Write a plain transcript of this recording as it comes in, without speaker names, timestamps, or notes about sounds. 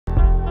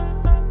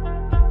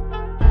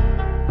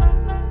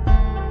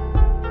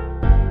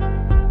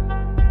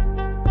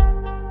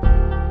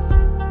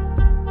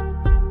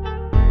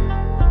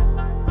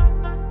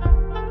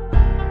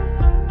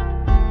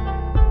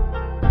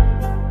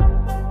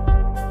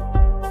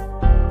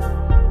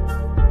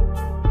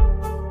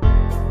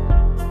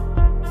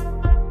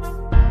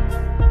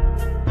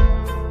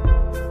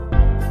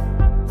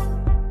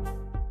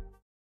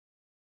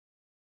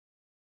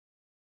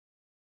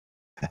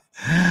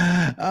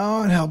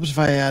helps if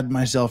I add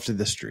myself to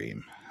the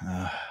stream.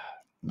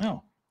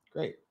 No,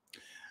 great.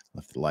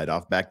 Left the light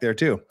off back there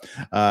too.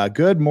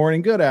 Good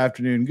morning, good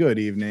afternoon, good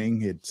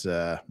evening. It's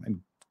and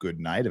good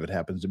night if it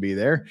happens to be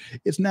there.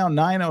 It's now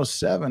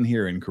 9:07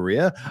 here in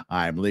Korea.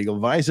 I'm Legal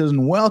Vices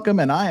and welcome,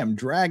 and I am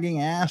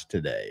dragging ass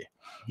today.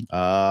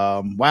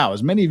 Wow,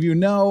 as many of you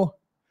know,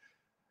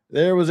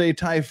 there was a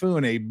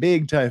typhoon, a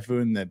big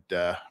typhoon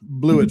that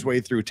blew its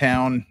way through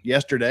town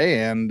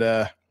yesterday, and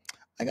I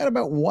got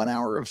about 1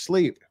 hour of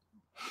sleep.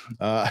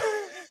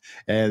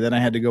 And then I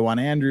had to go on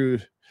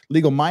Andrew's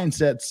Legal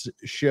Mindsets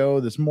show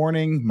this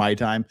morning, my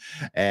time.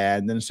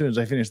 And then as soon as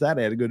I finished that,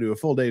 I had to go do a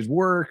full day's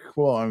work.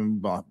 Well, I'm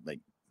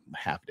like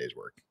half a day's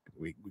work.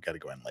 We got to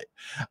go in late.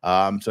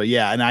 So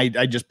yeah, and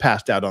I just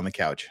passed out on the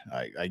couch.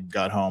 I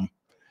got home,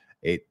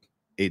 ate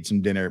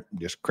some dinner,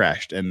 just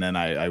crashed, and then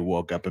I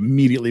woke up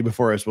immediately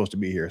before I was supposed to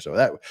be here.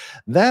 So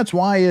that's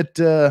why it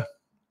took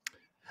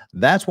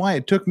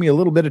me a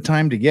little bit of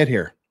time to get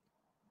here.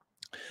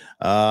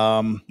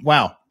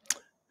 Wow.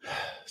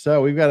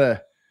 So we've got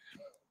a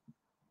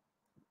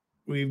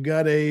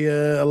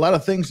lot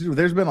of things to do.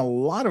 There's been a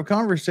lot of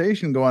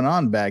conversation going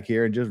on back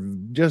here,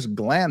 and just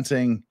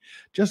glancing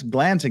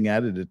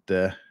at it,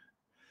 it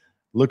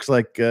looks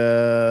like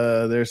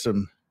there's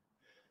some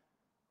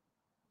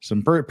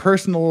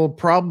personal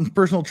problems,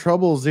 personal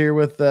troubles here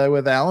with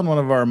Alan, one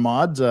of our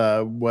mods.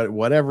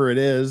 Whatever it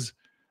is,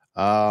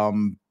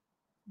 gosh,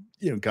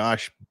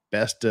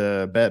 best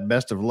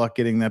of luck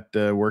getting that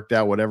worked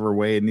out, whatever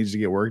way it needs to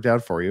get worked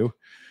out for you.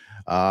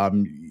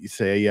 You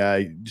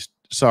say, just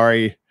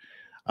sorry,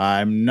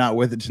 I'm not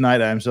with it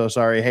tonight. I'm so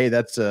sorry. Hey,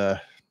 that's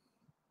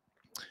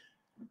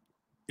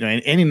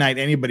any night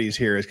anybody's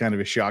here is kind of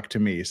a shock to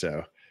me.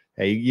 So,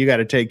 hey, you got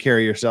to take care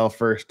of yourself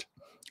first.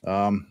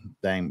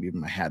 Dang,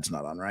 even my hat's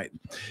not on right.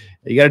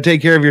 You got to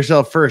take care of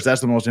yourself first.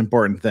 That's the most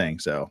important thing.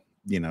 So,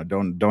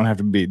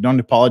 don't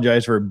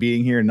apologize for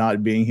being here,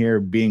 not being here,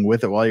 being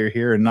with it while you're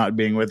here, and not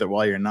being with it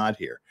while you're not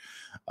here.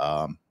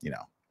 You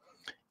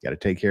got to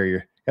take care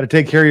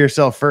of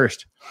yourself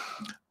first.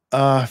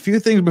 A few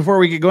things before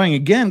we get going.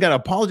 Again, got to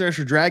apologize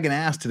for dragging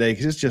ass today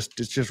because it's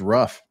just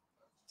rough.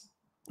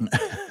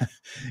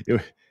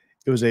 It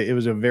was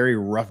a very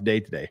rough day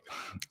today.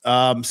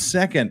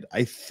 Second,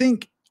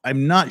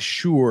 I'm not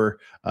sure.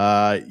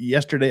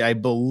 Yesterday, I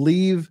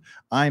believe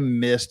I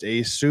missed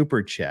a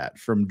super chat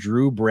from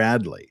Drew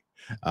Bradley.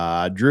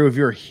 Drew, if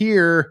you're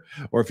here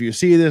or if you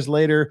see this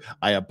later,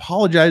 I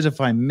apologize if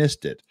I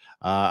missed it.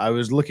 I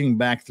was looking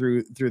back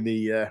through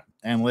the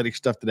analytics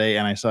stuff today,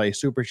 and I saw a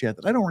super chat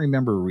that I don't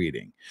remember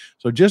reading.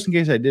 So just in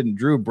case I didn't,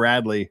 Drew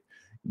Bradley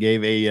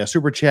gave a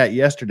super chat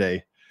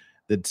yesterday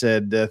that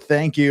said,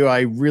 thank you.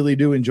 I really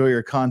do enjoy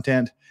your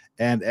content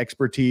and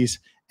expertise,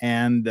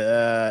 and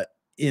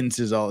ins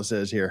is all it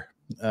says here.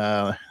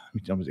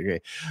 Okay.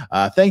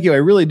 Thank you. I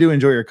really do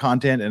enjoy your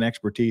content and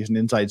expertise, and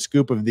inside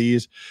scoop of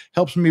these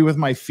helps me with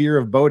my fear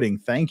of boating.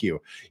 Thank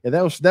you. Yeah,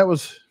 that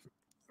was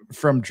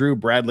from Drew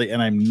Bradley,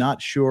 and I'm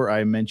not sure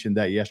I mentioned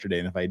that yesterday,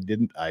 and if I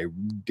didn't, I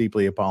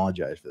deeply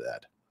apologize for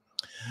that.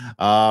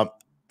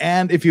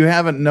 And if you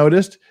haven't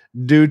noticed,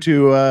 due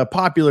to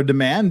popular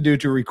demand, due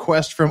to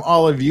request from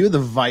all of you, the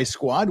Vice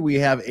Squad, we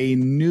have a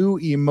new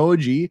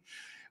emoji.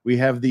 We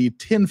have the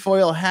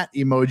tinfoil hat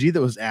emoji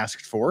that was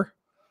asked for.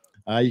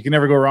 You can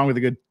never go wrong with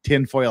a good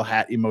tinfoil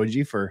hat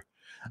emoji for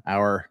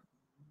our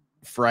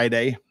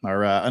Friday,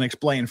 our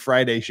Unexplained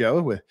Friday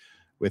show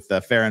with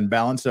Fair and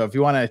Balanced. So if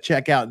you want to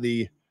check out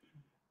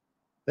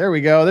there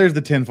we go. There's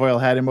the tinfoil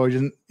hat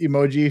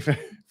emoji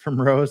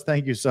from Rose.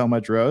 Thank you so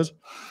much, Rose.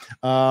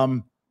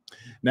 Now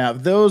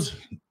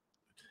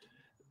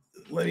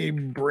let me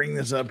bring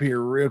this up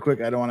here real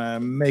quick. I don't want to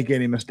make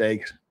any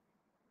mistakes.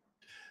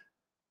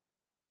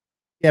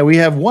 Yeah, we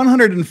have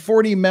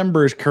 140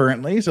 members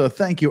currently, so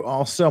thank you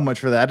all so much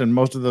for that. And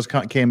most of those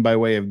came by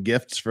way of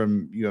gifts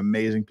from you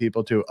amazing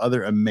people to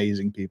other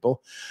amazing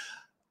people.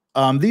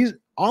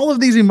 All of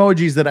these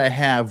emojis that I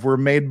have were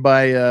made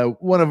by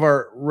one of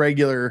our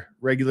regular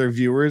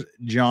viewers,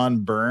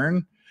 John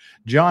Byrne.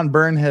 John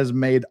Byrne has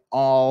made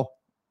all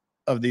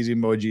of these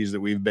emojis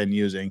that we've been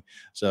using.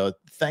 So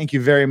thank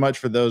you very much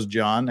for those,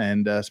 John,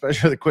 and especially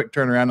for the quick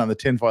turnaround on the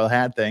tinfoil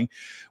hat thing.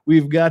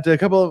 We've got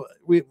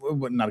we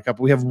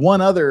have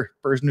one other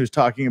person who's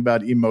talking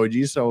about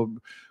emojis. So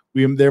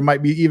there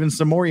might be even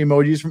some more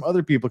emojis from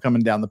other people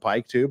coming down the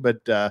pike too.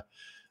 But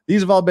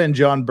these have all been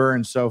John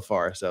Byrne so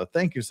far. So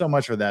thank you so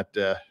much for that,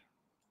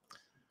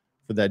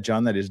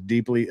 John. That is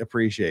deeply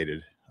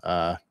appreciated.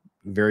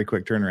 Very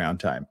quick turnaround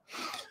time.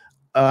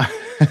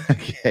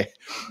 Okay.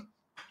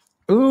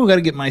 Ooh, got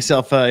to get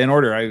myself in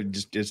order.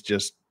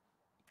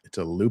 It's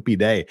a loopy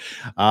day.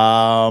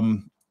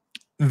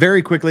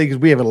 Very quickly, because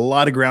we have a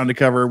lot of ground to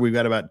cover. We've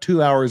got about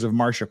 2 hours of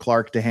Marcia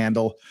Clark to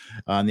handle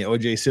on the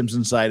OJ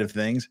Simpson side of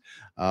things.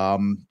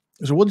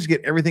 So we'll just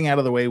get everything out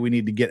of the way we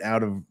need to get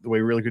out of the way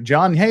really good.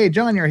 John, hey,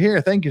 John, you're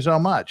here. Thank you so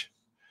much.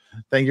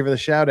 Thank you for the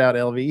shout out,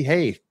 LV.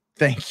 Hey,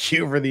 thank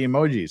you for the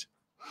emojis.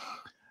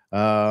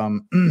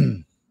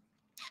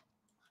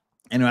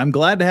 Anyway, I'm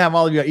glad to have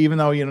all of you, even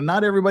though,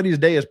 not everybody's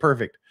day is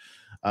perfect.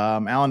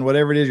 Alan,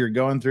 whatever it is you're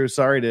going through,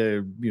 sorry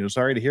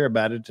to hear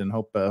about it, and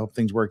hope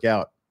things work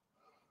out.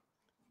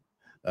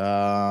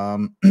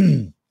 All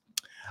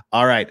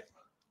right.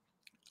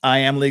 I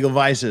am Legal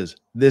Vices.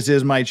 This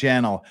is my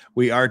channel.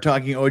 We are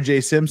talking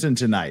OJ Simpson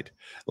tonight.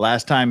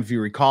 Last time, if you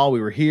recall, we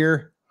were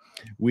here.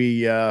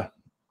 We talked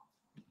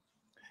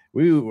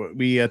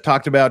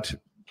about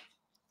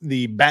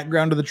the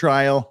background of the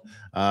trial,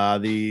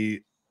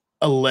 the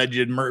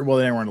alleged murder. Well,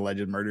 they weren't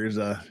alleged murders.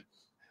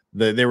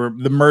 They were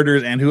the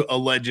murders and who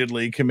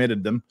allegedly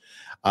committed them.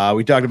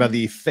 We talked about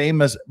the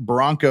famous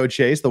Bronco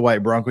chase, the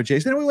white Bronco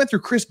chase. Then we went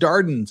through Chris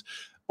Darden's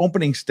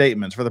opening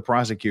statements for the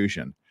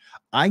prosecution.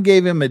 I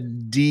gave him a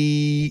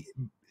D.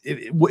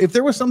 If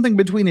there was something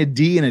between a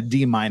D and a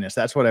D minus,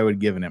 that's what I would have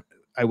given him.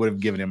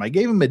 I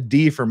gave him a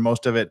D for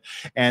most of it,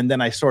 and then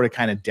I sort of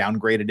kind of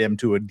downgraded him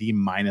to a D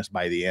minus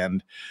by the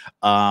end.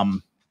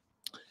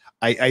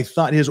 I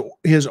thought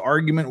his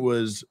argument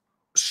was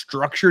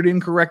structured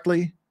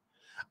incorrectly.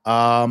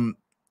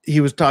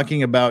 He was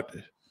talking about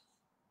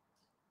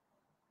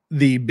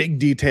the big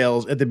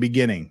details at the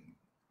beginning,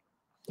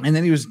 and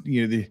then he was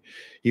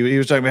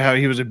talking about how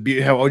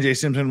how OJ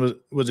Simpson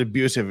was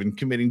abusive and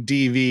committing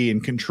DV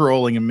and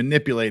controlling and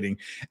manipulating,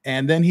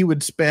 and then he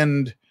would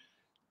spend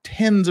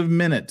tens of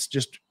minutes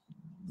just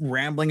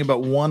rambling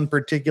about one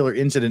particular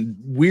incident,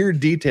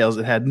 weird details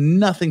that had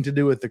nothing to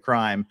do with the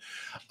crime.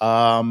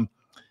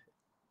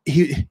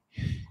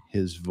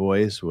 His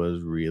voice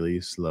was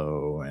really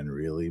slow and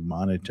really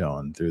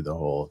monotone through the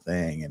whole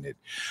thing, and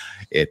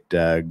it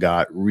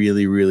got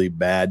really, really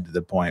bad to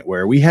the point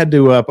where we had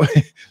to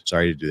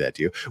sorry to do that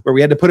to you, where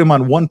we had to put him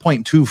on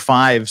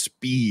 1.25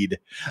 speed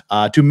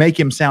to make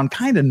him sound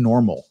kind of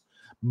normal,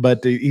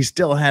 but he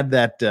still had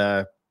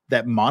that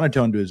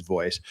monotone to his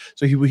voice.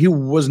 So he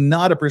was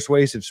not a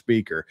persuasive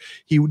speaker.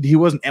 He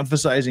wasn't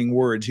emphasizing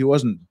words. He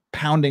wasn't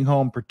pounding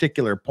home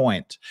particular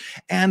points.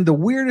 And the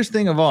weirdest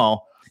thing of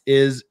all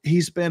is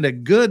he spent a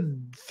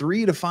good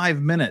 3 to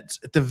 5 minutes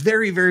at the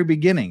very, very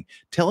beginning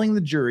telling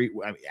the jury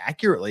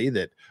accurately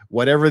that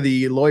whatever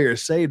the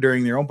lawyers say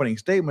during their opening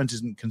statements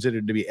isn't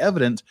considered to be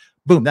evidence.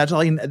 Boom.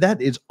 That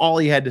is all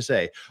he had to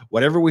say.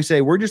 Whatever we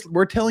say,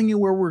 we're telling you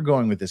where we're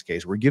going with this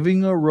case. We're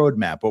giving you a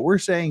roadmap. What we're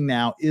saying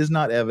now is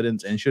not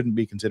evidence and shouldn't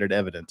be considered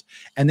evidence.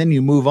 And then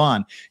you move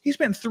on. He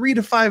spent 3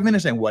 to 5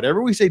 minutes saying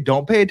whatever we say,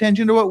 don't pay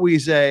attention to what we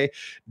say.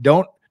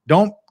 Don't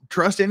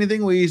trust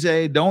anything we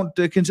say. Don't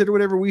consider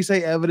whatever we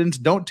say evidence.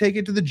 Don't take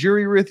it to the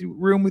jury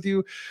room with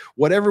you.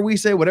 Whatever we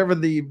say, whatever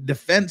the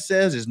defense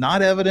says is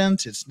not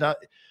evidence. It's not.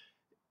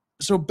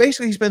 So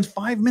basically he spends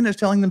 5 minutes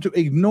telling them to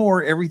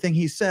ignore everything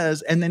he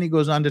says. And then he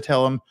goes on to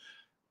tell them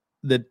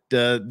that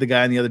the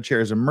guy in the other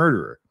chair is a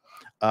murderer.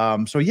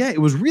 So yeah,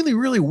 it was really,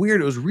 really weird.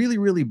 It was really,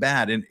 really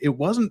bad. And it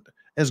wasn't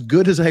as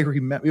good as I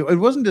remember. It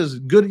wasn't as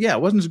good. Yeah,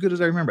 it wasn't as good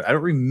as I remember. I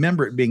don't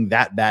remember it being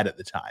that bad at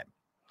the time.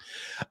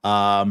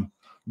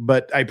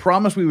 But I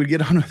promised we would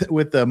get on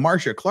with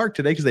Marcia Clark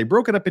today because they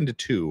broke it up into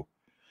two.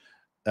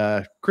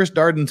 Chris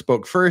Darden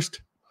spoke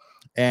first,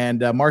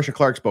 and Marcia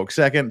Clark spoke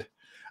second.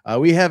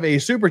 We have a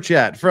super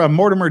chat from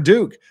Mortimer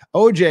Duke.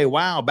 OJ,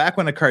 wow, back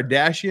when a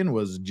Kardashian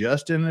was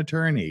just an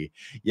attorney.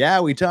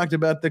 Yeah, we talked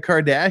about the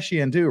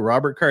Kardashian too,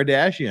 Robert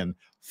Kardashian,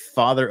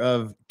 father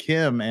of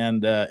Kim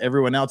and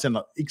everyone else,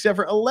 except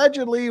for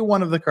allegedly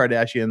one of the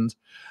Kardashians.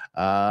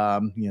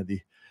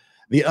 The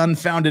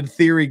unfounded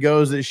theory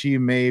goes that she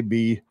may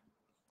be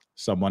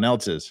someone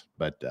else's,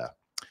 but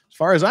as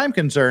far as I'm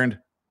concerned,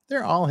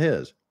 they're all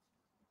his.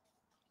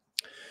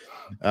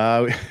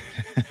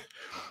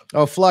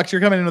 Oh, Flux, you're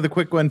coming in with a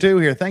quick one too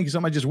here. Thank you so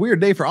much. It's a weird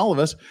day for all of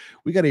us.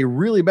 We got a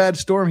really bad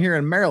storm here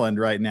in Maryland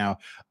right now.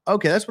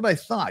 Okay, that's what I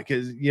thought,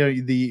 because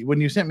when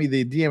you sent me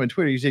the DM on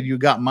Twitter, you said you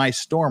got my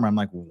storm. I'm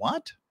like,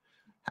 what?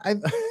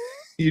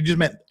 You just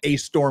meant a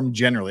storm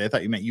generally. I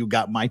thought you meant you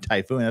got my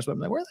typhoon. That's what I'm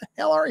like. Where the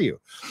hell are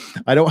you?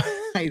 I don't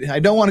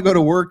want to go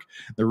to work.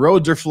 The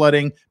roads are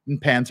flooding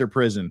and Panther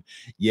prison.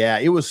 Yeah,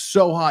 it was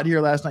so hot here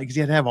last night because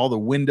you had to have all the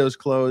windows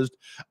closed.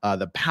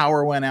 The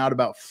power went out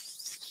about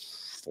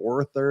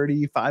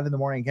 4:30, 5 in the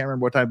morning. I can't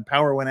remember what time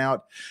power went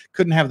out.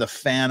 Couldn't have the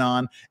fan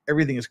on.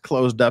 Everything is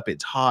closed up.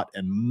 It's hot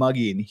and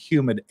muggy and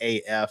humid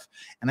AF.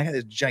 And I got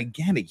this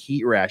gigantic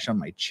heat rash on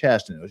my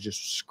chest, and it was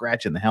just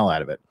scratching the hell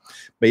out of it.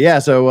 But yeah,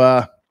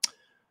 so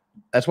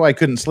that's why I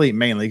couldn't sleep,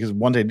 mainly because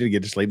once I did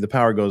get to sleep, the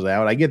power goes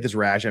out. I get this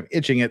rash. I'm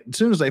itching it. As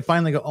soon as I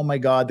finally go, oh my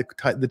God,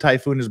 the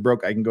typhoon is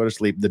broke, I can go to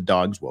sleep. The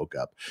dogs woke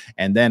up.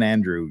 And then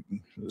Andrew's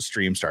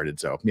stream started.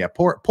 So yeah,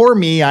 poor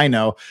me. I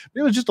know.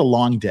 It was just a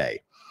long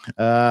day.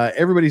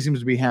 Everybody seems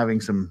to be having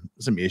some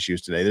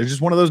issues today. There's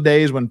just one of those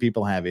days when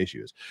people have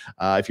issues.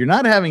 If you're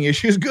not having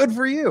issues, good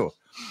for you.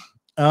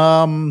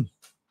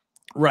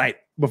 Right.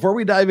 Before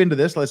we dive into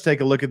this, let's take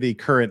a look at the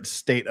current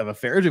state of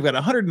affairs. We've got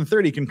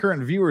 130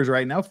 concurrent viewers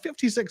right now,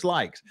 56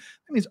 likes.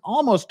 That means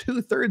almost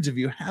 2/3 of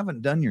you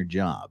haven't done your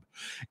job.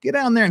 Get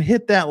down there and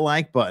hit that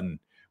like button.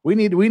 We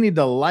need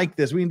to like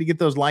this. We need to get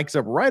those likes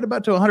up right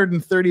about to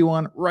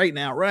 131 right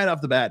now, right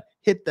off the bat.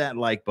 Hit that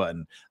like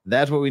button.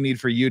 That's what we need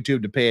for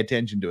YouTube to pay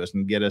attention to us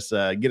and get us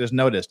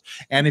noticed.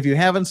 And if you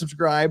haven't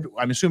subscribed,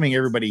 I'm assuming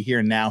everybody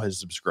here now has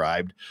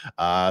subscribed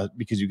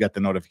because you got the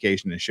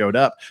notification and showed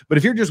up. But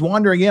if you're just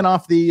wandering in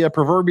off the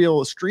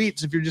proverbial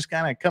streets, if you're just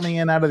kind of coming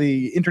in out of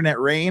the internet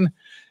rain,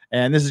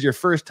 and this is your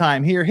first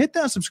time here, hit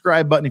that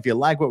subscribe button if you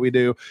like what we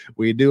do.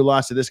 We do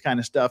lots of this kind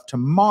of stuff.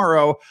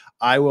 Tomorrow,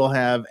 I will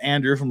have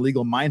Andrew from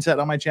Legal Mindset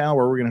on my channel,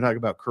 where we're going to talk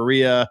about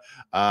Korea,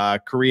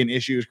 Korean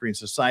issues, Korean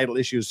societal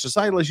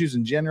issues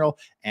in general,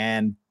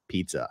 and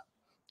pizza.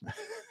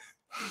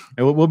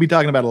 And we'll be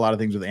talking about a lot of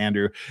things with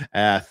Andrew.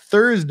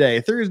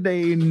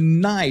 Thursday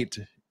night,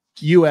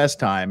 U.S.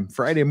 time,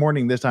 Friday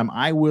morning this time,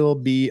 I will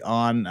be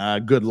on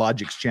Good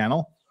Logic's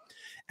channel.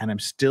 And I'm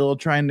still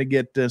trying to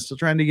get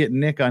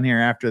Nick on here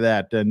after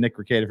that. Nick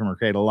Recato from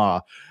Recato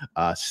Law.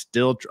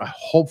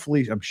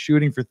 Hopefully, I'm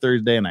shooting for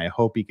Thursday, and I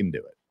hope he can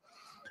do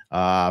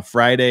it.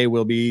 Friday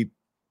will be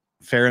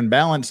Fair and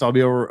Balanced. I'll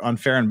be over on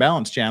Fair and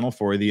Balanced channel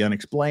for the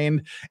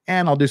Unexplained,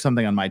 and I'll do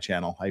something on my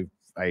channel.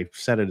 I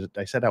said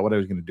out what I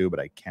was going to do, but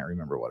I can't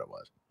remember what it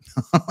was.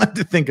 I had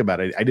to think about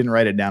it. I didn't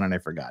write it down, and I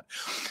forgot.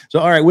 So,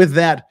 all right, with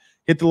that,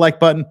 hit the like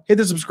button, hit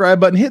the subscribe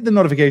button, hit the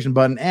notification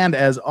button, and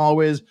as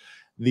always,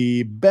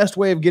 the best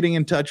way of getting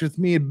in touch with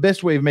me,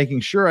 best way of making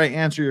sure I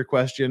answer your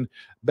question,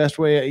 best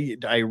way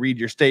I read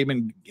your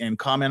statement and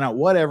comment out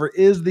whatever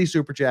is the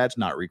super chats.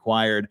 Not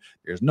required.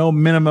 There's no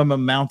minimum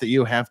amount that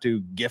you have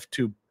to gift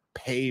to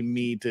pay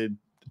me to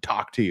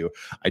talk to you.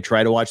 I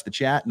try to watch the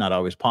chat, not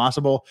always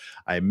possible.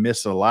 I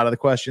miss a lot of the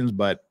questions,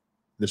 but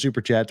the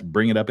super chats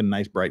bring it up in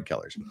nice bright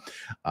colors.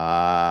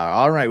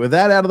 All right, with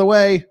that out of the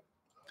way,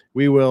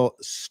 we will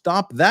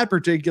stop that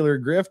particular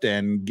grift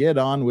and get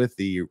on with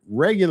the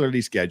regularly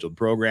scheduled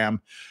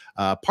program.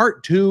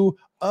 Part 2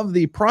 of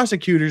the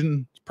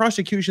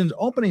prosecution's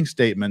opening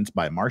statements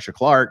by Marcia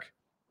Clark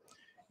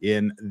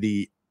in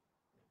the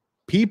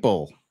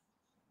People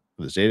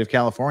of the State of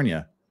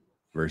California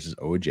versus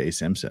OJ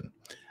Simpson.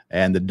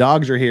 And the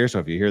dogs are here, so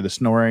if you hear the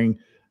snoring,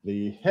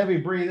 the heavy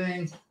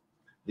breathing,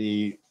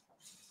 the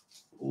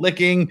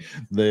licking,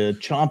 the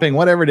chomping,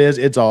 whatever it is,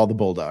 it's all the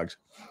bulldogs,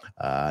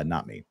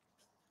 not me.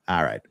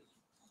 All right.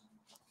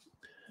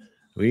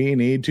 We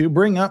need to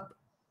bring up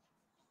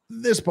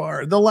this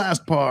part, the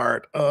last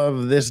part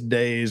of this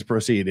day's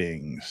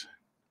proceedings.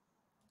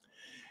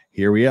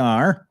 Here we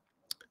are.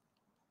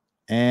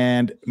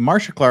 And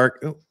Marcia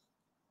Clark,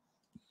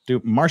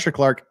 Marcia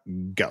Clark,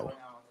 go.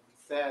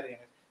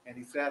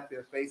 He sat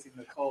there facing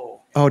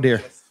Nicole. Oh, dear.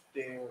 He just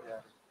stared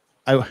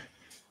at her.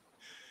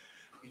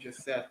 He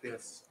just sat there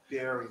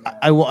staring at her.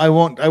 I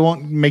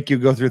won't make you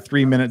go through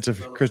 3 minutes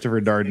of Christopher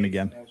Darden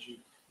again. As you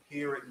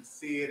hear it and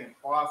see it and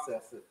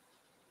process it,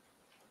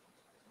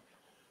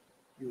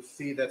 you'll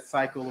see that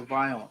cycle of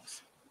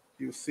violence.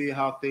 You'll see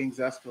how things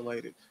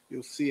escalated.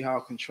 You'll see how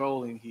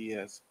controlling he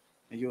is.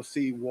 And you'll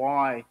see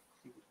why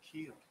he was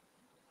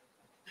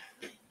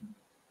killed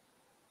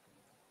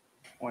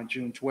on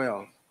June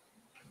 12th.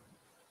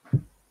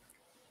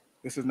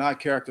 This is not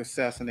character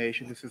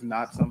assassination. This is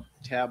not some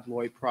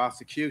tabloid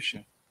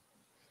prosecution.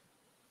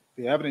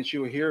 The evidence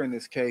you will hear in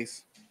this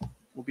case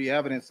will be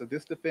evidence of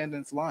this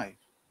defendant's life,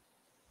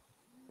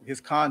 his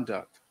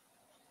conduct,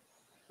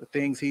 the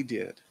things he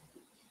did.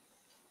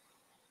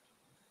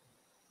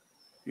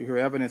 You hear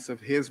evidence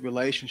of his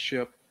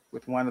relationship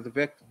with one of the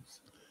victims.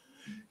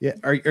 Yeah,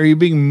 are you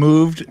being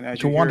moved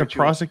to want to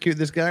prosecute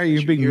this guy? Are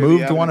you being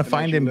moved to want to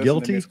find him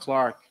guilty? Ms.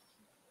 Clark,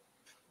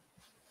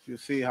 you'll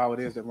see how it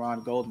is that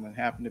Ron Goldman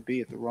happened to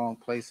be at the wrong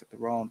place at the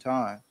wrong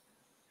time.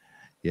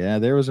 Yeah,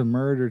 there was a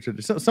murder.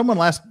 Someone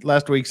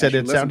last week said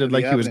it sounded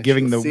like he was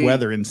giving the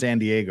weather in San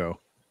Diego.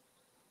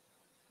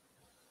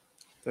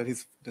 That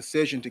his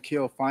decision to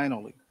kill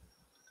finally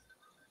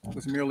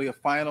was merely a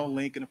final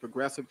link in a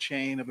progressive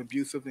chain of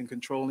abusive and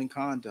controlling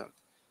conduct.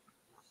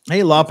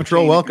 Hey, Law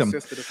Patrol, welcome.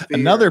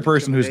 Another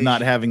person who's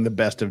not having the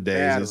best of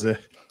days is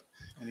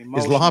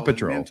Law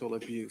Patrol. Mental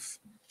abuse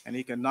and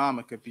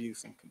economic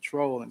abuse and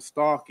control and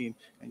stalking.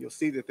 And you'll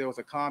see that there was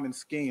a common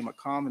scheme, a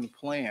common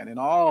plan in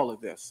all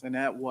of this, and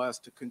that was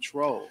to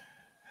control.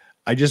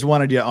 I just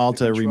wanted you all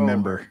to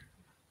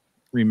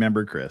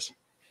remember Chris.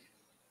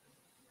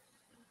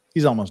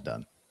 He's almost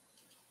done.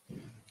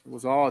 It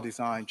was all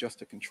designed just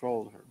to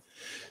control her.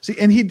 See,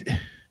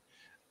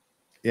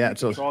 and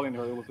so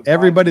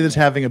everybody that's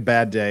having a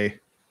bad day,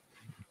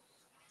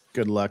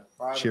 good luck,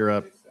 cheer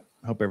up.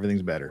 Hope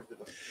everything's better.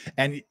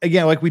 And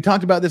again, like we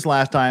talked about this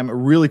last time, a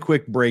really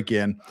quick break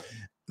in.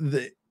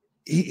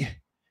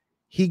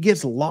 He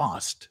gets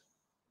lost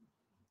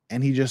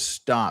and he just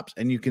stops,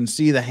 and you can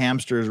see the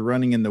hamsters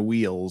running in the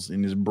wheels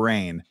in his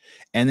brain.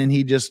 And then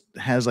he just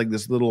has like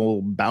this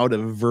little bout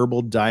of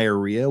verbal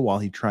diarrhea while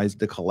he tries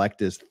to collect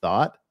his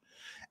thought.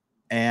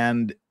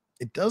 And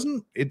it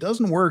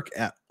doesn't work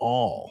at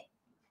all.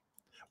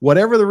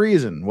 Whatever the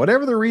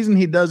reason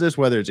he does this,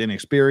 whether it's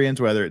inexperience,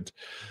 whether it's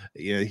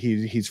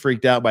he's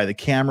freaked out by the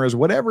cameras,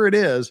 whatever it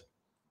is,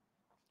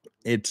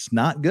 it's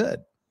not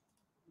good.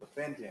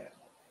 Defendant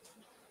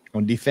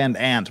On defend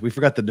ants. We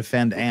forgot the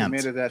defend who ants.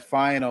 committed that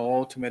final,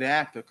 ultimate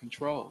act of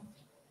control.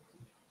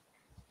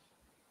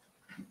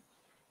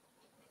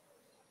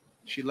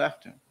 She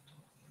left him.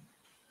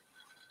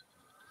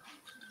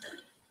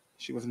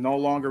 She was no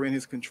longer in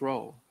his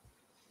control.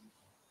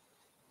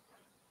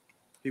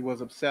 He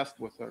was obsessed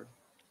with her.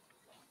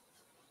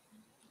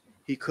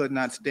 He could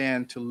not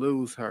stand to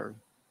lose her.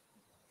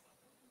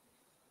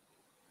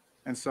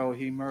 And so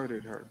he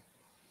murdered her.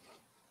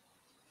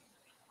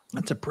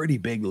 That's a pretty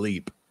big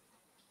leap.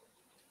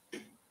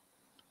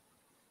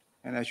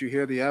 And as you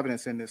hear the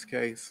evidence in this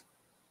case,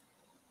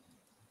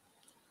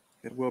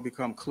 it will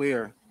become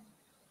clear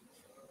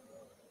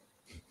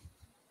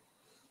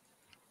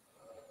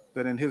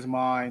that in his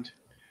mind,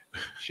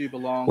 she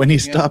belonged when he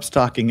to him. stops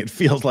talking, it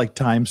feels like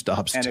time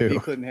stops And too. if he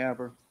couldn't have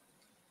her,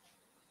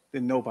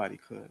 then nobody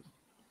could.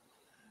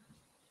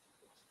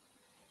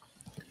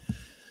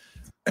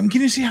 I mean,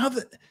 can you see how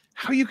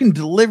you can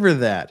deliver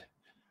that?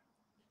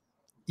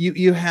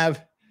 You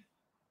have,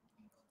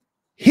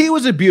 he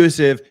was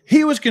abusive,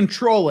 he was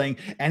controlling,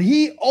 and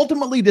he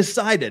ultimately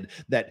decided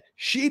that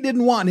she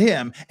didn't want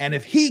him, and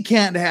if he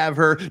can't have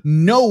her,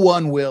 no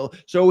one will.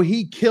 So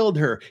he killed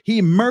her.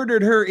 He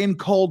murdered her in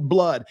cold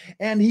blood,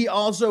 and he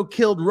also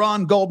killed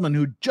Ron Goldman,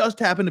 who just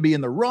happened to be in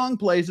the wrong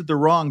place at the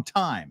wrong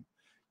time.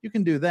 You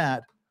can do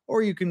that,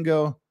 or you can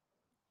go,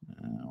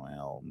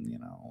 well, you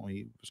know,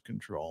 he was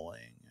controlling.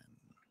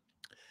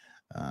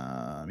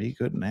 He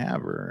couldn't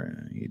have her,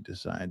 and he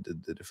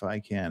decided that if I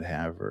can't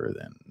have her,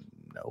 then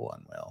no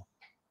one will.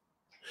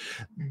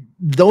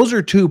 Those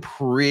are two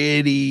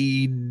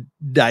pretty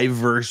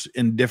diverse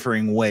and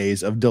differing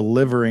ways of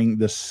delivering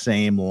the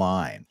same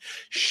line.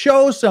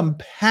 Show some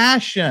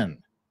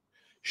passion.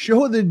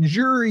 Show the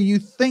jury you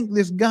think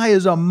this guy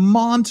is a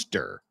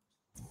monster.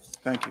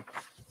 Thank you.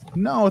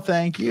 No,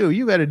 thank you.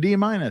 You got a D-.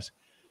 And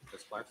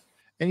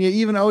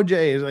even OJ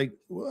is like,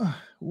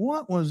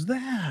 what was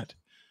that?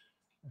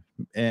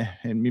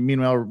 And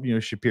meanwhile, you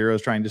know,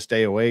 Shapiro's trying to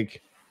stay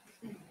awake.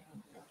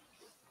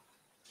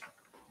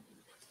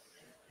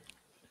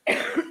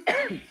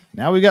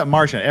 Now we got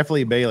Marsha, F.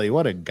 Lee Bailey.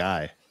 What a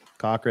guy.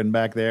 Cochran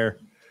back there.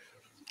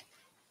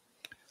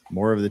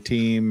 More of the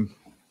team.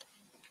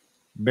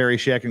 Barry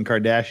Sheck and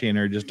Kardashian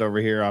are just over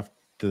here off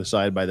to the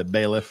side by the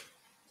bailiff.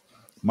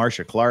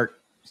 Marsha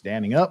Clark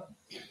standing up.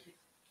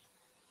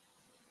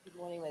 Good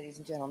morning, ladies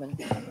and gentlemen.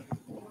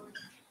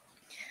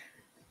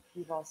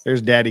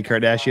 There's Daddy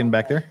Kardashian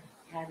back there.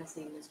 Haven't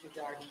seen Mr.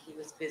 Darden. He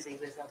was busy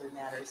with other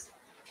matters,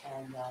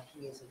 and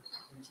he is an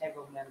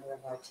integral member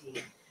of our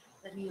team.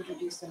 Let me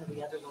introduce some of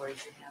the other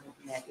lawyers you haven't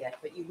met yet,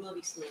 but you will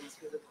be seeing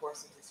through the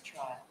course of this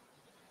trial.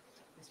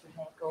 Mr.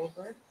 Hank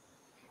Goldberg,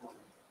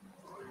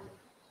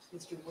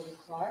 Mr. Woody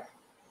Clark,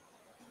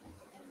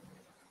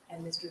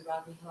 and Mr.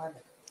 Rodney Harmon.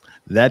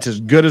 That's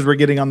as good as we're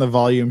getting on the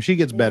volume. She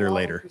gets better They're all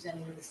later.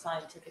 Presenting the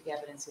scientific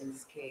evidence in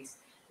this case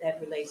that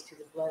relates to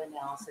the blood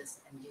analysis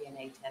and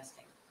DNA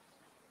testing.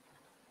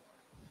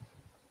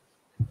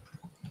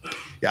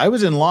 Yeah, I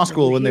was in law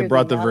school when they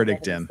brought the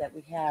verdict in,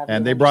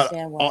 and they brought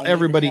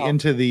everybody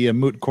into the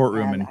moot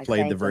courtroom and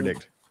played the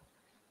verdict.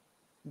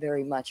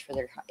 Very much for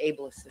their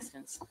able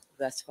assistance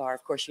thus far.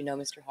 Of course, you know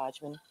Mr.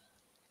 Hodgman.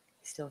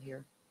 He's still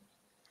here.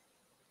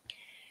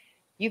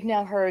 You've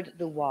now heard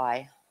the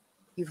why.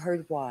 You've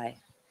heard why.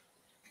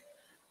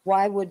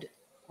 Why would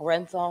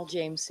Orenthal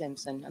James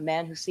Simpson, a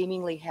man who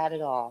seemingly had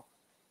it all,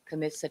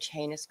 commit such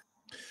heinous?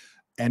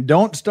 And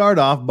don't start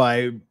off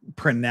by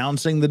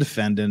pronouncing the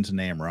defendant's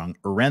name wrong.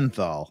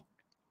 Orenthal.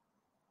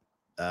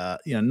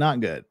 Not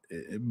good.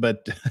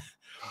 But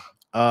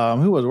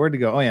who was, where'd to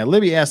go? Oh, yeah.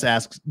 Libby S.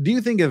 asks, do you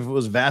think if it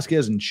was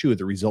Vasquez and Chu,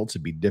 the results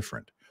would be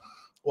different?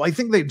 Well, I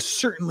think they'd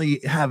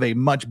certainly have a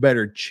much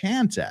better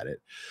chance at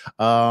it.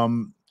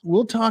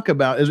 We'll talk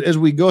about as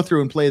we go through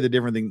and play the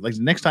different things. Like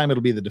next time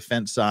it'll be the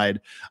defense side,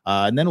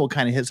 and then we'll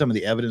kind of hit some of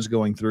the evidence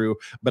going through.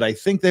 But I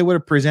think they would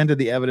have presented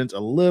the evidence a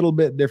little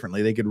bit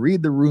differently. They could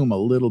read the room a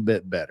little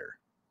bit better.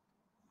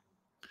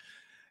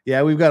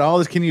 Yeah, we've got all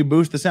this. Can you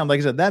boost the sound? Like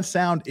I said, that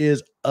sound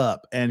is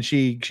up, and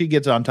she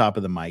gets on top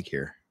of the mic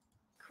here.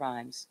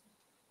 Crimes.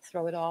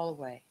 Throw it all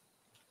away.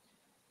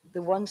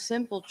 The one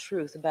simple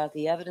truth about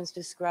the evidence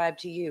described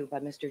to you by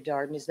Mr.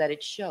 Darden is that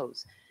it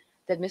shows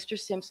that Mr.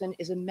 Simpson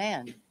is a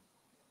man,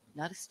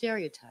 not a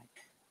stereotype,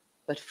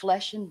 but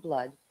flesh and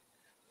blood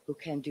who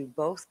can do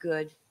both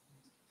good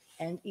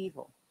and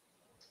evil.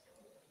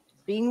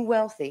 Being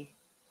wealthy,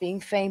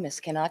 being famous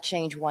cannot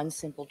change one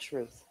simple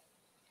truth.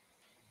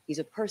 He's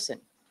a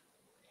person,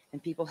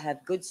 and people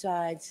have good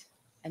sides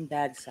and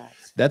bad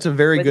sides. That's a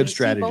very Whether good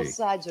strategy. Both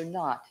sides or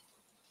not,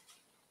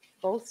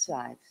 both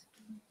sides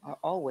are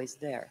always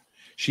there.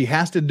 She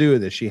has to do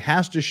this. She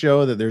has to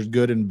show that there's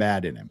good and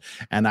bad in him.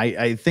 And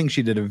I think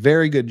she did a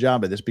very good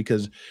job at this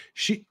because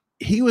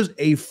he was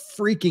a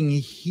freaking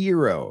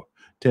hero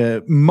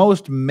to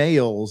most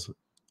males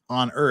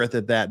on earth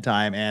at that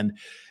time. And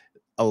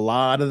a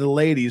lot of the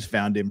ladies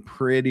found him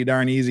pretty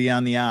darn easy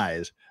on the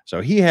eyes. So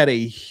he had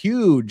a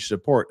huge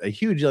support, a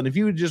huge, and if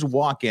you would just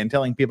walk in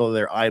telling people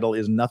their idol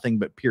is nothing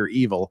but pure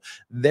evil,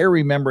 they're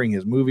remembering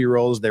his movie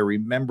roles. They're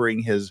remembering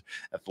his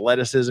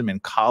athleticism in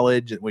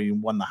college when he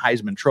won the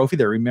Heisman Trophy.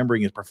 They're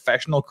remembering his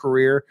professional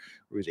career,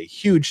 where he was a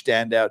huge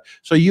standout.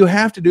 So you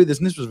have to do this.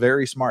 And this was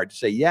very smart to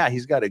say, yeah,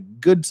 he's got a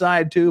good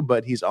side too,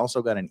 but he's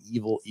also got an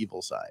evil,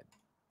 evil side.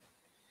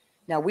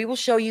 Now we will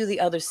show you the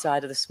other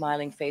side of the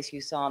smiling face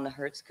you saw in the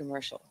Hertz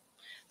commercial,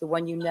 the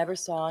one you never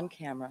saw on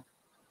camera,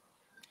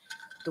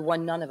 the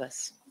one none of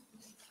us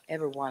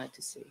ever wanted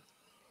to see.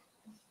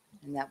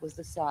 And that was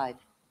the side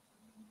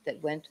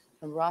that went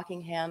from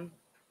Rockingham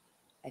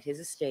at his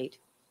estate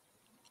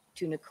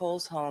to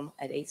Nicole's home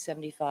at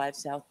 875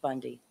 South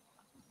Bundy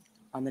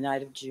on the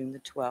night of June the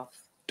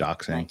 12th,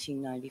 Doxing.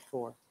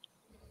 1994.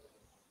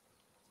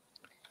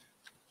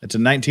 It's a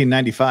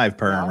 1995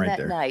 perm right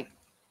there. On that night,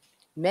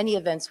 many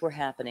events were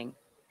happening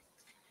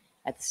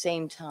at the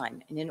same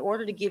time. And in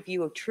order to give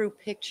you a true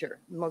picture,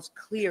 the most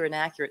clear and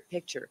accurate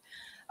picture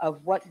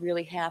of what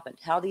really happened,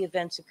 how the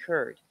events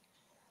occurred,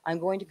 I'm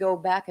going to go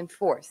back and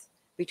forth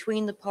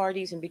between the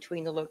parties and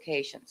between the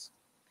locations.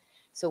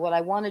 So what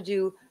I want to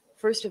do,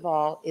 first of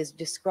all, is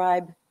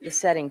describe the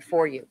setting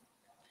for you.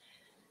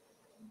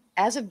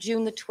 As of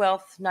June the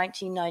 12th,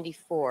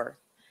 1994,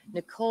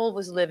 Nicole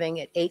was living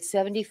at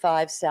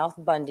 875 South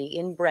Bundy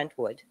in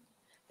Brentwood.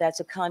 That's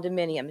a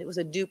condominium. It was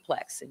a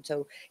duplex. And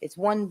so it's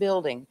one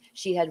building.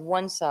 She had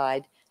one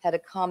side, had a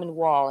common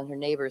wall, and her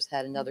neighbors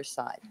had another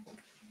side.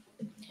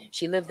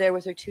 She lived there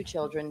with her two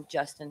children,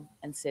 Justin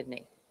and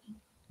Sydney.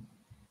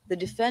 The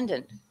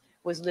defendant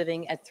was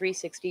living at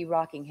 360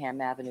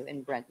 Rockingham Avenue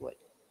in Brentwood.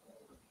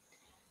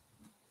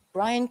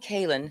 Brian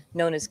Kalin,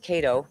 known as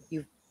Cato,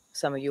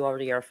 some of you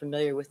already are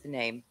familiar with the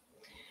name,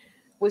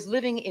 was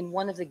living in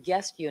one of the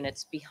guest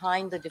units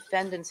behind the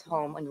defendant's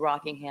home on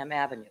Rockingham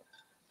Avenue.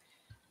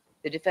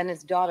 The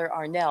defendant's daughter,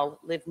 Arnell,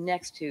 lived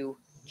next to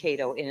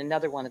Cato in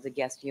another one of the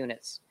guest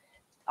units.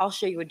 I'll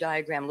show you a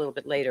diagram a little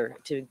bit later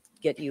to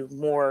get you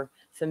more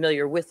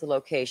familiar with the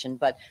location,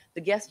 but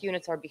the guest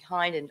units are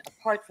behind and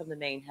apart from the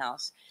main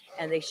house,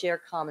 and they share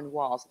common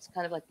walls. It's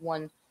kind of like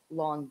one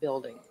long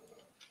building.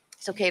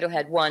 So Cato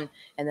had one,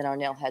 and then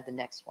Arnell had the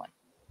next one.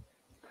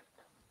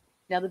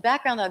 Now, the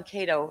background on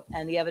Cato,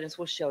 and the evidence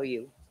will show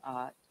you,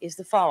 is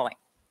the following.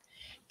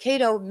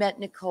 Cato met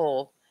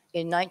Nicole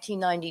in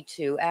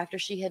 1992 after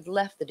she had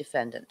left the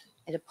defendant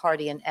at a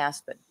party in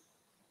Aspen.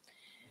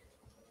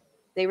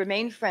 They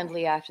remained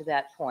friendly after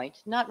that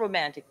point, not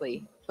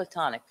romantically,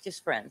 platonic,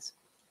 just friends.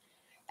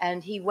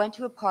 And he went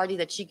to a party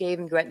that she gave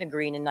in Gretna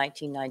Green in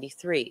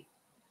 1993.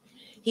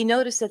 He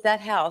noticed that that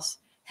house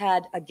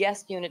had a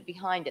guest unit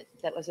behind it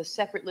that was a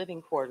separate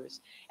living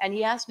quarters. And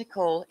he asked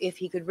Nicole if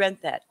he could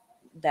rent that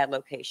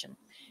location.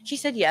 She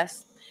said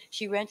yes.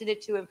 She rented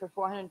it to him for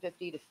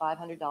 $450 to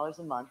 $500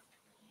 a month.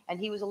 And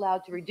he was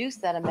allowed to reduce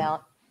that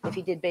amount if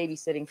he did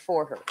babysitting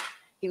for her.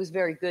 He was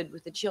very good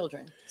with the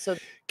children. So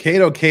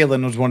Cato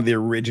Kalin was one of the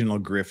original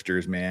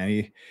grifters,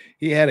 man.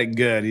 He had it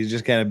good. He's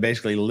just kind of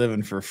basically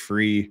living for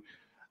free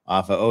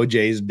off of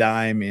OJ's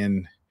dime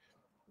in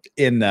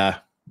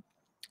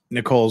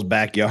Nicole's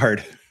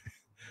backyard.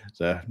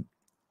 So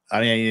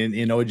I mean,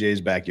 in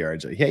OJ's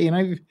backyard. So yeah, you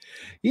know,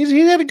 he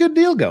had a good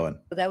deal going.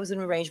 that was an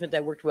arrangement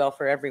that worked well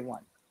for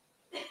everyone.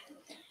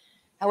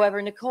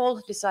 However,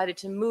 Nicole decided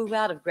to move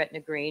out of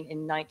Gretna Green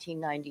in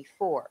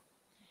 1994,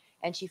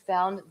 and she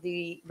found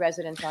the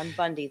residence on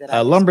Bundy that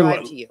I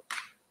described to you.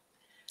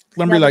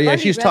 Lumberlaw, yeah,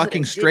 she's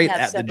talking straight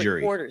at the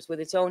jury. Quarters with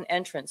its own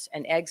entrance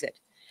and exit,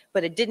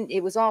 but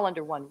it was all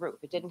under one roof.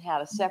 It didn't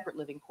have a separate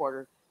living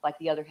quarter like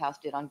the other house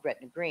did on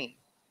Gretna Green.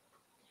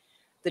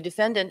 The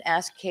defendant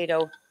asked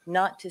Cato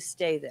not to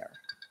stay there,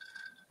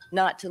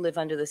 not to live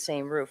under the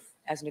same roof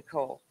as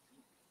Nicole,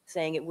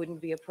 saying it wouldn't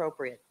be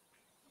appropriate.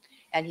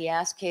 And he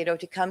asked Cato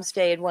to come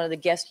stay in one of the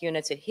guest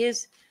units at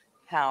his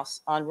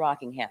house on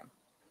Rockingham.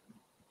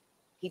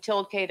 He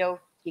told Cato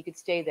he could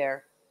stay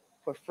there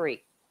for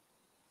free.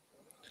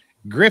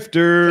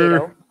 Grifter.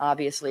 Cato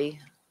obviously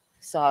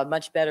saw a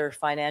much better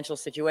financial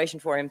situation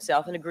for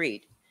himself and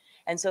agreed.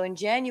 And so in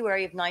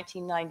January of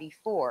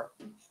 1994,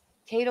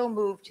 Cato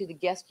moved to the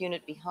guest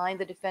unit behind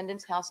the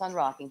defendant's house on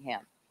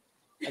Rockingham,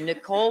 and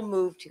Nicole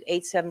moved to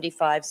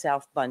 875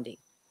 South Bundy.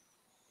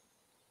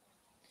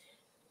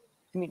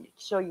 Let me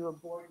show you a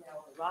board now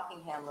of the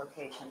Rockingham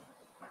location.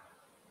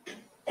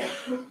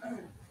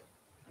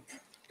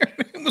 Her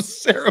name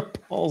was Sarah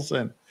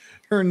Paulson.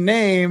 Her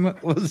name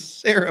was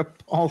Sarah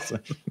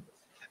Paulson.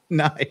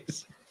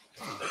 Nice.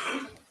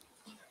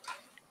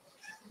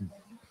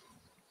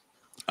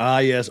 Ah,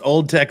 yes,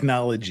 old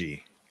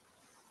technology.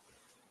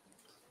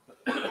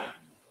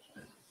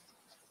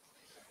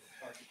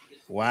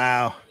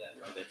 Wow.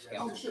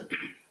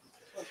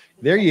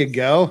 There you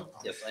go.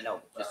 Yes, I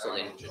know. Just so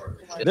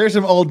they There's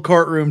some old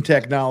courtroom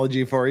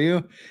technology for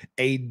you.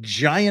 A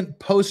giant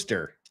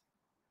poster.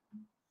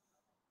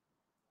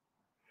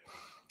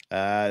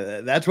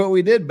 That's what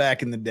we did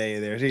back in the day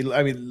there. See,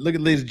 I mean, look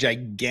at these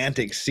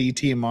gigantic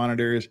CT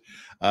monitors.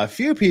 A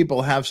few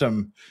people have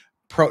some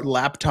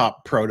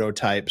laptop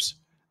prototypes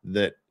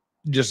that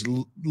just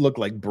look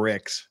like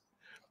bricks.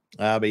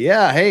 But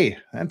yeah, hey,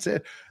 that's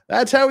it.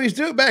 That's how we used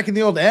to do it back in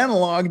the old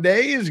analog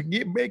days.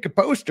 Make a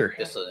poster.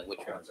 Just so that which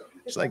ones are.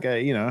 It's like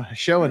a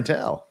show and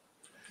tell.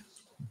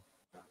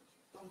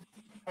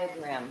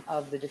 Diagram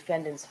of the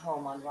defendant's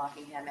home on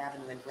Rockingham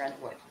Avenue in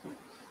Brentwood.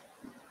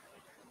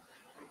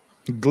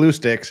 Glue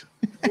sticks.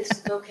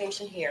 This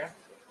location here,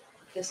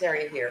 this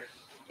area here,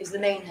 is the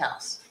main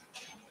house.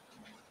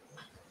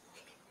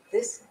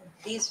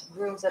 These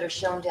rooms that are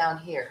shown down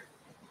here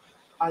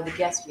are the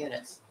guest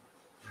units.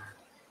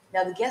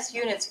 Now the guest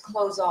units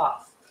close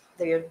off.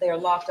 They are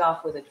locked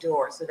off with a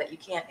door so that you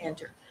can't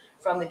enter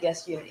from the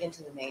guest unit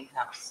into the main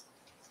house.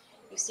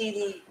 You see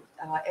the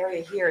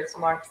area here, it's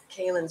marked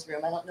Kalen's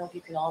room. I don't know if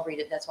you can all read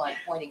it. That's why I'm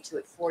pointing to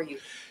it for you.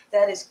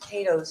 That is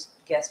Cato's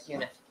guest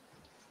unit.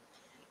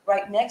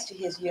 Right next to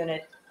his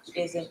unit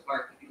is an...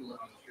 Mark, if you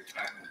look on your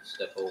track,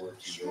 step over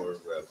to your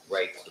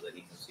right so that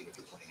he can see what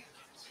you're pointing at.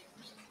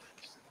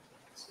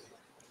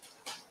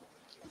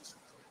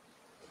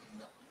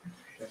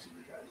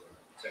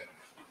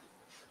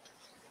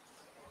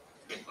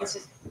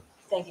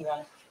 Thank you,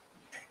 Ronald.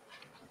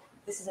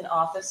 This is an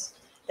office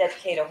that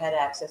Cato had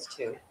access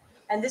to.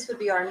 And this would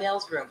be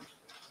Arnell's room,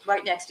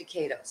 right next to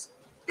Cato's.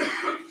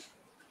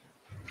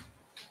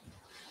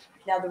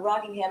 Now, the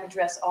Rockingham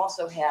address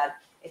also had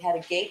a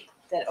gate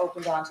that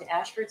opened onto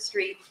Ashford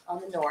Street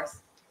on the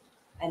north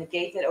and a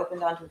gate that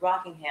opened onto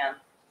Rockingham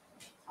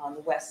on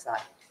the west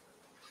side.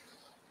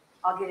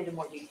 I'll get into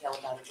more detail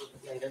about it a little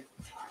bit later.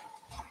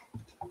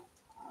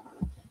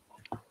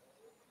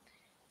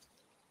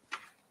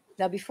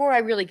 Now, before I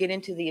really get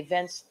into the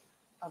events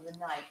of the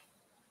night,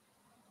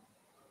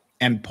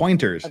 And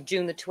pointers. of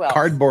June the 12th.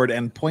 Cardboard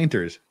and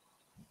pointers.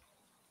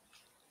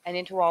 And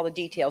into all the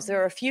details.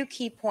 There are a few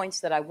key points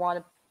that I want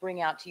to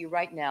bring out to you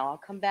right now. I'll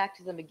come back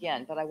to them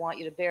again, but I want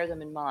you to bear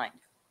them in mind.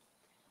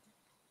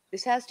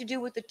 This has to do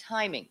with the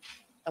timing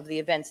of the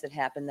events that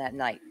happened that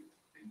night.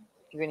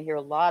 You're going to hear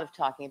a lot of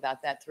talking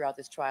about that throughout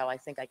this trial. I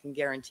think I can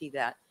guarantee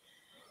that.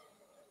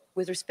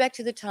 With respect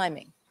to the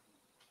timing,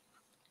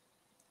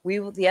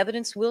 the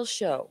evidence will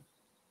show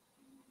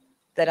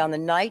that on the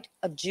night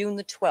of June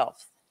the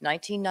 12th,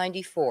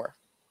 1994,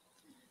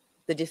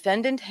 the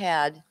defendant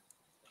had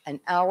an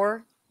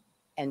hour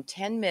and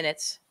 10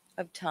 minutes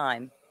of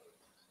time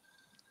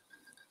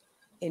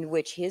in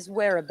which his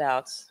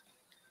whereabouts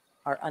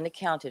are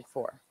unaccounted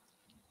for.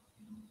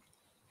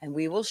 And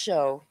we will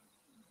show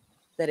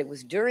that it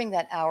was during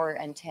that hour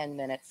and 10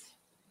 minutes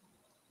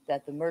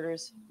that the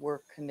murders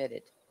were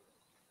committed.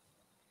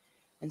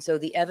 And so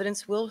the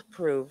evidence will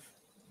prove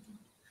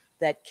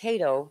that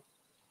Cato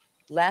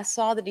last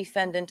saw the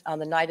defendant on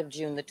the night of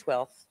June the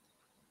 12th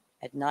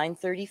at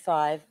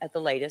 9:35 at the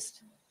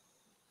latest.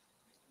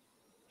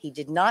 He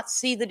did not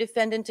see the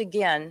defendant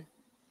again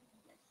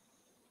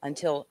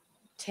until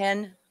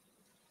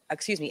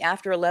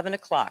after 11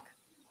 o'clock.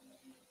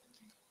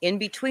 In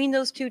between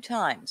those two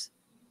times,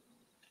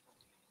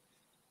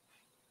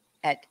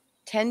 at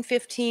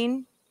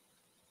 10:15,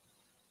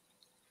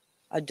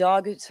 a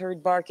dog is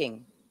heard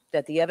barking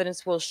that the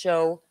evidence will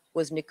show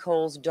was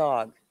Nicole's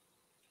dog,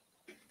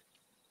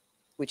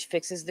 which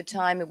fixes the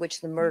time at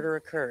which the murder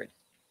occurred.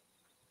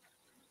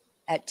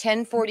 At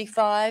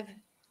 10:45,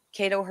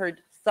 Cato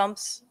heard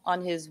thumps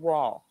on his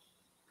wall.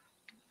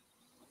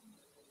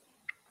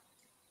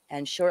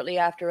 And shortly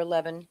after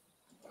 11,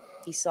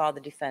 he saw the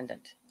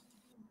defendant.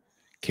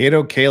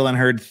 Cato Kalen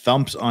heard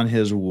thumps on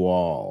his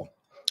wall.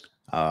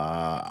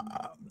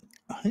 I'm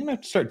going to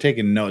have to start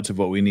taking notes of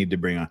what we need to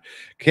bring on.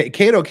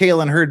 Cato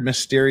Kalen heard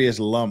mysterious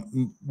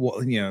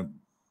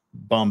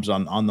bumps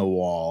on the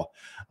wall.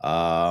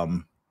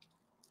 I've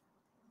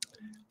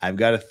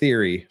got a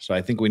theory, so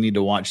I think we need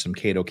to watch some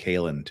Cato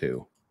Kalen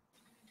too.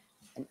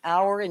 An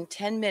hour and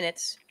 10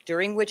 minutes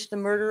during which the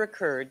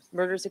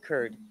murders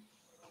occurred,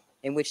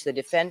 in which the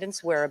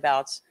defendant's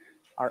whereabouts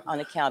are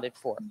unaccounted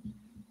for.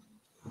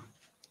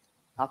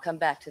 I'll come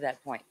back to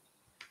that point.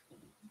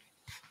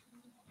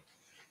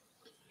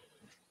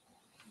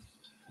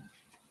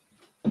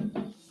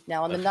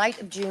 Now, on the night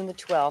of June the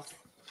 12th,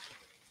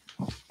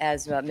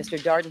 as Mr.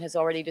 Darden has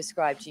already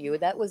described to you,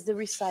 that was the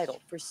recital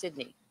for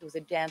Sydney. It was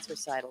a dance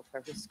recital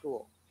for her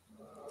school.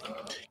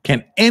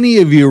 Can any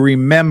of you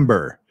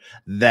remember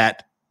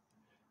that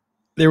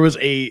there was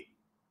a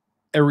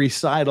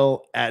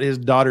recital at his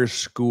daughter's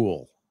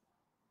school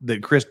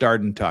that Chris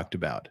Darden talked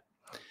about?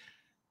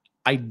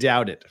 I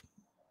doubt it,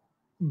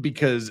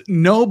 because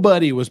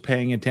nobody was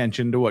paying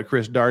attention to what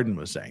Chris Darden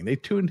was saying. They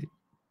tuned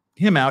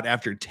him out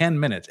after 10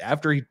 minutes,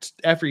 after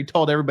he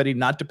told everybody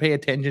not to pay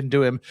attention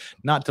to him,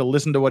 not to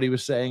listen to what he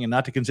was saying, and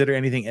not to consider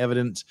anything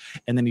evidence,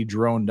 and then he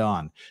droned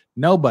on.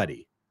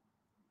 Nobody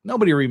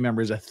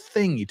remembers a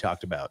thing he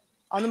talked about.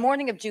 On the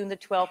morning of June the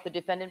 12th, the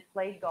defendant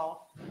played golf,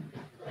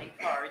 played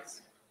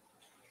cards,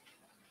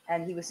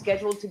 and he was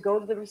scheduled to go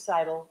to the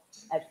recital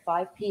at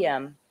 5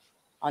 p.m.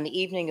 on the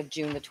evening of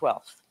June the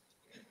 12th.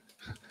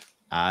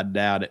 I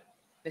doubt it.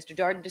 Mr.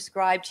 Darden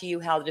described to you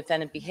how the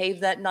defendant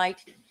behaved that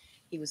night.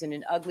 He was in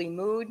an ugly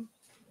mood,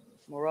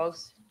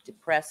 morose,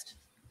 depressed.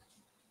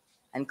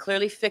 and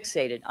clearly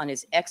fixated on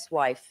his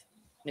ex-wife,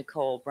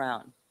 Nicole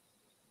Brown.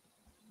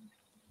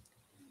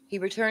 He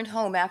returned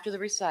home after the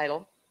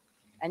recital,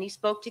 and he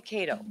spoke to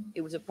Cato.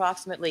 It was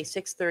approximately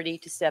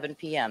 6:30 to 7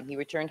 p.m. He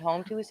returned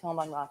home to his home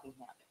on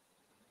Rockingham.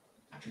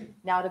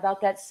 Now, at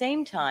about that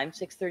same time,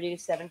 6:30 to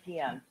 7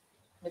 p.m.,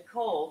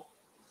 Nicole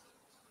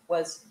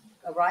was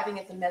arriving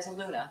at the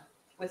Mezzaluna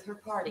with her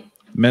party.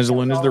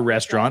 Mezzaluna is the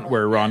restaurant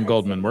where Ron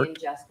Goldman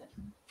worked.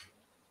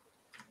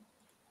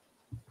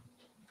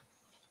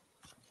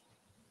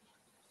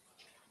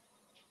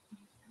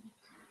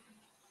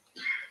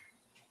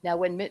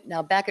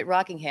 Now back at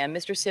Rockingham,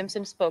 Mr.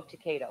 Simpson spoke to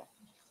Cato.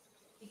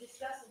 He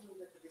discussed a little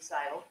bit the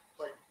recital,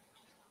 what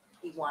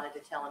he wanted to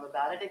tell him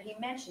about it, and he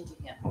mentioned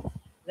to him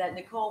that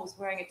Nicole was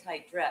wearing a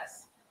tight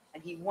dress,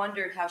 and he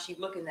wondered how she'd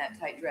look in that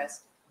tight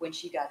dress when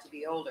she got to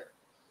be older.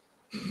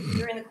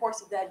 During the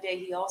course of that day,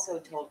 he also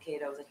told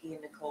Cato that he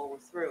and Nicole were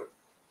through.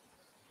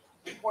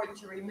 Important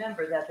to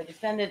remember that the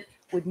defendant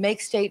would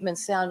make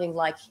statements sounding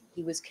like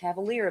he was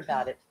cavalier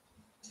about it.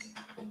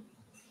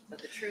 But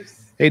the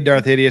truth, hey,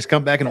 Darth Hideous,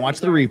 come back and watch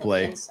the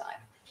replay. Inside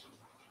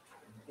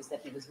is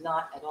that he was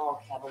not at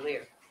all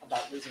cavalier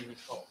about losing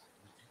Nicole.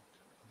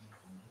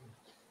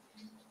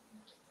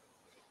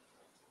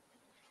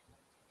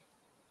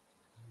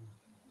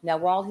 Now,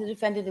 while the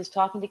defendant is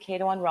talking to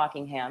Cato on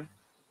Rockingham,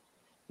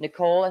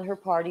 Nicole and her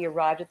party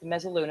arrived at the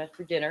Mezzaluna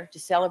for dinner to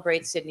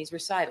celebrate Sidney's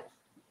recital.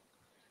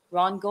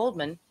 Ron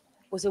Goldman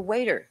was a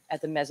waiter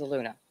at the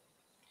Mezzaluna.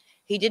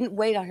 He didn't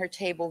wait on her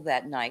table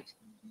that night,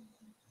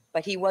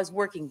 but he was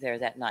working there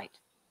that night.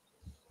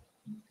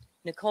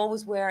 Nicole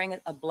was wearing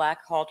a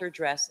black halter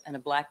dress and a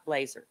black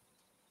blazer.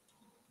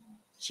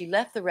 She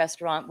left the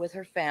restaurant with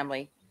her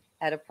family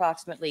at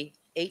approximately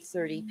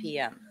 8:30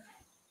 p.m.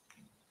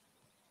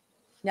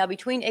 Now,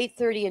 between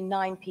 8:30 and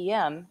 9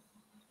 p.m.,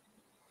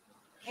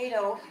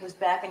 Cato was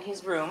back in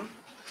his room,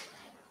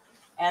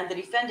 and the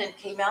defendant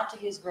came out to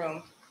his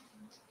room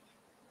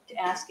to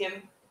ask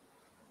him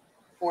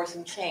for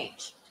some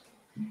change.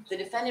 The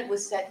defendant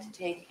was set to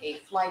take a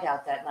flight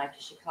out that night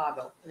to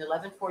Chicago, an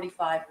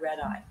 11:45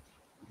 red-eye.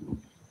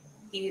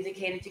 He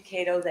indicated to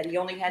Cato that he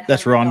only had...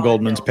 That's Ron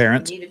Goldman's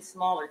parents. He needed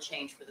smaller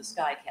change for the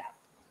sky cap.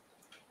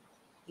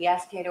 He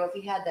asked Cato if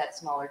he had that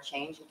smaller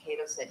change, and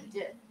Cato said he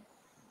did.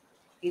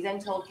 He then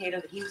told Cato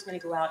that he was going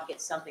to go out and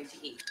get something to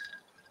eat.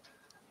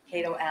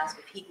 Cato asked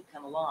if he could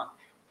come along.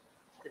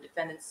 The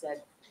defendant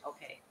said,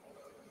 okay.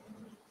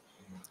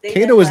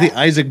 Cato is the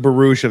Isaac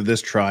Baruch of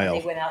this trial.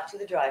 They went out to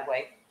the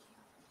driveway.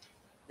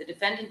 The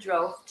defendant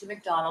drove to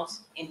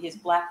McDonald's in his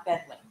black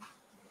Bentley.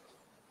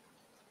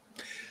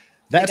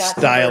 That's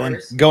styling.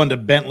 Going to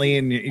Bentley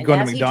and you're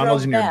going to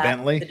McDonald's in your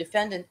Bentley. The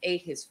defendant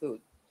ate his food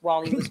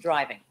while he was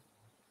driving.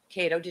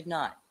 Cato did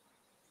not.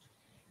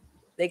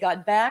 They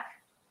got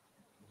back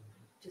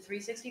to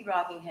 360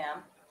 Rockingham,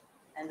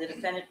 and the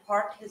defendant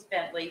parked his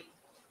Bentley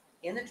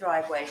in the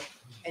driveway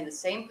in the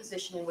same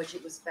position in which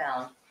it was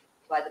found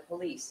by the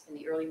police in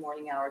the early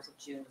morning hours of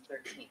June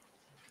 13th.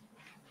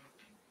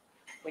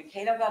 When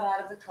Cato got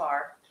out of the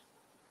car,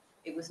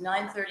 it was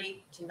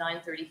 9:30 to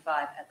 9:35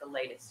 at the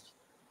latest.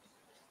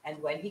 And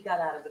when he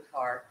got out of the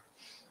car,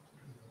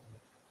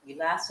 we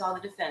last saw the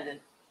defendant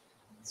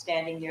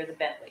standing near the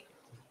Bentley.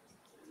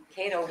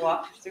 Cato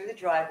walked through the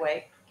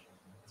driveway,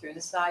 through the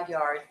side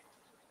yard,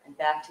 and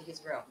back to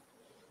his room.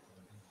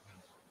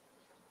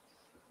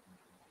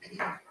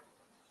 As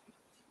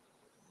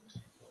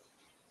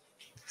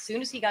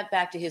soon as he got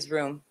back to his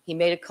room, he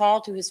made a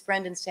call to his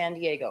friend in San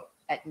Diego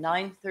at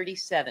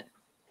 9:37.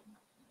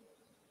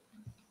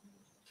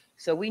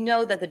 So we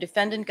know that the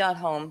defendant got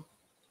home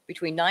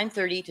between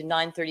 9:30 to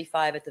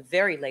 9:35 at the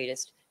very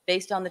latest,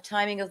 based on the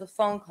timing of the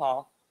phone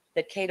call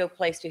that Cato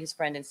placed to his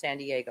friend in San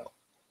Diego.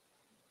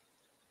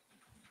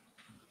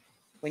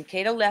 When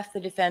Cato left the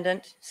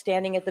defendant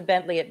standing at the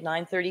Bentley at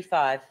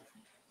 9:35,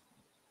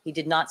 he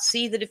did not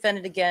see the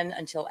defendant again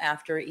until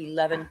after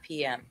 11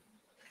 p.m.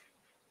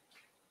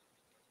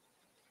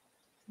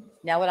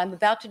 Now, what I'm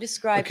about to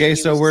describe to you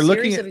so is we're a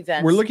looking series of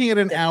events we're looking at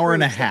an that hour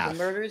and a proves that half. the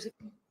murders...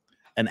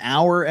 An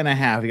hour and a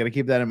half. You got to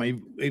keep that in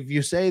mind. If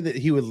you say that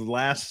he was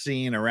last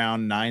seen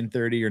around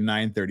 9:30 or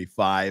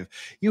 9:35,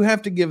 you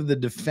have to give the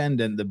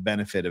defendant the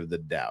benefit of the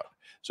doubt.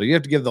 So you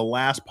have to give the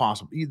last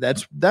possible.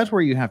 That's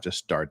where you have to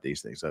start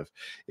these things. So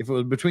if it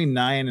was between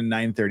 9 and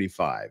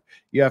 9:35,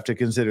 you have to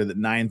consider that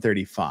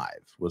 9:35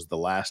 was the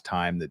last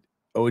time that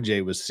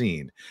OJ was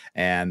seen,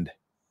 and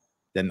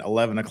then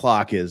 11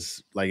 o'clock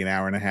is like an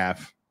hour and a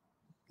half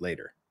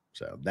later.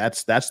 So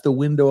that's the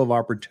window of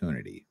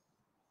opportunity.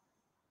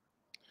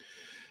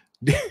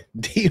 Do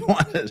you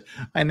want to?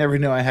 I never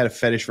knew I had a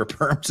fetish for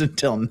perms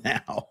until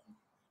now.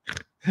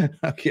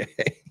 Okay.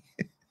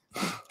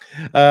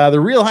 The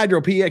Real Hydro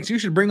PX, you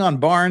should bring on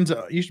Barnes.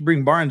 You should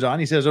bring Barnes on.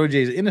 He says OJ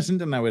is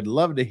innocent, and I would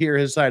love to hear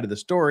his side of the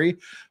story.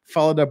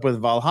 Followed up with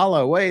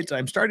Valhalla awaits.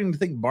 I'm starting to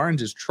think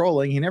Barnes is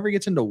trolling. He never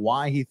gets into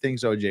why he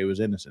thinks OJ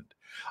was innocent.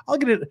 I'll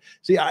get it.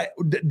 See,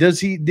 does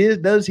he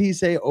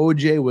say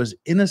OJ was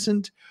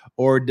innocent,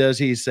 or does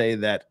he say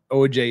that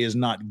OJ is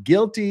not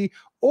guilty,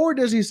 or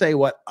does he say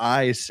what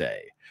I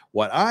say?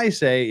 What I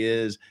say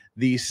is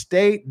the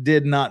state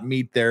did not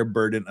meet their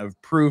burden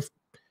of proof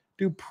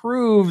to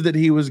prove that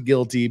he was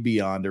guilty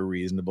beyond a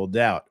reasonable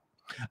doubt.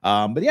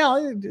 But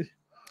yeah,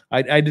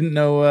 I didn't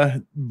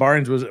know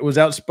Barnes was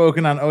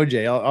outspoken on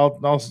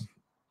OJ.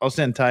 I'll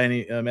send Ty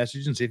a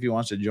message and see if he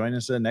wants to join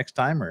us next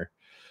time or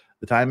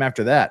the time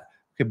after that.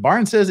 Okay,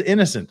 Barnes says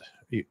innocent.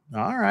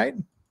 All right.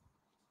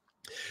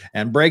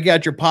 And break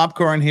out your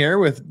popcorn here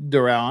with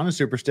Duran, a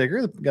super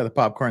sticker. Got the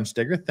popcorn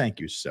sticker. Thank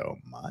you so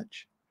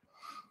much.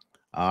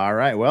 All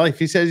right. Well, if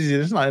he says he's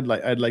innocent,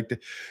 I'd like to.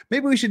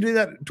 Maybe we should do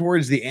that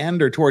towards the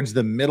end or towards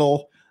the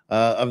middle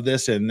of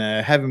this, and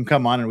have him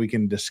come on and we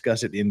can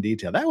discuss it in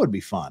detail. That would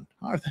be fun.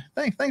 All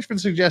right, thanks for the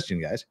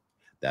suggestion, guys.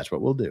 That's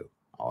what we'll do.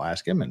 I'll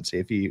ask him and see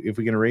if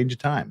we can arrange a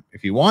time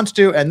if he wants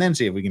to, and then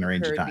see if we can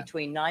arrange a time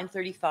between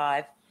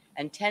 9:35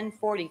 and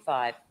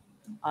 10:45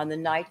 on the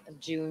night of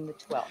June the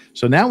 12th.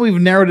 So now we've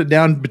narrowed it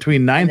down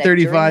between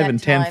 9:35 and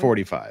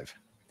 10:45.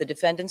 The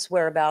defendant's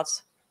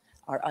whereabouts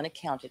are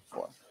unaccounted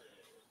for.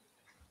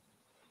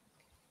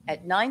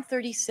 At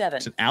 9:37,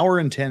 it's an hour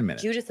and 10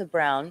 minutes. Juditha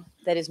Brown,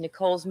 that is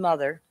Nicole's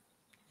mother,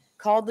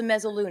 called the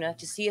Mezzaluna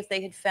to see if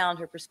they had found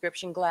her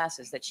prescription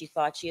glasses that she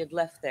thought she had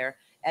left there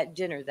at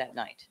dinner that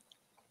night.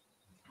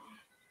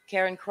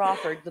 Karen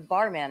Crawford, the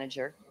bar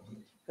manager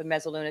for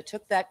Mezzaluna,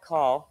 took that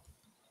call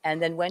and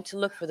then went to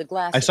look for the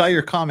glasses. I saw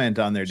your comment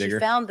on there, Digger. She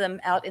found them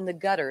out in the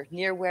gutter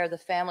near where the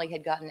family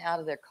had gotten out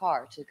of their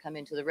car to come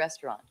into the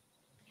restaurant.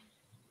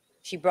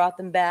 She brought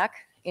them back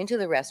into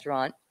the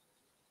restaurant,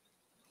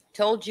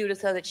 told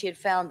Juditha that she had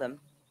found them.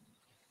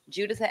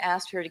 Juditha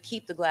asked her to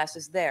keep the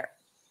glasses there.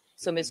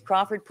 So Ms.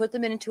 Crawford put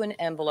them into an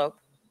envelope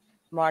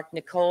marked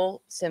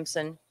Nicole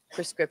Simpson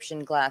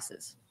prescription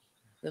glasses.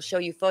 We'll show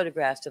you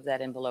photographs of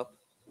that envelope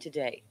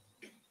today.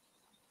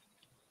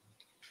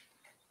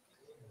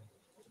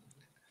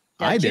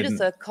 Now,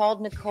 Juditha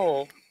called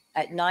Nicole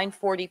at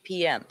 9:40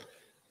 p.m.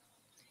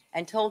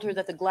 and told her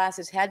that the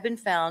glasses had been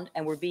found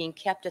and were being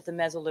kept at the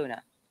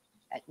Mezzaluna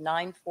at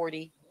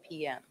 9:40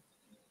 p.m.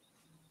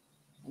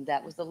 And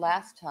that was the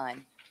last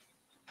time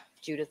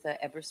Juditha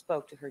ever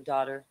spoke to her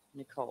daughter,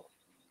 Nicole.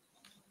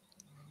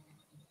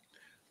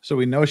 So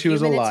we know she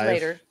was alive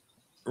later,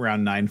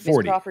 around 9:40.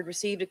 Ms. Crawford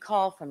received a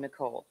call from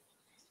Nicole,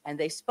 and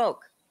they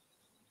spoke.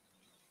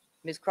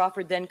 Ms.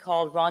 Crawford then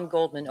called Ron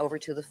Goldman over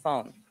to the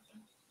phone.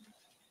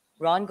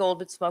 Ron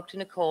Goldman spoke to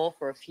Nicole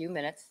for a few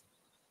minutes,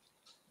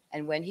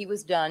 and when he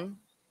was done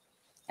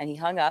and he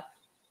hung up,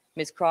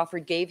 Ms.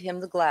 Crawford gave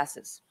him the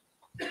glasses,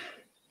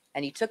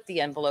 and he took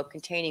the envelope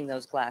containing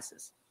those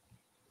glasses.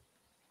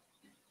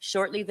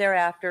 Shortly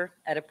thereafter,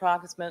 at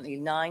approximately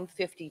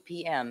 9:50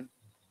 p.m.,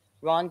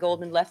 Ron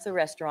Goldman left the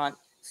restaurant,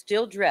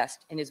 still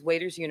dressed in his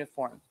waiter's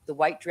uniform, the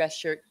white dress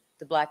shirt,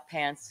 the black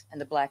pants,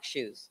 and the black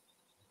shoes.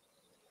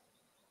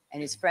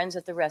 And his friends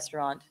at the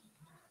restaurant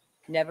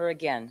never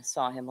again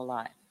saw him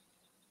alive.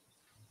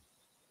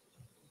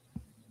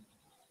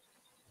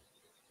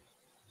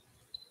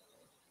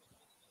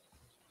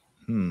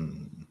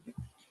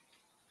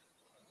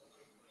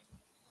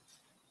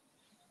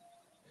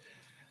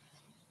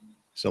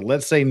 So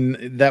let's say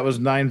that was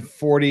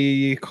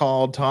 9:40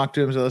 called, talked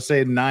to him. So let's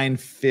say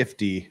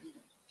 9:50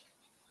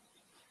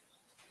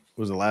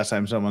 was the last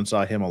time someone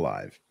saw him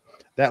alive.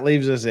 That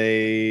leaves us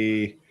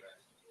a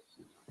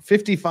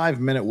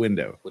 55-minute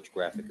window. Which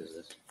graphic is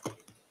this?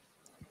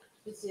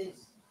 This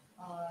is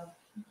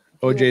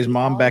OJ's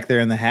mom back there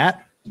in the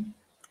hat.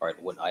 All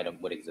right, what item,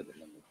 what exhibit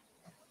number?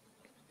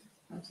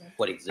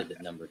 What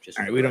exhibit number? Just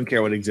all right, we don't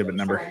care what exhibit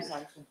number.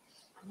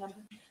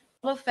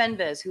 Pablo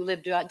Fenves, who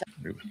lived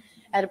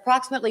at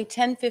approximately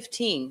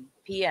 10:15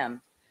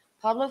 p.m.,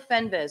 Pablo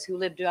Fenves, who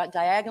lived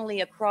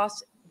diagonally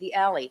across the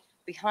alley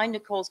behind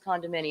Nicole's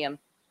condominium,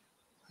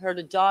 heard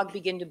a dog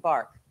begin to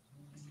bark.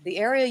 The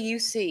area you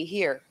see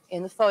here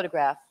in the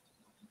photograph,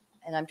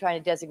 and I'm trying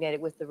to designate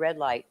it with the red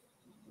light,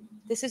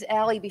 this is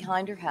alley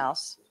behind her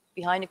house,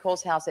 behind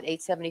Nicole's house at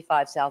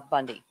 875 South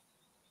Bundy.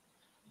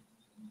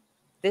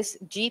 This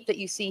Jeep that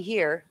you see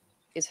here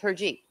is her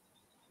Jeep.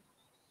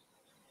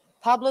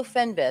 Pablo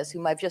Fenves,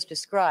 whom I've just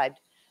described,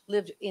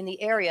 lived in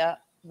the area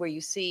where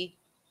you see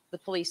the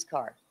police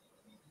car.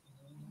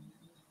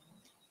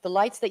 The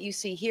lights that you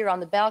see here on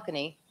the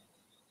balcony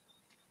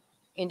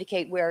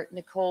indicate where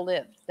Nicole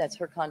lived. That's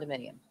her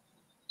condominium.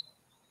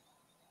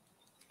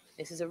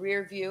 This is a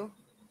rear view,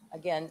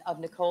 again, of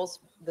Nicole's,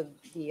 the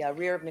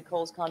rear of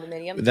Nicole's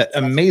condominium. That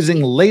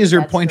amazing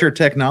laser pointer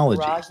technology.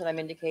 Garage that I'm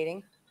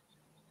indicating.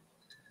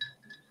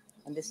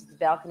 And this is the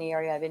balcony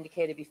area I've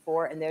indicated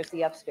before, and there's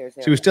the upstairs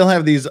area. So we still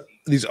have these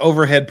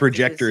overhead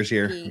projectors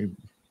here.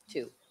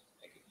 P2.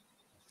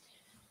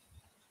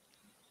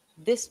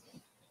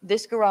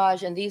 This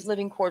garage and these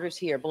living quarters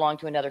here belong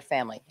to another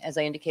family. As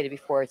I indicated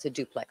before, it's a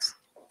duplex.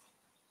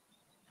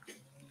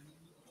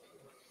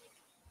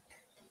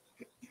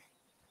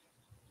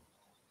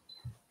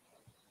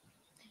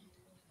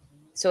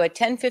 So at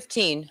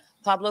 10:15,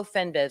 Pablo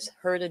Fenves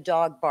heard a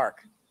dog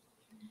bark.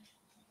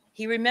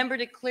 He remembered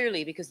it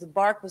clearly because the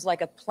bark was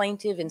like a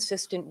plaintive,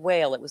 insistent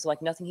wail. It was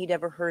like nothing he'd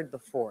ever heard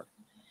before.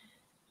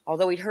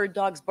 Although he'd heard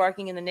dogs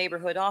barking in the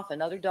neighborhood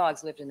often, other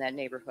dogs lived in that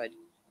neighborhood.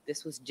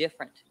 This was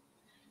different.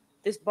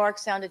 This bark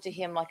sounded to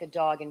him like a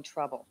dog in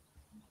trouble.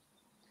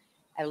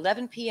 At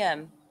 11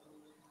 p.m.,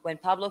 when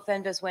Pablo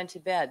Fendas went to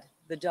bed,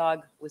 the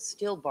dog was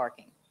still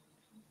barking.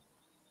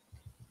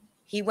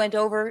 He went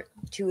over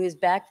to his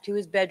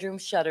bedroom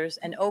shutters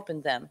and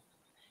opened them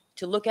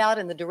to look out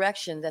in the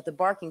direction that the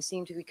barking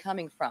seemed to be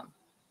coming from.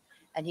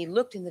 And he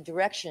looked in the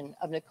direction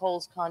of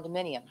Nicole's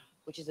condominium,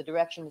 which is the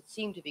direction it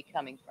seemed to be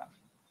coming from.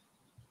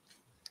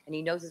 And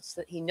he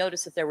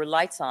noticed that there were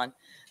lights on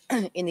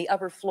in the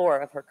upper floor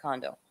of her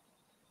condo.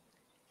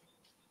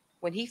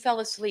 When he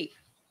fell asleep,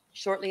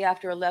 shortly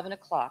after 11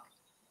 o'clock,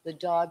 the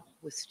dog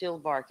was still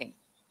barking.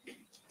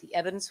 The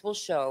evidence will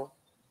show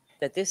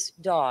that this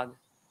dog,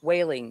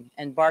 wailing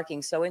and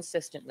barking so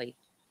insistently,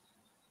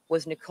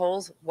 was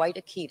Nicole's white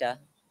Akita,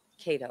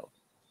 Cato.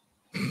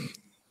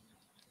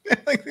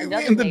 Like they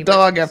named the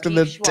dog after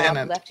the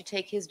tenant. Left to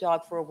take his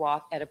dog for a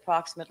walk at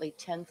approximately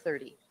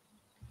 10:30.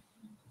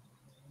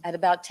 At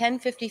about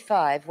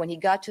 10:55, when he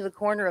got to the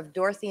corner of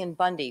Dorothy and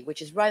Bundy,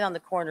 which is right on the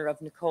corner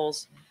of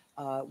Nicole's,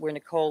 where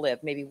Nicole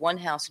lived, maybe one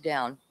house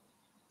down,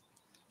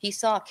 he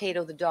saw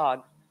Cato the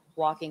dog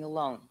walking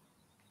alone.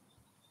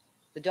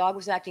 The dog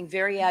was acting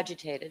very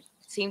agitated.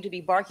 It seemed to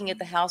be barking at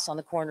the house on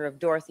the corner of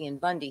Dorothy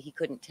and Bundy. He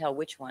couldn't tell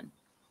which one.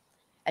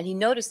 And he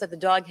noticed that the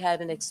dog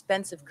had an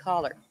expensive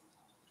collar.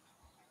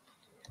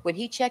 When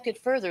he checked it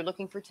further,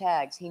 looking for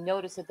tags, he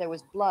noticed that there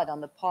was blood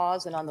on the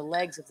paws and on the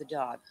legs of the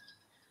dog.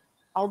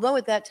 Although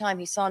at that time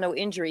he saw no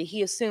injury,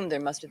 he assumed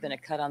there must have been a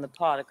cut on the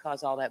paw to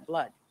cause all that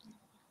blood.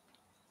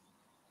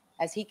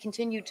 As he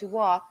continued to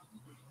walk,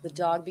 the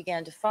dog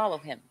began to follow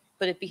him,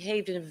 but it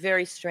behaved in a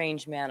very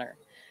strange manner,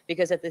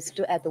 because at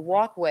the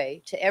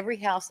walkway to every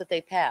house that they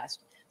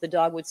passed, the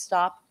dog would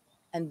stop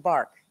and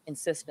bark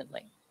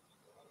insistently.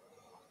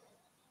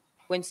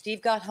 When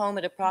Steve got home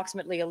at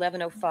approximately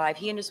 11:05,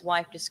 he and his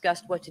wife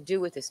discussed what to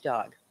do with this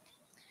dog.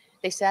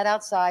 They sat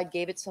outside,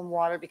 gave it some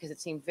water because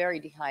it seemed very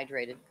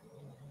dehydrated,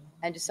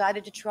 and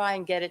decided to try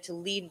and get it to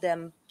lead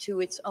them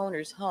to its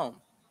owner's home.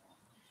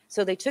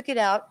 So they took it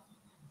out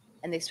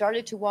and they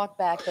started to walk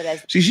back. But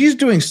as she's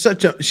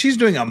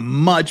doing a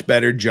much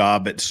better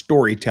job at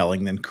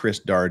storytelling than Chris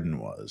Darden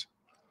was.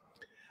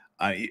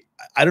 I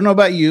don't know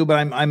about you, but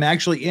I'm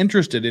actually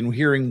interested in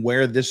hearing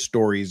where this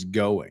story's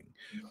going.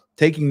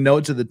 Taking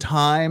notes of the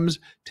times,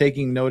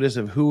 taking notice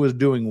of who was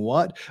doing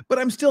what, but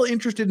I'm still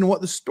interested in what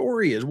the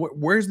story is.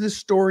 Where's this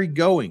story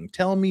going?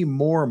 Tell me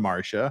more,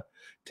 Marcia.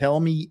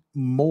 Tell me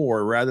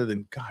more rather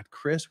than, God,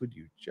 Chris, would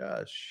you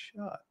just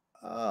shut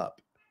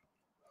up?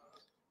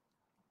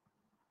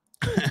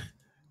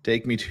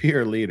 Take me to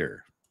your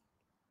leader.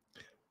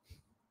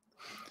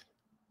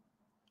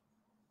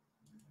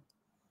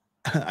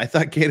 I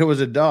thought Cato was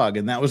a dog,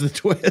 and that was the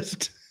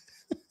twist.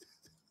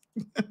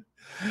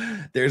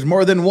 There's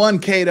more than one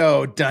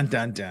Cato. Dun,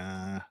 dun,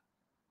 dun.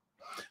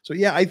 So,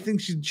 yeah, I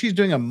think she's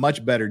doing a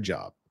much better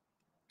job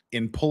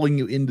in pulling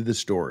you into the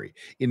story,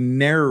 in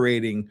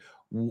narrating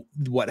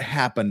what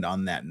happened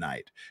on that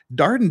night.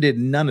 Darden did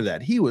none of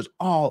that. He was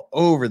all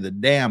over the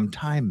damn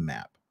time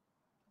map.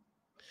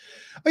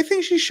 I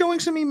think she's showing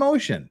some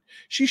emotion.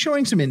 She's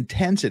showing some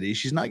intensity.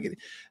 She's not getting,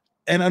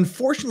 and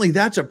unfortunately,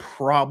 that's a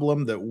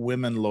problem that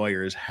women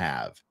lawyers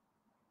have.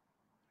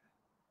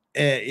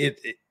 And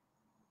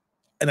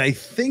I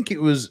think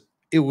it was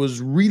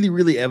really,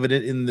 really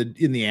evident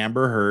in the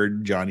Amber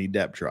Heard Johnny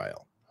Depp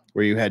trial,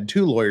 where you had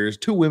two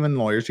women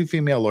lawyers, two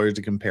female lawyers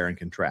to compare and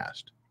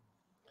contrast.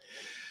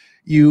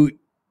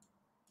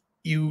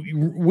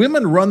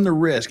 Women run the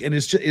risk, and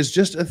it's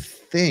just a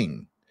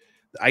thing.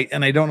 I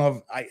don't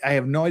know if I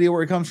have no idea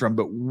where it comes from,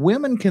 but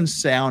women can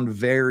sound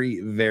very,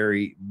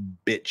 very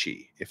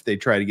bitchy if they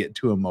try to get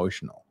too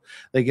emotional.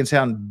 They can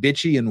sound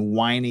bitchy and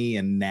whiny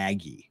and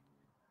naggy.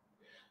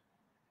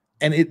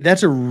 And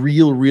that's a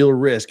real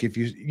risk. If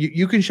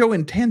you can show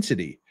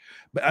intensity,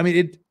 but I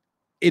mean,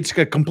 it's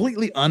a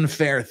completely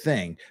unfair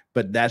thing,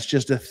 but that's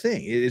just a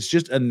thing. It's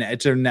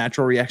a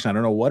natural reaction. I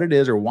don't know what it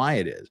is or why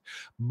it is.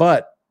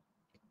 But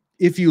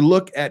if you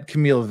look at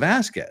Camille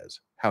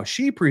Vasquez, how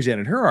she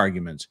presented her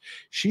arguments,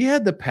 she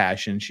had the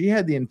passion, she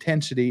had the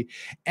intensity,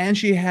 and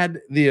she had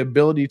the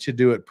ability to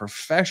do it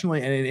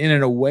professionally and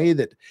in a way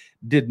that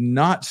did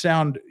not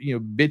sound,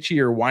 bitchy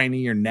or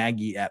whiny or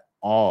naggy at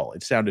all.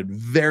 It sounded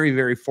very,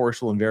 very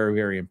forceful and very,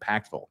 very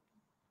impactful.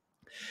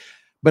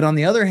 But on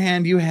the other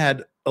hand, you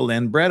had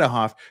Elaine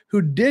Bredehoff,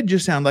 who did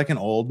just sound like an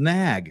old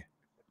nag.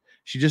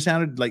 She just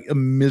sounded like a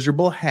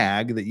miserable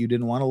hag that you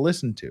didn't want to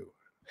listen to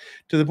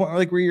the point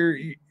like where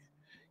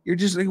you're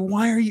just like,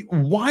 why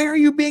are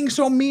you being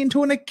so mean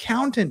to an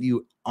accountant,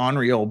 you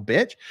ornery old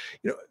bitch?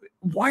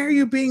 Why are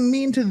you being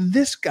mean to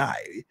this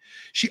guy?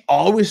 She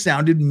always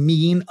sounded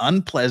mean,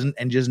 unpleasant,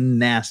 and just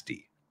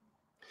nasty.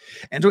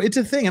 And so it's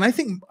a thing. And I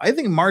think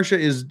Marcia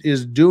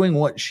is doing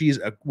what she's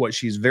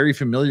very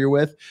familiar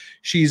with.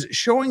 She's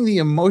showing the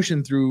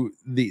emotion through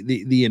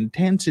the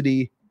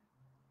intensity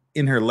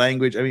in her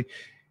language. I mean,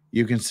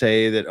 You can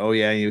say that, oh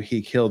yeah,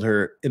 he killed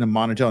her in a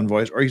monotone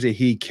voice, or you say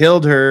he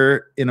killed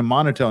her in a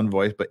monotone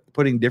voice, but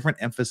putting different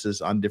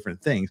emphasis on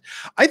different things.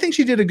 I think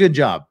she did a good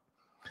job.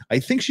 I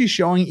think she's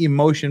showing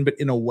emotion, but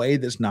in a way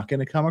that's not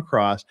going to come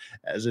across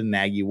as a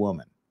naggy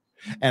woman.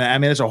 And I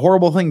mean, it's a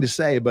horrible thing to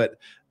say, but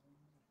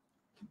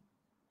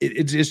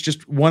it's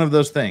just one of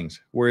those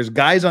things. Whereas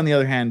guys, on the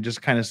other hand,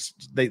 just kind of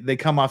they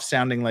come off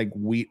sounding like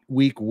weak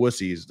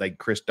wussies, like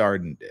Chris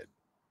Darden did,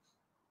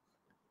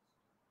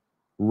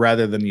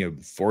 rather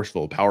than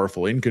forceful,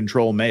 powerful, in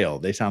control male.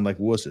 They sound like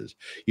wusses.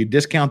 You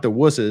discount the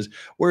wusses,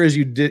 whereas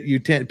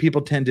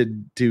people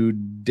tend to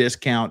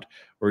discount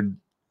or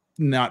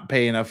not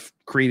pay enough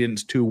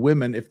credence to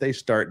women if they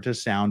start to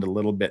sound a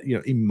little bit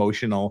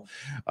emotional,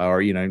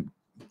 or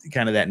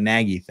kind of that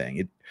naggy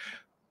thing.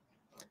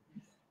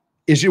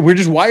 We're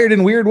just wired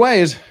in weird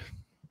ways,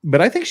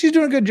 but I think she's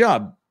doing a good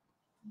job.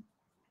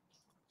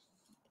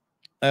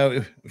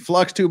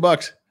 Flux,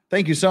 $2.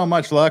 Thank you so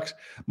much, Flux.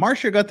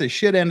 Marcia got the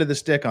shit end of the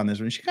stick on this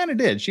one. She kind of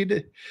did.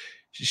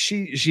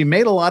 She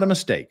made a lot of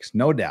mistakes,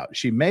 no doubt.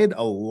 She made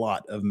a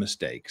lot of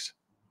mistakes.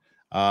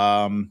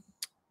 But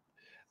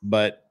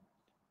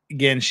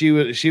again, she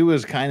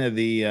was kind of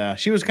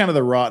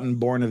the rotten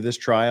born of this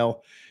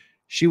trial.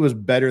 She was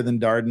better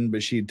than Darden,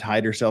 but she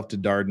tied herself to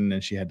Darden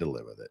and she had to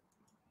live with it.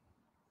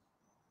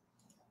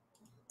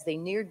 As they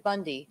neared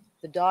Bundy,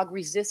 the dog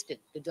resisted.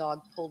 The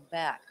dog pulled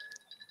back,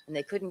 and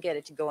they couldn't get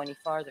it to go any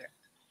farther.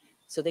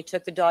 So they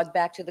took the dog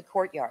back to the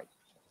courtyard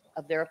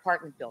of their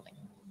apartment building.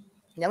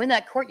 Now, in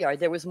that courtyard,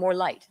 there was more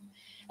light,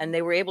 and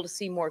they were able to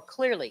see more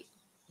clearly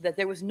that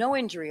there was no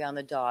injury on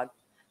the dog,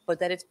 but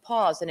that its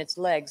paws and its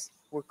legs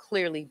were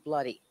clearly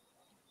bloody.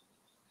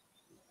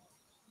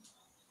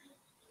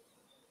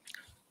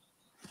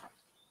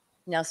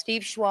 Now,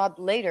 Steve Schwab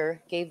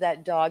later gave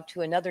that dog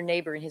to another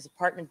neighbor in his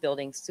apartment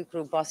building,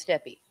 Sukru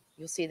Bostepi.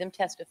 You'll see them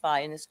testify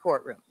in this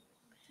courtroom.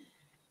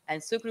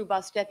 And Sukru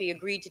Bostepi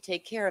agreed to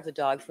take care of the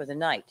dog for the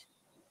night.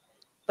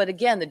 But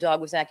again, the dog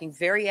was acting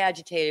very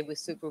agitated with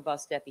Sukru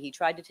Bostepi. He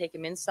tried to take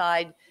him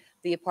inside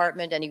the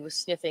apartment, and he was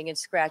sniffing and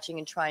scratching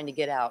and trying to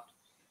get out.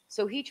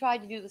 So he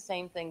tried to do the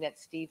same thing that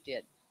Steve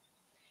did.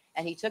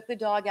 And he took the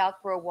dog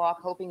out for a walk,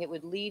 hoping it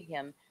would lead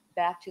him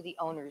back to the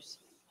owner's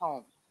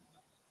home.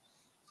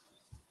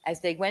 As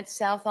they went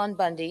south on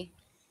Bundy,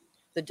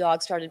 the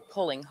dog started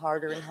pulling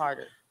harder and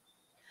harder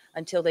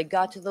until they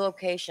got to the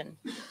location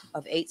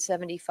of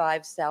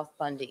 875 South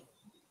Bundy.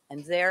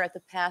 And there at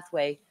the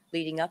pathway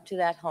leading up to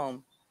that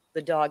home,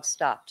 the dog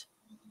stopped.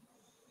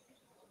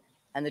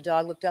 And the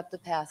dog looked up the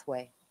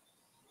pathway.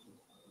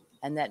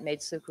 And that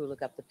made Sukru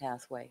look up the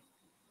pathway.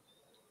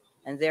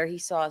 And there he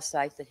saw a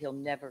sight that he'll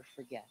never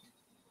forget.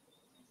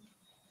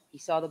 He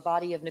saw the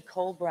body of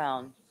Nicole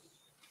Brown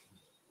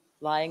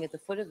lying at the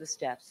foot of the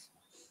steps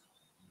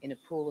in a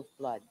pool of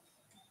blood.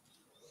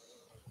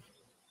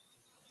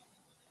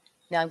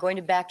 Now I'm going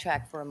to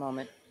backtrack for a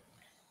moment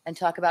and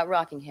talk about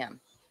Rockingham.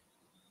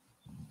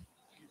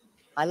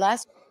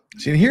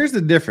 See, and here's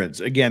the difference.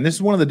 Again, this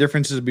is one of the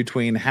differences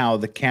between how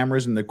the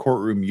cameras in the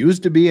courtroom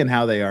used to be and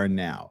how they are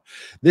now.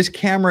 This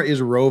camera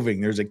is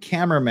roving. There's a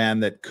cameraman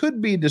that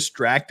could be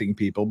distracting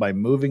people by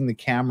moving the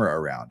camera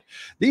around.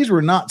 These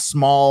were not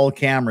small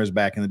cameras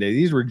back in the day.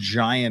 These were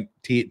giant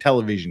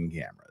television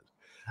cameras.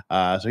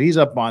 So he's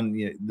up on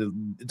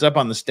it's up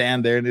on the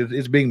stand there, and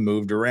it's being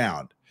moved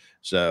around.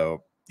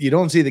 So you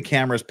don't see the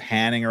cameras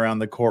panning around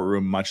the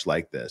courtroom much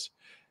like this.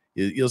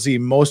 You'll see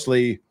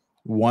mostly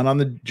one on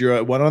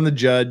the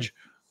judge,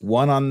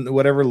 one on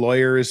whatever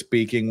lawyer is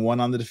speaking, one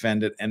on the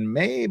defendant, and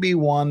maybe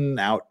one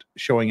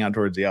showing out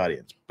towards the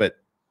audience. But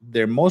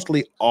they're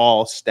mostly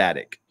all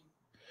static,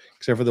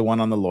 except for the one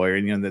on the lawyer.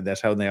 And that's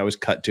how they always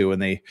cut to when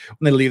they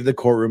leave the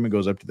courtroom. It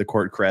goes up to the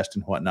court crest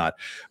and whatnot.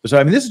 So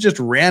I mean, this is just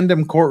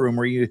random courtroom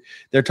where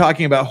they're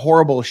talking about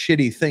horrible,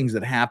 shitty things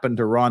that happened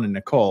to Ron and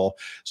Nicole.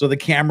 So the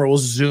camera will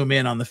zoom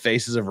in on the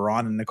faces of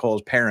Ron and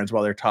Nicole's parents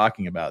while they're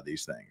talking about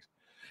these things.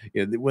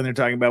 When they're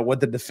talking about what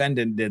the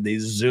defendant did, they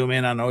zoom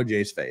in on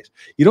OJ's face.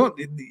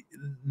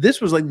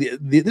 This was like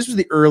this was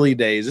the early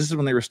days. This is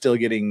when they were still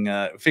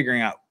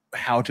figuring out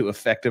how to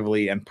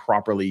effectively and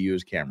properly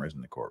use cameras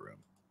in the courtroom.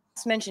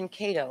 Let's mention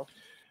Cato.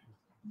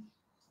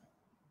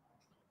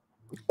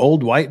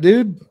 Old white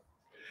dude?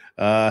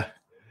 Old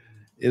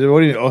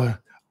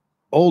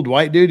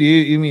white dude?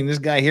 You mean this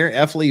guy here,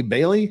 F. Lee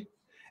Bailey?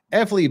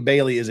 F. Lee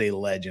Bailey is a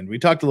legend. We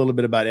talked a little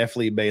bit about F.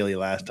 Lee Bailey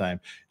last time.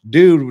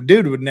 Dude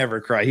would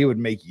never cry. He would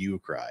make you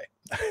cry.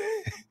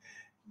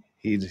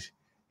 He's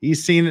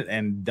seen it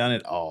and done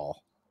it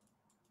all.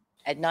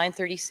 At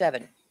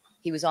 9:37,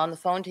 he was on the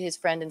phone to his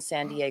friend in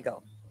San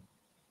Diego.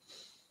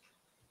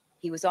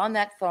 He was on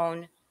that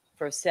phone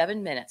for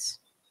 7 minutes.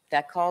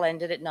 That call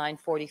ended at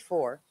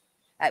 9:44,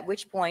 at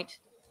which point,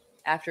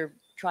 after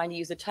trying to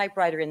use a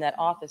typewriter in that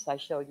office I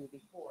showed you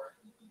before,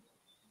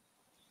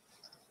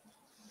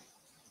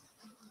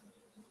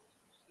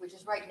 which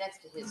is right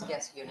next to his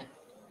guest unit.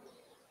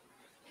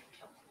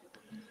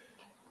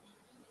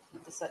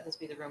 This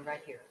be the room right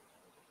here.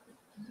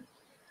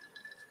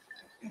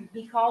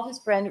 He called his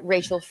friend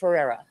Rachel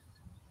Ferreira.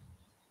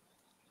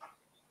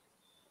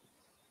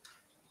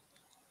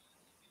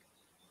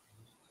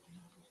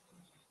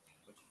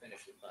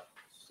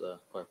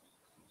 Clark?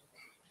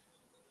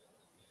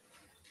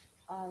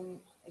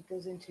 It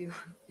goes into,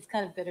 it's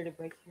kind of better to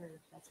break here,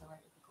 if that's all right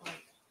with the court.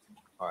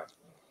 All right.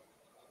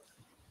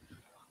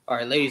 All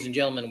right, ladies and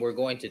gentlemen, we're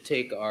going to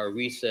take our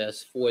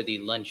recess for the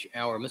lunch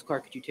hour. Ms.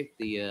 Clark, could you take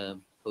the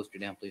poster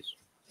down, please?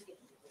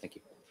 Thank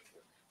you.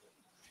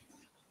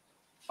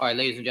 All right,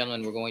 ladies and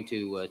gentlemen, we're going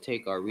to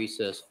take our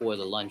recess for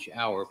the lunch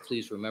hour.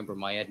 Please remember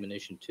my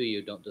admonition to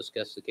you. Don't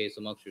discuss the case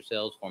amongst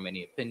yourselves, form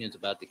any opinions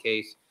about the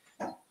case,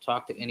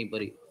 talk to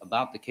anybody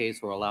about the case,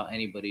 or allow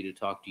anybody to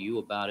talk to you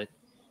about it.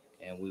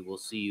 And we will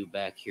see you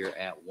back here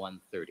at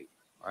 1:30.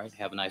 All right,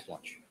 have a nice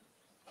lunch.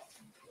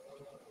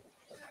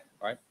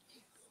 All right.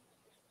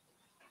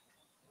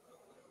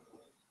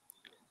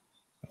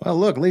 Well,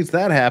 look, at least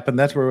that happened.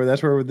 That's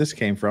where this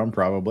came from,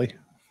 probably.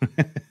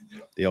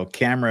 The old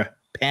camera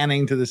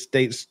panning to the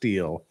state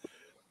steel.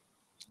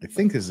 I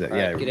think this is it. All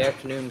yeah. Right. Good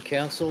afternoon,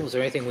 counsel. Is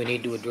there anything we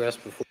need to address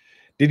before?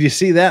 Did you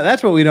see that?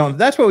 That's what we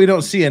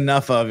don't see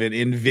enough of it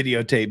in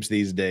videotapes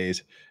these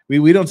days.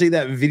 We don't see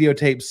that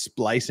videotape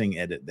splicing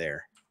edit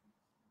there.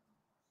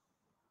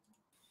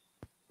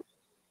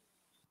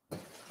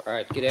 All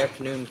right. Good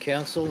afternoon,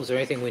 counsel. Is there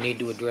anything we need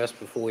to address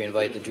before we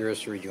invite the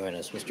jurors to rejoin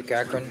us? Mr.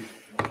 Cochran?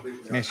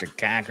 Mr.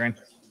 Cochran.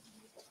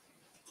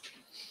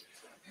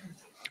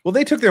 Well,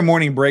 they took their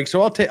morning break,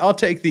 so I'll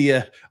take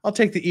the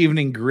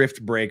evening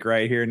grift break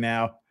right here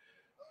now.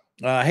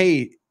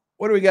 Hey,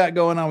 what do we got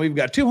going on? We've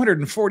got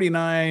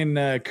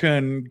 249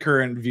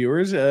 concurrent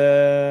viewers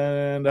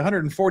and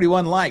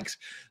 141 likes.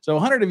 So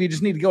 100 of you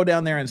just need to go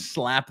down there and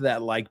slap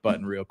that like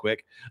button real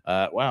quick.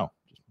 Wow,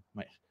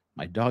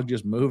 my dog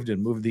just moved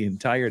the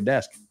entire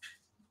desk.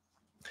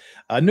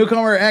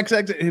 Newcomer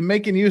XX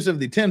making use of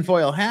the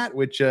tinfoil hat,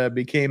 which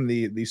became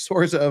the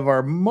source of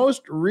our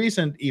most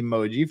recent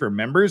emoji for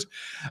members.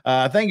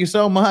 Thank you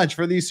so much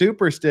for the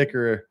super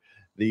sticker,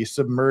 the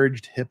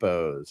submerged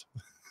hippos.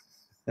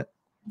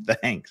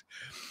 Thanks.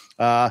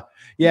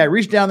 Yeah,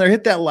 reach down there,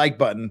 hit that like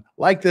button,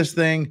 like this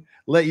thing,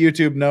 let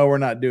YouTube know we're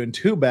not doing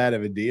too bad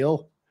of a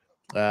deal.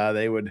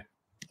 They would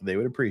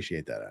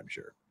appreciate that, I'm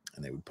sure,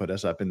 and they would put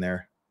us up in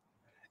their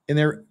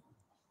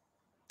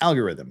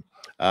algorithm.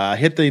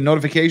 Hit the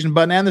notification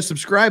button and the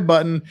subscribe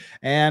button,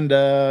 and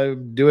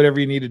do whatever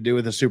you need to do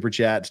with the super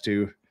chats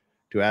to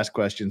ask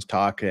questions,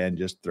 talk, and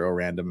just throw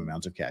random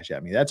amounts of cash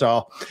at me. That's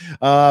all.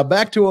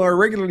 Back to our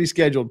regularly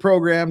scheduled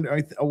program.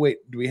 Oh, wait,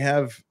 do we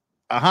have...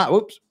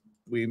 Whoops.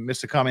 We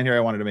missed a comment here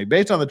I wanted to make.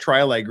 Based on the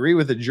trial, I agree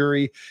with the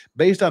jury.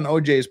 Based on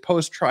OJ's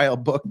post-trial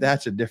book,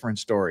 that's a different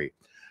story.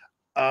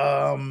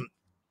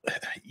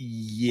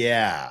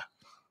 Yeah.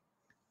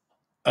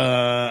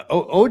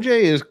 OJ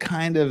is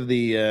kind of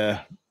the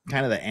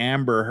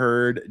Amber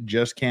Heard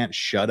just can't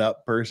shut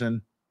up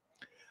person.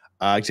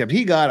 Except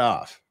he got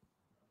off.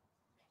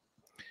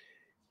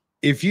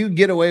 If you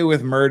get away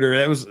with murder,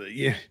 that was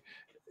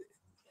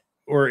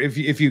or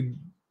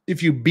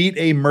if you beat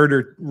a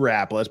murder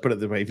rap, let's put it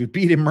this way, if you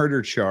beat a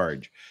murder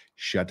charge,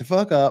 shut the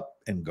fuck up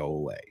and go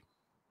away.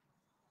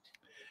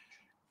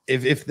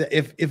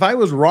 If I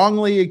was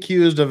wrongly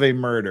accused of a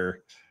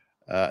murder,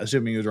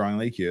 assuming he was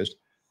wrongly accused,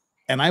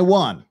 and I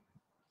won,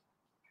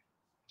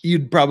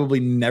 you'd probably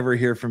never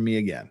hear from me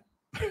again.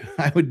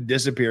 I would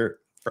disappear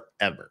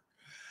forever.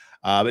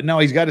 But no,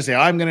 he's got to say,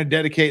 I'm going to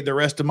dedicate the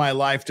rest of my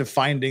life to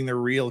finding the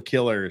real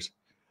killers,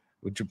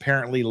 which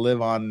apparently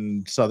live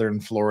on southern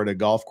Florida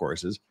golf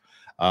courses.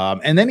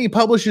 And then he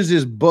publishes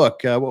his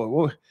book.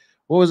 What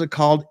was it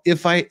called?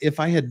 If I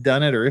had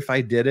done it, or if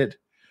I did it,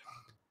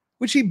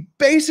 which he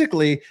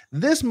basically,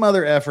 this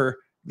mother effer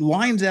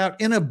lines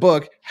out in a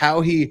book how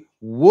he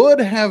would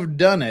have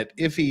done it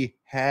if he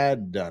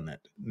had done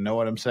it. Know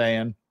what I'm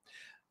saying?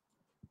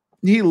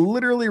 He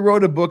literally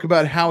wrote a book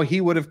about how he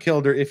would have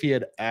killed her if he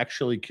had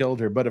actually killed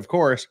her. But of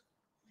course,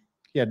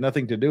 he had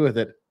nothing to do with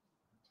it.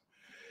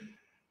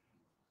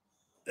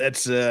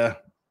 That's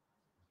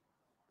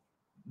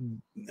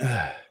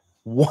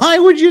why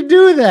would you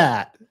do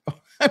that?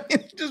 I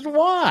mean, just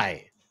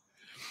why?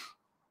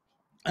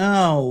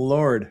 Oh,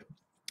 Lord.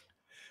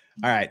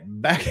 All right,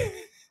 back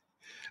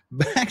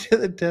to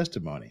the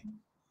testimony.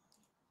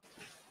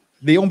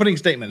 The opening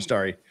statement,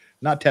 sorry,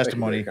 not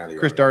testimony.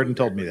 Chris Darden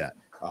told me that.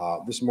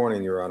 This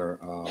morning, Your Honor,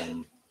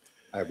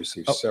 I have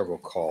received several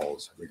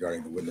calls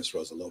regarding the witness,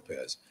 Rosa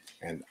Lopez,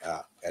 and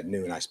at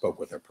noon, I spoke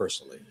with her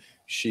personally.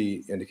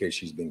 She indicates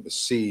she's being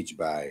besieged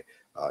by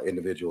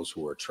individuals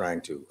who are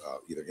trying to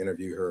either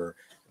interview her.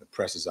 The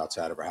press is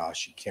outside of her house.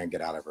 She can't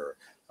get out of her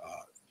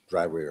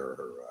driveway or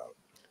her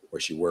where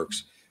she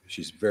works.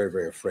 She's very,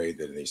 very afraid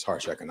that in these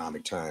harsh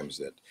economic times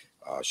that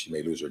she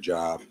may lose her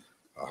job.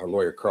 Her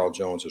lawyer, Carl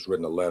Jones, has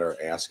written a letter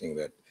asking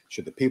that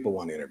should the people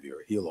want to interview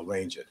her, he'll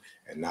arrange it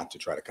and not to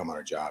try to come on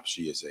her job.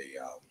 She is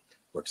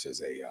works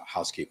as a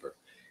housekeeper.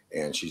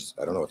 And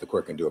I don't know what the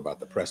court can do about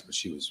the press, but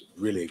she was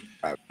really.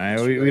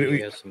 We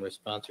have some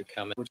response or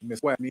comment.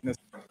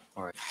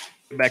 All right.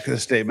 Back to the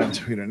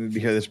statement. We don't need to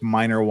hear this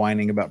minor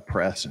whining about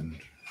press and.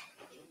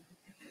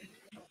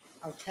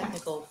 Our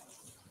technical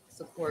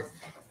support.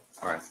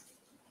 All right.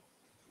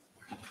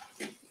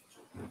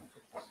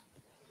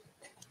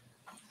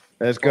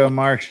 Let's go,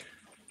 Marsh.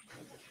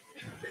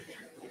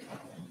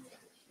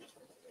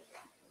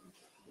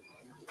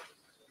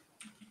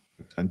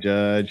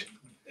 Judge,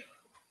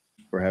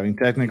 we're having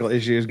technical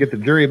issues. Get the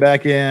jury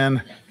back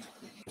in.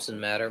 Simpson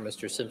matter.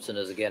 Mr. Simpson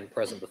is again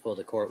present before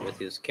the court with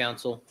his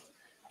counsel.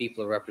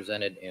 People are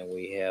represented, and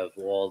we have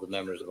all the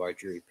members of our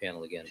jury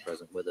panel again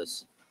present with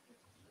us.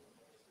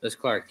 Ms.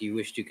 Clark, do you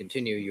wish to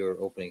continue your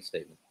opening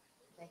statement?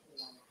 Thank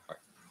you, Your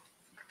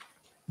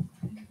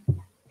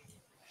Honor.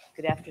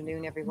 Good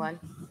afternoon, everyone.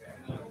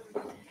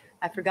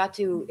 I forgot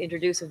to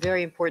introduce a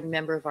very important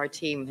member of our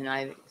team, and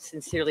I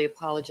sincerely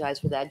apologize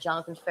for that.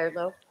 Jonathan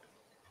Fairlow.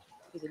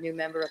 He's a new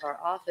member of our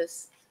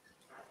office.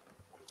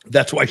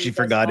 That's why He she does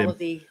forgot all him. of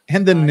the,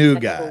 And the new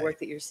technical guy. work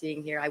that you're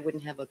seeing here. I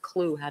wouldn't have a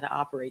clue how to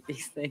operate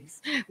these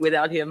things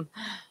without him.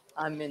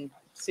 I'm in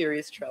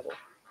serious trouble.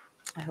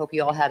 I hope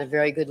you all had a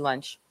very good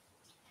lunch.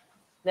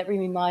 Let me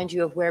remind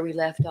you of where we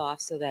left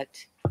off so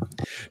that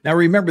Now,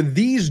 remember,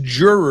 these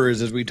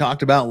jurors, as we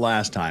talked about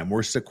last time,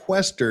 were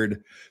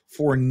sequestered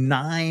for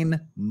 9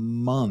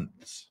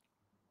 months.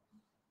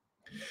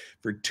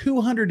 For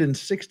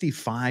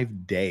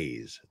 265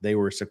 days, they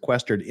were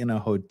sequestered in a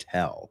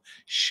hotel,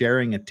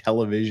 sharing a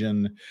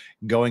television,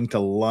 going to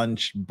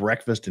lunch,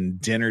 breakfast, and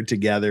dinner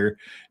together,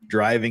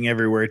 driving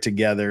everywhere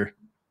together.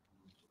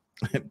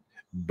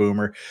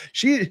 Boomer.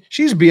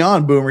 She's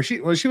beyond boomer. She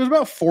was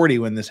about 40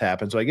 when this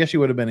happened, so I guess she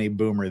would have been a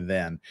boomer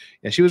then.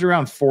 Yeah, she was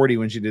around 40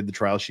 when she did the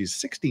trial. She's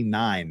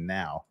 69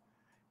 now.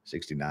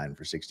 69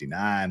 for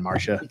 69,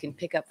 Marcia. we can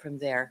pick up from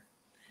there.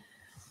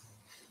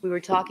 We were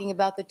talking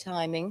about the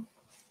timing,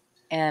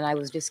 and I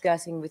was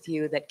discussing with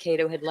you that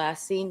Cato had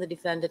last seen the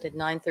defendant at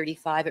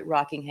 9:35 at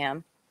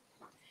Rockingham,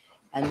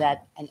 and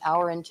that an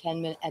hour and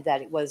 10 minutes, and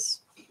that it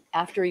was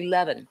after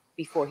 11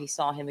 before he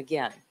saw him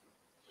again.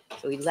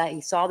 So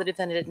he saw the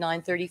defendant at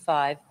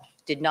 9:35,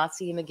 did not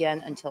see him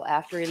again until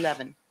after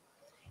 11.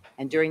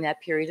 And during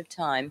that period of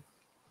time,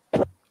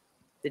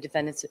 the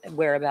defendant's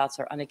whereabouts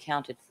are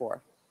unaccounted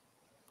for.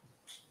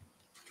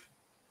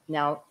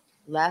 Now,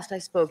 last I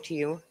spoke to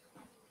you,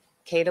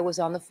 Cato was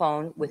on the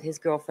phone with his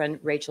girlfriend,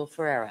 Rachel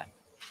Ferreira.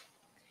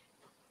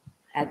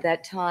 At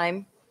that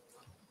time,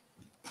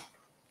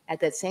 at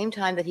that same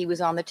time that he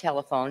was on the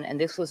telephone, and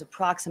this was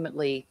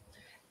approximately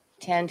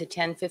 10 to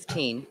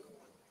 10:15,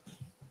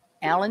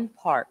 Alan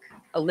Park,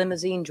 a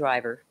limousine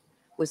driver,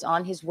 was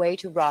on his way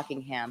to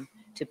Rockingham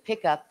to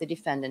pick up the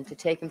defendant to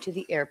take him to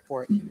the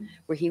airport,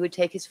 where he would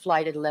take his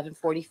flight at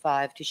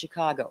 11:45 to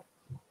Chicago.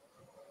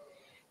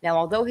 Now,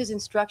 although his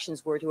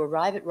instructions were to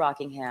arrive at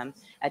Rockingham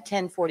at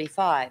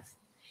 10:45,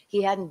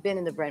 he hadn't been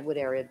in the Brentwood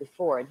area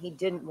before, and he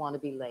didn't want to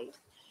be late.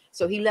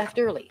 So he left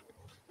early,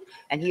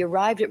 and he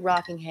arrived at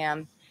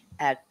Rockingham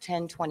at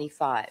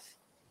 10:25.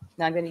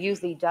 Now, I'm going to use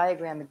the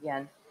diagram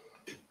again.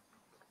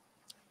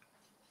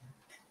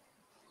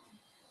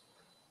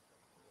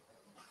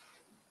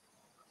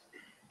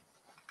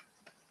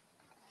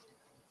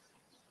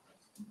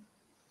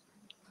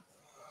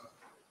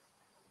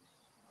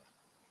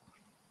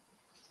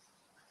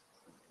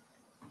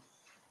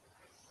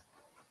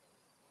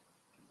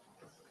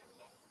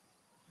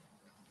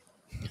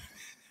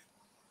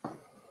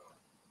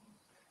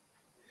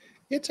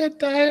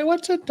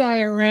 What's a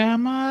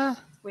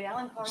diorama? When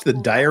Alan Park It's the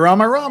pulled up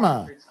diorama-rama.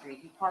 on Ashford Street,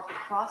 he parked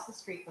across the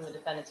street from the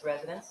defendant's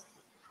residence,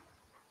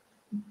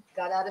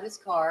 got out of his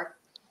car,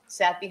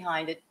 sat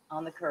behind it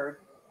on the curb,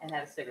 and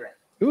had a cigarette.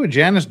 Ooh,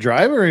 Janice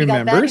Driver He got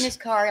back in remembers. his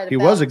car at He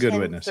about was a good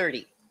witness.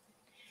 10:30.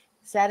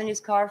 Sat in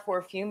his car for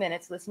a few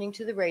minutes listening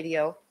to the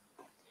radio,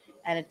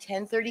 and at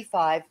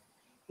 10:35,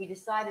 he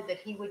decided that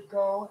he would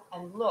go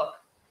and look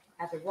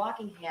at the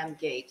Rockingham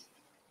gate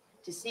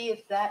to see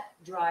if that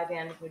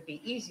drive-in would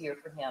be easier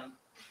for him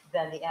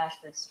than the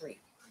Ashford Street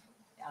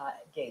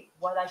gate.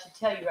 What I should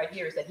tell you right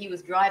here is that he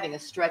was driving a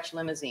stretch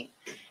limousine,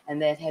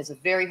 and that has a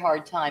very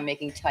hard time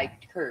making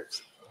tight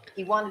curves.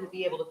 He wanted to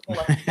be able to pull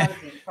up in front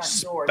of the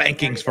front door.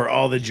 Spankings for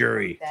all the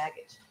jury.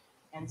 Baggage.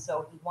 And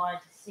so he wanted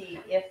to see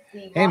if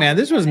the Hey, man,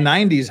 this was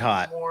 90s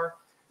hot. more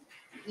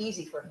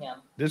easy for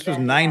him. This was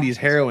than the 90s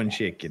Ashford heroin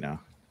Street. chic, you know.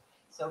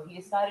 So he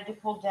decided to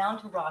pull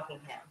down to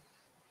Rockingham.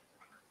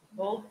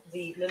 Pulled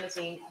the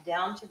limousine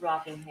down to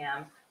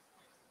Rockingham,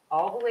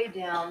 all the way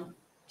down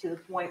to the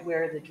point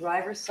where the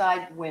driver's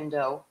side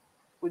window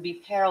would be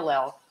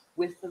parallel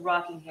with the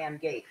Rockingham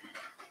gate,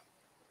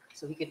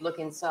 so he could look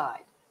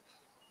inside.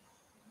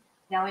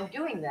 Now, in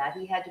doing that,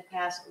 he had to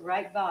pass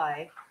right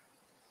by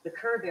the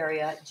curb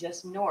area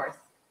just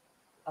north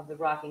of the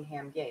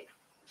Rockingham gate.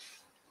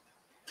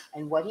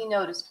 And what he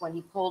noticed when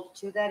he pulled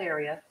to that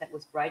area that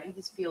was right in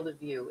his field of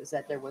view is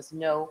that there was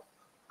no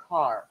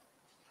car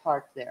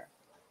parked there.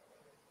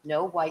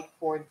 No white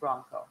Ford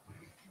Bronco.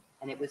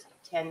 And it was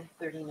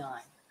 10:39.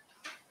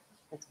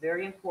 That's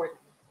very important.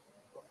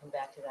 We'll come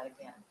back to that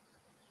again.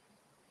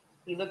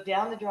 He looked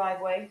down the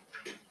driveway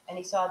and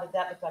he saw that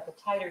that looked like a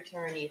tighter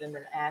turn even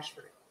than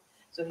Ashford.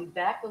 So he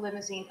backed the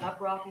limousine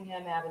up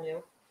Rockingham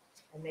Avenue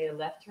and made a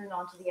left turn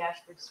onto the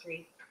Ashford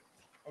Street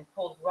and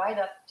pulled right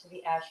up to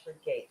the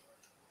Ashford gate.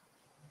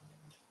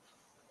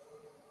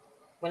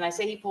 When I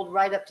say he pulled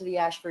right up to the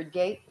Ashford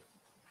gate,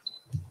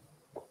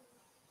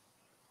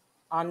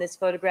 On this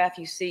photograph,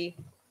 you see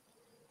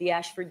the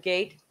Ashford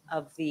gate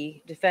of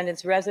the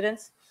defendant's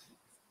residence.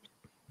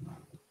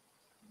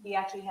 He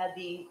actually had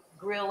the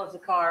grill of the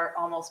car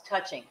almost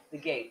touching the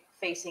gate,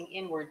 facing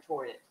inward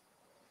toward it.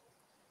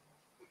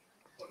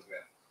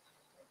 Photograph.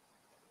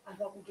 I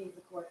thought we gave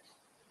the court.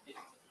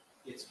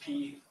 It's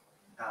P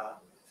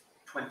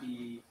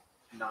 29.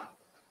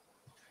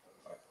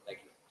 Thank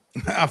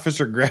you.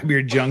 Officer, grab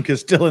your junk is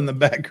still in the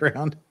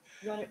background.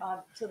 Your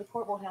Honor, so the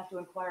court won't have to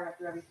inquire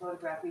after every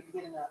photograph. We've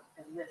given a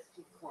list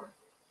to the court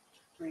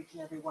for each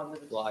and every one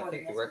with. Well, I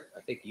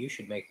think you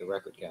should make the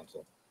record,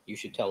 counsel. You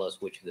should tell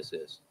us which this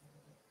is.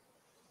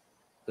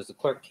 Because the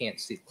clerk can't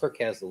see, clerk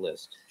has the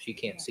list. She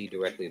can't see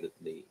directly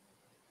the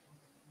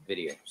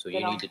video. So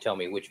you need to tell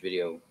me which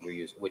video we're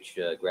using, which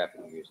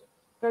graphic we're using.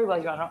 Very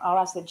well, Your Honor. I'll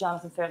ask that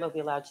Jonathan Fairlow be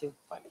allowed to.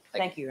 Fine.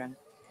 Thank you, Your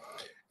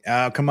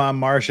Honor. Come on,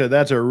 Marcia.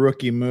 That's a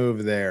rookie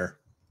move there.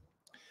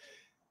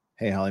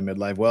 Hey, Holly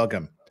Midlife,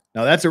 welcome.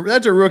 Now that's a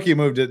rookie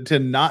move to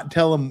not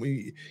tell them.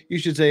 You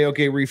should say,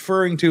 okay,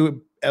 referring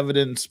to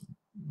evidence,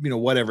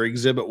 whatever,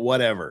 exhibit,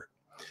 whatever.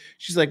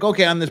 She's like,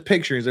 okay, on this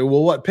picture. He's like,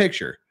 well, what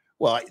picture?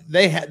 Well,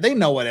 they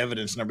know what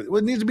evidence number. Well,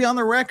 it needs to be on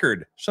the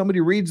record. Somebody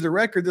reads the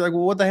record. They're like,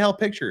 well, what the hell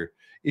picture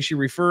is she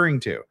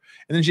referring to?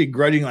 And then she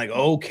grudging like,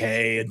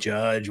 okay, a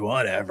judge,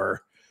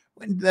 whatever.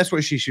 That's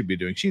what she should be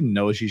doing. She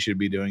knows she should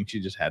be doing. She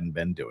just hadn't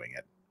been doing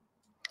it.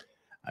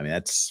 I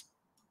mean,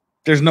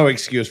 there's no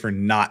excuse for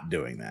not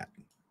doing that.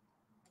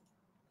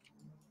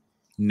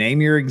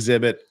 Name your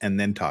exhibit and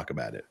then talk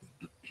about it.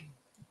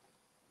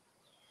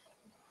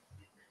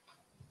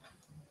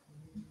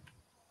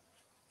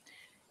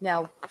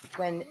 Now,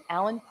 when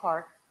Allen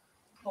Park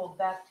pulled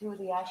back to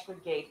the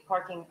Ashford gate,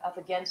 parking up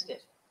against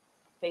it,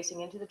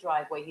 facing into the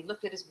driveway, he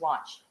looked at his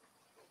watch,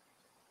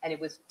 and it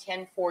was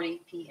 10:40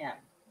 p.m.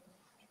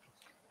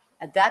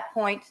 At that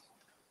point,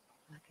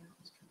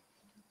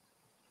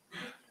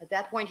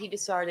 he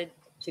decided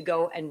to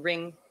go and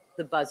ring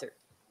the buzzer.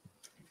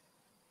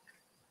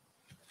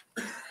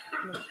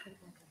 I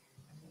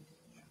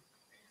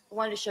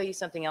wanted to show you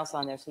something else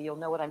on there so you'll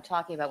know what I'm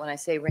talking about when I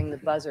say ring the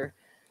buzzer.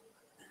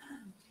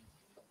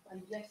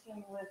 I'm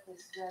mixing with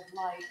this red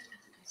light.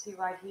 You see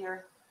right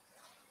here?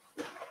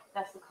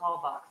 That's the call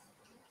box.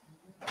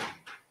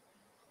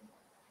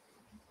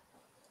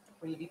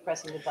 Where you'd be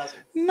pressing the buzzer.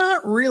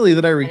 Not really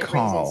that I And it rings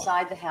recall.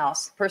 inside the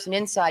house. The person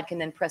inside can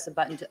then press a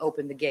button to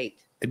open the gate.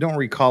 I don't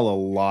recall a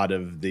lot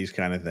of these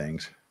kind of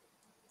things.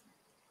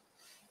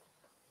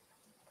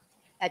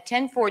 At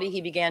 10:40,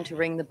 he began to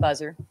ring the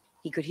buzzer.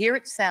 He could hear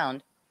it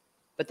sound,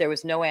 but there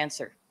was no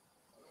answer.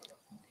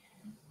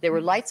 There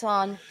were lights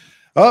on.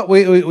 Oh,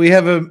 we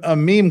have a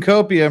meme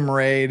copium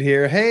raid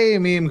here. Hey,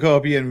 meme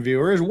copium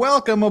viewers,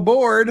 welcome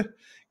aboard.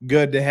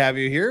 Good to have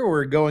you here.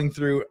 We're going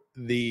through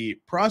the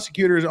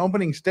prosecutor's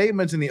opening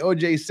statements in the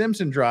OJ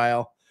Simpson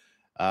trial,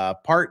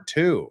 part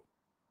 2.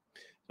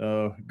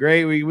 So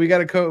great. We've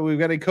got a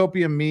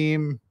copium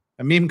meme,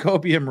 a meme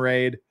copium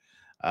raid.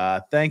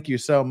 Thank you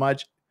so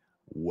much.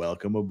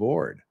 Welcome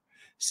aboard.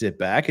 Sit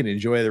back and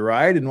enjoy the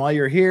ride. And while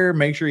you're here,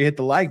 make sure you hit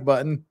the like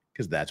button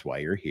because that's why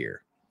you're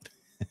here.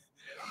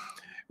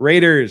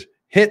 Raiders,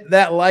 hit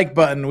that like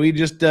button. We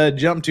just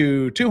jumped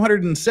to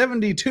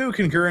 272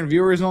 concurrent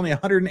viewers and only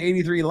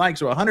 183 likes.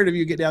 So 100 of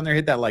you get down there,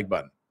 hit that like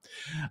button.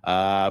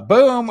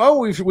 Boom.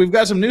 Oh, we've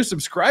got some new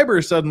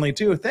subscribers suddenly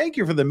too. Thank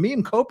you for the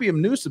meme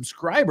copium new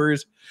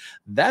subscribers.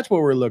 That's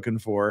what we're looking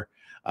for.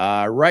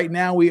 Right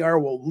now we are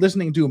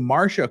listening to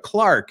Marcia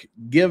Clark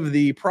give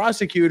the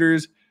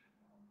prosecutors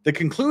the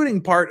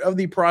concluding part of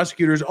the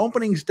prosecutor's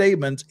opening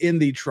statements in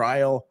the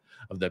trial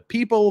of the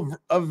people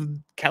of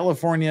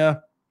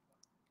California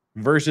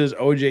versus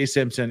OJ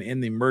Simpson in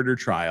the murder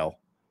trial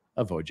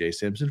of OJ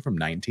Simpson from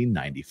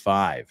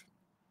 1995.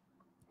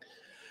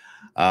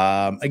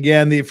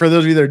 Again, for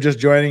those of you that are just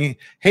joining,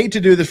 hate to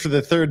do this for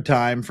the third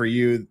time for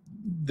you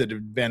that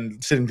have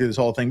been sitting through this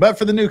whole thing, but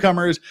for the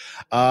newcomers,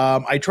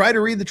 I try to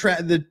read the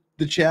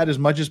chat as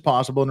much as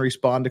possible and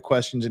respond to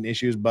questions and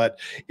issues. But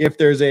if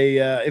there's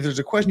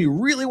a question you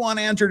really want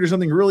answered or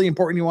something really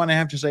important you want to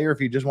have to say, or if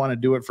you just want to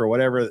do it for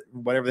whatever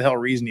the hell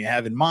reason you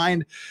have in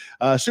mind,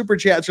 super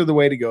chats are the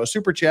way to go.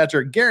 Super chats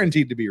are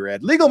guaranteed to be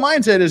read. Legal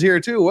Mindset is here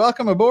too.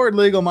 Welcome aboard,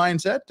 Legal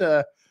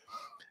Mindset.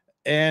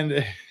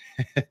 And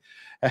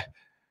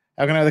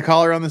how can I have the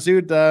collar on the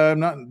suit?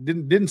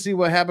 Didn't see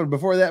what happened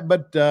before that,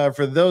 but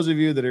for those of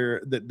you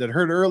that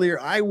heard earlier,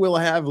 I will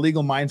have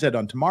Legal Mindset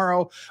on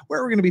tomorrow,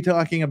 where we're going to be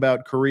talking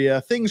about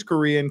Korea, things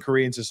Korean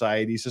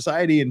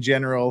society in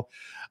general,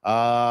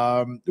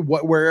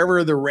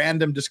 wherever the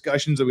random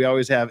discussions that we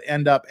always have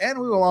end up, and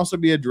we will also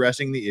be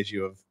addressing the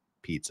issue of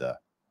pizza.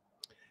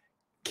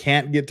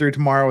 Can't get through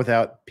tomorrow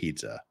without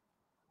pizza.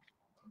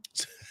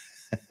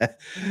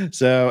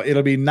 So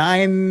it'll be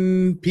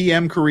 9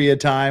 p.m. Korea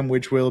time,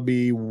 which will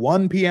be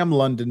 1 p.m.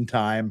 London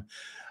time,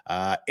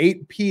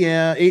 8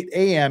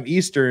 a.m.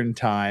 Eastern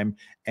time,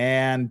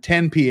 and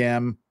 10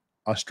 p.m.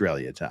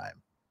 Australia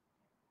time.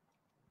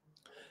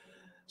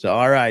 So,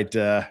 all right.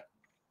 That's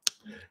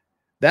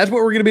what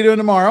we're going to be doing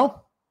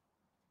tomorrow.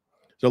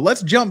 So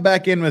let's jump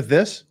back in with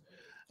this.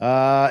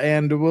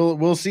 And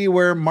we'll see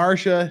where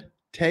Marcia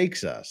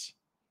takes us.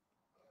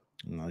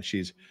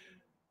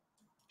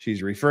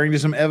 She's referring to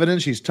some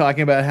evidence. She's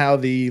talking about how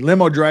the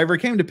limo driver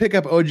came to pick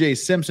up OJ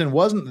Simpson,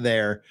 wasn't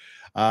there.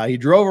 He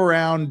drove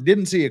around,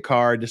 didn't see a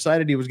car,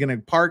 decided he was going to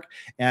park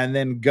and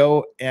then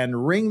go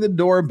and ring the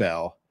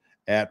doorbell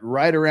at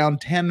right around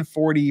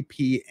 10:40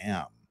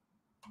 p.m.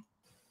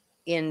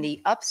 In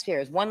the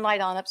upstairs, one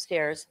light on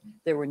upstairs,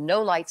 there were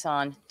no lights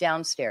on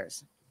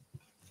downstairs.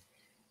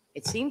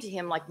 It seemed to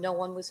him like no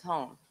one was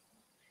home,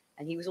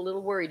 and he was a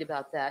little worried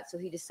about that, so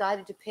he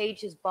decided to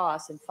page his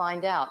boss and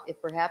find out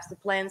if perhaps the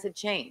plans had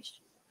changed.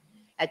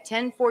 At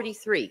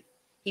 10:43,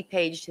 he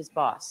paged his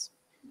boss.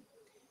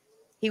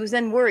 He was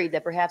then worried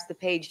that perhaps the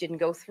page didn't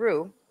go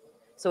through,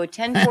 so at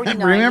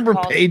 10:49, remember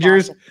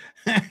pagers?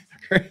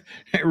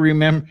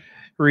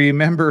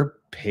 remember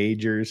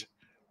pagers?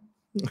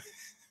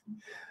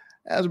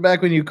 That was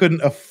back when you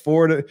couldn't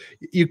afford it.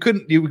 You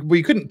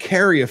couldn't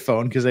carry a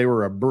phone because they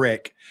were a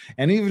brick.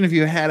 And even if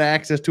you had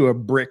access to a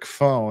brick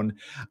phone,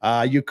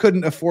 you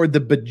couldn't afford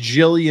the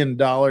bajillion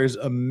dollars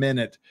a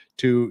minute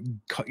to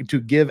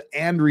give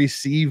and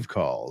receive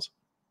calls.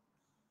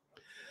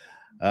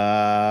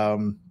 Yeah.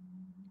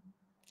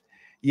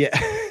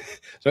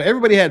 So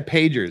everybody had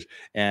pagers,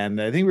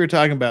 and I think we were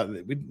talking about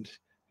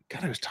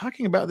I was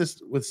talking about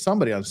this with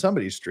somebody on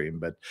somebody's stream,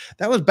 but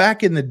that was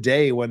back in the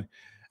day when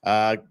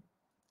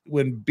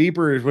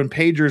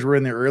pagers were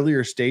in the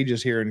earlier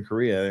stages here in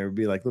Korea. There would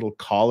be like little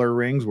collar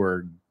rings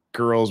where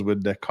girls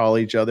would call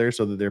each other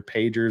so that their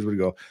pagers would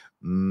go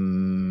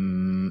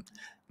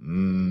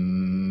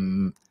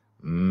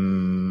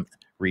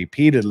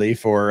repeatedly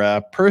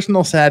for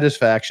personal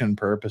satisfaction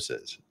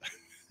purposes.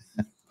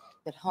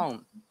 At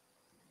home,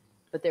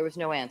 but there was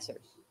no answer.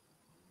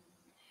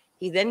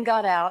 He then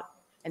got out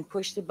and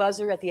pushed the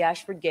buzzer at the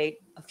Ashford gate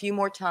a few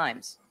more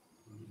times.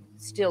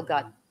 Still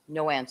got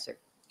no answer.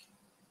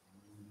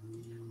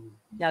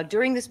 Now,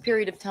 during this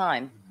period of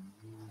time,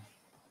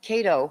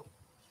 Cato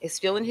is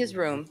still in his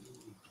room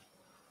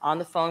on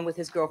the phone with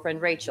his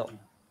girlfriend, Rachel.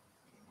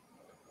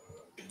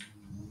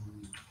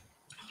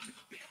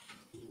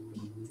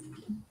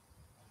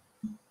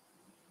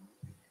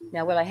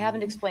 Now, what I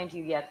haven't explained to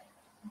you yet,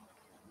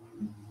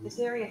 this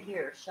area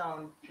here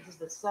shown, this is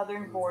the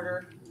southern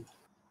border.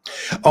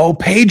 Oh,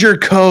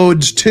 pager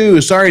codes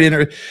too. Sorry to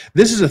interrupt.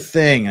 This is a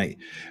thing.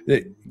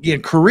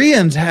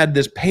 Koreans had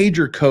this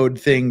pager code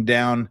thing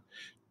down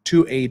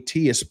to a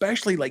T,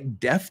 especially like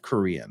deaf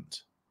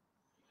Koreans.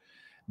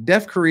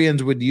 Deaf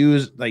Koreans would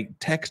use like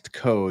text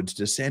codes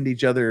to send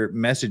each other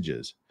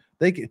messages.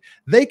 They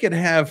could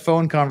have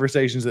phone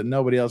conversations that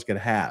nobody else could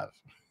have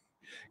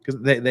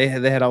because they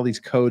had all these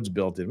codes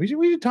built in. We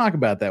should talk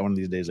about that one of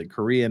these days, like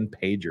Korean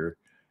pager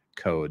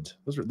codes.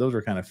 Those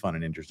were kind of fun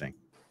and interesting.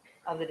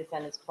 Of the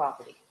defendant's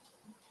property.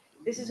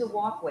 This is a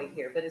walkway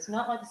here, but it's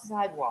not like a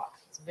sidewalk.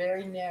 It's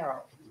very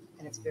narrow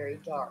and it's very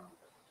dark.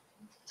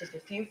 Just a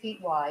few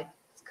feet wide.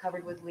 It's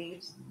covered with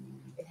leaves.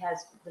 It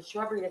has the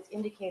shrubbery that's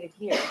indicated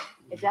here.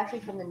 It's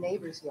actually from the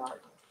neighbor's yard.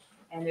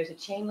 And there's a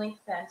chain link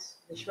fence.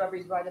 The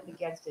shrubbery's right up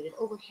against it. It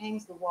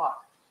overhangs the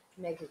walk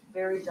to make it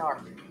very dark.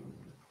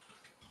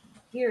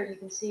 Here you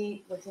can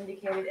see what's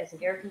indicated as an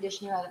air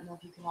conditioner. I don't know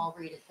if you can all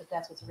read it, but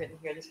that's what's written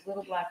here. This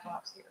little black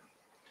box here.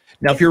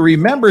 Now, if you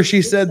remember,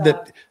 she said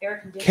that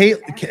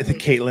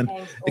Caitlin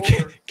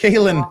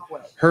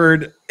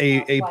heard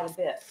a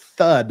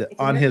thud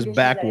on his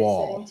back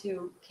wall.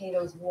 Into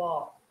Cato's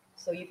wall.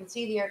 So you can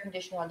see the air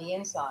conditioner on the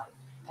inside,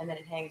 and then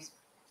it hangs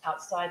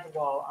outside the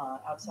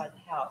wall, outside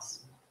the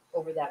house,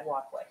 over that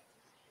walkway.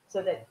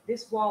 So that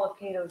this wall of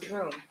Cato's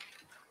room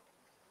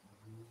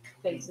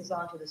faces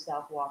onto the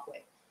south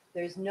walkway.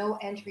 There's no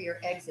entry or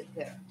exit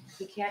there.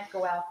 He can't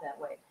go out that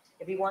way.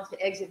 If he wants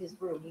to exit his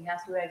room, he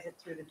has to exit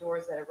through the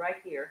doors that are right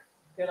here.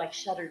 They're like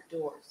shuttered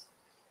doors,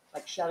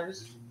 like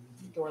shutters,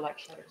 door-like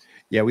shutters.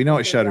 Yeah, we know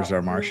what shutters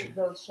are, Marsh.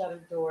 Those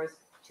shuttered doors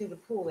to the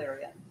pool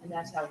area, and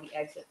that's how he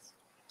exits.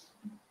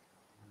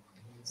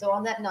 So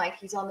on that night,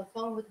 he's on the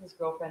phone with his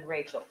girlfriend,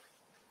 Rachel.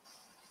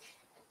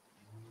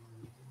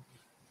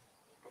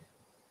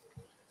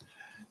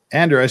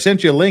 Andrew, I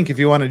sent you a link if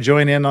you want to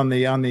join in on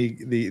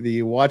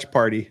the watch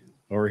party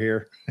over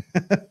here.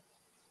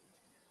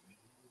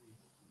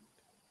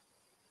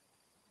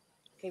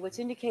 Okay, what's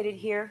indicated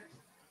here?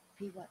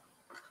 P what?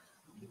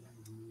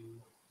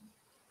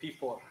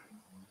 P4.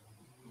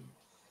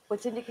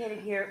 What's indicated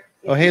here?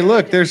 Oh, hey,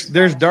 look, there's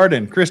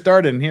Darden, Chris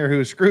Darden here,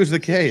 who screws the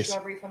case.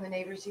 Shrubbery from the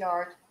neighbor's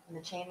yard and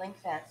the chain link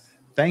fence.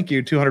 Thank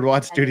you,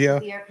 200-watt studio.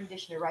 And this is the air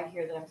conditioner right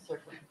here that I'm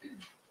circling.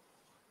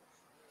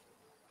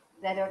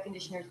 That air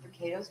conditioner is for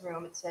Cato's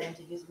room. It's set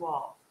into his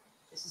wall.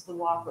 This is the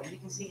walkway. You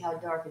can see how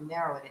dark and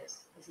narrow it is.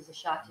 This is a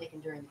shot taken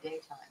during the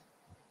daytime.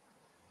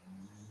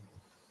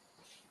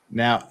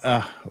 Now,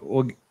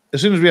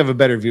 as soon as we have a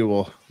better view,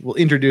 we'll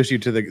introduce you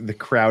to the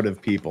crowd of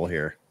people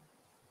here.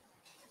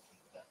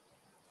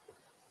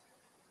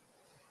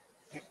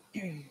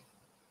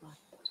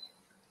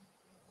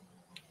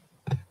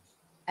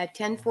 At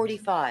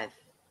 10:45,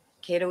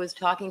 Cato was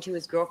talking to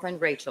his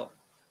girlfriend Rachel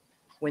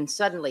when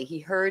suddenly he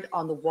heard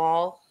on the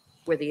wall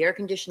where the air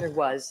conditioner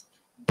was,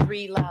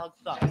 3 loud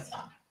thumps.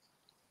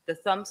 The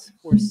thumps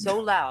were so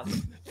loud.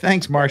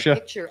 Thanks, The Marcia.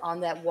 picture on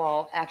that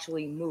wall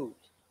actually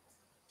moved.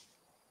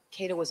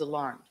 Cato was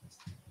alarmed.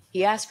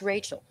 He asked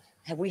Rachel,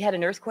 "Have we had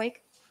an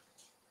earthquake?"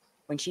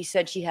 When she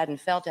said she hadn't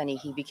felt any,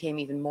 he became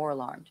even more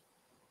alarmed.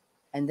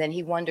 And then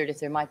he wondered if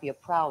there might be a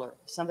prowler,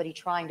 somebody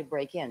trying to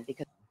break in,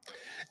 because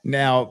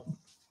Now,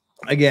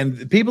 again,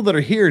 the people that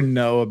are here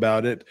know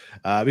about it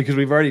because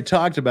we've already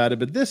talked about it.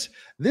 But this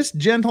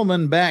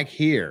gentleman back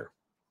here,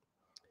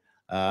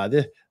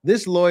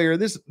 this lawyer,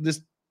 this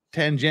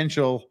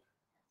tangential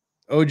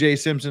OJ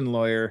Simpson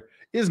lawyer,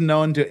 is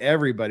known to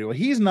everybody. Well,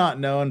 he's not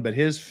known, but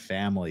his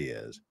family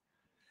is.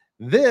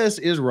 This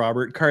is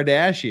Robert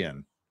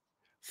Kardashian,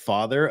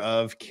 father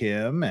of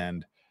Kim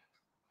and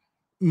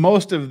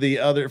most of the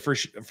other, for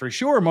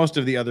sure, most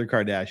of the other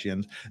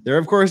Kardashians. There,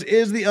 of course,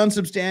 is the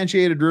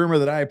unsubstantiated rumor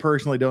that I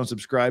personally don't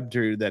subscribe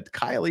to, that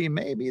Kylie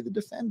may be the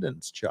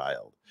defendant's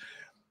child.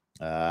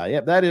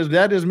 Yep, that is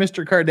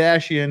Mr.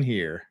 Kardashian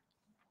here.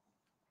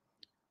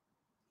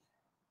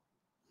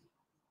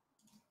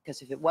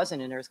 because if it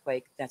wasn't an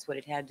earthquake, that's what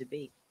it had to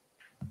be.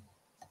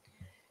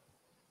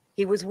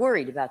 He was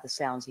worried about the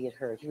sounds he had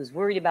heard. He was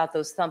worried about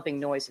those thumping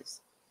noises.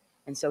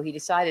 And so he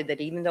decided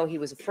that even though he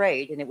was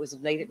afraid and it was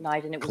late at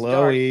night and it was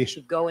dark, he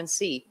should go and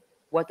see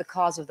what the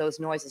cause of those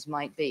noises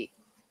might be.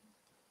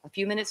 A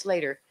few minutes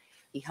later,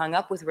 he hung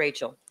up with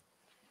Rachel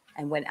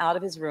and went out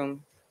of his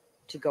room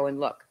to go and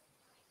look.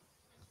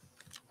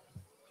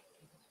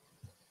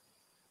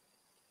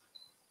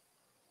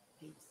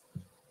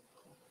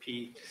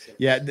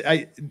 Yeah,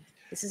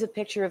 this is a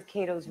picture of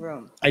Cato's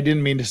room. I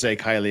didn't mean to say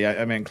Kylie.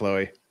 I meant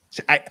Chloe.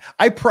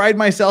 I pride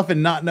myself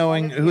in not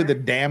knowing who the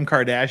damn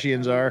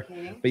Kardashians are.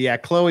 But yeah,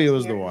 Chloe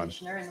was the one.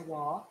 In the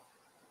wall.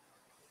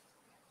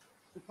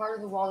 The part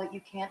of the wall that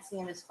you can't see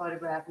in this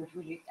photograph, which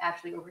would be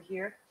actually over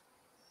here,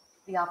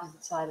 the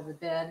opposite side of the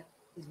bed,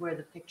 is where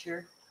the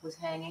picture was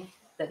hanging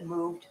that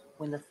moved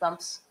when the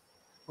thumps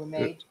were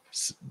made.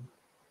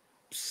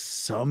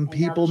 Some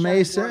people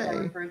may say.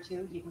 Referred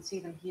to, you can see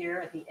them here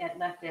at the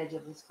left edge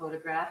of this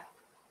photograph.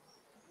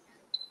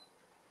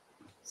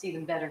 See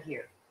them better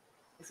here.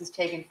 This is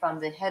taken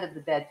from the head of the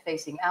bed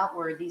facing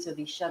outward. These are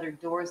the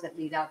shuttered doors that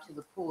lead out to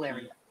the pool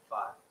area.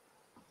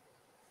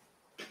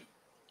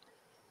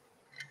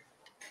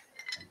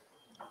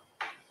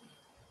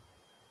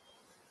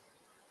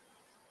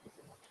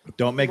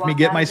 Don't make me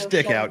get my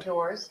stick out.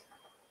 Doors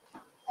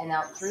and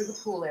out through the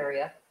pool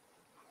area,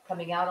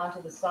 coming out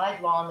onto the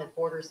side lawn that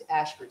borders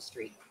Ashford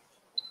Street.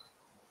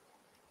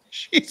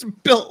 She's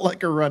built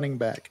like a running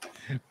back.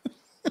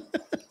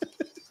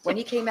 When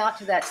he came out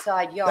to that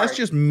side yard, that's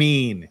just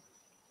mean.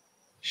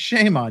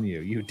 Shame on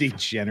you, you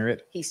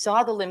degenerate. He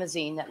saw the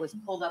limousine that was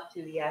pulled up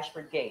to the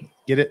Ashford gate.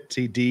 Get it?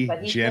 See, But he figured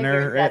that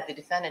degenerate. the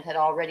defendant had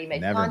already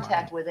made Never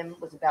contact mind. with him,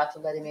 was about to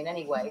let him in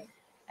anyway,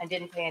 and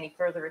didn't pay any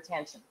further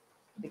attention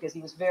because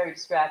he was very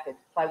distracted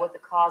by what the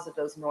cause of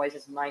those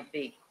noises might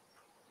be.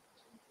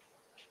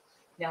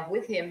 Now,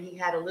 with him, he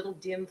had a little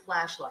dim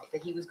flashlight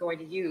that he was going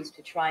to use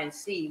to try and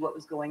see what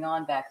was going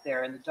on back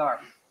there in the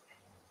dark.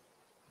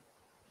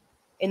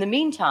 In the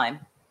meantime,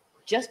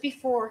 just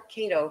before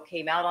Cato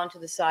came out onto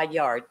the side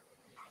yard,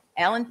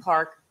 Alan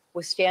Park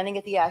was standing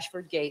at the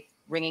Ashford gate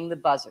ringing the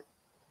buzzer,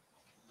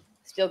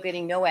 still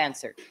getting no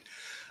answer.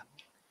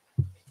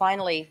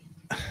 Finally,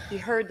 he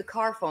heard the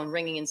car phone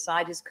ringing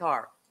inside his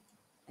car,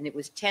 and it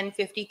was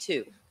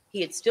 10:52.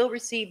 He had still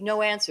received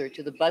no answer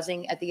to the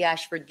buzzing at the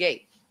Ashford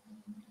gate.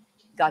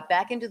 Got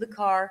back into the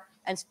car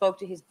and spoke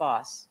to his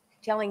boss,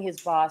 telling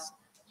his boss,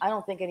 "I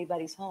don't think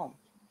anybody's home.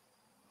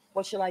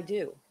 What shall I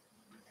do?"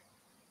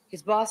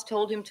 His boss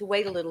told him to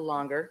wait a little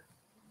longer.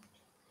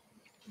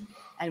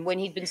 And when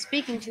he'd been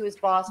speaking to his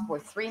boss for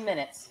 3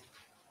 minutes,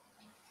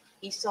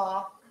 he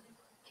saw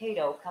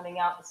Cato coming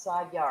out the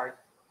side yard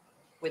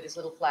with his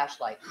little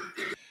flashlight.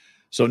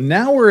 So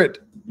now we're at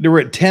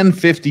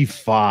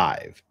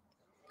 10:55.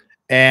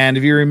 And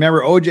if you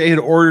remember, OJ had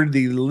ordered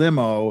the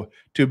limo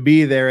to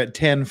be there at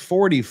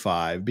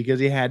 10:45 because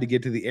he had to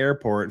get to the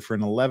airport for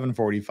an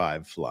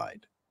 11:45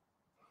 flight.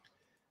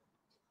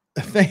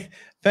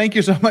 Thank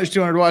you so much,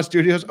 200 Watt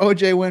Studios.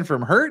 OJ went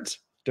from hurt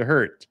to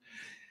hurt.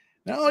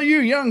 Now, all you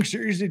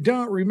youngsters that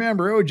don't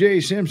remember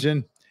OJ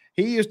Simpson,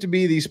 he used to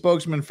be the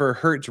spokesman for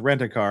Hertz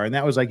Rent-A-Car, and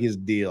that was like his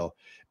deal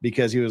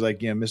because he was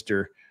like, you know,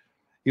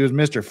 he was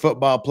Mr.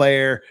 Football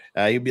Player.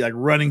 He'd be like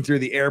running through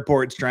the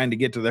airports trying to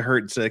get to the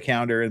Hertz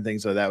counter and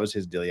things. So that was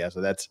his deal. Yeah,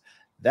 so that's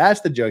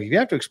the joke. If you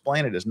have to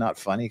explain it, it's not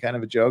funny kind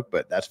of a joke,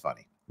 but that's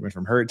funny. He went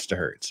from Hertz to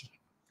Hertz.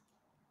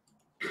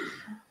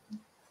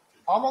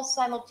 Almost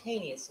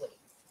simultaneously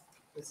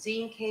with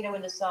seeing Cato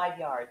in the side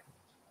yard,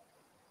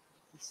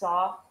 he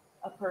saw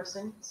a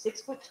person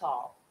 6 foot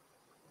tall,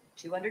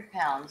 200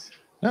 pounds.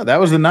 No, that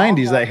was the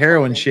 90s, that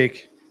heroin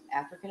chick.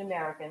 African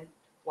American,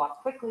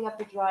 walked quickly up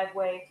the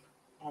driveway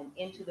and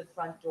into the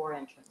front door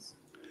entrance.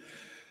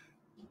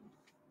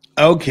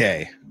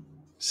 Okay,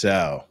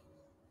 so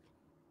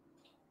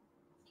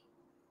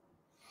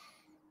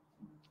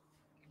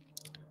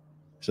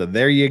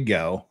there you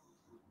go.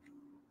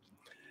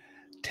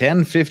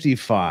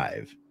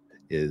 10:55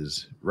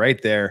 is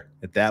right there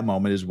at that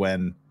moment is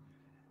when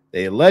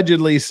they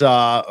allegedly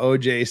saw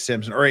OJ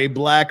Simpson, or a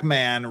black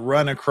man,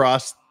 run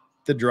across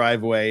the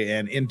driveway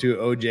and into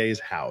OJ's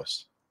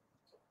house.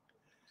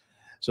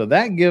 So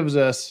that gives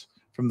us,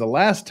 from the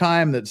last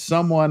time that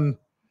someone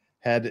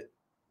had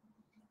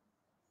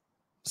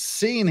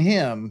seen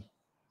him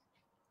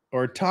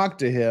or talked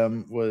to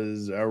him,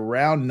 was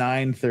around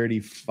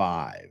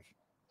 9:35.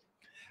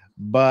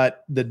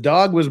 But the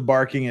dog was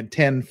barking at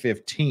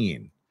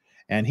 10:15,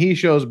 and he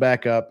shows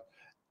back up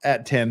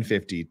at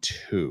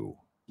 10:52.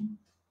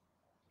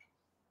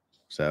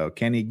 So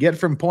can he get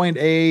from point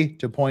A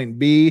to point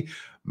B,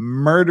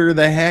 murder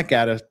the heck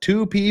out of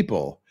two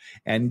people,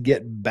 and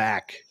get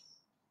back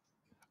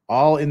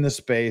all in the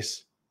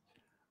space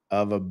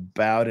of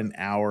about an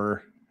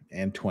hour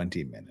and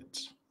 20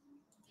 minutes?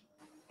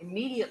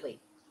 Immediately,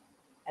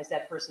 as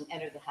that person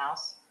entered the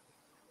house,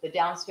 the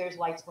downstairs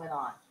lights went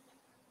on.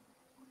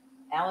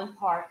 Alan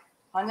Park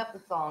hung up the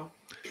phone.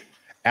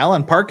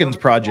 Alan Parkin's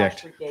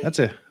Project. That's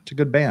a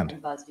good band.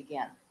 And buzzed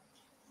again.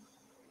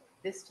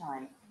 This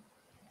time,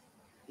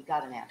 he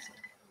got an answer.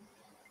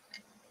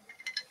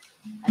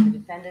 And the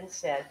defendant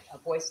said, a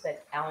voice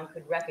that Alan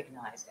could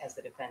recognize as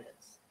the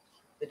defendant's.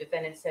 The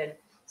defendant said,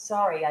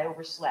 "Sorry, I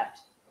overslept.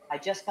 I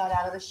just got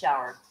out of the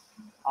shower.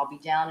 I'll be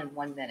down in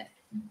 1 minute."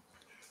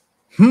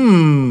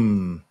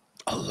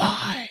 A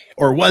lie.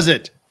 Or was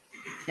it?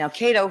 Now,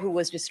 Cato, who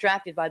was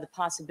distracted by the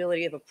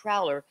possibility of a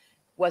prowler,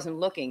 wasn't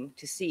looking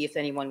to see if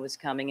anyone was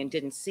coming and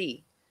didn't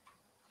see.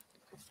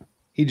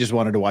 He just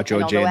wanted to watch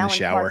And OJ in the Alan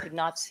shower. Park could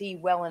not see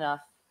well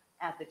enough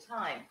at the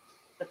time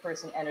the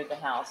person entered the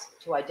house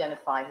to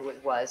identify who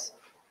it was.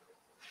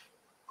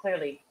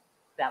 Clearly,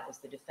 that was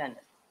the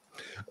defendant.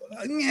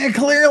 Yeah,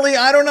 clearly,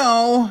 I don't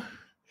know.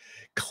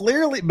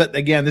 Clearly, but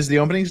again, this is the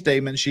opening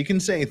statement. She can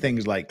say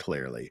things like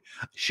clearly.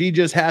 She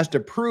just has to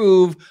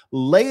prove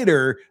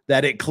later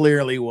that it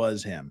clearly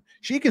was him.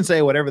 She can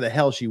say whatever the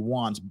hell she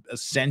wants,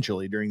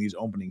 essentially, during these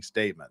opening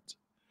statements.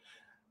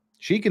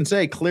 She can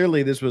say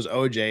clearly this was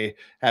OJ,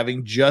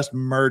 having just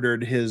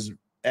murdered his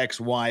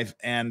ex-wife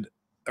and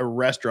a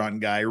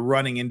restaurant guy,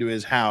 running into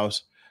his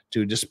house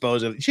to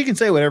dispose of. She can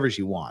say whatever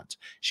she wants.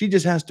 She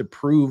just has to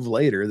prove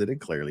later that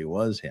it clearly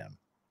was him.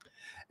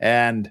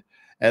 And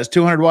as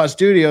 200 Watt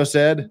Studio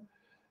said,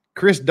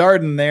 Chris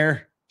Darden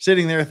there,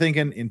 sitting there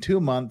thinking, in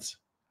 2 months,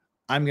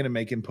 I'm going to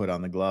make him put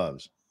on the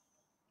gloves.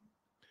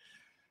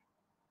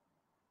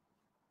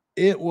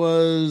 It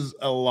was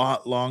a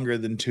lot longer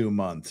than 2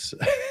 months.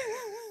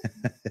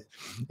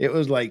 It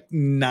was like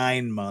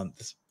 9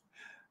 months.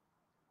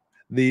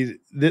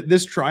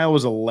 This trial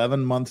was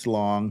 11 months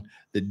long.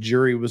 The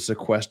jury was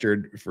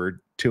sequestered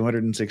for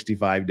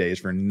 265 days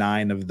for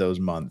 9 of those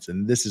months.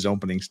 And this is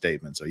opening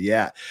statement. So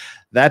yeah,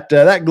 that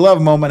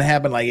glove moment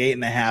happened like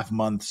 8.5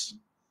 months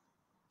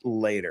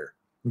later.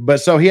 But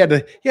so he had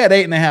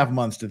 8.5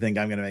 months to think,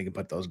 I'm going to make him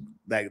put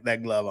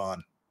that glove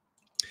on.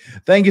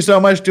 Thank you so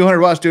much, 200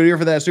 Watt Studio,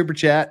 for that super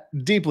chat.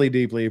 Deeply,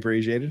 deeply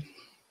appreciated.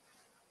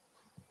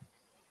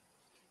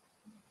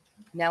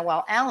 Now,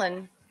 while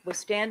Alan was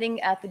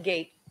standing at the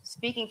gate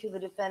speaking to the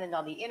defendant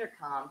on the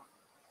intercom,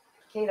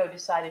 Cato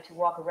decided to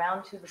walk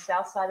around to the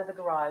south side of the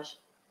garage,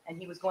 and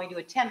he was going to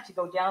attempt to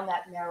go down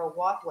that narrow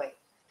walkway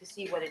to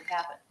see what had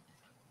happened.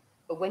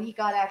 But when he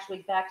got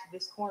actually back to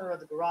this corner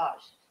of the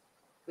garage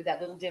with that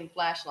little dim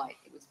flashlight,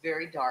 it was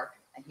very dark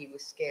and he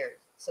was scared.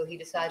 So he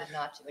decided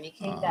not to. And he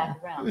came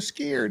back around. He was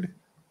scared.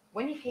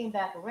 When he came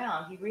back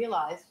around, he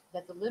realized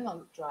that the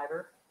limo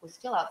driver was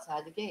still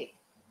outside the gate.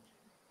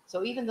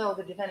 So even though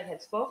the defendant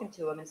had spoken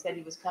to him and said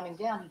he was coming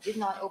down, he did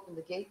not open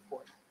the gate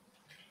for him.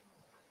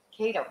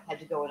 Cato had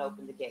to go and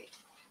open the gate.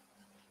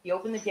 He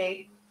opened the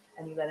gate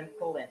and he let him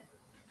pull in.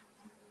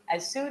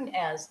 As soon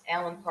as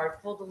Alan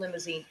Park pulled the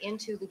limousine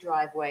into the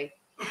driveway,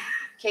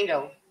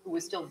 Cato, who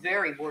was still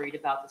very worried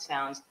about the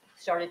sounds,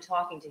 started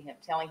talking to him,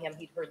 telling him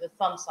he'd heard the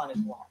thumps on his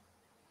wall.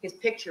 His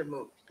picture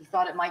moved. He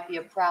thought it might be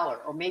a prowler,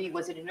 or maybe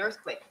was it an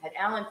earthquake? Had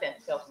Alan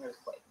felt an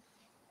earthquake?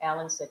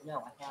 Alan said, "No,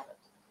 I haven't."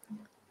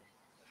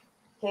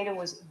 Cato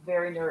was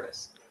very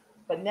nervous.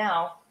 But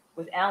now,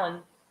 with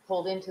Alan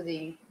pulled into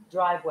the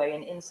driveway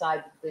and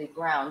inside the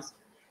grounds,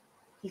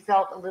 he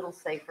felt a little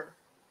safer.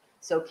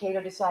 So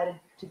Cato decided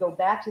to go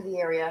back to the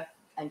area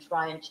and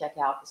try and check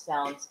out the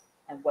sounds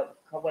and what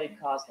had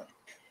caused them.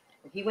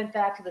 When he went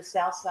back to the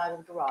south side of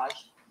the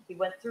garage, he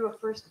went through a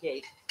first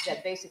gate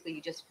that basically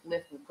you just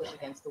lift and push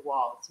against the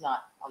wall. It's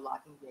not a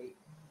locking gate.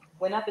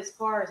 Went up as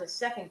far as a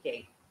second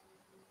gate,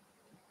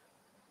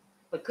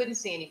 but couldn't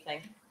see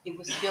anything. It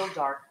was still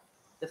dark.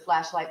 The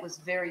flashlight was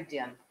very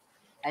dim,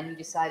 and he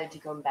decided to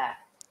come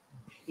back.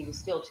 He was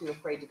still too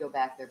afraid to go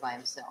back there by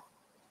himself.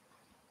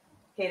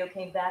 Cato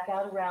came back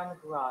out around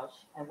the garage,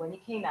 and when he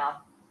came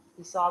out,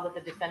 he saw that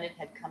the defendant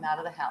had come out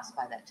of the house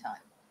by that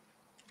time.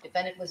 The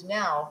defendant was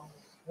now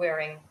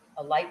wearing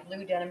a light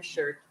blue denim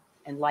shirt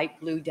and light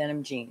blue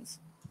denim jeans.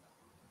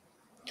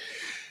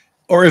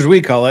 Or as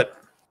we call it,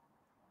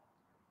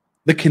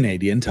 the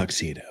Canadian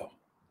tuxedo.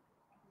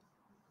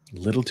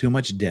 Little too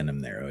much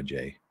denim there,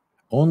 OJ.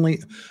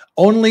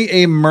 Only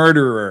a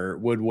murderer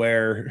would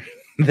wear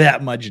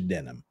that much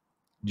denim.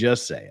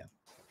 Just saying.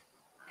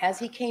 As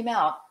he came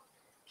out,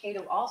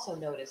 Cato also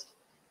noticed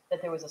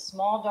that there was a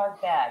small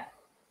dark bag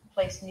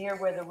placed near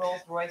where the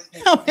Rolls Royce.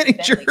 How many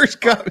jurors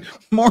got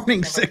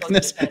morning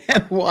sickness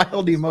and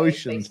wild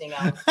emotions? Facing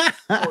out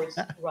towards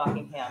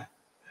Rockingham.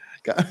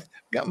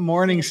 Got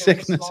morning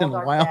sickness and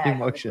wild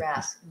emotions.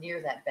 Grass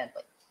near that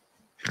Bentley.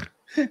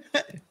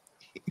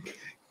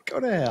 Go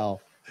to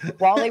hell.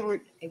 While they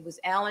were, it was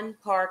Alan,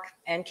 Park,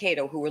 and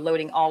Cato who were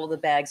loading all of the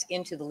bags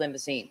into the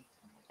limousine.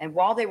 And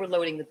while they were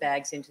loading the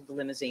bags into the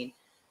limousine,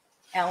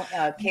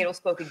 Cato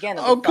spoke again.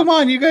 Oh, come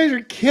on. You guys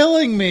are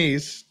killing me.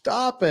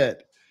 Stop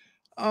it.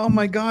 Oh,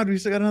 my God. We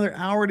still got another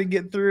hour to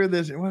get through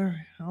this. Oh,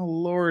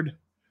 Lord.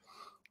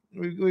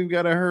 We've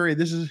got to hurry.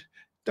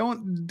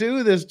 Don't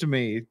do this to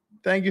me.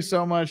 Thank you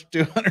so much,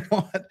 200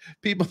 Watt.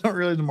 People don't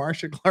realize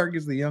Marcia Clark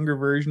is the younger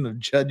version of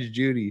Judge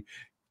Judy,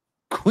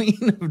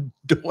 Queen of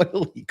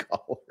Doily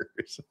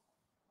Collars.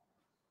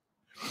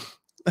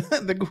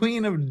 The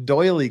Queen of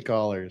Doily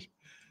Collars.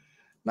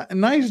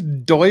 Nice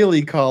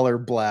doily collar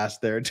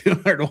blast there,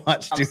 200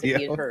 Watt studio.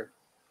 He had heard,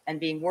 and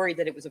being worried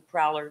that it was a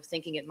prowler,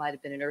 thinking it might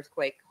have been an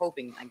earthquake,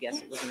 hoping, I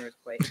guess, it was an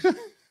earthquake.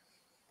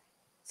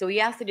 So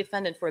he asked the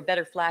defendant for a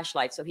better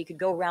flashlight so he could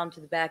go around to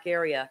the back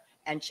area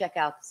and check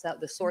out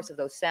the source of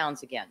those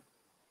sounds again.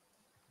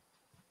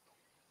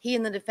 He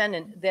and the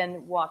defendant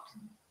then walked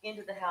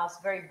into the house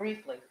very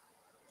briefly,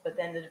 but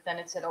then the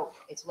defendant said, "Oh,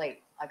 it's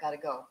late. I got to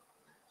go."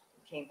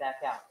 He came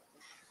back out.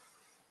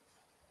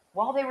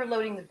 While they were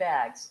loading the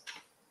bags,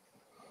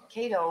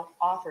 Cato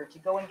offered to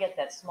go and get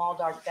that small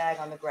dark bag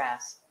on the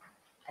grass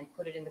and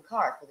put it in the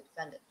car for the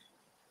defendant.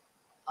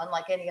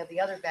 Unlike any of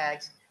the other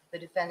bags, the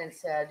defendant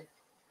said,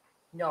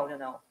 no,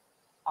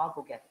 I'll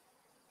go get it.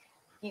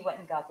 He went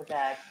and got the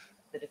bag.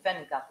 The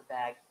defendant got the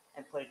bag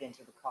and put it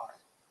into the car.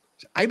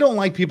 I don't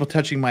like people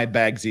touching my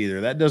bags either.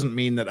 That doesn't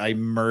mean that I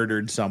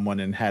murdered someone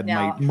and had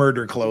my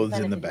murder clothes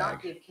in the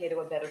bag. Did not give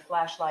Cato a better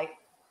flashlight,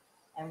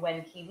 and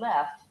when he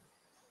left,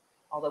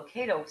 although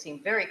Cato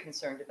seemed very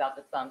concerned about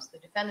the thumbs, the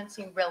defendant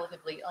seemed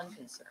relatively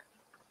unconcerned.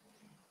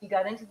 He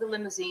got into the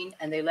limousine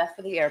and they left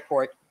for the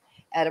airport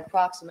at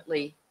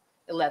approximately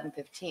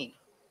 11:15.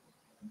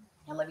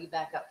 Now let me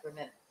back up for a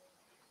minute.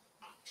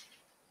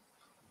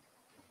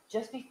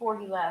 Just before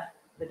he left,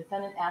 the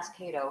defendant asked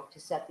Cato to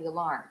set the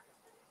alarm.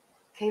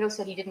 Cato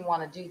said he didn't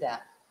want to do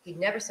that. He'd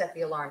never set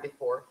the alarm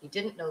before. He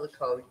didn't know the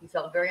code. He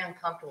felt very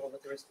uncomfortable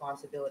with the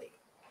responsibility.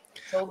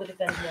 Told the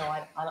defendant, no,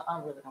 I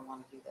really don't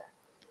want to do that.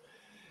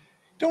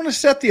 Don't want to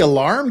set the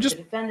alarm. Just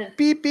the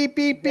beep, beep,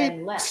 beep, beep.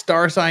 Left.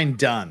 Star sign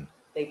done.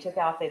 They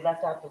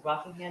left out the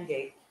Rockingham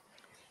gate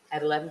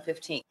at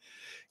 11:15.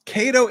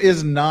 Cato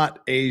is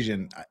not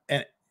Asian.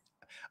 And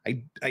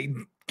I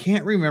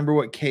can't remember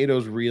what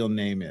Cato's real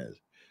name is.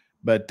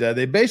 But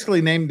they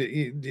basically named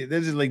it,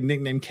 this is like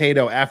nicknamed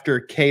Cato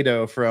after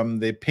Cato from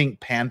the Pink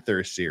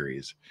Panther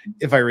series,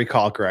 if I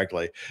recall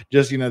correctly.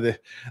 Just,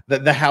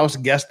 the house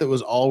guest that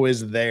was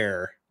always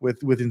there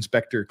with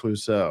Inspector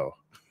Clouseau.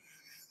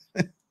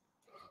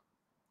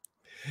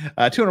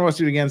 200 wants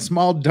to do it again.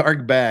 Small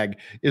dark bag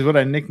is what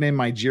I nicknamed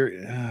my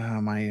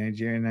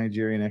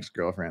Nigerian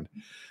ex-girlfriend.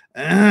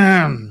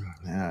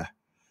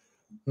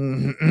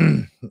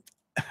 Moving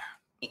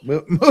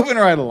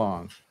right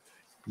along.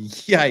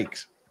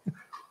 Yikes.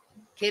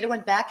 Cato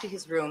went back to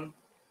his room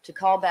to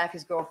call back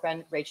his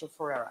girlfriend, Rachel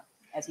Ferreira,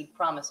 as he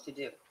promised to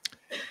do.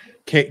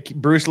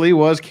 Bruce Lee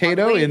was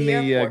Cato in the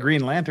airport,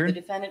 Green Lantern. The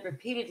defendant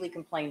repeatedly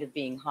complained of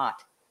being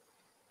hot.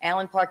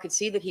 Alan Park could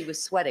see that he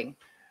was sweating,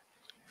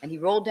 and he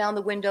rolled down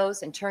the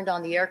windows and turned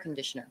on the air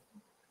conditioner.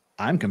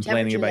 I'm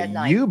complaining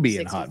about you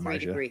being hot,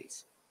 Marcia.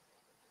 Degrees.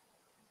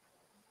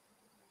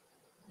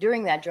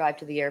 During that drive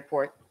to the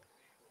airport,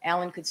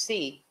 Alan could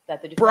see that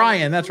the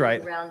Brian, that's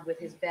right, around with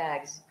his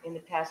bags in the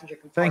passenger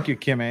compartment. Thank you,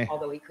 Kimmy.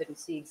 Although he couldn't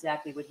see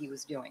exactly what he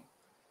was doing.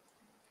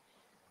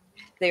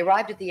 They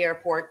arrived at the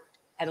airport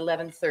at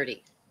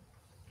 11:30,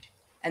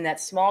 and that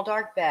small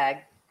dark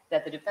bag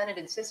that the defendant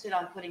insisted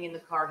on putting in the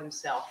car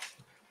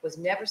himself was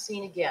never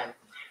seen again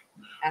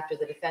after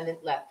the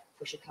defendant left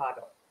for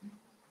Chicago.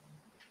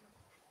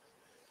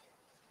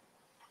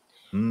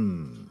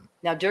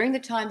 Now, during the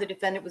time the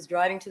defendant was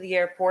driving to the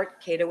airport,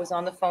 Cato was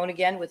on the phone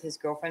again with his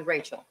girlfriend,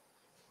 Rachel.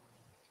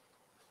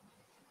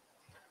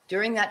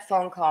 During that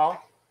phone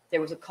call,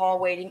 there was a call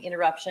waiting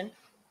interruption.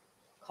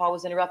 Call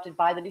was interrupted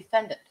by the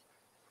defendant.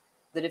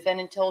 The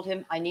defendant told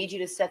him, I need you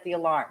to set the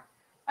alarm.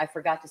 I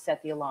forgot to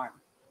set the alarm.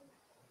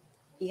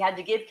 He had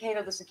to give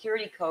Cato the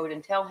security code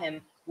and tell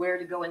him where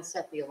to go and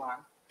set the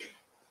alarm.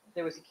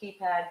 There was a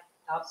keypad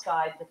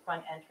outside the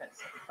front entrance,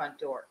 the front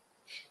door.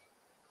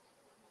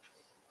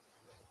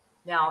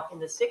 Now, in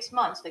the 6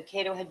 months that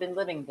Cato had been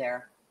living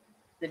there,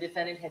 the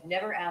defendant had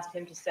never asked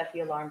him to set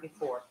the alarm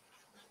before,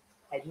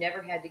 had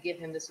never had to give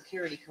him the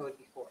security code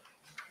before.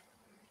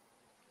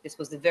 This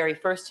was the very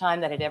first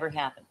time that had ever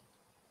happened.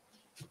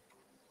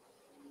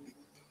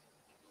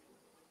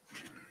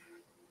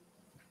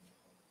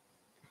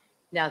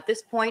 Now, at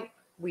this point,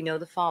 we know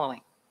the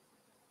following.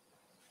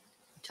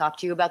 talk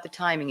to you about the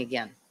timing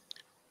again.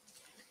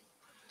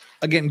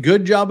 Again,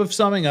 good job of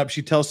summing up.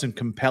 She tells some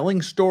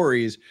compelling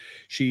stories.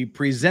 She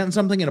presents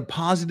something in a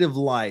positive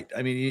light.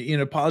 I mean, in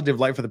a positive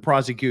light for the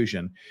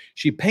prosecution.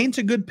 She paints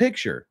a good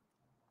picture.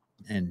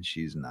 And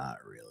she's not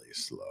really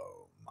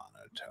slow,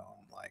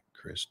 monotone like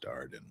Chris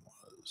Darden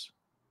was.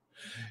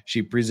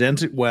 She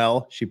presents it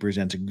well. She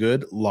presents a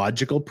good,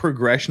 logical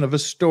progression of a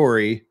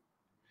story.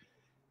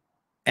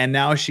 And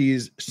now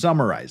she's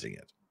summarizing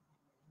it.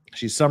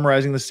 She's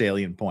summarizing the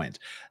salient points.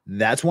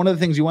 That's one of the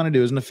things you want to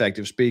do as an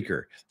effective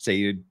speaker. Say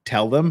you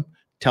tell them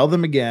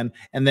again,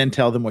 and then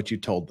tell them what you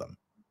told them.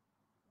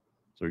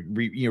 So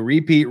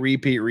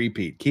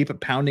repeat. Keep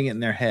it pounding it in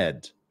their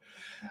heads.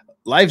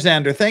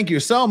 Livesander, thank you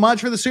so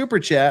much for the super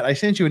chat. I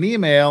sent you an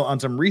email on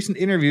some recent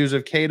interviews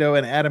of Cato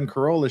and Adam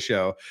Carolla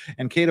show,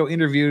 and Cato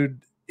interviewing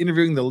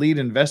the lead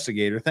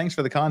investigator. Thanks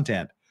for the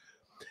content.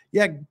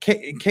 Yeah,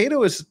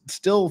 Cato is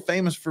still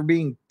famous for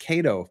being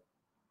Cato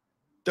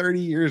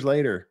 30 years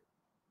later.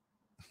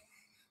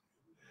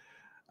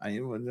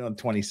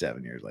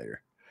 27 years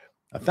later.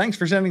 Thanks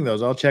for sending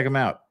those. I'll check them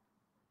out.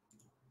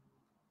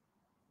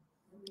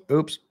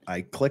 Oops,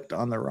 I clicked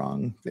on the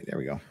wrong thing. There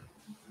we go.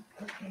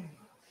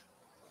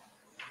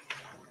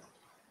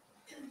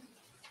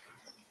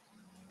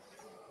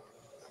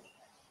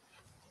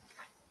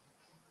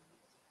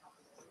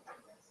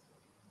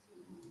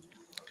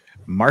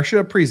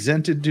 Marcia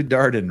presented to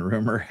Darden,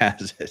 rumor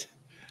has it.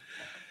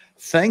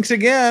 Thanks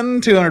again,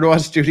 200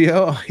 Watt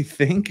Studio, I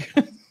think.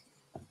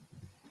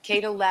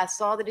 Cato last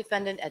saw the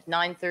defendant at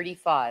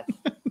 9:35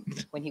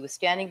 when he was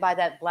standing by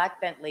that black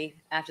Bentley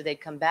after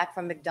they'd come back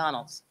from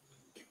McDonald's.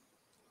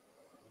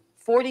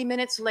 40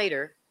 minutes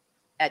later,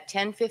 at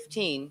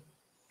 10:15,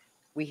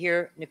 we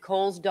hear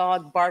Nicole's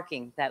dog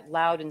barking, that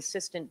loud,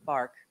 insistent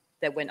bark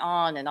that went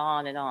on and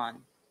on and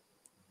on.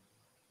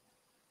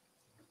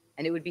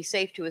 And it would be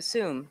safe to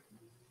assume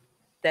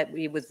that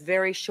it was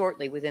very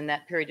shortly within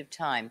that period of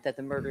time that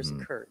the murders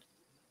occurred.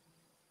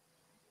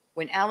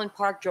 When Alan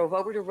Park drove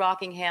over to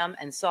Rockingham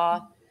and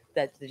saw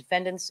that the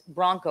defendant's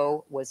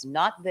Bronco was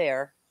not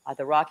there at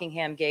the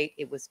Rockingham gate,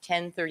 it was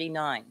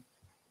 10:39.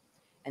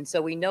 And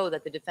so we know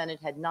that the defendant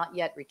had not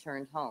yet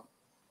returned home.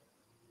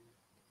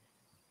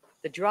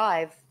 The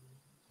drive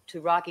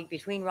to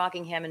between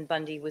Rockingham and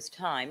Bundy was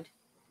timed,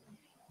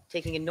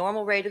 taking a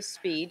normal rate of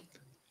speed.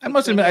 I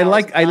must admit, I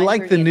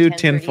like the new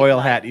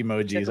tinfoil hat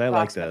emojis. I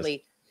like those.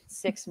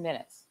 6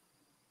 minutes.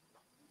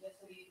 Just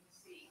so you can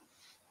see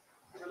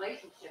the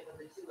relationship of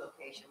the two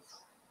locations.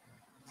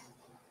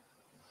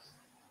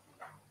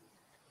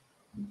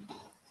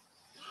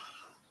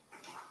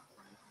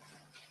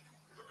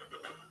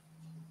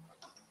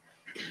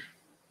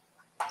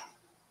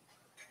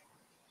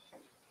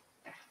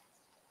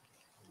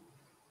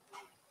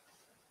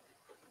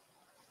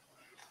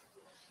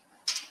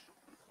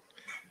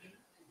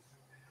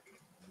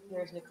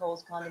 Here's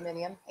Nicole's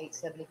condominium,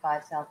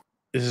 875 South.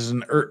 This is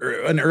an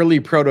early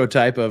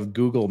prototype of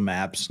Google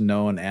Maps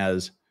known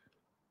as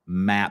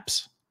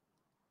Maps.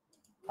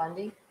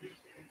 Bundy.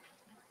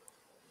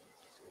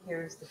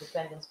 Here's the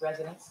defendant's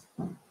residence,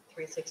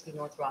 360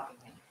 North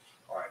Rockingham.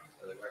 All right,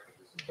 for the record,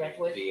 this is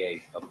Brentwood? to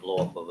be a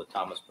blow-up of the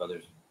Thomas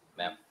Brothers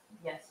map.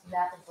 Yes,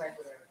 map of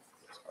Brentwood.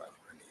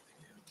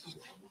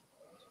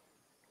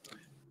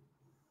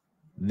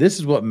 This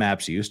is what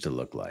maps used to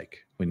look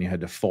like when you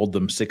had to fold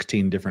them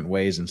 16 different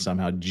ways and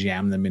somehow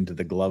jam them into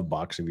the glove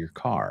box of your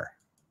car.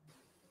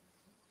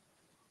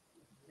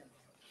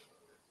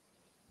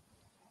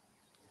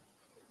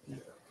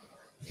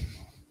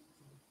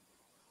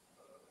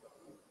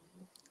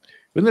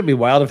 Wouldn't it be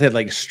wild if they had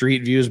like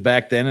street views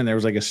back then and there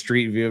was like a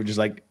street view of just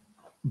like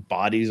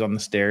bodies on the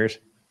stairs?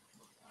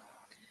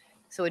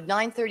 So at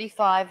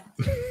 9:35,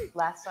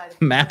 last side of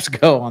Maps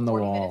go on the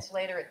 40 wall. minutes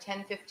later at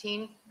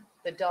 10:15,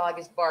 the dog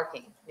is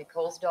barking.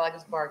 Nicole's dog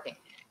is barking.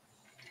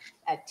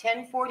 At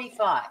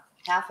 10:45,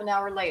 half an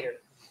hour later,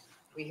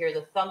 we hear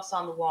the thumps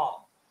on the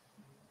wall.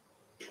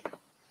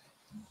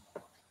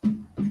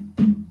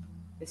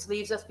 This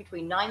leaves us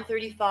between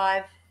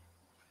 9:35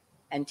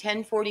 and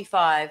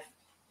 10:45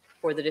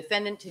 for the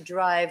defendant to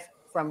drive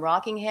from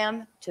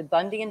Rockingham to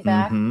Bundy and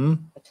back,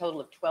 a total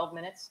of 12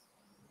 minutes,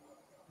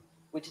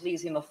 which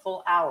leaves him a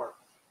full hour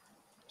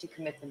to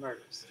commit the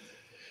murders.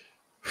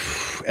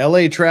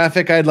 LA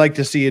traffic, I'd like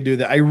to see you do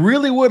that. I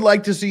really would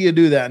like to see you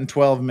do that in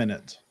 12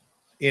 minutes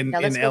in Now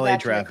let's go LA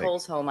back traffic. to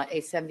Nicole's home on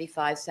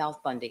 875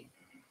 South Bundy.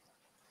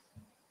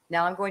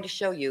 Now I'm going to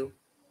show you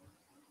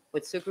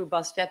what Sukru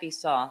Bastepi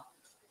saw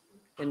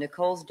when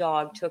Nicole's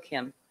dog took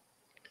him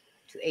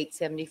to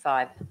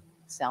 875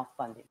 South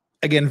Bundy.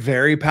 Again,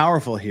 very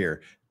powerful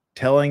here.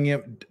 Telling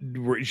him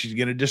she's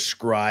going to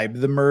describe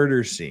the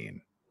murder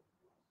scene.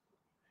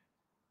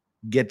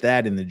 Get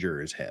that in the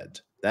jurors'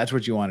 heads. That's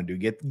what you want to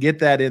do. Get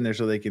that in there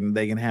so they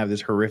can have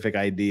this horrific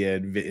idea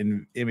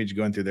and image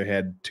going through their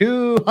head.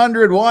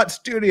 200 Watt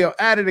Studio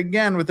at it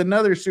again with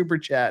another super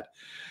chat.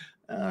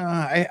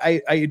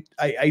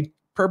 I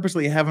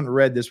purposely haven't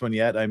read this one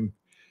yet. I'm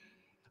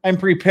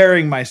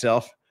preparing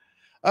myself.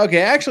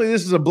 Okay, actually,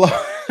 this is a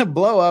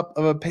blow up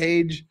of a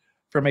page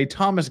from a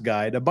Thomas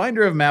Guide, a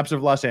binder of maps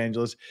of Los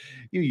Angeles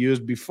you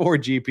used before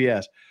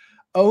GPS.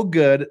 Oh,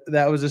 good.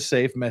 That was a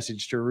safe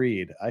message to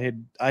read.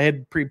 I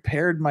had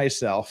prepared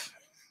myself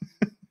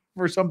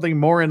for something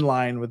more in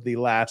line with the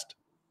last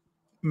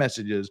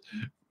messages,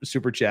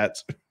 super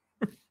chats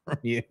from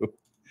you.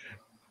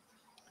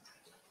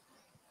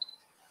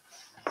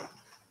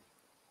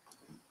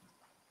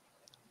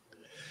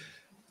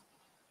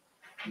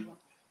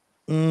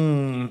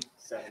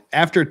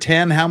 After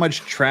 10, how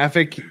much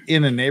traffic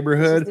in a This is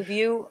neighborhood? the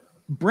view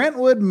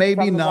Brentwood,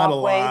 maybe from the not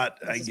walkway. a lot,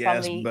 I This is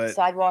guess, from the but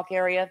sidewalk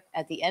area.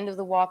 At the end of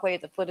the walkway,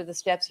 at the foot of the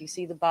steps, you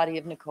see the body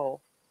of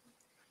Nicole.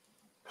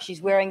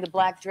 She's wearing the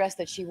black dress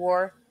that she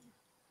wore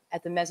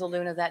at the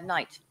Mezzaluna that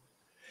night.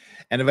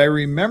 and if I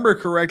remember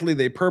correctly,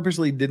 they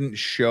purposely didn't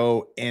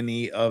show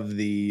any of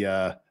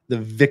the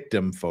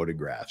victim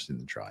photographs in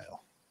the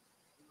trial.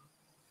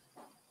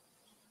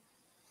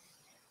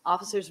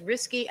 Officers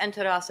Risky and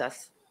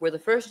Terrazas were the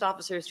first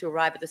officers to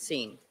arrive at the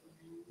scene.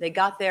 They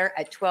got there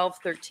at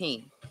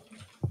 12:13.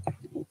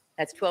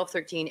 That's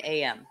 12:13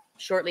 a.m.,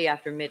 shortly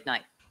after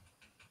midnight.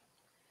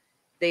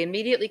 They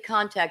immediately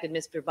contacted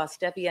Mr.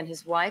 Bastepi and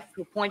his wife,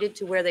 who pointed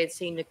to where they had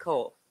seen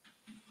Nicole.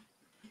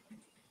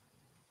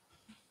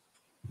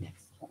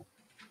 Next.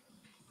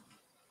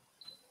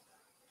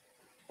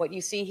 What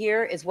you see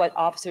here is what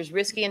officers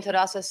Risky and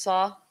Terrazas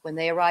saw when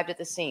they arrived at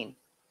the scene.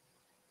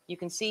 You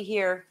can see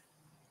here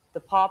the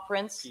paw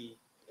prints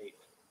P8.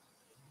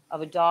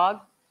 of a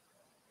dog.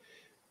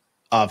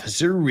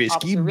 Officer Risky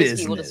Officer Risky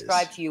business. will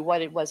describe to you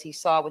what it was he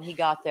saw when he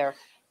got there.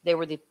 They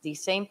were the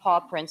same paw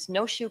prints,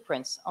 no shoe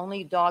prints,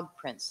 only dog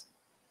prints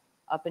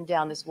up and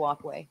down this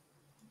walkway.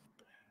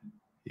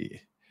 Yeah.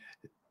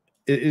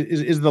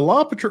 Is the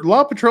law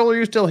patrol? Are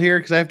you still here?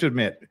 Because I have to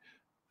admit,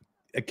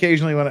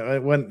 occasionally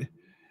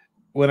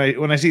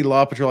when I see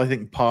Law Patrol, I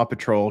think Paw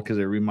Patrol because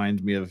it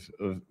reminds me of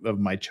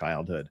my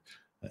childhood.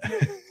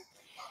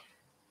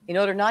 In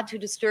order not to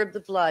disturb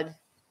the blood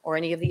or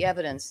any of the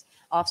evidence,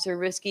 Officer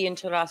Risky and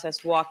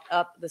Terrazas walked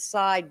up the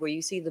side where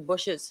you see the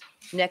bushes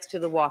next to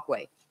the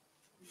walkway.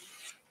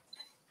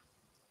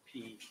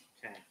 P10.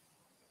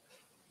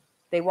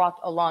 They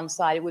walked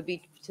alongside. It would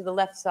be to the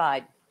left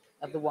side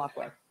of the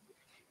walkway.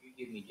 You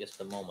give me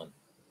just a moment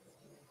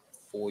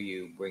before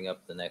you bring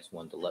up the next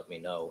one to let me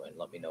know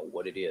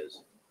what it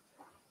is.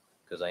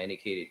 Because I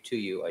indicated to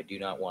you, I do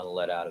not want to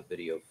let out a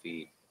video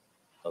feed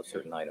of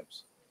certain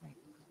items.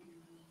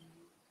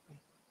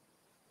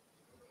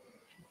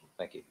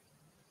 Thank you.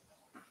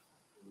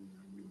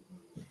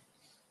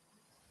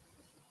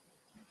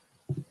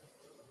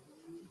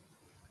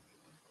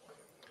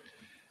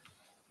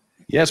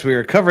 Yes, we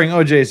are covering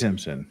OJ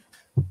Simpson.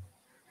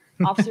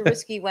 Officer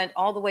Risky went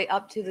all the way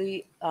up to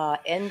the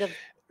end of.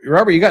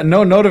 Robert, you got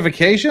no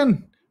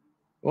notification?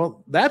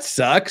 Well, that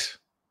sucks.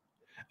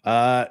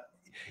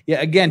 Yeah,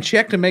 again,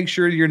 check to make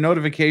sure your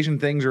notification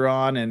things are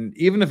on. And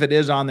even if it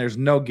is on, there's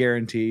no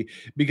guarantee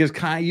because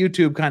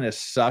YouTube kind of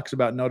sucks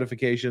about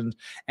notifications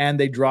and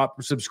they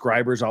drop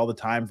subscribers all the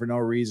time for no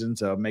reason.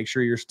 So make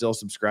sure you're still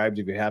subscribed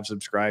if you have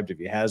subscribed. If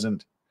you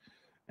hasn't,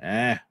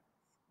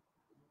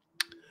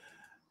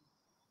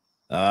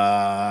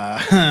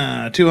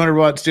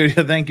 200-watt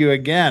studio. Thank you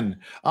again.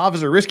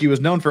 Officer Risky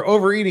was known for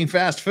overeating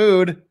fast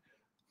food.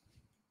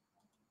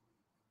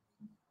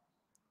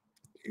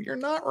 You're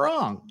not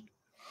wrong.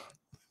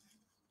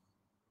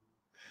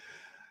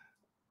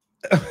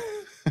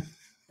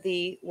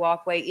 The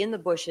walkway in the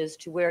bushes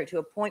to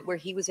a point where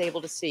he was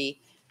able to see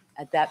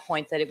at that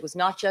point that it was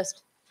not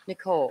just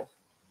Nicole,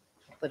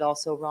 but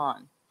also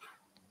Ron.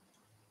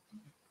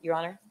 Your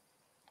Honor?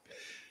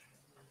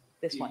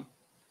 This one.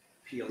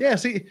 Yeah,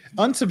 see,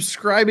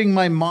 unsubscribing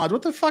my mod.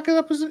 What the fuck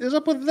is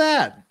up with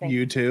that,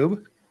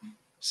 YouTube?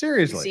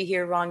 Seriously. You see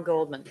here Ron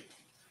Goldman,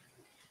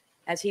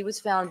 as he was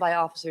found by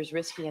officers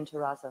Risky and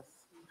Terrazas.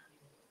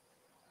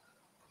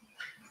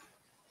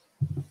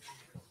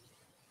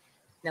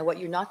 Now, what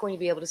you're not going to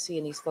be able to see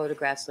in these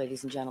photographs,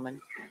 ladies and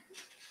gentlemen,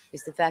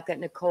 is the fact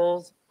that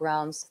Nicole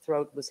Brown's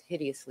throat was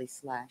hideously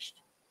slashed.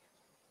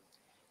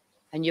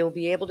 And you'll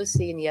be able to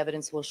see, and the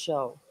evidence will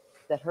show,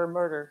 that her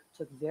murder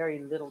took very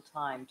little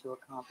time to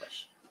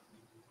accomplish.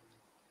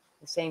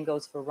 The same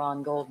goes for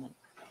Ron Goldman.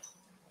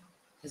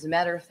 As a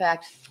matter of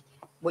fact,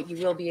 what you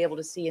will be able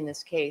to see in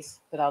this case,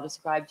 that I'll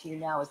describe to you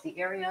now, is the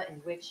area in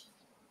which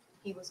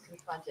he was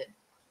confronted.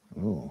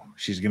 Oh,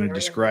 she's going to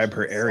describe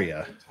her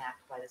area.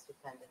 Attacked by this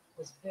defendant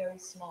was very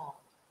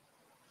small.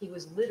 He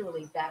was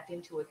literally backed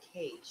into a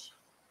cage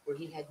where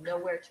he had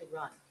nowhere to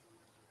run.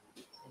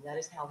 And that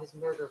is how his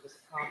murder was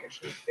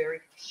accomplished in a very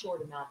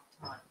short amount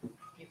of time.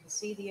 You can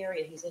see the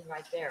area he's in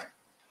right there.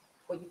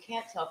 What you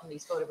can't tell from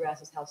these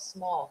photographs is how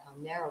small, how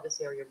narrow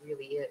this area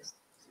really is.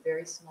 It's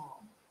very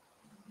small.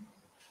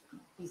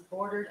 He's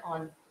bordered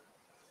on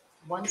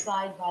one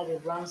side by the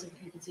rungs,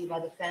 you can see by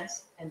the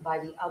fence, and by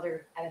the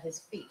other at his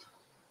feet.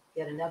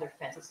 Yet another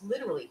fence. It's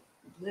literally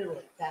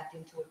backed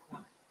into a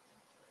corner.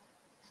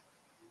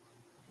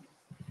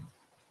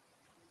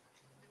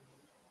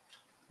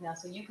 Now,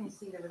 so you can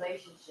see the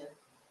relationship,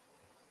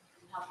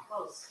 how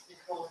close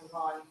Nicole and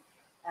Ron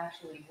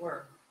actually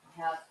were.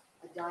 have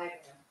a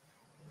diagram.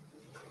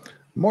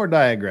 More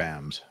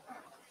diagrams.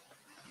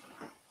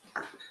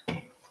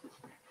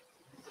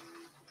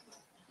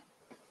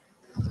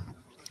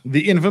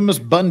 The infamous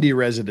Bundy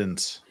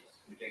residence.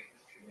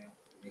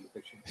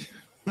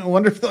 I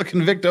wonder if they'll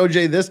convict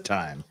OJ this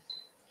time.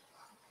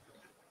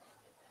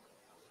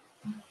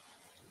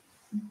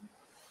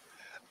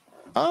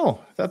 Oh,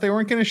 I thought they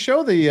weren't going to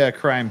show the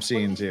crime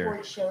scenes What this here.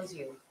 board shows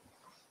you,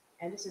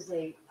 and this is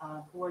a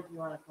board you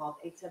want to call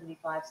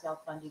 875 South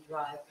Bundy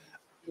Drive,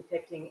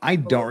 depicting. I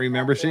don't both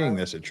remember backyard seeing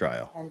this at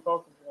trial. And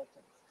both of the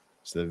victims.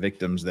 It's the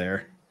victims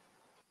there.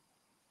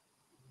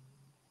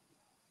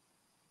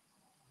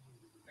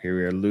 Here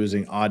we are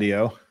losing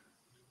audio.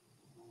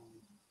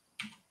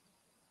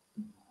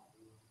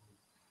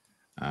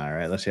 All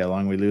right, let's see how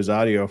long we lose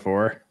audio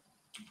for.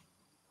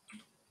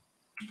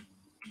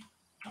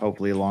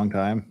 Hopefully a long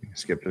time.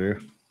 Skip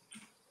through.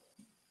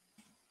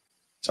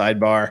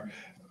 Sidebar.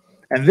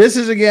 And this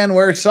is again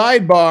where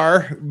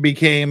sidebar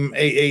became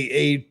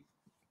a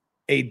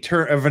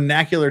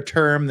vernacular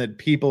term that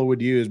people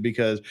would use,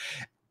 because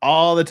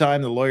all the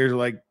time the lawyers are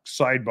like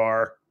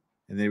sidebar,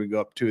 and they would go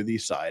up to the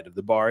side of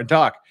the bar and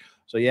talk.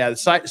 So yeah, the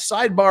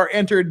sidebar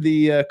entered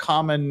the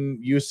common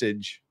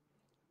usage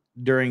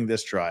during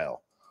this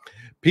trial.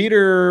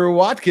 Peter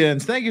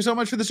Watkins, thank you so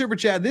much for the super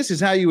chat. This is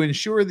how you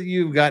ensure that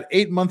you've got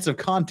 8 months of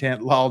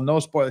content. Lol, no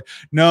spoiler.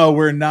 No,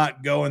 we're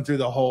not going through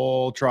the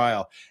whole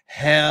trial.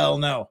 Hell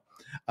no.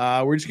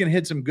 We're just going to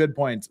hit some good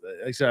points.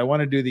 Like I said, I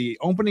want to do the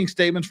opening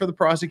statements for the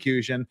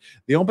prosecution,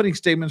 the opening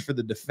statements for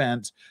the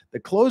defense, the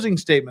closing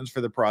statements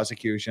for the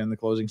prosecution, the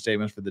closing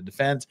statements for the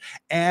defense,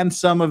 and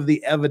some of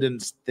the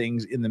evidence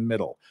things in the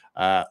middle.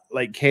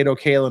 Like Cato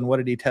Kalin, what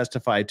did he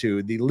testify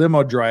to? The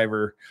limo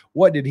driver,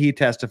 what did he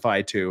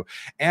testify to?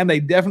 And I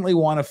definitely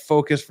want to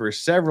focus for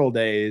several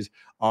days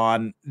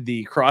on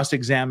the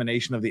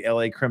cross-examination of the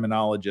LA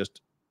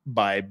criminologist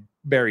by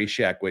Barry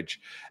Scheck, which,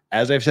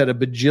 as I've said a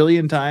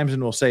bajillion times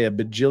and will say a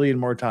bajillion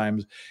more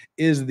times,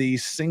 is the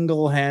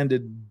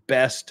single-handed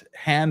best,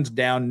 hands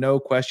down, no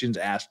questions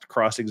asked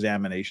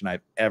cross-examination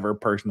I've ever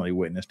personally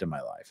witnessed in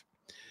my life.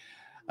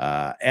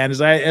 And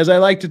as I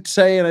like to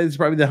say, and it's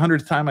probably the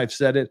 100th time I've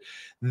said it,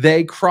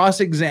 they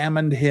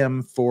cross-examined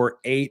him for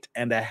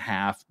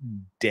 8.5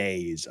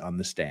 days on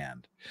the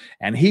stand.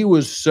 And he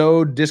was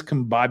so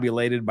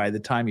discombobulated by the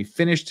time he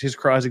finished his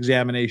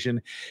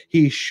cross-examination,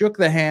 he shook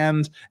the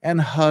hands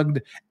and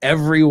hugged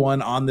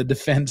everyone on the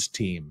defense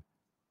team,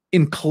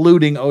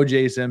 including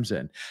OJ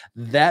Simpson.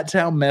 That's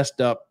how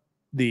messed up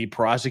the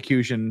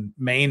prosecution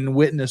main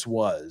witness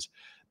was.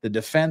 The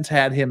defense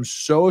had him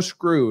so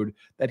screwed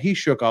that he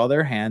shook all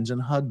their hands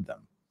and hugged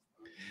them.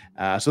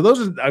 So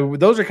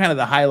those are kind of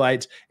the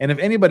highlights. And if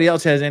anybody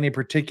else has any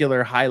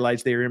particular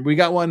highlights they remember, we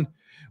got one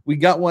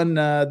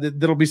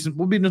that'll be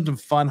we'll be doing some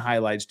fun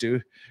highlights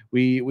too.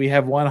 We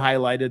have one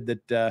highlighted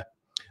that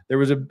there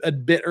was a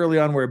bit early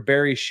on where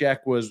Barry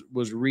Scheck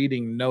was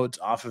reading notes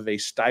off of a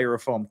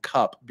styrofoam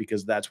cup,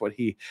 because that's what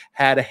he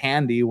had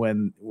handy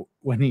when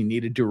he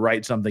needed to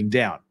write something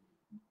down.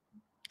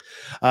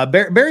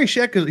 Barry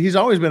Scheck, he's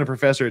always been a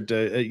professor at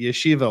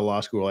Yeshiva Law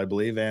School, I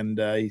believe,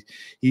 and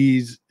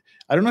he's,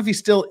 I don't know if he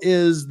still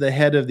is the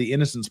head of the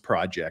Innocence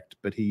Project,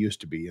 but he used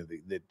to be,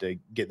 to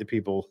get the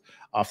people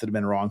off that have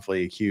been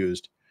wrongfully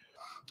accused.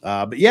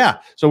 But yeah,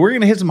 so we're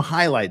going to hit some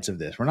highlights of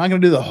this. We're not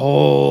going to do the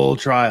whole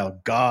trial.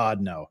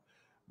 God, no.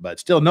 But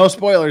still, no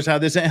spoilers how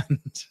this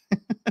ends.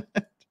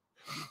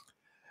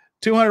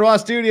 200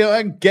 Watt Studio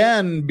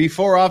again.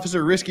 Before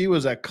Officer Risky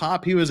was a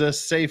cop, he was a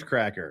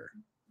safecracker.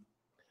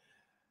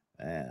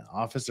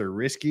 Officer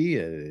Risky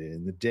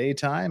in the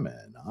daytime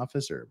and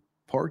Officer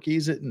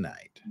Porky's at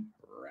night.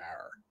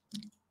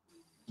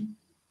 Rawr.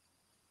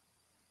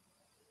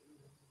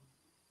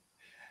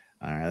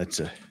 All right,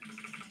 let's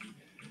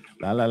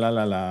la la la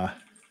la la.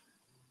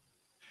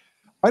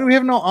 Why do we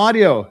have no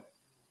audio?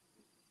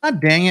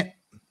 God dang it.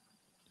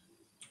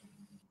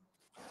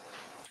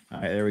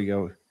 All right, there we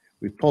go.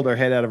 We pulled our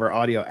head out of our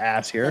audio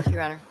ass here. Yes,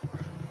 Your Honor.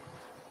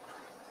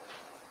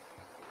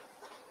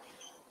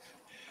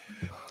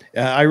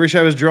 I wish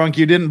I was drunk.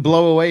 You didn't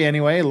blow away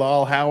anyway.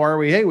 Lol, how are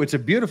we? Hey, it's a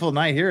beautiful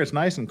night here. It's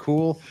nice and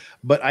cool.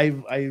 But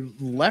I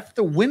left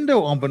the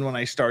window open when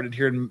I started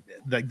here, and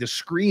like the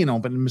screen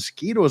open, and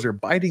mosquitoes are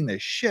biting the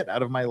shit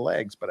out of my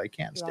legs. But I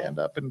can't stand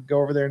up and go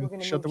over there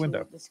and shut the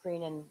window. The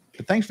screen, and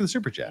but thanks for the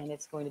super chat. And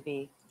it's going to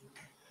be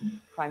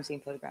crime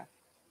scene photograph.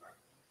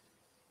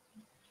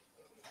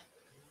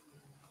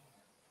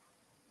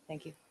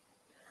 Thank you.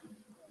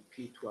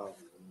 P12.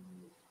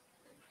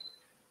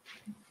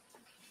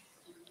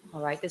 All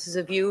right, this is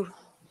a view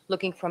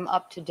looking from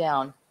up to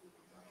down.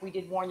 We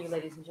did warn you,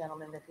 ladies and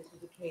gentlemen, that this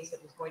was a case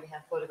that was going to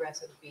have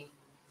photographs that would be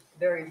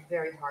very,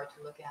 very hard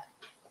to look at.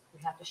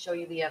 We have to show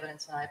you the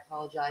evidence, and I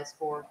apologize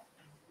for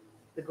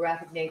the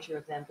graphic nature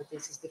of them, but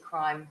this is the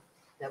crime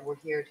that we're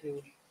here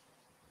to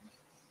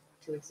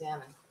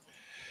examine.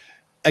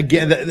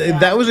 Again,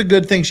 that was a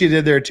good thing she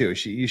did there too.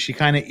 She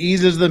kind of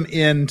eases them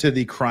into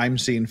the crime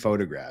scene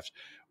photographs.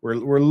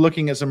 We're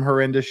looking at some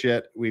horrendous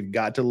shit. We've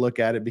got to look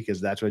at it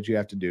because that's what you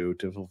have to do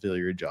to fulfill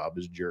your job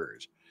as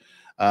jurors.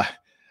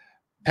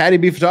 Patty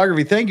B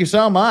Photography, thank you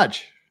so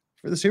much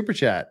for the super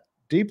chat.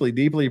 Deeply,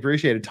 deeply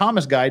appreciated.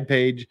 Thomas Guide,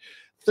 page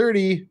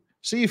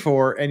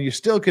 30C4, and you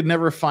still could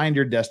never find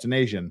your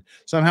destination.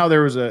 Somehow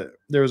there was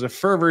a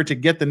fervor to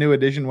get the new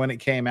edition when it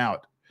came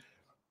out.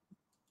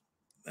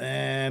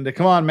 And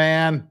come on,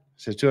 man,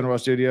 says 200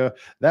 Watt Studio.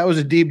 That was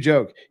a deep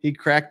joke. He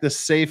cracked the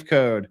safe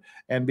code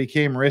and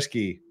became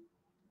risky.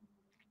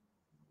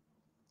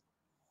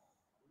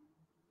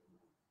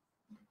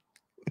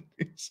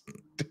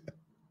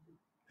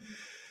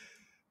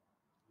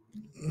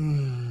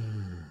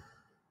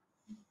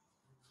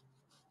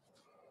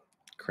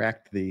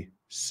 Cracked the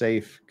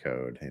safe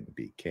code and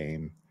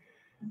became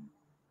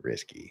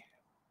risky.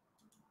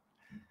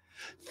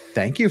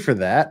 Thank you for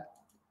that.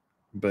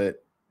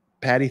 But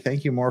Patty,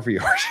 thank you more for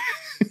yours.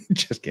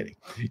 Just kidding.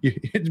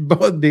 It's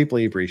both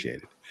deeply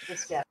appreciated.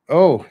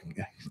 Oh,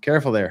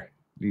 careful there.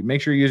 You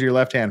make sure you use your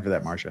left hand for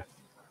that, Marcia.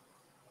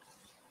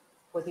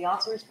 What the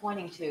officer is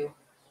pointing to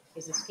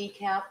is the ski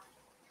cap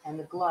and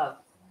the glove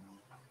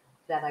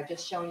that I've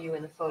just shown you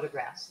in the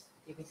photographs.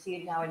 You can see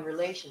it now in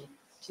relation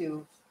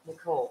to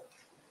Nicole.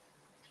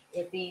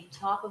 At the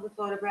top of the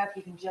photograph,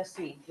 you can just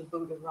see the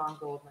boot of Ron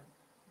Goldman,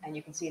 and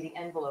you can see the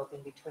envelope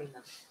in between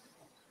them.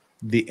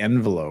 The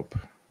envelope.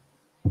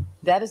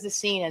 That is the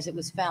scene as it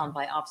was found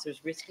by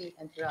officers Risky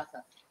and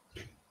Terraza.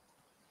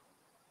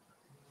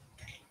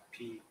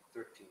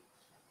 P13.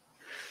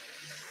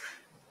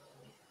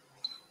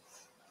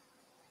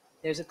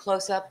 There's a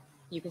close-up.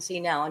 You can see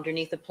now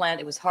underneath the plant.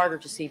 It was harder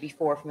to see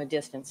before from a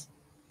distance.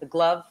 The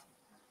glove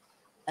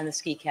and the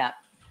ski cap.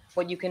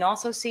 What you can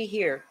also see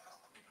here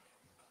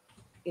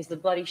is the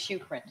bloody shoe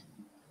print.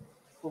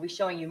 We'll be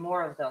showing you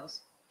more of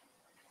those.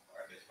 All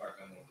right, Ms. Park,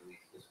 I'm going to delete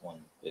this one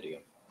video.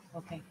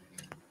 Okay.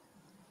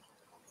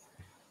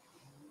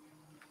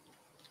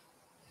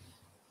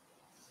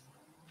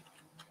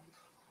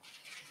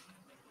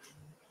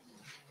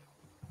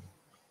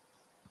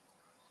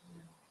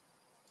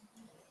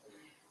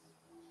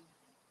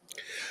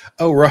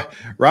 Oh,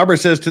 Robert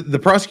says the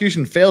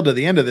prosecution failed at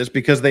the end of this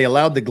because they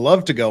allowed the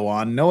glove to go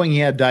on, knowing he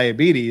had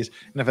diabetes.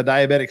 And if a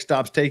diabetic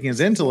stops taking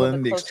his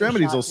insulin, the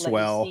extremities will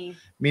swell,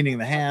 meaning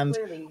the hands.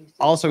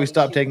 Also, he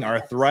stopped taking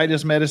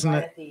arthritis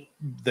medicine.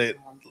 The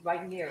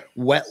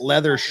wet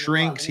leather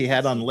shrinks. He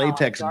had on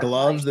latex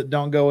gloves that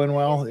don't go in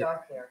well.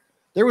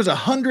 There was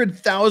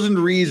 100,000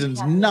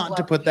 reasons not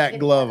to put that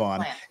glove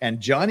on.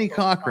 And Johnny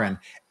Cochran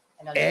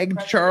egged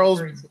Charles,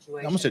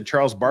 I almost said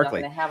Charles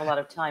Barkley. Have a lot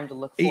of time to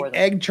look he for them.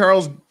 Egged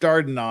Charles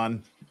Darden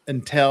on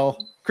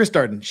until Chris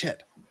Darden.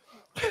 Shit.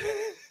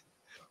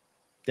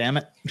 Damn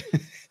it.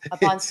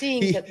 Upon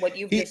seeing that what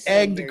you've just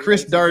egged here,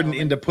 Chris Darden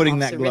into putting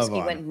that glove Risky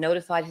on. went and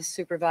notified his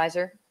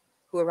supervisor,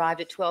 who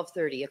arrived at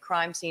 12:30. A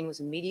crime scene was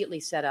immediately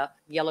set up.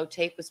 Yellow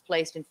tape was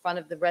placed in front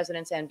of the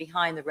residence and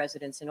behind the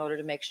residence in order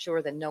to make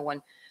sure that no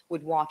one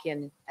would walk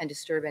in and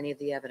disturb any of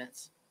the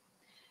evidence.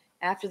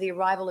 After the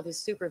arrival of his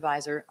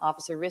supervisor,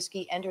 Officer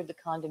Risky entered the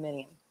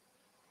condominium.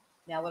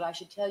 Now, what I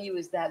should tell you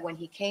is that when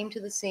he came to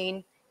the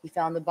scene, he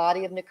found the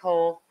body of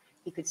Nicole.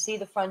 He could see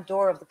the front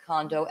door of the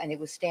condo, and it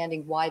was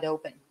standing wide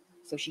open.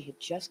 So she had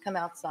just come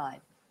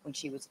outside when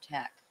she was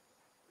attacked.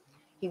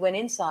 He went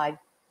inside,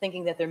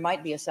 thinking that there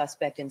might be a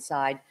suspect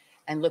inside,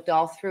 and looked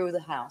all through the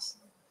house.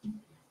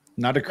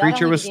 Not a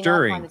creature was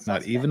stirring,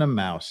 not even a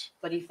mouse.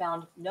 But he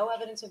found no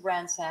evidence of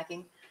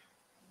ransacking,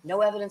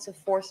 no evidence of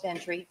forced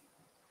entry,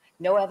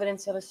 no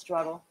evidence of a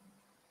struggle,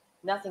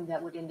 nothing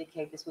that would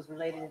indicate this was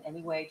related in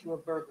any way to a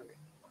burglary.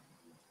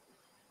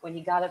 When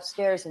he got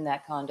upstairs in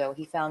that condo,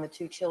 he found the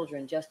two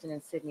children, Justin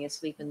and Sydney,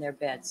 asleep in their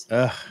beds.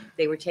 Ugh.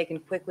 They were taken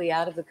quickly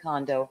out of the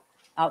condo,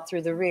 out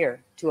through the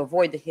rear, to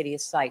avoid the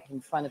hideous sight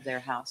in front of their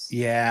house.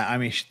 Yeah, I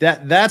mean,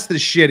 that's the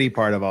shitty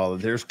part of all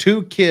of it. There's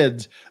two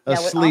kids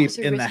asleep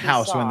in the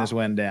house when this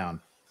went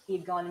down. He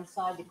had gone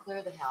inside to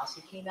clear the house.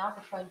 He came out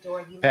the front door.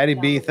 And he Patty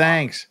B,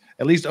 thanks.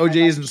 At least OJ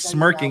isn't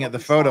smirking at the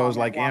photos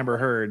like Amber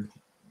Heard.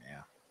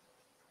 Yeah.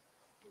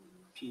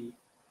 P.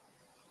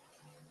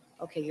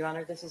 Okay, Your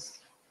Honor, this is.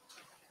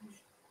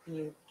 Can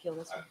you kill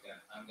this one?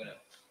 I'm going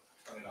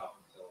to turn it off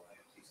until I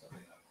see something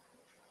else.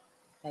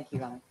 Thank you,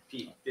 Your Honor.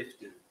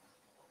 P15.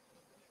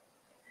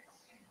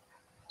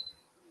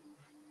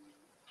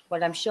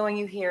 What I'm showing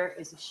you here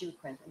is a shoe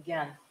print.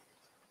 Again,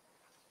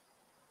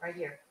 right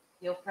here,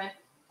 heel print,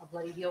 a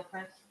bloody heel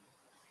print,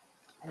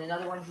 and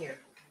another one here.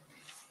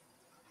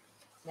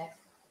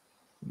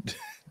 Next.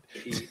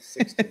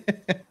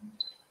 P16.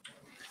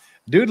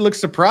 Dude looks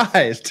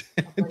surprised.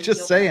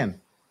 Just saying.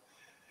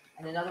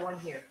 And another one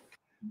here.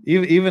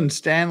 Even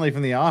Stanley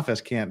from The Office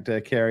can't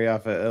carry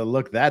off a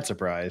look that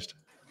surprised.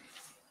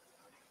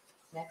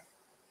 Next.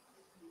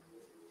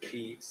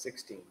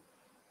 P16.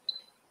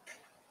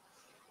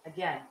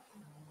 Again,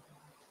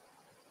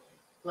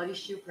 bloody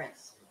shoe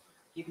prints.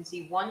 You can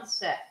see one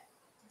set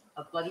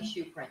of bloody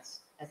shoe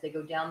prints as they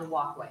go down the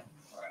walkway.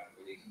 All right,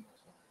 I'm releasing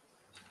this one.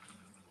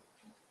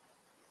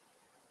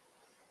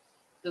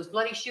 Those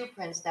bloody shoe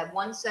prints, that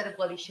one set of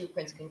bloody shoe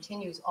prints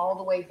continues all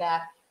the way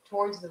back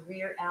towards the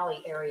rear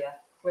alley area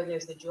where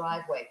there's the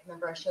driveway.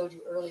 Remember, I showed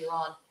you earlier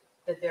on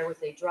that there was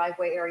a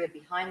driveway area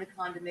behind the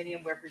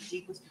condominium where her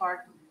Jeep was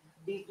parked.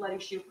 These bloody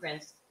shoe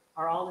prints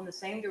are all in the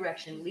same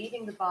direction,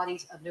 leaving the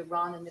bodies of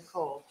Ron and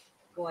Nicole,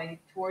 going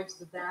towards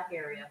the back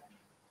area.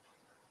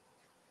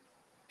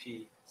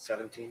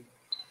 P17.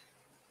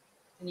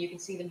 And you can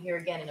see them here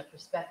again in a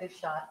perspective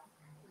shot.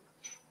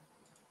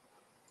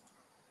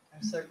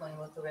 I'm circling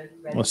with the red.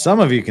 Well, some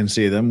of you can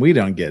see them. We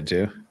don't get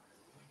to.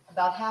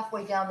 About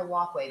halfway down the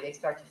walkway, they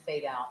start to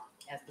fade out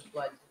as the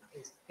blood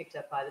is picked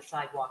up by the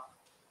sidewalk.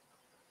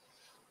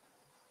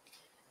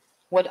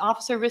 What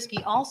Officer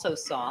Risky also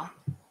saw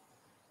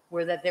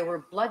were that there were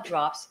blood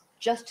drops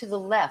just to the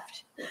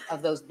left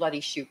of those bloody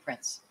shoe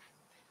prints.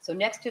 So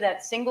next to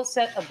that single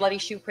set of bloody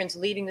shoe prints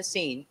leaving the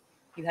scene,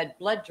 you had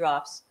blood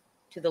drops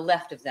to the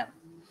left of them.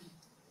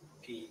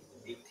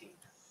 P18.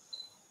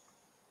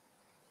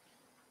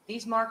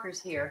 These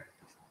markers here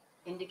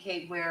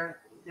indicate where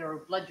there were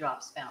blood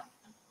drops found.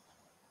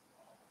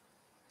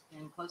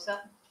 And close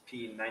up.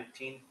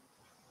 P19.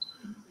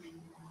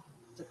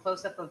 It's a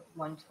close-up of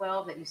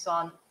 112 that you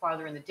saw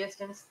farther in the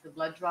distance, the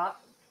blood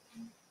drop.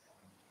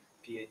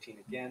 P18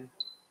 again.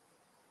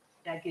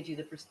 That gives you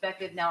the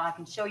perspective. Now I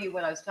can show you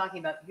what I was talking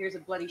about. Here's a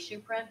bloody shoe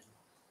print.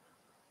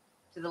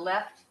 To the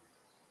left,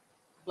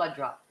 blood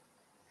drop.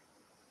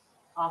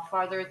 Off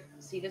farther,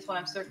 see this one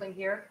I'm circling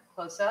here,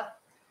 close up.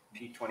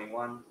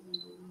 P21.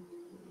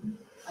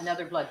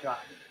 Another blood drop.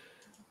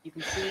 You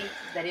can see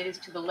that it is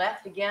to the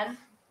left again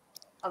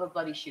of a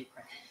bloody shoe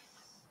print.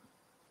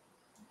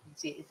 You can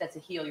see if that's a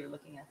heel you're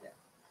looking at there.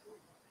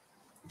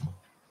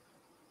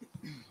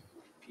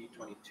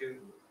 P22.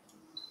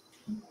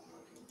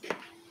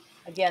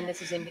 Again,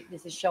 this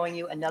is showing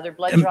you another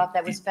blood drop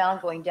that was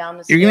found going down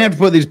the stairs. You're gonna have to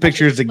put these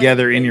pictures I should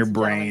together explain, in your ladies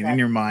and brain, gentlemen, in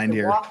your that mind the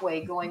here.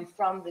 walkway going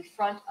from the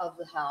front of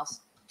the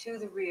house to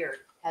the rear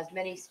has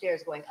many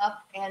stairs going up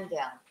and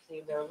down.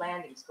 See, there are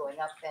landings going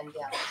up and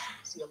down.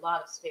 You see a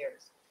lot of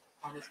stairs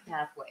on this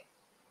pathway.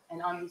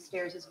 And on these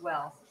stairs as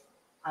well,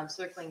 I'm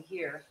circling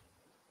here.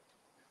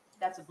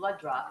 That's a blood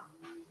drop.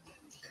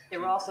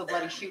 There were also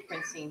bloody shoe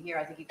prints seen here.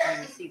 I think you can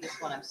even see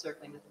this one I'm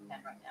circling with the pen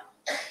right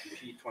now.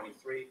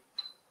 P23.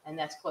 And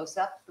that's close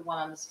up, the one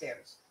on the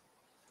stairs.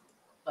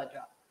 Blood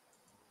drop.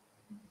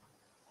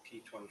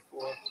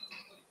 P24.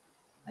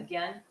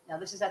 Again, now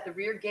this is at the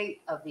rear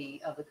gate of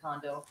the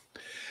condo.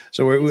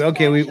 So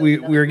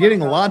we're getting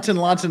lots and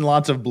lots and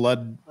lots of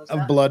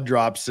blood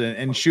drops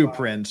and shoe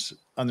prints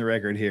on the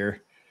record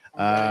here.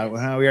 Well,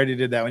 we already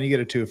did that one. You get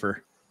a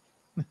twofer.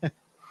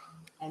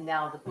 And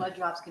now the blood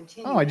drops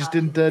continue. Oh, I just out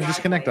to didn't the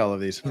disconnect driveway all of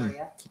these.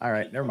 area. All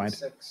right, never mind.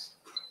 P26.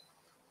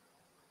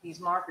 These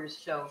markers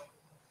show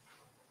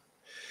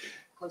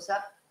close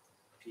up.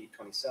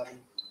 P27.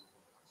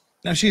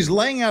 Now she's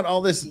laying out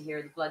all this See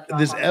here the blood drop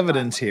this on the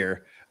evidence driveway.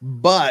 here,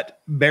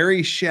 but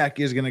Barry Scheck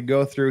is going to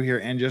go through here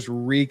and just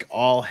wreak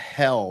all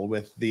hell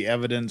with the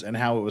evidence and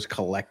how it was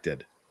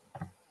collected.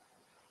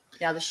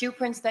 Now the shoe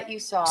prints that you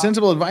saw.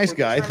 Sensible advice, were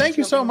guy. determined Thank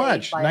you to so have been made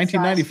much. by a size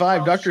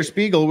 1995, 12 Dr. shoe.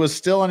 Spiegel was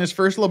still on his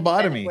first Defendant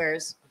lobotomy.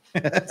 wears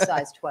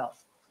size 12.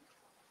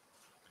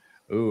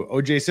 Ooh,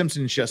 OJ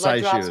Simpson Blood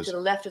size drops shoes. to the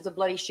left of the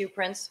bloody shoe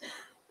prints.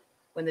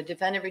 When the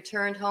defendant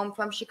returned home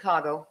from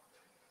Chicago,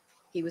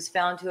 he was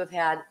found to have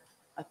had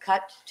a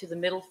cut to the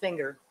middle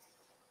finger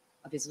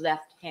of his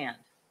left hand.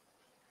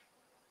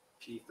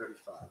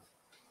 P35.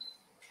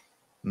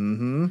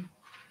 Mm-hmm.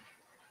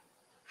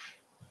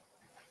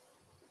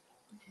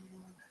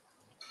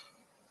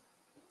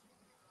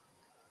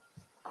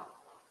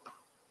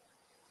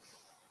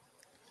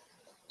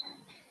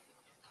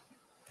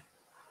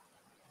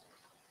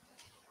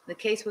 The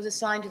case was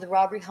assigned to the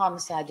Robbery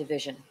Homicide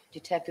Division.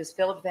 Detectives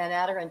Philip Van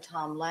Adder and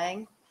Tom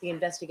Lang, the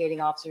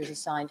investigating officers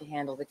assigned to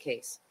handle the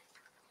case.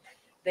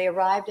 They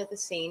arrived at the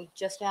scene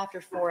just after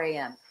 4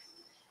 a.m.,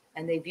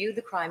 and they viewed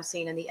the crime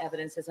scene and the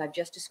evidence as I've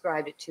just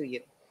described it to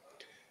you.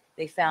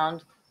 They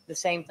found the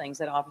same things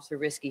that Officer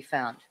Risky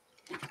found.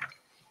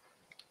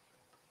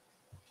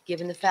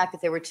 Given the fact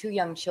that there were 2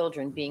 young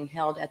children being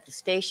held at the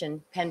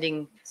station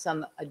pending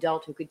some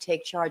adult who could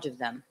take charge of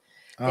them,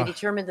 they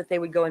determined that they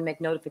would go and make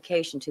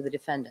notification to the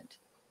defendant.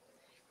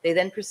 They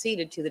then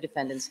proceeded to the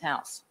defendant's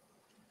house.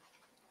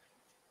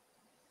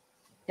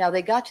 Now,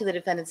 they got to the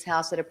defendant's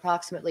house at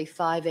approximately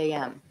 5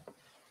 a.m.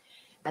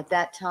 At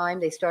that time,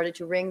 they started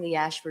to ring the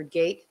Ashford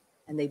gate,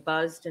 and they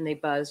buzzed,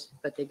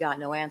 but they got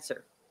no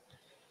answer.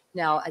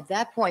 Now, at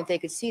that point, they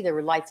could see there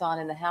were lights on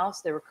in the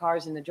house, there were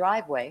cars in the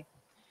driveway,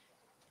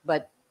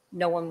 but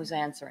no one was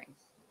answering.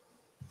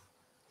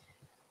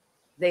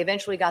 They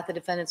eventually got the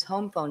defendant's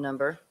home phone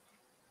number,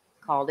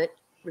 called it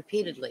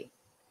repeatedly,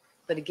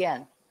 but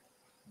again,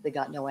 they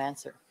got no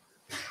answer.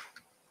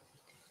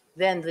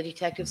 Then the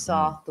detective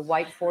saw the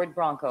white Ford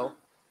Bronco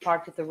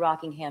parked at the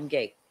Rockingham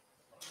gate.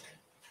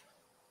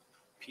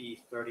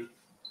 P30.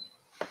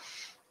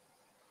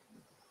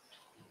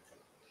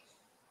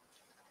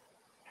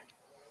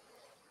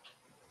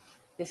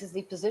 This is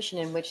the position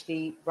in which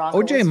the Bronco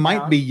OJ was might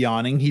found, be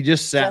yawning. He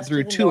just sat just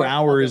through to the 2 north of the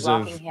hours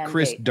of Rockingham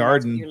Chris Gate. And that's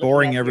what Darden you're looking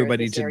boring at here.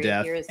 everybody This to area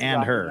death here is the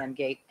and her. Rockingham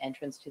Gate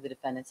entrance to the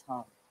defendant's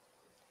home.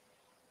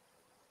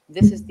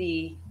 This is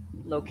the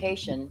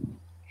location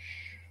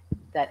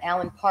that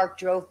Alan Park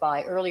drove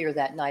by earlier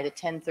that night at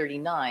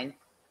 10:39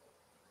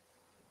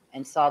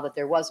 and saw that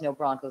there was no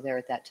Bronco there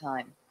at that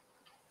time.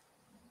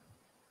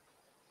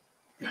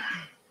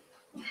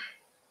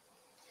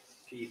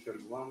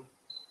 P31.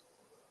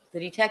 The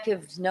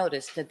detectives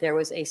noticed that there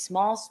was a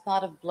small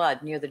spot of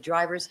blood near the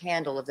driver's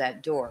handle of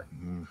that door.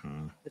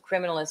 Mm-hmm. The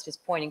criminalist is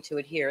pointing to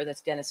it here.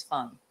 That's Dennis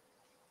Fung.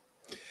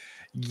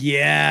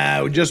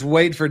 Yeah, just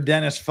wait for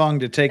Dennis Fung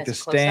to take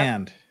That's the a close-up.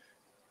 stand.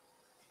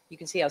 You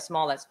can see how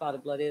small that spot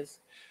of blood is.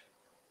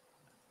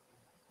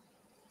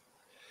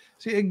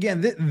 See,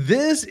 again,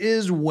 this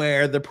is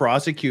where the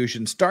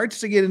prosecution starts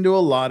to get into a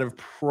lot of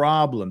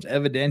problems,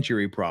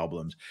 evidentiary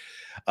problems.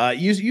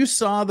 You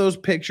saw those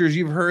pictures.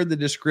 You've heard the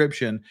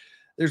description.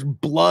 There's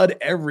blood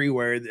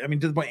everywhere. I mean,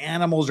 to the point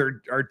animals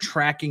are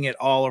tracking it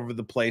all over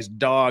the place.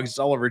 Dogs, it's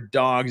all over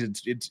dogs.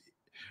 It's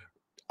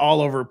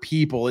all over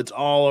people. It's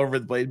all over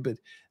the place. But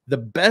the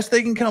best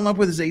they can come up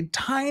with is a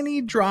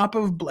tiny drop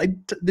of blood.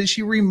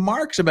 She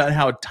remarks about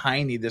how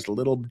tiny this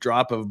little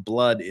drop of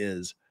blood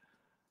is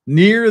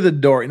near the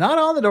door, not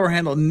on the door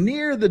handle,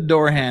 near the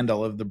door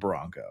handle of the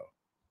Bronco.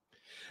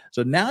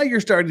 So now you're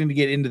starting to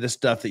get into the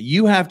stuff that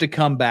you have to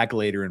come back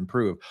later and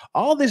prove.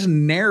 All this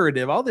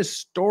narrative, all this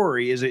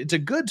story it's a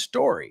good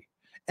story,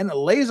 and it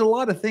lays a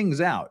lot of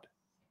things out.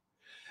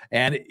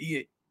 And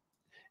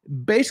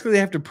basically, they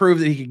have to prove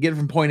that he could get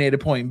from point A to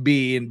point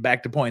B and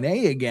back to point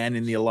A again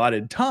in the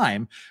allotted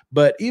time.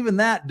 But even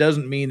that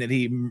doesn't mean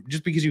that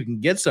just because you can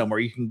get somewhere,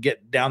 you can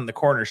get down the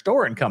corner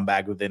store and come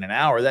back within an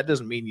hour. That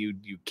doesn't mean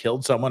you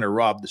killed someone or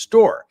robbed the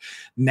store.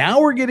 Now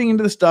we're getting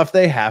into the stuff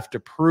they have to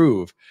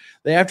prove.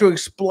 They have to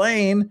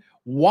explain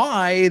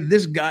why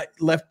this guy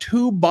left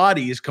 2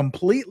 bodies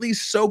completely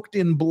soaked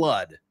in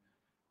blood.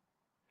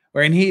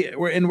 Where he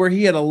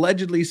had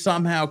allegedly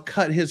somehow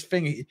cut his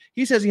finger.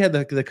 He says he had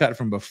the cut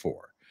from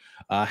before.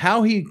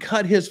 How he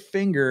cut his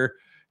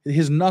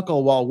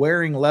knuckle while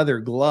wearing leather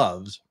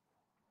gloves,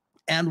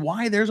 and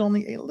why there's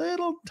only a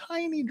little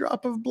tiny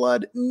drop of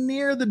blood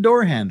near the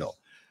door handle.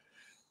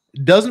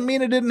 Doesn't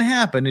mean it didn't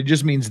happen. It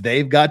just means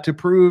they've got to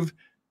prove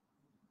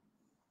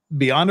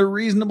beyond a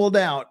reasonable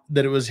doubt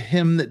that it was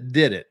him that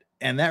did it.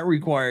 And that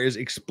requires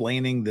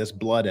explaining this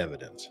blood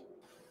evidence.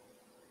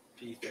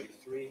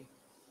 P33.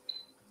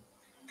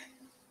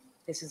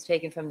 This is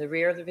taken from the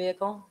rear of the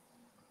vehicle.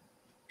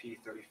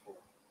 P34.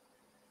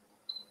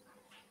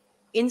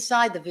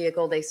 Inside the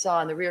vehicle, they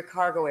saw in the rear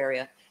cargo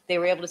area, they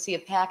were able to see a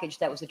package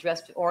that was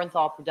addressed to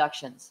Orenthal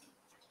Productions.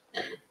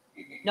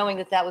 Knowing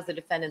that was the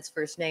defendant's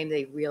first name,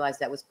 they realized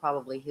that was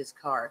probably his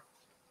car.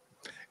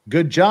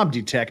 Good job,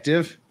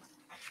 detective.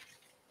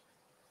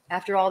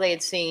 After all they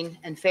had seen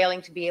and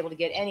failing to be able to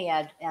get any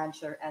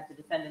answer at the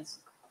defendant's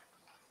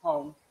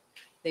home,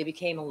 they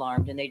became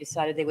alarmed and they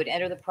decided they would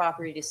enter the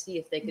property to see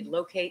if they could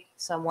locate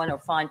someone or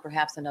find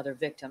perhaps another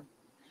victim.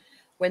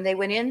 When they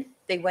went in,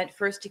 they went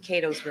first to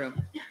Cato's room.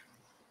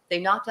 They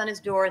knocked on his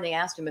door and they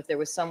asked him if there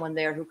was someone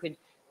there who could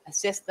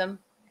assist them.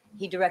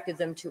 He directed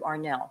them to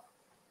Arnell,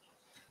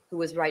 who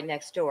was right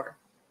next door.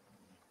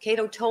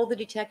 Cato told the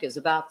detectives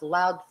about the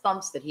loud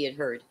thumps that he had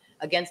heard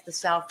against the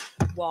south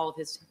wall of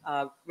his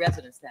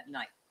residence that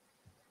night,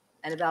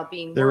 and about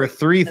being there were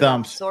 3 about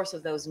thumps. the source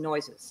of those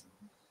noises.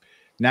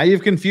 Now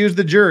you've confused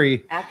the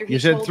jury. After he You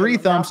said told 3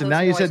 them about thumps, and those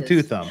now you said noises,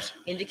 2 thumps.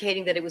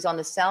 indicating that it was on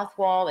the south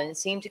wall and it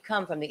seemed to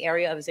come from the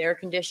area of his air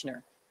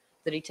conditioner.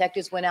 The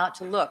detectives went out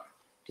to look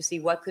to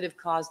see what could have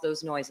caused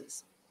those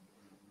noises.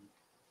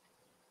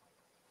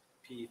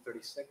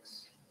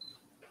 P36.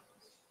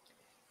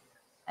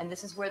 And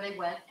this is where they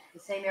went, the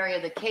same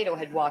area that Cato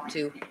had walked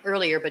to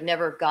earlier but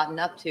never gotten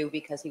up to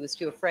because he was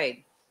too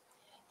afraid.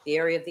 The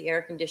area of the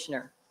air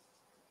conditioner.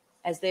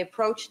 As they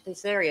approached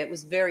this area, it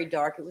was very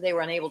dark. They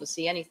were unable to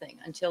see anything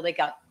until they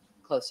got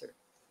closer.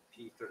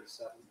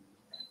 P37.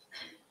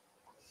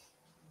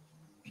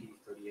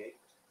 P38.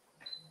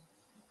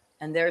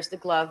 And there's the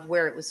glove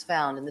where it was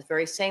found, in the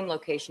very same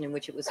location in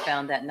which it was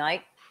found that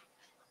night,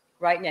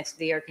 right next to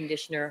the air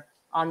conditioner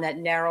on that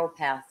narrow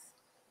path.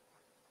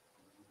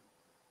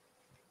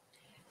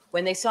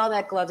 When they saw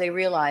that glove, they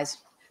realized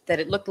that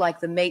it looked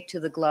like the mate to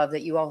the glove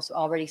that you also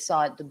already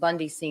saw at the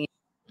Bundy scene.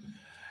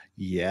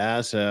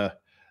 Yes,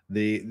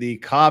 the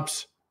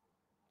cops,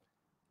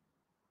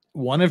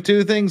 one of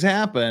 2 things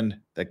happened.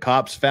 The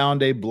cops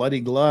found a bloody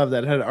glove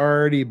that had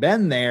already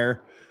been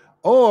there,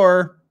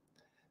 or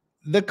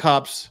the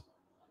cops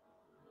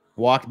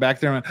walked back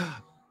there and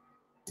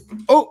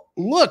went, oh,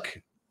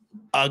 look,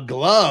 a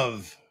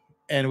glove.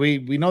 And we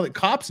know that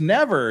cops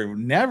never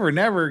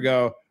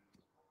go,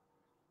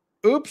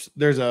 oops,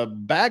 there's a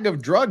bag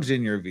of drugs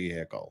in your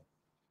vehicle.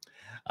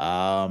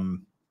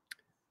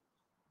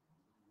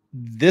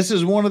 This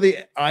is one of the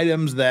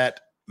items that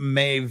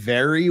may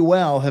very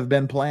well have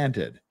been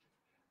planted.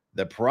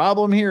 The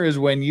problem here is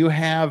when you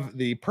have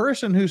the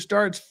person who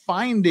starts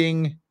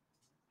finding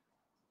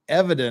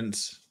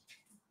evidence,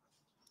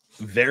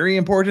 very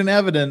important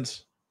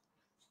evidence,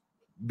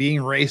 being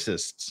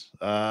racists.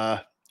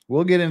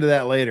 We'll get into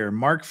that later.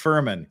 Mark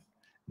Furman,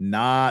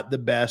 not the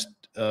best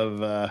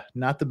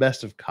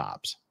of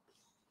cops.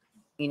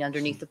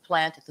 Underneath the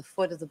plant at the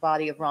foot of the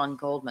body of Ron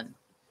Goldman.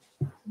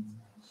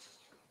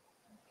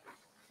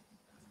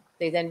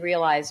 They then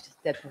realized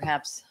that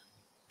perhaps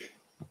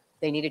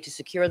they needed to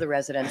secure the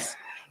residence,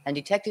 and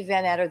Detective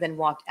Van Adder then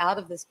walked out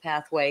of this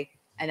pathway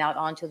and out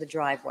onto the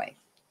driveway.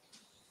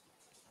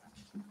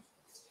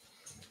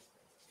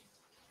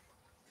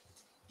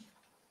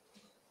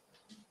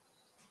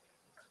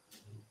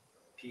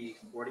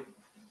 P40.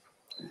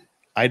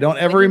 I don't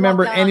ever When he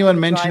remember walked out onto anyone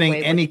the mentioning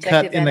driveway, what any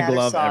Detective cut in the Van Adder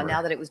glove saw, ever.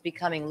 now that it was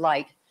becoming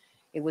light,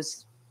 it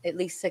was at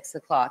least 6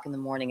 o'clock in the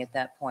morning at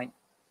that point,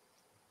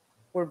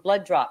 were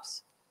blood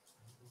drops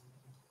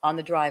on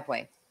the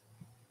driveway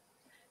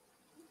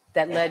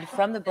that led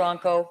from the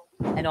Bronco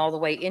and all the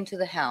way into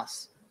the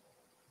house.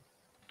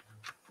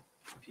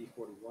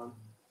 P41.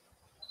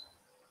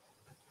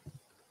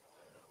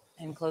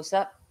 And close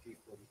up,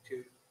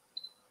 P42.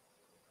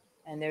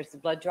 and there's the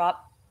blood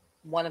drop,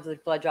 one of the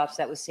blood drops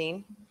that was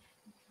seen.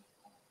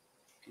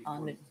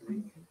 On the,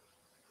 P43.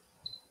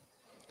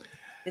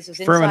 this was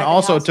Furman inside the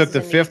also house. took This the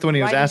is in fifth when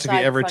he was right asked if he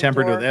inside ever the front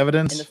tampered with door,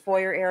 evidence. in the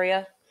foyer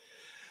area.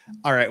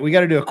 All right, we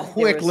got to do a There were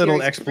quick a little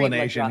series of 3 blood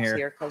explanation drops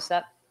here close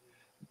up.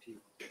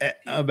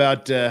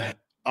 about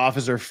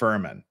Officer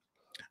Furman.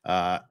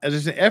 As I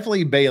said, F.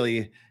 Lee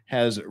Bailey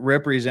has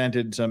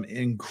represented some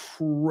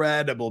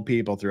incredible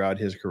people throughout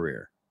his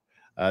career.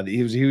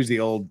 He was the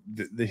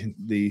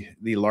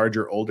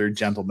larger, older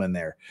gentleman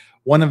there.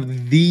 One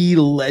of the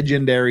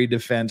legendary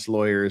defense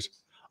lawyers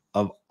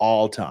of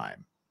all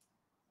time.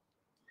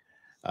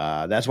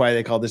 That's why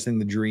they call this thing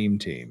the Dream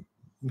Team.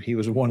 He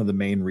was one of the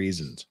main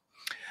reasons.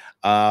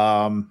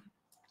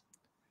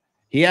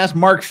 He asked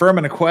Mark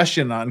Furman a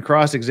question on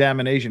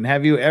cross-examination.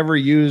 Have you ever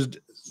used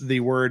the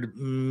word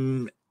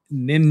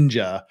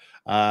ninja,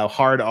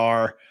 hard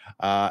R?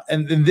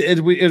 And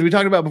as we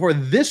talked about before,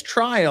 this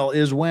trial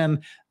is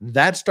when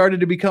that started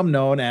to become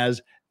known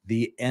as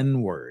the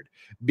N-word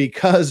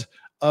because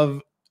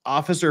of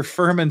Officer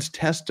Furman's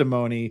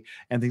testimony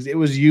and things. It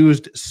was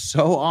used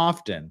so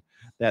often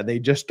that they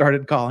just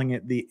started calling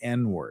it the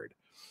N-word.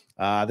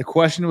 The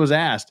question was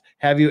asked,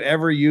 have you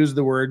ever used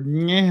the word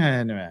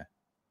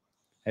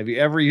have you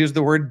ever used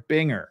the word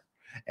binger?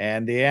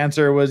 And the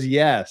answer was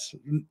yes.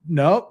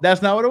 No,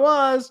 that's not what it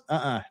was.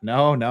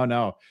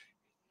 No.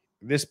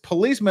 This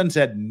policeman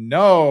said,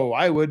 no,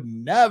 I would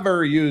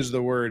never use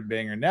the word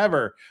binger.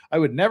 Never. I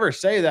would never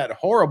say that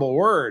horrible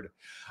word.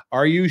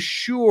 Are you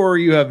sure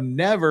you have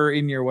never,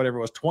 in your whatever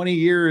it was, 20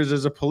 years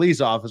as a police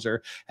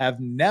officer,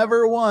 have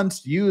never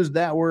once used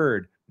that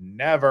word?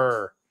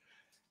 Never.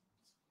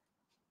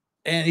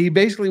 And he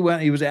basically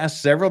he was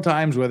asked several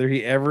times whether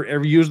he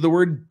ever used the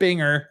word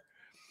binger.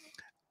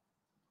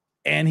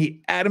 And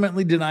he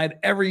adamantly denied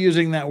ever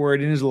using that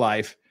word in his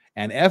life.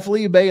 And F.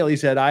 Lee Bailey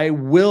said, I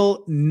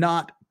will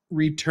not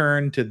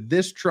return to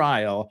this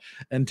trial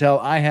until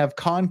I have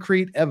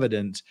concrete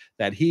evidence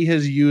that he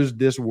has used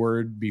this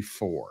word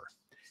before.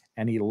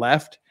 And he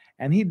left,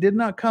 and he did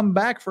not come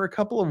back for a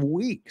couple of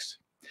weeks.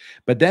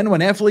 But then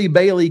when F. Lee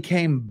Bailey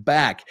came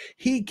back,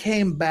 he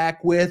came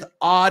back with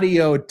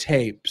audio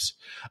tapes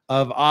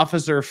of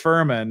Officer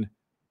Furman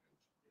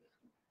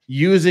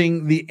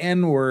using the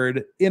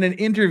N-word in an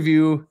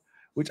interview,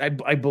 which I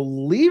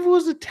believe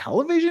was a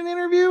television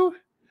interview.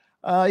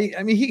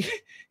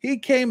 He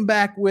came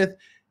back with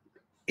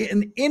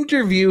an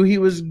interview he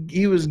was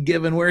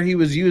given where he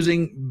was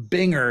using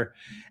binger,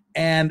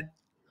 and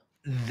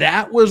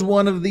that was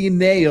one of the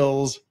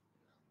nails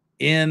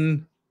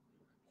in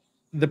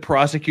the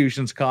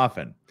prosecution's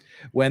coffin.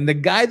 When the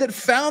guy that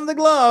found the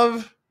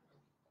glove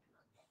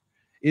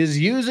is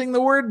using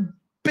the word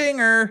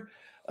binger,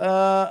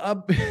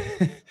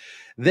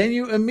 then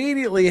you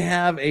immediately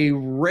have a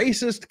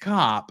racist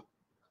cop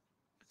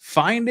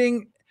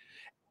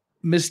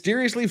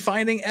mysteriously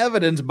finding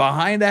evidence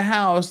behind a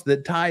house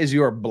that ties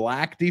your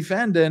black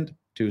defendant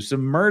to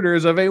some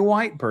murders of a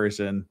white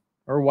person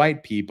or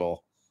white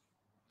people.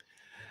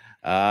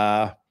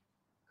 Yeah,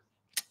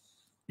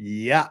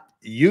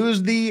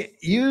 use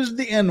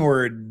the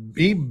N-word.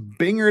 He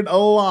bingered a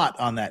lot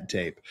on that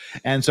tape.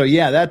 And so,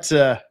 yeah,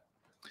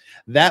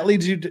 that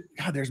leads you to,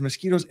 God, there's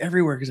mosquitoes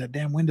everywhere because that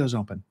damn window's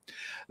open.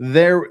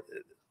 The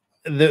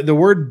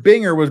word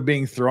binger was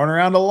being thrown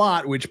around a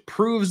lot, which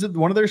proves that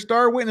one of their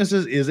star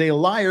witnesses is a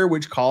liar,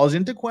 which calls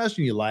into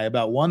question. You lie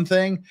about one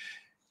thing,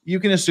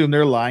 you can assume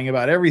they're lying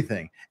about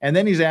everything. And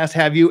then he's asked,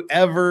 have you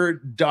ever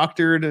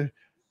doctored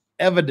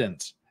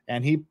evidence?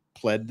 And he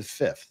pled the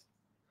fifth.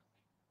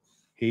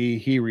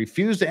 He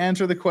refused to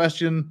answer the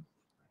question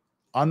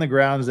on the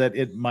grounds that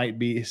it might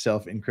be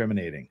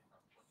self-incriminating.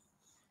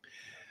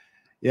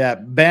 Yeah,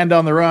 Band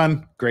on the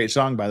Run. Great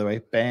song, by the way.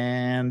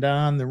 Band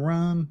on the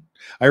Run.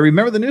 I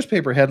remember the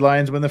newspaper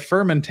headlines when the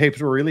Furman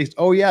tapes were released.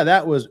 Oh, yeah,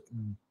 that was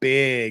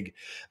big.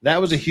 That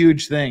was a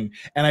huge thing.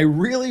 And I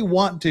really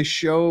want to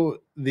show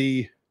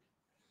the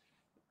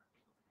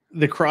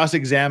the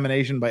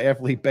cross-examination by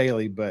F. Lee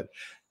Bailey, but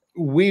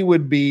we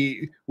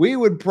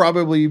would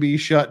probably be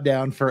shut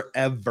down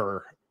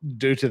forever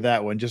due to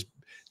that one, just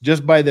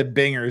by the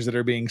bingers that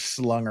are being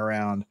slung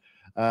around.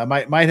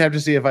 Might have to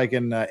see if I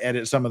can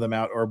edit some of them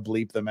out or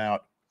bleep them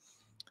out.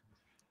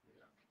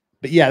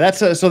 But yeah,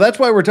 that's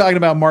why we're talking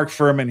about Mark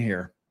Furman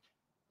here.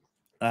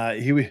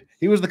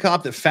 He was the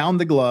cop that found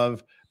the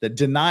glove, that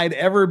denied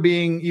ever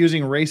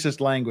using racist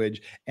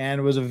language,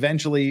 and was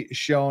eventually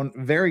shown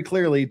very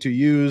clearly to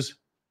use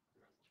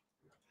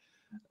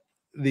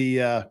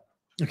the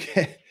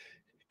okay.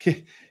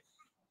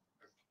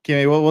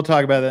 Kimmy, we'll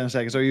talk about that in a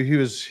second. So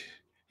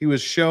he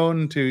was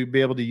shown to be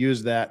able to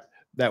use that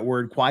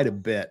word quite a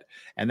bit,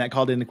 and that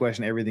called into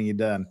question everything he'd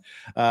done.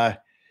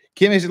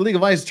 Kimmy said, "Legal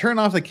advice: turn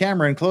off the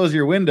camera and close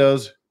your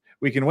windows.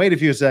 We can wait a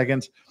few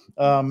seconds."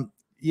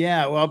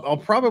 Yeah, well, I'll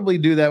probably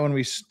do that when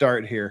we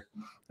start here.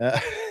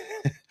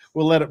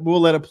 We'll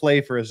let it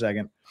play for a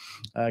second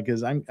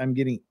because I'm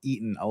getting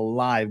eaten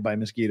alive by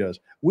mosquitoes.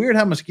 Weird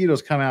how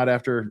mosquitoes come out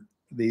after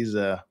these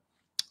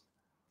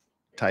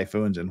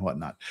typhoons and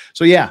whatnot.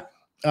 So yeah,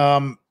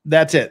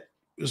 that's it.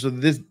 So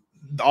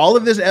all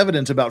of this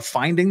evidence about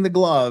finding the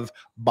glove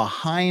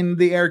behind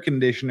the air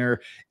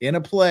conditioner in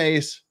a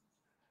place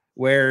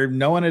where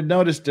no one had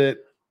noticed it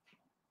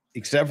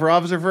except for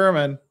Officer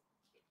Furman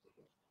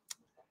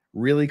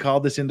really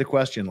called this into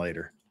question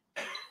later.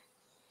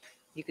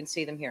 You can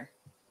see them here.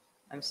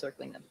 I'm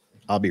circling them.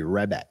 I'll be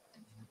right back.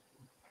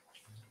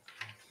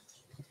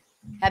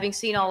 Having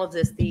seen all of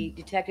this, the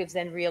detectives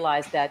then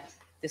realized that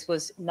this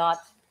was not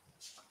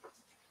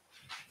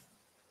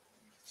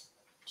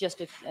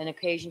just an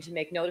occasion to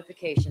make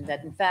notification,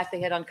 that in fact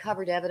they had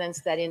uncovered evidence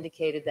that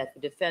indicated that the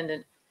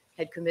defendant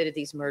had committed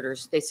these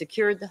murders. They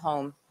secured the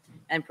home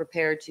and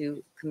prepared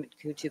to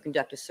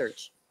conduct a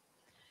search.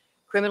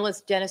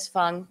 Criminalist Dennis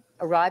Fung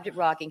arrived at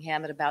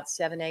Rockingham at about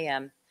 7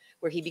 a.m.,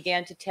 where he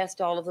began to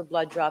test all of the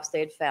blood drops they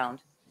had found.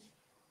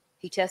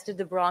 He tested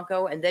the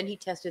Bronco, and then he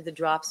tested the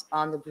drops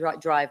on the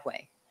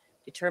driveway,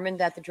 determined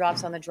that the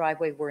drops on the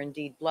driveway were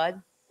indeed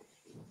blood.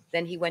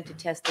 Then he went to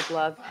test the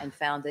glove and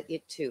found that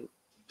it too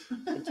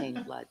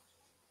contained blood.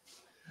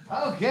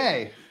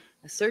 Okay.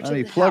 A search Let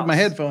me of the plug house my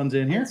headphones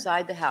in here.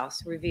 inside the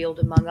house revealed,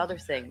 among other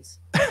things,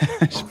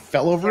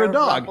 Fell over a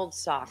dog. rumpled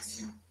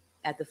socks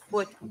at the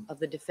foot of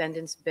the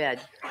defendant's bed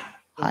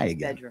in Hi his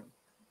again. bedroom.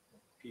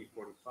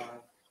 P45.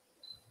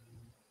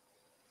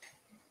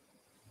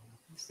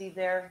 You see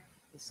there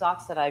the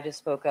socks that I just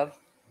spoke of.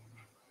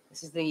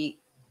 This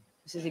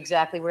is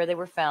exactly where they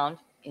were found,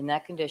 in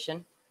that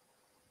condition.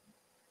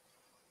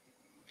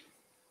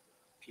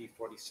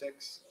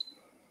 P46.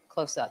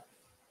 Close up.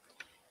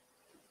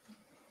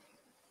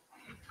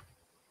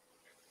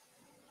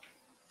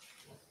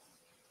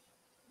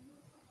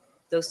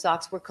 Those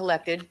socks were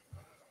collected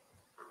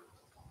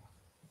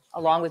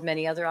along with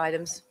many other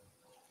items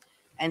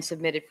and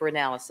submitted for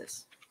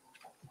analysis.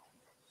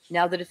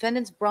 Now, the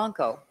defendant's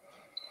Bronco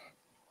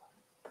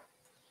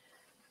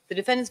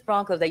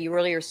that you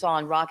earlier saw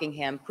in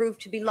Rockingham proved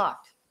to be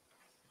locked.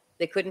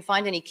 They couldn't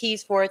find any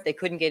keys for it. They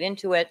couldn't get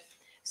into it.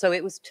 So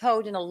it was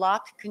towed in a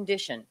locked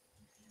condition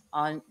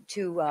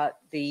to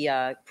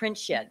the print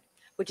shed,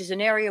 which is an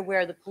area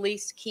where the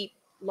police keep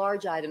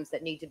large items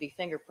that need to be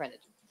fingerprinted,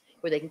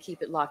 where they can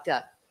keep it locked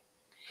up.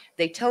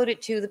 They towed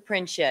it to the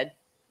print shed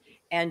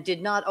and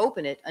did not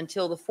open it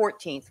until the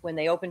 14th, when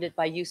they opened it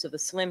by use of a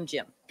Slim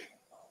Jim.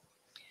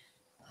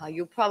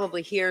 You'll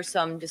probably hear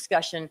some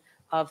discussion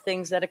of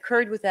things that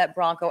occurred with that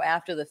Bronco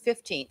after the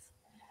 15th,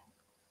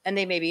 and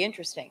they may be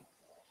interesting,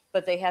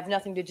 but they have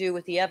nothing to do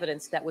with the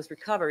evidence that was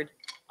recovered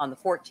on the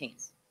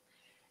 14th.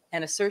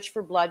 And a search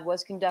for blood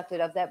was conducted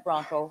of that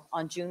Bronco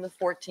on June the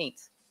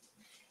 14th.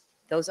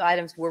 Those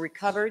items were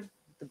recovered,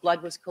 the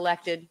blood was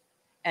collected,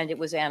 and it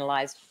was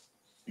analyzed.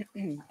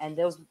 And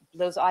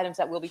those items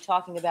that we'll be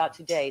talking about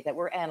today that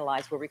were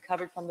analyzed were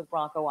recovered from the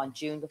Bronco on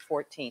June the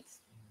 14th.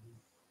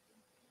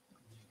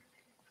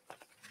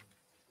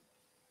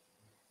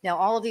 Now,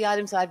 all of the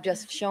items I've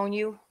just shown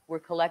you were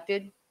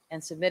collected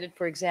and submitted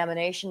for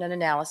examination and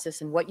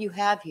analysis. And what you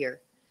have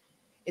here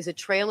is a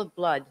trail of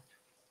blood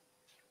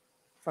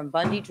from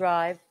Bundy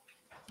Drive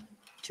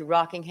to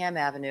Rockingham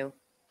Avenue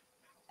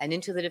and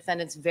into the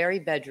defendant's very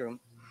bedroom,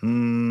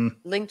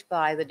 linked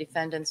by the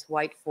defendant's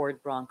white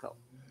Ford Bronco.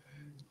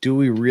 Do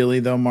we really,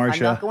 though, Marcia?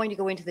 I'm not going to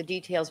go into the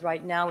details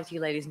right now with you,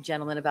 ladies and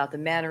gentlemen, about the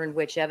manner in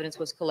which evidence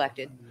was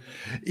collected.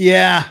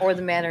 Yeah. Or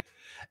the manner.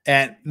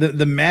 And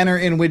the manner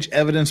in which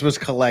evidence was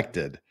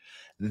collected,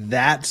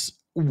 that's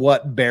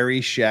what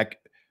Barry Scheck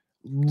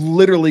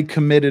literally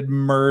committed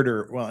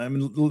murder. Well, I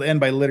mean, and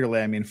by literally,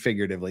 I mean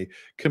figuratively,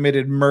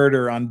 committed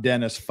murder on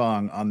Dennis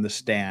Fung on the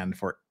stand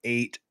for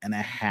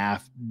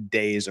 8.5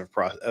 days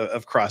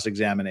of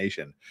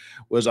cross-examination.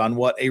 Was on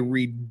what a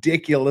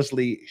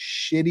ridiculously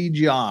shitty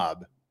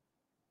job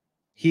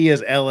he,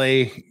 as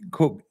L.A.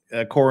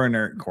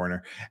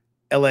 coroner,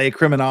 LA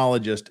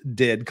criminologist,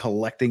 did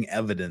collecting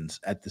evidence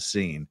at the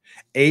scene.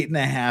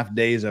 8.5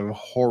 days of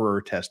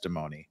horror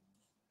testimony.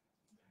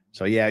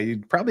 So yeah,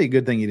 probably a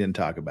good thing you didn't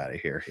talk about it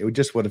here. It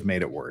just would have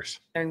made it worse.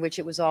 In which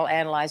it was all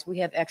analyzed. We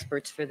have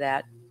experts for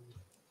that.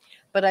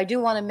 But I do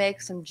want to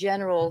make some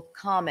general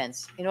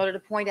comments in order to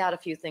point out a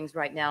few things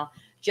right now,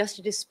 just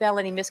to dispel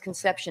any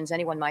misconceptions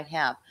anyone might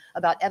have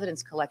about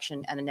evidence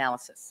collection and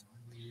analysis.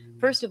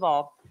 First of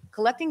all,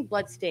 collecting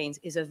blood stains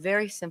is a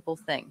very simple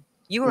thing.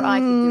 You or I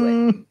could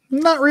do it.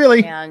 Not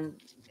really. And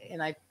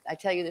I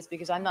tell you this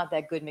because I'm not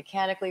that good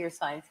mechanically or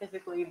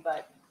scientifically,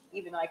 but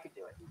even I could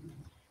do it.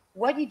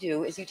 What you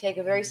do is you take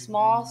a very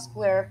small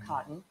square of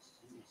cotton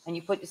and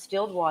you put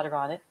distilled water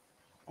on it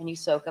and you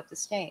soak up the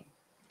stain.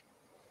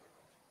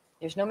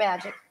 There's no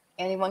magic.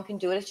 Anyone can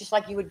do it. It's just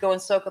like you would go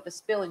and soak up a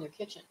spill in your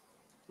kitchen.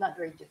 Not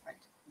very different.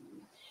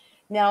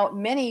 Now,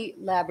 many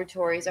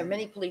laboratories or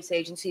many police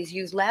agencies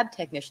use lab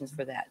technicians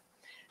for that.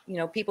 You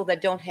know, people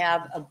that don't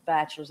have a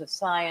bachelor's of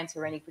science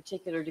or any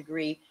particular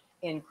degree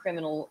in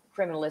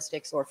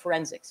criminalistics or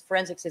forensics.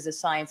 Forensics is a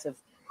science of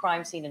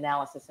crime scene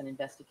analysis and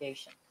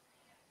investigation.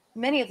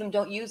 Many of them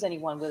don't use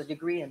anyone with a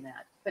degree in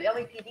that, but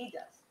LAPD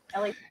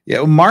does.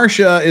 Yeah,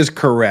 Marcia is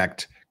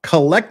correct.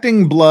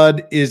 Collecting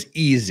blood is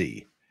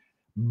easy,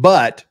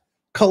 but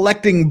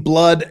collecting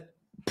blood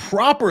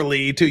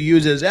properly to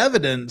use as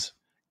evidence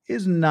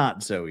is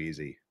not so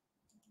easy.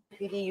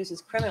 LAPD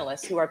uses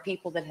criminalists who are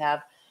people that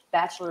have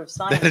Bachelor of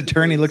Science. That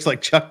attorney looks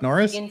like Chuck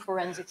Norris. In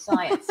forensic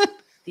science,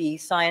 the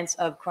science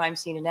of crime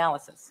scene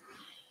analysis.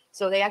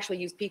 So they actually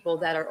use people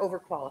that are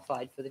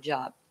overqualified for the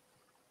job.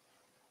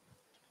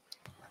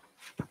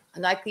 A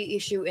likely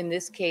issue in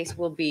this case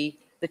will be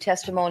the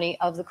testimony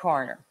of the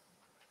coroner.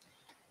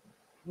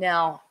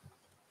 Now,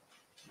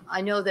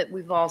 I know that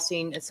we've all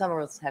seen, some of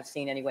us have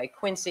seen anyway,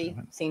 Quincy,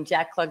 seen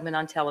Jack Klugman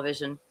on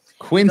television.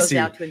 Quincy,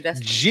 goes out to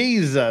investigate.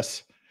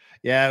 Jesus.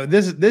 Yeah,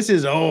 this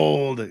is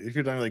old. If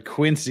you're talking like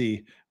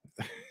Quincy.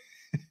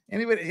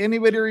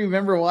 Anybody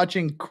remember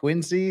watching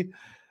Quincy?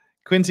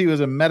 Quincy was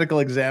a medical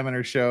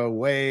examiner show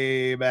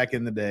way back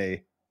in the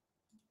day.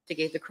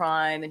 Investigate the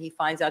crime, and he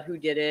finds out who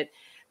did it.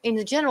 In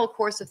the general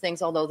course of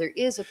things, although there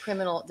is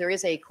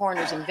a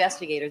coroner's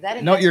investigator.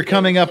 That No, you're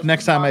coming up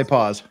next time I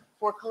pause.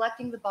 For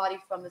collecting the body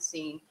from the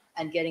scene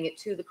and getting it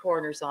to the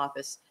coroner's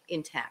office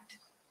intact.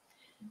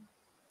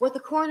 What the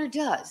coroner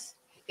does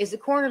is the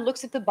coroner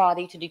looks at the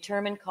body to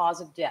determine cause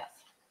of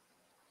death.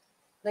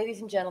 Ladies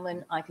and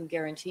gentlemen, I can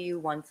guarantee you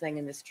one thing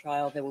in this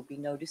trial: there will be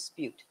no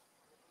dispute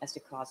as to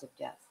cause of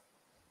death.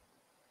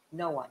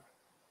 No one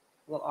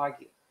will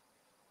argue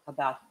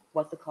about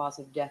what the cause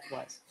of death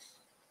was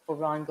for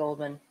Ron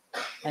Goldman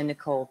and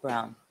Nicole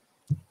Brown.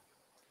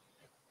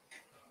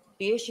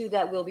 The issue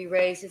that will be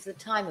raised is the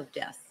time of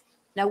death.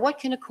 Now, what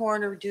can a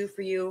coroner do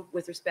for you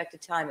with respect to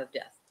time of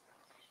death?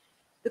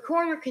 The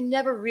coroner can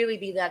never really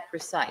be that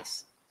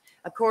precise.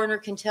 A coroner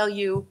can tell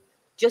you,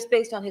 just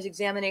based on his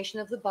examination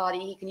of the body,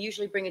 he can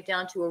usually bring it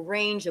down to a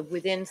range of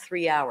within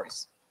 3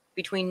 hours,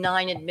 between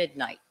 9 and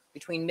midnight,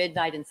 between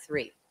midnight and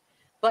 3.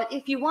 But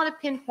if you want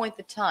to pinpoint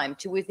the time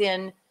to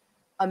within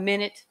a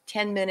minute,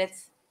 10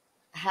 minutes,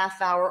 a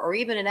half hour, or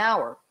even an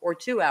hour or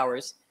 2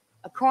 hours,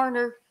 a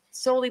coroner,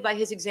 solely by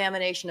his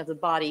examination of the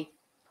body,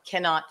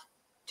 cannot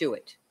do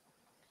it.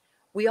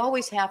 We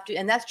always have to,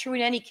 and that's true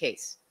in any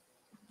case.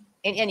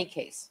 In any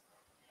case,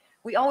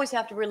 we always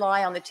have to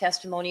rely on the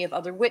testimony of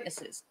other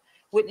witnesses.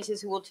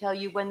 Witnesses who will tell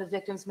you when the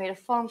victims made a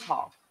phone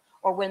call,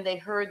 or when they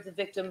heard the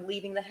victim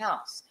leaving the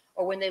house,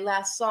 or when they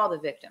last saw the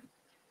victim.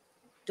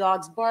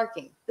 Dogs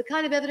barking, the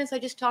kind of evidence I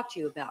just talked to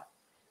you about,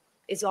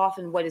 is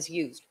often what is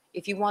used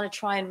if you want to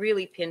try and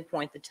really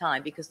pinpoint the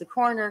time, because the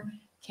coroner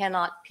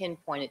cannot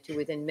pinpoint it to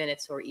within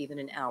minutes or even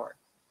an hour,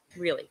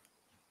 really,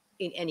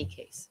 in any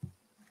case.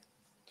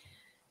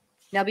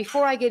 Now,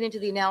 before I get into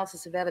the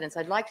analysis of evidence,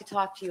 I'd like to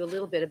talk to you a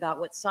little bit about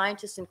what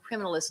scientists and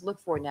criminalists look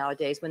for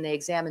nowadays when they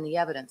examine the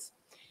evidence.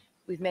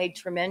 We've made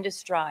tremendous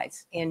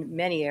strides in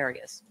many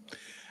areas.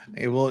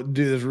 Hey, we'll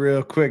do this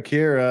real quick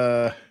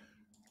here.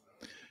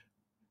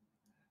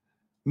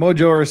 Mo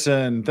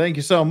Jorson, thank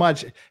you so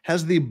much.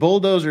 Has the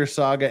bulldozer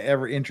saga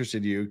ever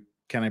interested you?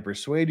 Can I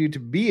persuade you to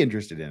be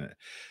interested in it?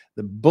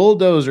 The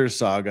bulldozer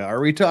saga.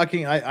 Are we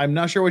talking? I'm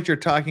not sure what you're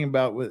talking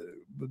about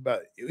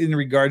in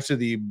regards to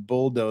the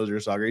bulldozer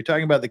saga. Are you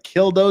talking about the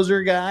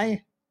killdozer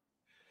guy?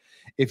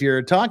 If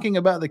you're talking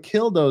about the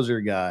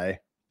killdozer guy,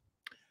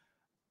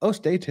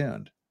 stay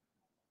tuned.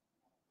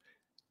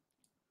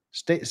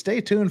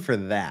 Stay tuned for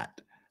that.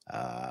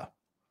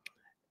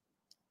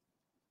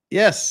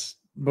 Yes,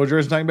 Mo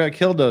Jordan's talking about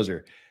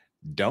killdozer.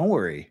 Don't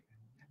worry,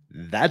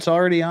 that's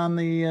already on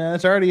the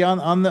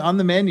on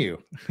the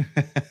menu.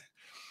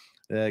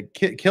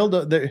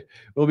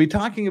 We'll be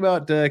talking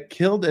about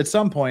killed at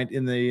some point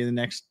in the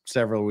next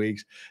several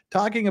weeks,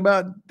 talking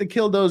about the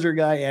killdozer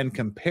guy and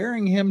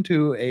comparing him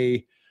to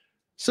a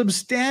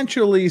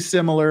substantially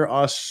similar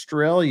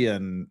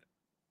Australian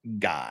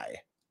guy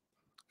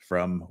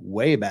from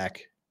way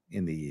back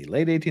in the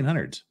late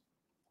 1800s.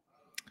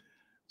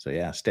 So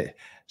yeah,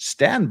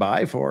 stand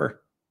by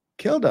for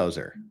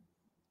killdozer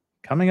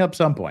coming up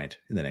some point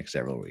in the next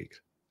several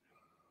weeks.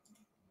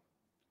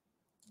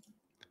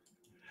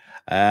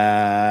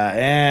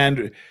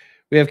 And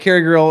we have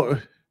Carrie Girl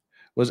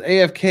Was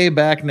AFK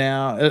back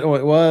now? It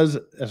was,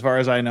 as far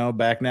as I know,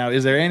 back now.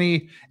 Is there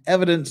any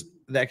evidence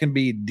that can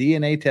be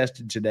DNA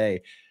tested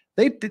today?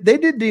 They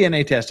did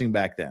DNA testing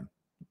back then.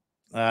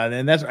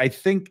 And that's, I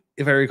think,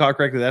 if I recall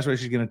correctly, that's what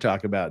she's going to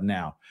talk about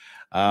now.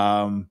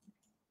 And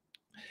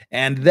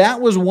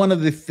that was one of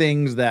the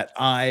things that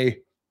I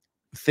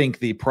think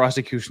the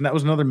prosecution, that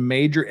was another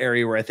major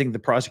area where I think the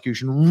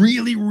prosecution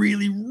really,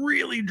 really,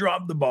 really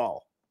dropped the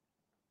ball.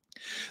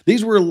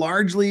 These were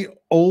largely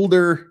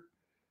older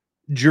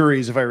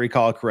juries, if I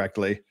recall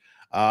correctly.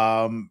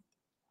 Probably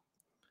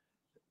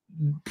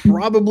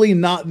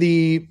not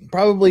the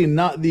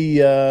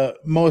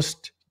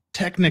most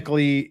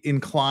technically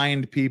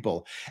inclined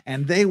people.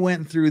 And they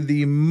went through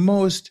the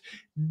most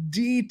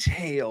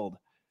detailed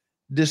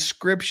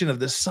description of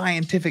the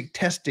scientific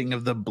testing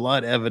of the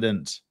blood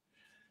evidence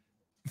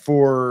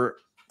for,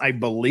 I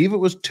believe it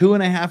was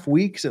 2.5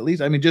 weeks at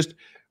least. I mean, just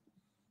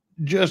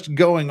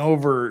going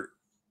over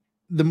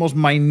the most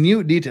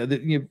minute detail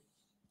that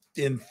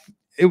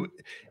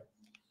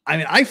I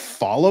mean, I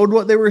followed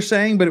what they were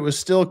saying, but it was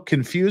still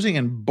confusing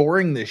and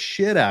boring the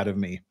shit out of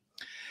me.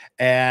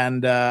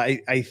 And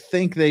I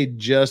think they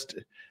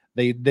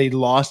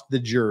lost the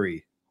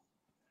jury.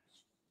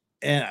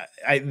 And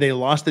they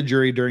lost the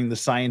jury during the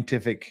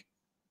scientific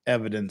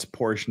evidence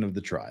portion of the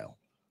trial.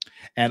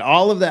 And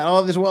all of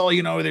this, well,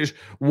 you know, there's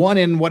 1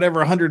 in whatever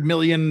 100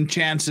 million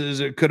chances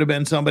it could have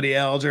been somebody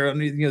else, or,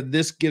 you know,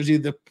 this gives you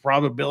the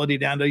probability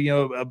down to, you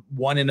know,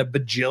 1 in a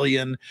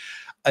bajillion.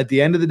 At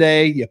the end of the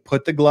day, you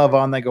put the glove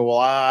on, they go,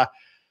 well,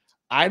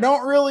 I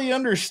don't really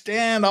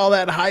understand all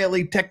that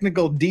highly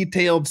technical,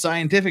 detailed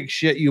scientific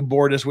shit you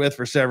bored us with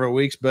for several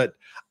weeks, but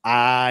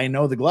I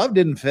know the glove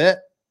didn't fit.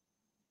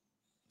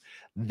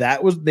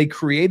 They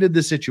created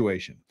the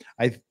situation.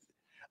 I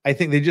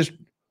think they just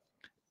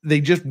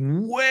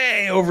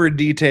way over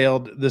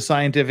detailed the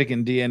scientific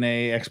and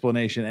DNA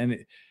explanation.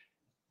 And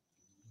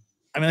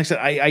I mean, like I said,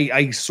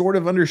 I sort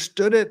of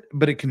understood it,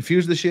 but it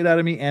confused the shit out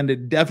of me, and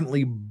it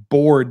definitely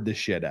bored the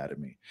shit out of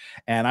me.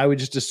 And I would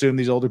just assume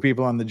these older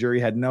people on the jury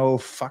had no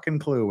fucking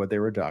clue what they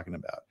were talking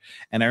about.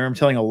 And I remember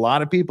telling a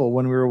lot of people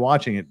when we were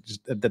watching it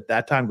just at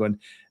that time, going,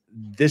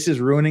 this is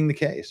ruining the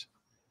case.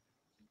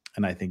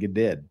 And I think it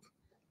did.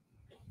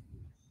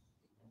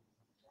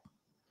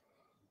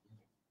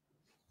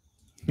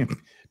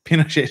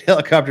 Pinochet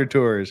helicopter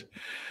tours.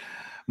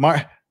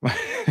 Marvin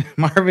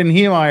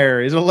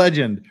Heemeyer is a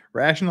legend,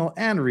 rational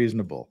and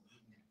reasonable.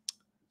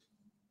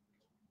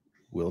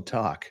 We'll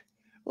talk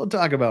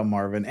about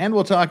Marvin, and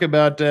we'll talk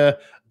about a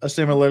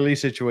similarly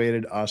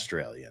situated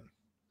Australian.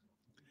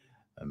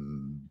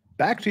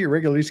 Back to your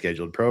regularly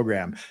scheduled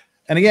program.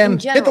 And again,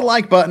 hit the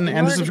like button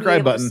and the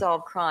subscribe button. To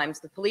solve crimes,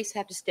 the police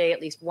have to stay at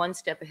least one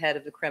step ahead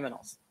of the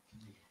criminals.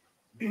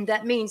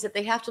 That means that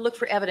they have to look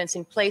for evidence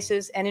in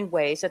places and in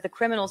ways that the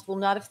criminals will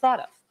not have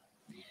thought of.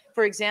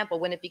 For example,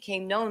 when it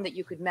became known that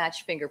you could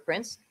match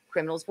fingerprints,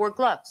 criminals wore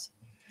gloves.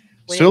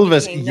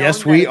 Silvis,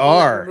 yes, we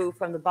are. Removed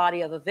from the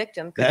body of a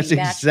victim. That's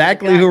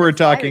exactly who we're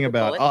talking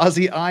about.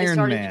 Aussie Iron Man. They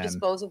started to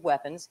dispose of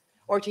weapons,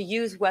 or to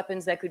use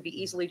weapons that could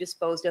be easily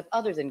disposed of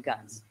other than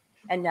guns.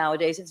 And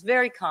nowadays, it's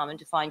very common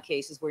to find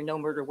cases where no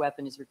murder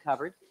weapon is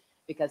recovered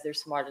because they're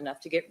smart enough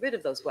to get rid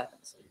of those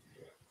weapons.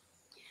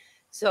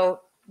 So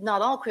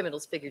not all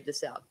criminals figured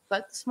this out,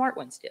 but the smart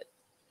ones did.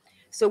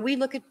 So we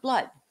look at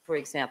blood, for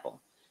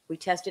example. We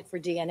test it for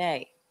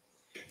DNA.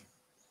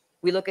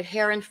 We look at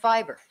hair and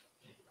fiber.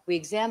 We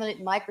examine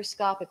it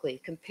microscopically,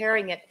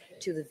 comparing it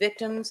to the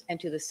victims and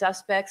to the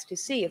suspects to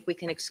see if we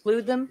can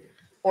exclude them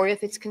or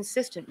if it's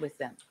consistent with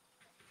them.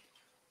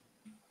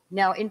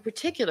 Now, in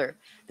particular,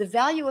 the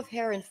value of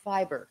hair and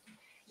fiber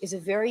is a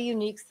very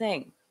unique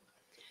thing.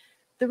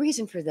 The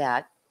reason for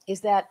that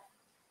is that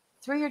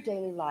through your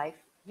daily life,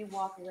 you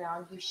walk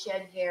around, you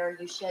shed hair,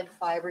 you shed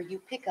fiber,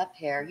 you pick up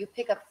hair, you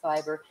pick up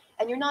fiber,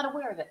 and you're not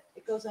aware of it.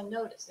 It goes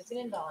unnoticed. It's an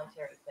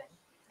involuntary thing,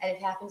 and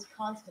it happens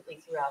constantly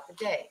throughout the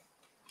day.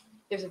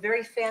 There's a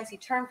very fancy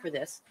term for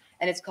this,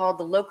 and it's called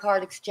the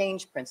Locard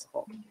exchange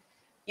principle.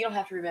 You don't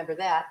have to remember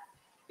that,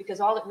 because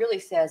all it really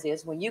says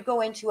is when you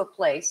go into a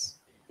place,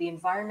 the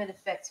environment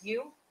affects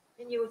you,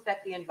 and you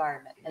affect the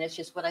environment. And it's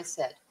just what I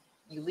said.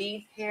 You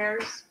leave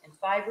hairs and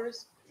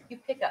fibers, you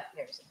pick up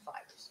hairs and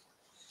fibers.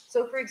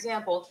 So, for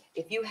example,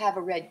 if you have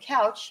a red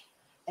couch,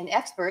 an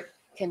expert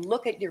can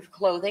look at your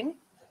clothing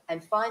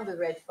and find the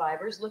red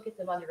fibers, look at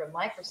them under a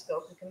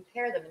microscope and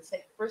compare them and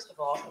say, first of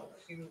all,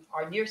 you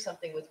are near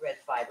something with red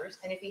fibers.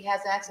 And if he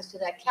has access to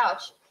that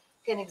couch,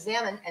 can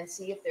examine and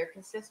see if they're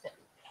consistent.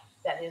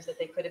 That means that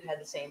they could have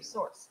had the same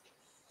source.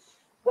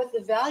 What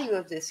the value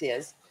of this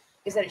is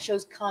that it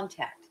shows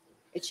contact.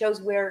 It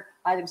shows where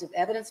items of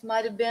evidence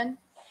might have been.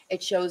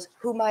 It shows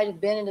who might have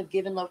been in a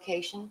given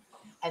location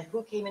and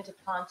who came into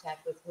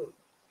contact with who.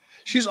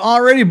 She's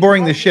already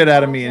boring the shit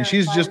out of me, and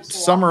she's just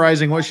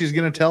summarizing what she's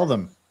going to tell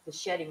them. The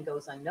shedding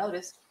goes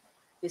unnoticed.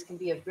 This can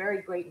be of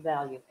very great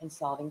value in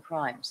solving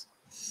crimes.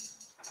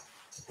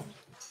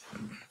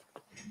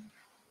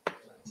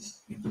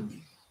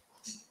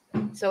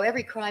 So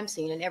every crime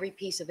scene and every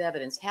piece of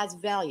evidence has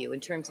value in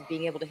terms of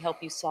being able to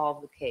help you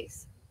solve the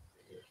case.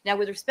 Now,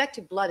 with respect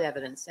to blood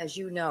evidence, as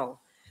you know,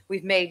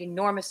 we've made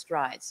enormous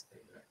strides.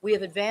 We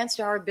have advanced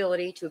our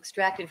ability to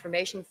extract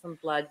information from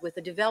blood with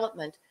the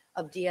development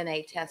of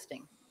DNA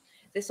testing.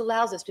 This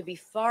allows us to be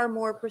far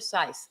more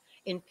precise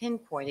in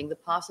pinpointing the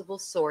possible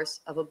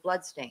source of a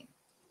blood stain.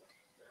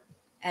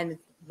 And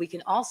we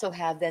can also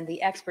have then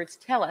the experts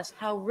tell us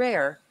how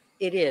rare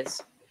it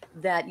is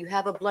that you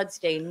have a blood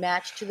stain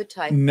matched to the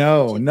type.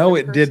 No,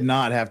 it did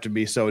not have to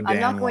be so damn I'm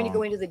not going long. to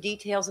go into the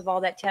details of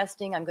all that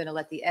testing. I'm going to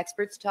let the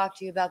experts talk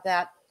to you about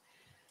that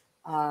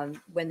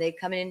when they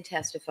come in and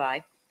testify.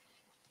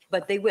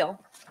 But they will.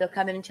 They'll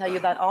come in and tell you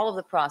about all of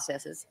the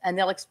processes, and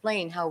they'll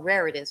explain how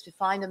rare it is to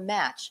find a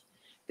match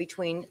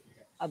between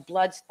a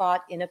blood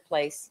spot in a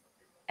place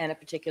and a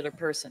particular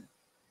person.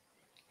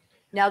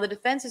 Now, the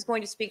defense is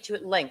going to speak to you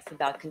at length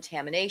about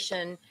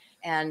contamination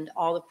and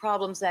all the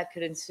problems that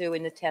could ensue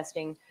in the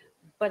testing,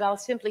 but I'll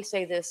simply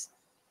say this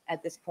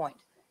at this point.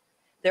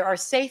 There are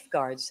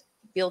safeguards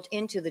built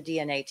into the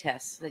DNA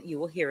tests that you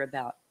will hear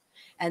about,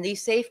 and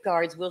these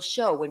safeguards will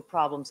show when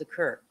problems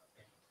occur.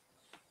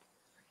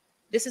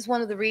 This is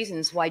one of the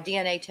reasons why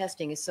DNA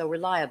testing is so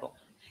reliable.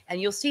 And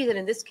you'll see that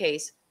in this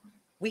case,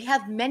 we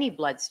have many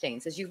blood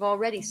stains, as you've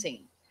already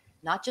seen,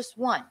 not just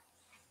one.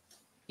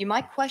 You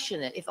might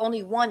question it if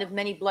only one of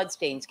many blood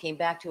stains came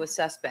back to a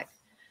suspect.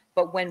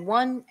 But when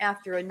one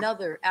after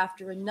another,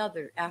 after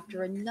another,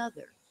 after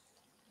another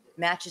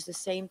matches the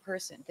same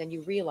person, then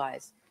you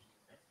realize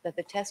that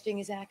the testing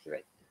is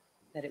accurate,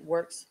 that it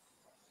works,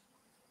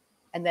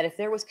 and that if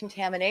there was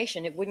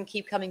contamination, it wouldn't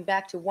keep coming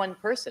back to one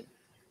person.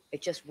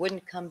 It just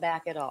wouldn't come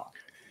back at all.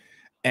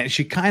 And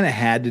she kind of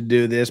had to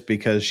do this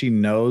because she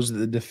knows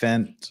the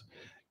defense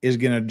is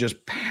going to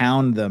just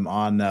pound them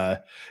on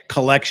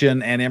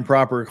collection and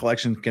improper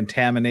collection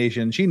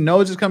contamination. She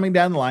knows it's coming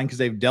down the line because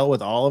they've dealt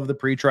with all of the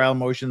pretrial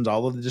motions,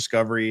 all of the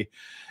discovery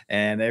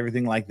and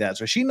everything like that.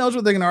 So she knows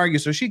what they're going to argue.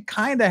 So she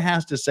kind of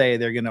has to say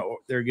they're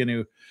going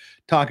to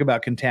talk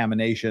about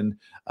contamination,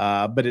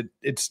 but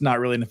it's not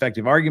really an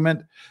effective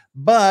argument.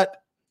 But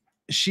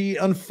she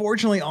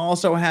unfortunately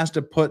also has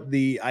to put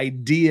the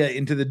idea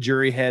into the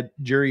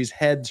jury's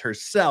heads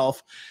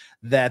herself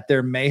that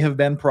there may have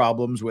been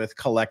problems with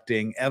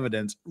collecting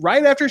evidence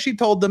right after she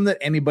told them that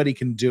anybody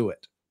can do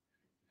it.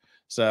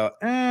 So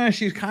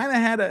she's kind of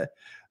had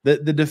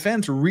the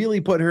defense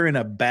really put her in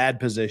a bad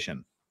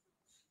position.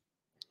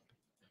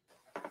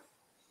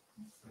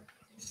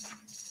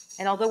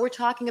 And although we're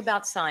talking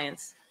about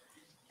science,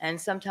 and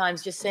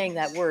sometimes just saying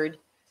that word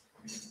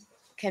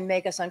can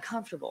make us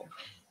uncomfortable,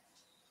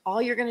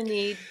 all you're going to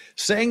need,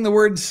 saying the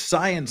word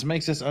science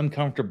makes us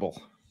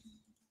uncomfortable,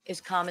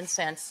 is common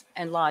sense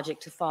and logic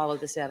to follow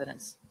this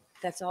evidence.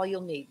 That's all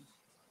you'll need.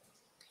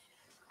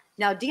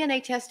 Now,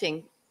 DNA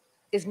testing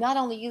is not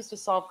only used to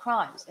solve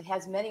crimes, it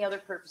has many other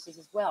purposes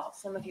as well.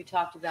 Some of you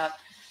talked about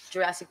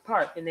Jurassic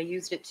Park, and they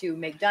used it to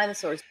make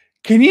dinosaurs.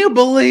 Can you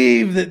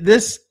believe that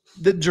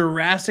the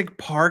Jurassic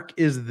Park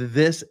is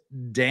this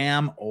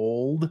damn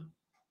old?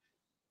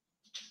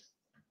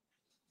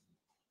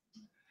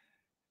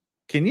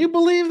 Can you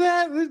believe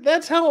that?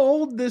 That's how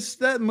old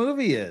that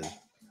movie is.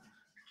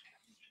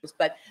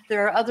 But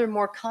there are other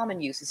more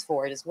common uses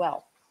for it as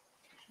well.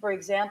 For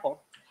example,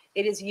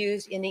 it is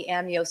used in the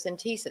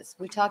amniocentesis.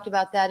 We talked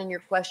about that in your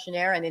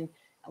questionnaire and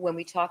when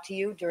we talked to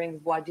you during the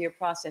voir dire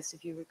process,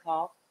 if you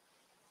recall.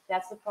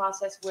 That's the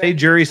process where say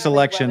jury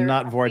selection,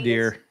 not voir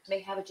dire, may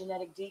have a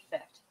genetic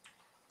defect.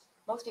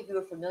 Most of you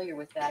are familiar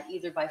with that,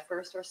 either by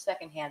first or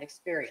secondhand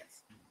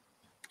experience.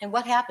 And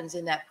what happens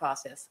in that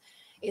process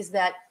is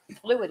that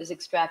fluid is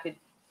extracted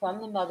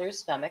from the mother's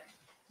stomach,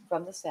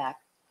 from the sac,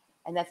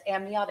 and that's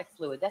amniotic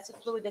fluid. That's a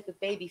fluid that the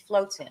baby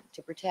floats in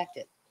to protect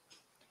it.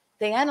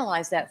 They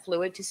analyze that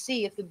fluid to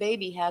see if the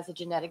baby has a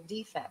genetic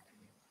defect.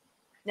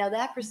 Now,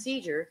 that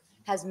procedure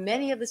has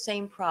many of the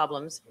same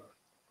problems.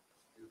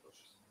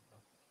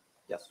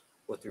 Yes,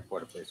 with the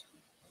reporter, please.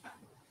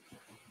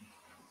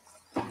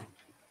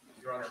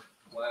 Your Honor,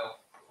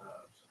 while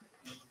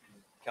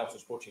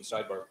Council's approaching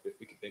sidebar, if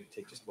we could maybe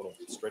take just a little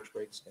stretch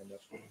break, stand up,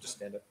 just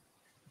stand up.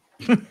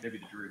 Maybe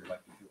the jury would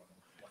like to do one.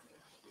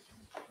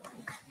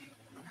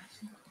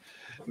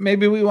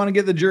 Maybe we want to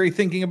get the jury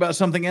thinking about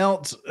something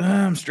else.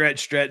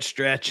 Stretch.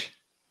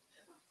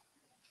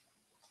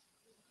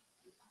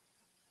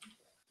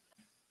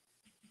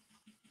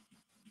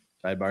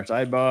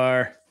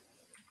 Sidebar.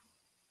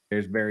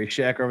 There's Barry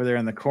Scheck over there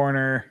in the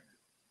corner.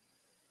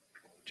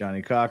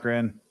 Johnny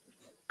Cochran,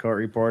 court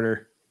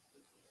reporter.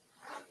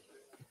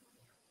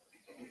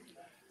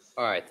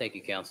 All right, thank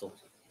you, counsel.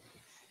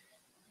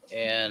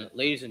 And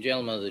ladies and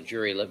gentlemen of the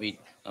jury, let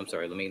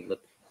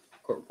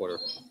court reporter,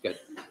 go ahead.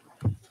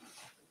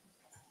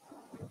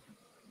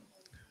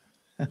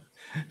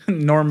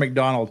 Norm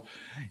McDonald.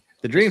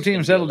 The Dream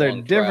Team settled their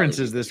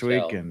differences this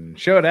week and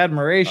showed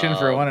admiration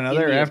for one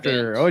another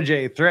after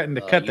OJ threatened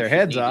to cut their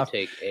heads off.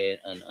 Take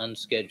an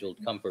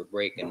unscheduled comfort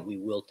break, and we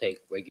will take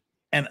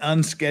an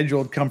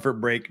unscheduled comfort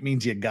break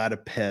means you gotta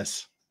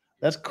piss.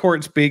 That's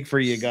court speak for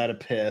you gotta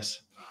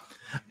piss.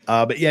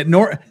 But yeah,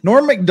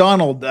 Norm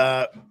McDonald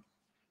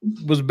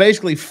was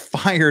basically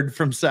fired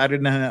from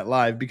Saturday Night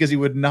Live because he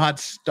would not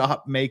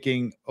stop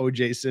making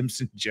OJ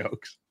Simpson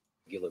jokes.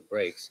 Regular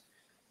breaks.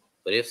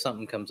 But if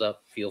something comes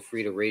up, feel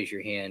free to raise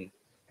your hand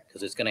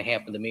because it's going to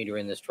happen to me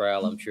during this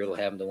trial. I'm sure it'll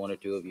happen to one or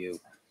two of you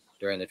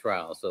during the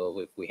trial. So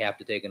if we have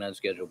to take an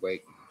unscheduled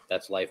break,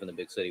 that's life in the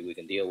big city. We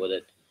can deal with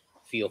it.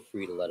 Feel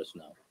free to let us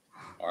know.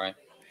 All right.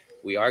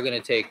 We are going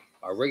to take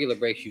our regular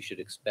breaks. You should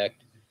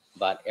expect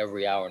about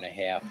every hour and a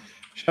half.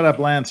 Shut up,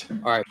 Lance.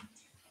 All right.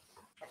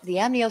 The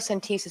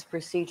amniocentesis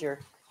procedure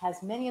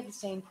has many of the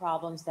same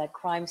problems that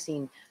crime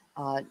scene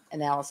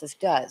analysis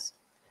does.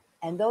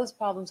 And those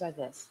problems are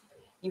this.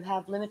 You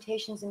have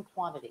limitations in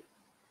quantity.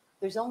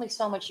 There's only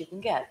so much you can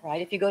get,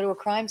 right? If you go to a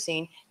crime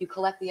scene, you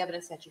collect the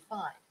evidence that you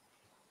find,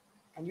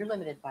 and you're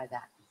limited by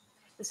that.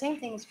 The same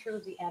thing is true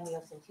of the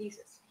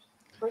amniocentesis.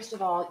 First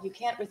of all, you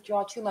can't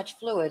withdraw too much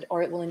fluid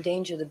or it will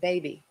endanger the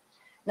baby.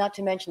 Not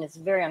to mention it's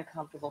very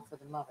uncomfortable for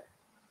the mother.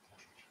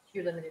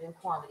 You're limited in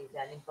quantity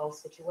then in both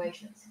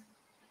situations.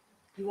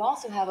 You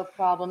also have a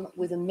problem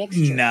with a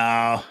mixture.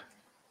 No.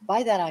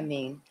 By that I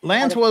mean,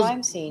 Lance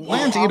Lance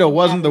Ito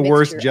wasn't the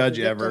worst judge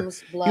ever.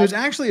 He was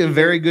actually a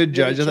very good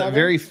judge. I thought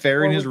very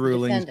fair in his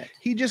rulings.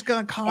 He just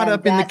got caught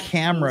up in the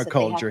camera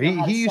culture.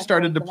 He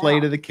started to play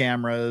to the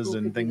cameras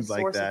and things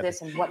like that.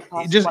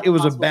 It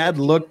was a bad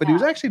look, but he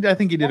was actually, I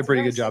think he did a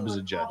pretty good job as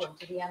a judge.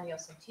 To the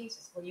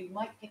amniocentesis, where you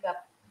might pick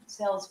up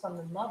cells from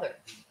the mother,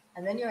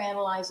 and then you're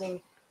analyzing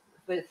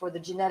for the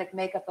genetic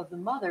makeup of the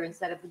mother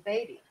instead of the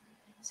baby.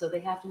 So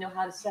they have to know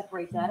how to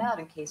separate that out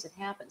in case it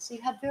happens. So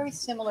you have very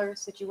similar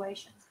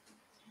situations.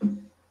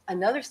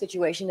 Another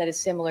situation that is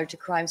similar to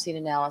crime scene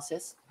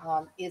analysis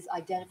is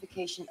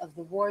identification of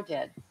the war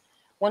dead.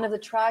 One of the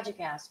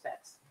tragic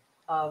aspects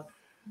of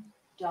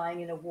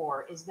dying in a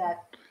war is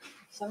that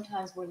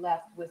sometimes we're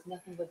left with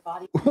nothing but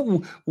body.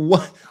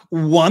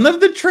 One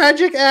of the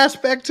tragic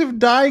aspects of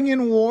dying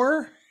in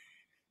war?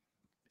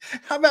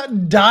 How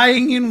about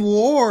dying in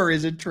war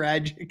is a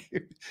tragic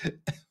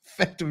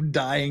effect of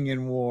dying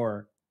in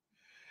war?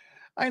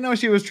 I know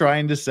she was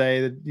trying to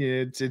say that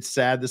it's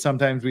sad that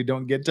sometimes we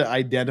don't get to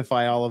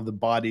identify all of the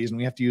bodies and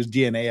we have to use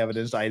DNA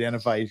evidence to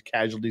identify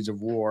casualties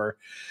of war.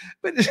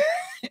 But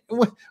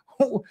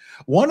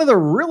one of the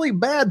really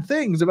bad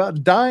things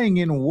about dying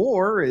in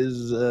war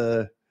is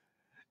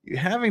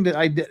having to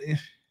identify.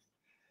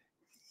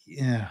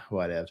 Yeah,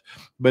 whatever.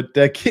 But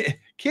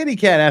Kitty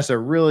Cat asked a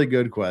really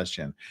good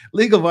question.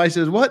 Legal Vice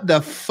says, what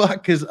the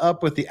fuck is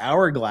up with the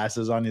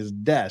hourglasses on his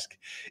desk?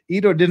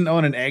 Ito didn't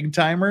own an egg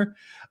timer.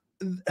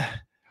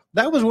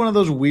 That was one of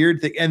those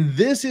weird things. And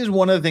this is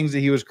one of the things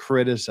that he was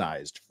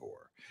criticized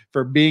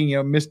for being,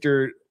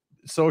 Mr.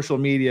 social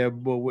media,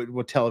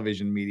 well,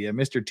 television media,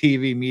 Mr.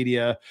 TV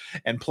media,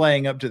 and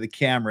playing up to the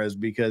cameras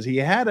because he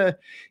had an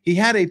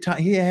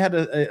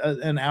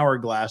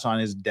hourglass on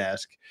his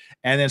desk,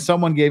 and then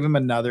someone gave him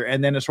another,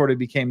 and then it sort of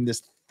became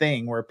this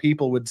thing where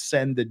people would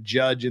send the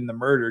judge in the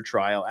murder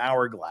trial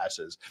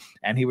hourglasses,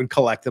 and he would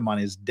collect them on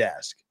his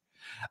desk.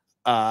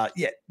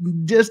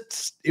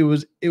 It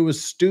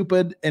was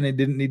stupid and it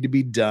didn't need to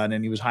be done,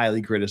 and he was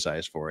highly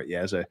criticized for it.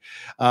 Yeah, so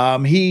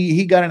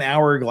he got an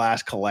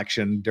hourglass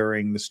collection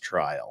during this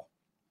trial.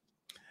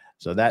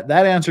 So that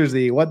answers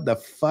the what the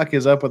fuck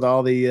is up with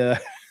all the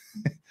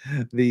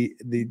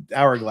the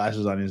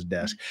hourglasses on his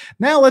desk.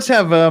 Now let's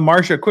have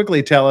Marsha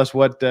quickly tell us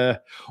what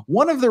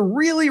one of the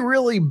really,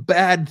 really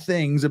bad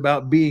things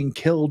about being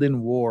killed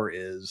in war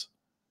is.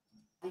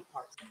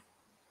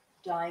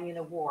 Dying in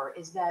a war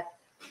is that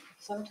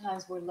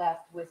sometimes we're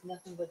left with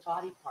nothing but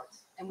body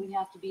parts, and we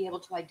have to be able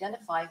to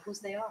identify whose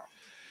they are.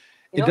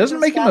 It doesn't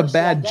make him a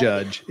bad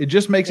judge. It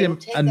just makes him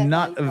a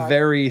not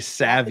very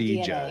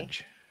savvy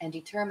judge. And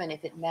determine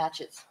if it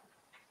matches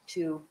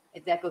to,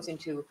 if that goes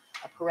into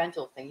a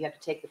parental thing. You have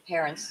to take the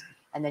parents,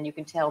 and then you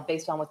can tell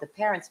based on what the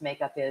parents'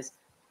 makeup is,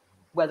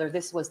 whether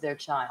this was their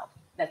child.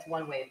 That's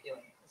one way of doing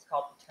it. It's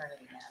called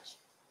paternity match.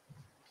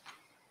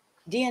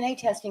 DNA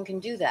testing can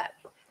do that.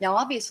 Now,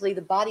 obviously,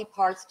 the body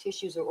parts,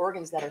 tissues, or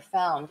organs that are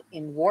found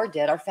in war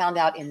dead are found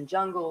out in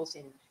jungles,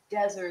 in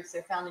deserts.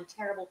 They're found in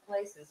terrible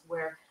places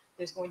where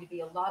there's going to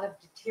be a lot of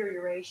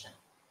deterioration,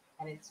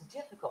 and it's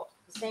difficult.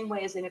 The same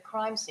way as in a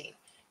crime scene,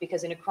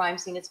 because in a crime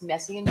scene, it's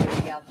messy and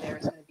dirty out there.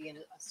 It's going to be in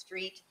a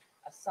street,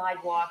 a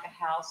sidewalk, a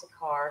house, a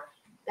car.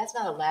 That's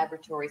not a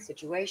laboratory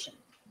situation.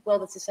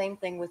 Well, it's the same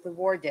thing with the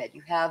war dead.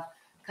 You have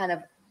kind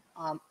of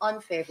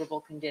unfavorable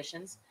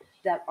conditions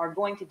that are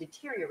going to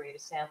deteriorate a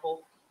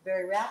sample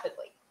very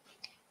rapidly.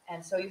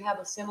 And so you have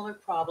a similar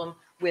problem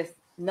with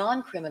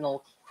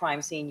non-criminal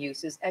crime scene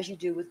uses as you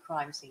do with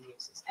crime scene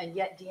uses. And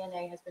yet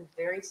DNA has been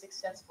very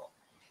successful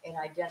in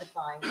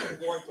identifying the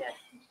war dead.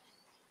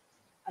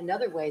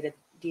 Another way that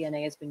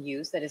DNA has been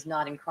used that is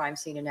not in crime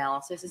scene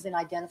analysis is in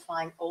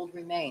identifying old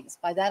remains.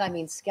 By that I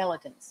mean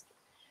skeletons.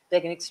 They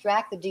can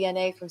extract the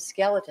DNA from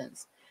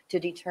skeletons to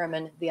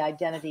determine the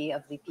identity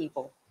of the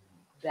people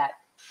that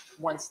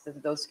once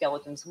those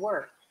skeletons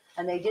were.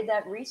 And they did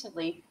that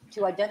recently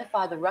to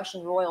identify the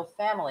Russian royal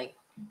family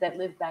that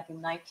lived back in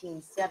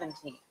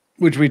 1917.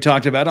 which we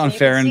talked about on you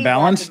Fair can and see that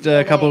Balanced the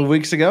a couple of DNA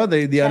weeks ago.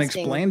 The testing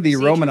unexplained, the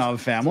procedures, Romanov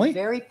it's a family.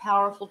 very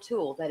powerful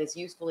tool that is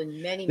useful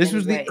in many, This many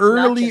was the ways, not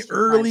early, just in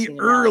crime scene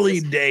early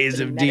analysis, days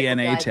but of in medical DNA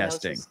diagnosis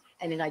testing.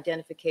 and in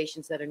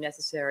identifications that are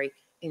necessary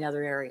in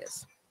other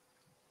areas.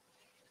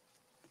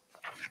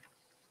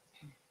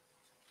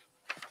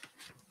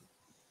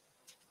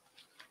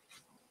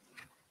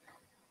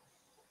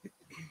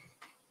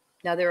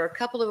 Now, there are a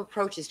couple of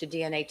approaches to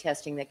DNA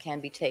testing that can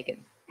be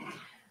taken.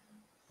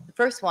 The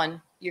first one,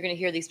 you're going to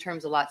hear these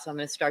terms a lot, so I'm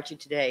going to start you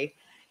today,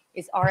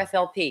 is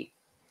RFLP.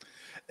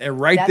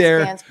 Right That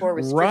there, stands for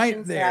right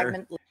Restriction there,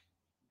 Fragment.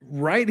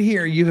 right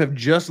here, you have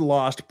just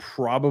lost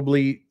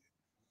probably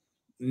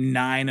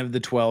 9 of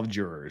the 12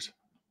 jurors.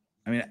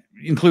 I mean,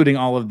 including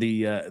all of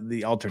the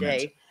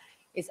alternates. Today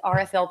is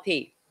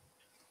RFLP.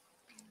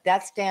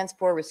 That stands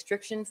for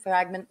Restriction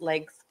Fragment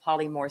Length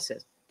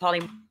Polymorphism.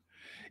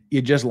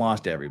 You just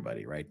lost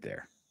everybody right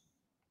there.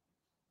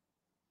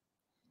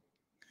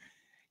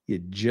 You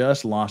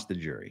just lost the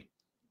jury.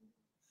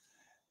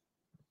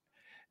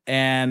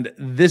 And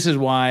this is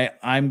why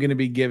I'm going to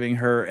be giving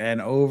her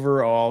an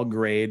overall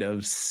grade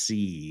of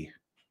C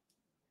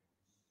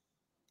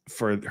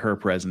for her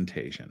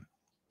presentation.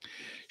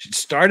 She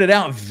started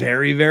out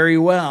very, very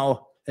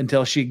well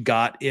until she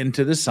got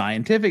into the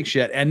scientific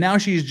shit. And now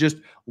she's just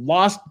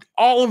lost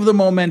all of the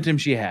momentum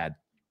she had.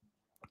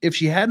 If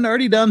she hadn't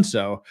already done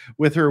so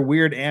with her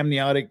weird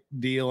amniotic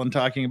deal and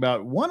talking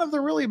about one of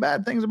the really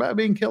bad things about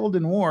being killed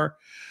in war,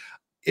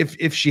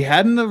 if she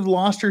hadn't have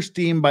lost her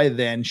steam by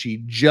then,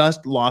 she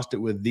just lost it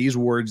with these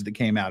words that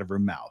came out of her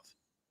mouth.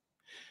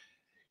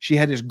 She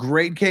had this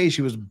great case.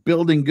 She was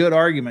building good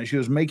arguments. She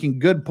was making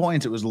good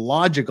points. It was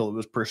logical. It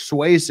was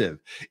persuasive.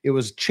 It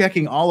was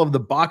checking all of the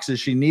boxes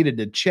she needed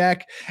to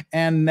check.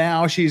 And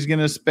now she's going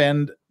to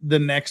spend the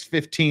next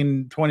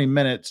 15, 20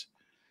 minutes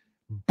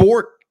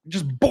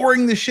just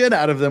boring the shit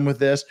out of them with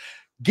this,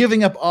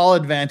 giving up all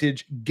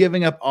advantage,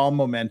 giving up all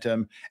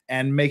momentum,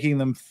 and making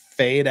them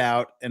fade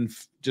out and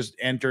just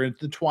enter into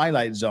the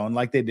twilight zone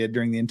like they did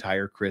during the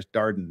entire Chris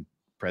Darden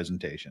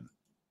presentation.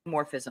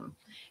 Morphism.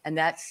 And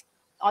that's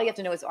all you have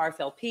to know is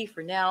RFLP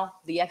for now.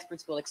 The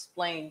experts will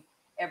explain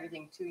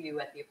everything to you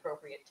at the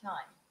appropriate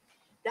time.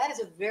 That is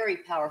a very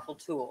powerful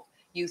tool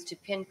used to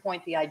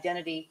pinpoint the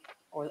identity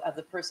of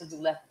the person who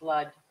left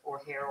blood or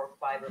hair or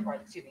fiber, or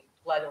excuse me,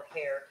 blood or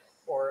hair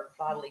or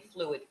bodily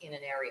fluid in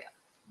an area.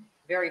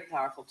 Very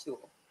powerful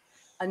tool.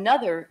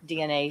 Another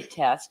DNA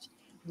test,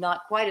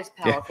 not quite as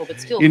powerful, but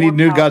still you need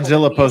new powerful than we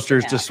Godzilla used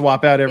posters to have.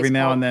 swap out every It's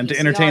now called and then to PCR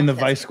entertain the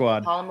testing, Vice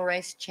Squad.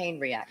 Polymerase chain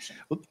reaction.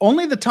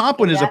 Only the top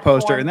one In is a that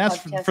poster, form and that's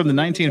of from testing,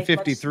 the we can take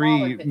much 1953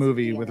 smaller bits of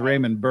movie with DNA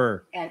Raymond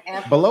Burr. and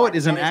amplify Below it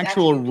is them, an and it's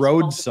actual actually just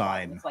road multiplied.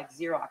 sign, It's like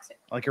Xerox it.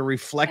 like a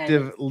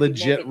reflective, And we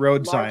legit make it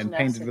road large sign enough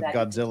painted so with that you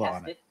can Godzilla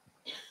test on it.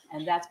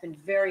 And that's been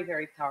very,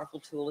 very powerful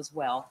tool as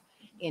well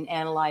in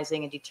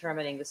analyzing and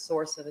determining the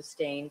source of a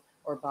stain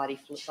or bodily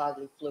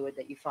fluid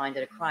that you find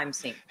at a crime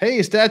scene.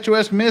 Hey,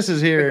 statuesque Miss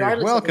is here.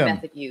 Regardless Welcome. of the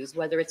method used,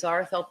 whether it's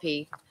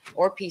RFLP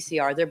or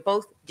PCR, they're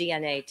both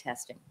DNA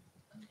testing.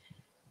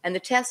 And the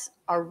tests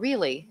are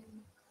really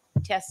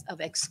tests of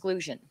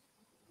exclusion.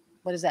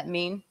 What does that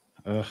mean?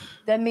 Ugh.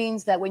 That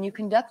means that when you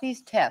conduct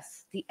these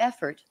tests, the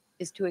effort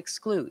is to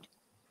exclude.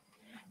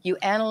 You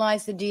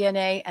analyze the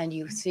DNA and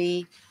you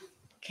see,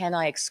 can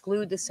I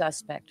exclude the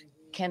suspect?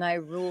 Can I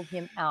rule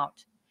him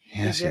out?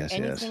 Yes, Is there yes,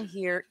 anything yes.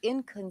 here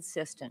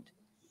inconsistent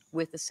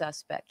with the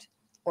suspect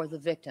or the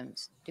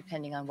victims,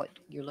 depending on what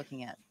you're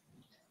looking at?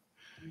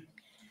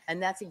 And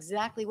that's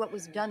exactly what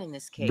was done in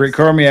this case. Britt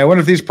Cormier, I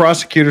wonder if these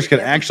prosecutors could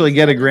actually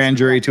get a grand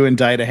jury to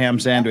indict a ham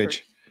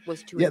sandwich.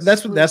 Yeah,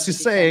 that's just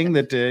saying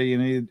that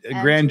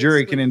a grand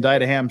jury can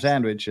indict a ham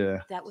sandwich.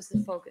 That was the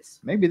focus.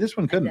 Maybe this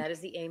one couldn't. And that is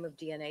the aim of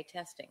DNA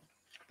testing.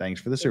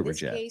 Thanks for the In super this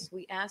chat. case,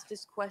 we asked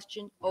this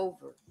question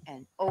over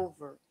and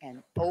over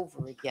and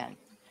over again.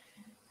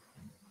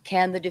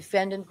 Can the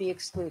defendant be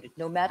excluded?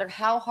 No matter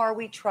how hard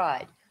we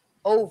tried,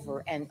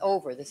 over and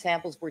over, the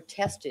samples were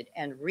tested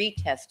and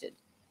retested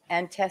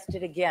and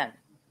tested again.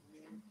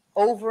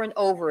 Over and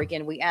over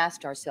again, we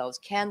asked ourselves,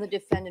 can the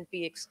defendant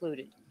be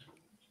excluded?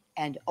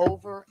 And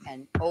over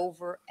and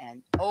over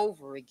and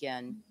over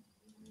again,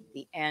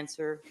 the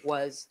answer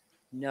was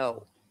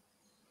no.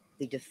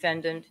 The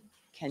defendant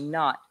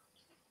cannot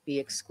be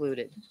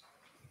excluded.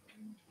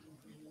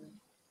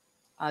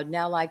 I'd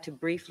now like to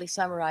briefly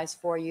summarize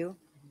for you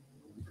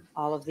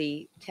all of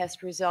the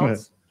test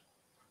results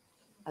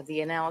of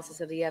the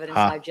analysis of the evidence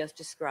I've just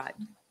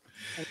described.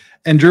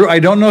 And Drew, I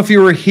don't know if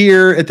you were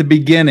here at the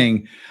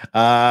beginning,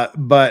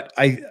 but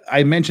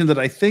I mentioned that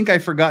I think I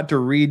forgot to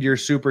read your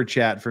super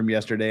chat from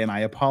yesterday, and I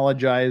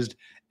apologized,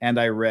 and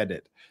I read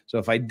it. So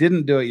if I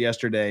didn't do it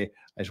yesterday,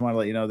 I just want to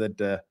let you know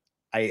that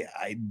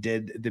I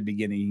did at the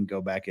beginning. You can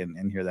go back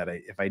and hear that.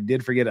 If I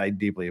did forget, I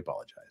deeply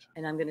apologize.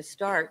 And I'm going to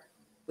start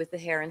with the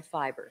hair and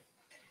fiber.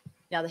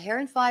 Now, the hair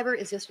and fiber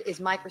is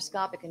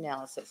microscopic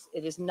analysis.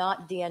 It is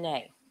not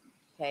DNA,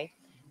 okay?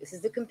 This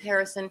is the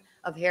comparison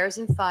of hairs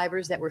and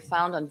fibers that were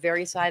found on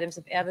various items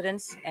of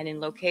evidence and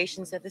in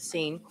locations at the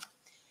scene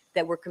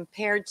that were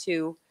compared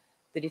to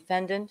the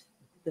defendant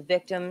the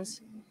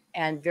victims,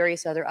 and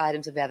various other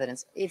items of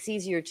evidence. It's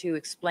easier to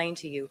explain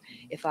to you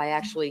if I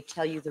actually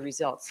tell you the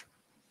results.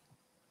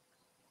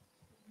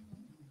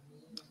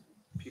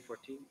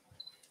 P14.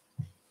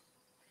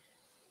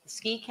 The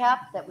ski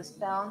cap that was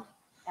found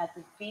at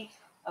the feet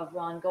of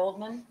Ron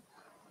Goldman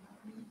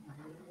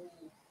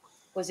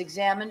was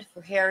examined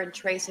for hair and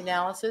trace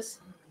analysis,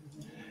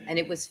 and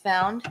it was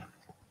found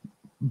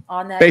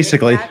on that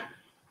Basically. knit cap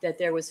that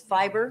there was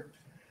fiber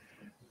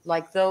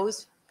like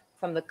those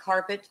from the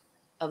carpet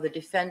of the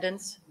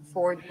defendant's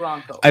Ford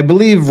Bronco. I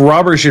believe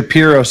Robert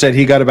Shapiro said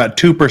he got about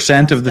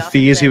 2% of the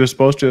fees he was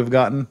supposed to have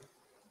gotten.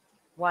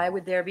 Why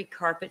would there be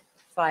carpet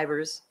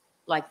fibers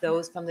like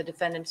those from the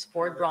defendant's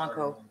Ford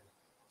Bronco?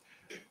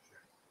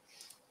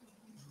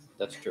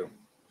 That's true.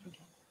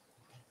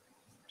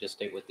 Just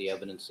state what the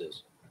evidence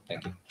is.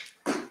 Thank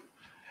you.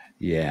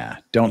 Yeah,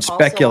 don't Also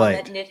speculate.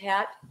 on that knit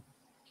hat,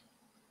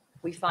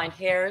 we find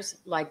hairs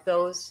like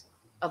those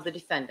of the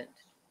defendant.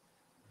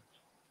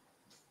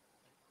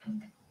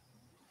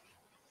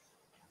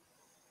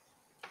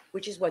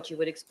 Which is what you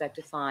would expect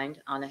to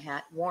find on a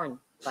hat worn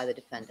by the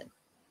defendant.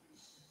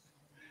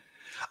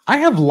 I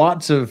have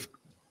lots of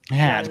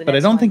hats, the but I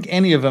next don't one. think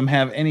any of them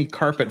have any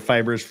carpet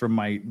fibers from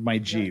my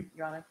Jeep.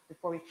 Your Honor,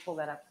 before we pull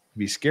that up, It'd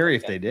be scary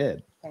if they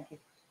did. thank you.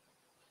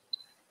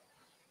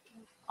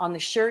 On the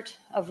shirt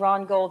of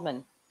Ron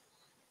Goldman,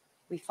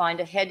 we find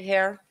a head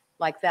hair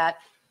like that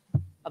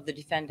of the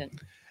defendant.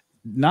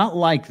 Not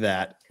like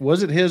that.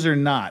 Was it his or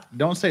not?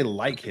 Don't say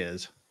like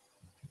his.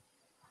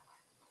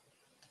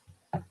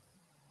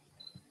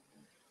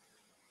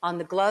 On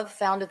the glove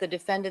found at the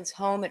defendant's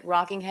home at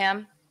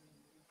Rockingham,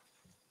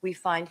 we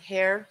find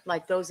hair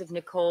like those of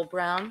Nicole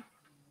Brown,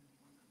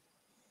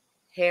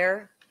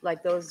 hair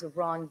like those of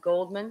Ron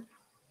Goldman,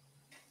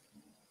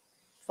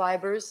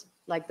 fibers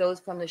like those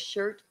from the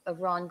shirt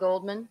of Ron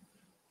Goldman,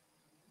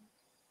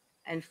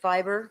 and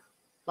fiber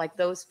like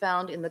those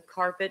found in the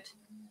carpet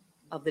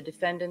of the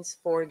defendant's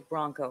Ford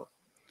Bronco.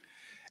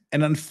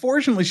 And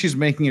unfortunately, she's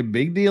making a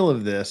big deal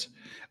of this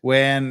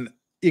when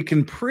it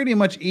can pretty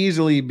much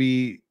easily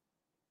be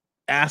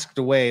asked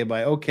away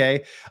by,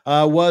 okay,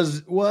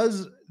 was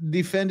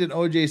defendant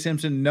OJ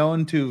Simpson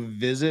known to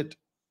visit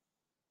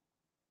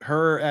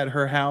her at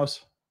her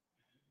house?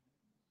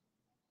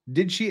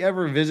 Did she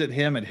ever visit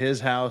him at his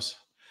house?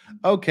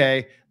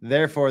 Okay,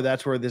 therefore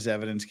that's where this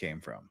evidence came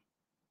from.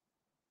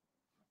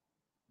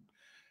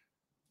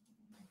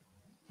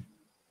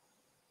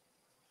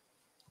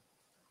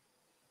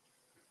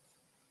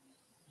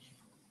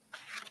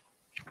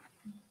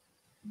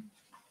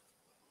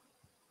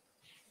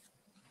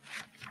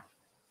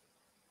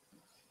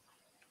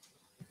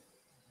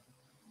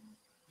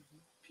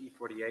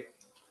 P48.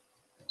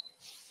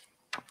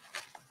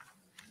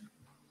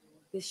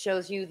 This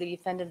shows you the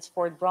defendant's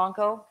Ford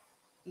Bronco.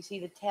 You see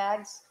the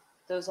tags?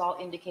 Those all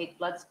indicate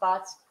blood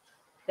spots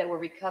that were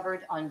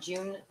recovered on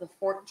June the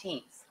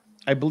 14th.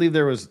 I believe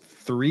there was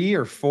 3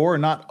 or 4,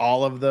 not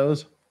all of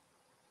those.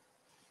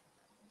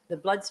 The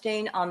blood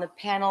stain on the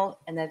panel,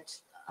 and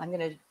that's, I'm going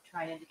to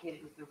try and indicate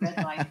it with the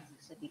red light.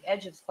 It's at the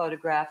edge of the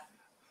photograph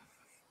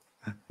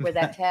where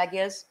that tag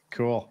is.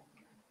 Cool.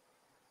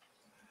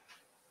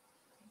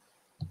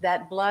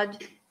 That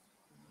blood,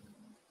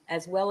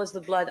 as well as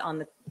the blood on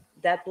the,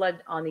 that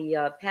blood on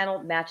the panel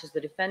matches the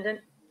defendant.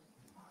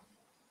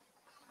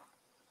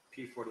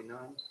 P49.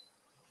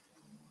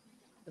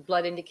 The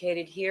blood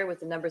indicated here with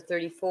the number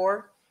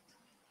 34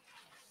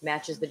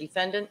 matches the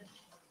defendant.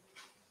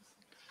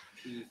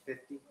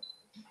 P50.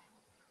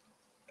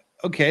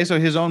 Okay, so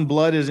his own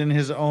blood is in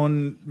his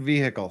own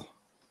vehicle.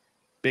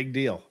 Big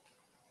deal.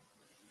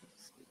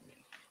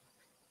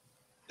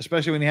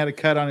 Especially when he had a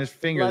cut on his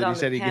finger Blood that on he the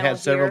said he panel had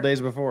several here.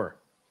 days before.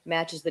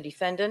 Matches the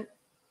defendant.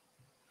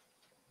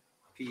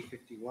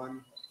 P51.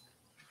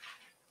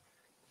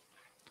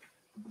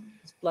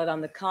 Blood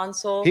on the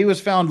console He was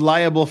found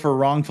liable for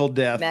wrongful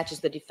death matches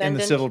the in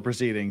defendant. the civil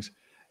proceedings.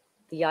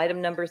 The item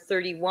number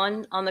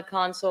 31 on the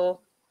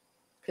console,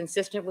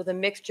 consistent with a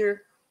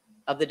mixture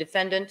of the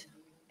defendant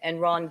and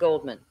Ron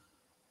Goldman.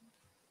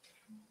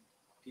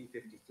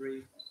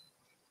 P53.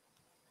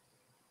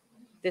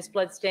 This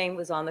blood stain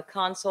was on the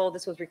console.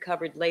 This was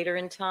recovered later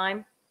in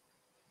time,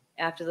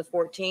 after the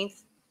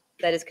 14th.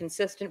 That is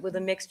consistent with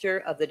a mixture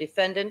of the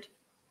defendant,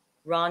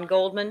 Ron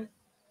Goldman,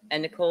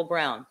 and Nicole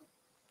Brown.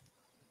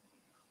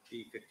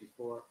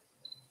 P54.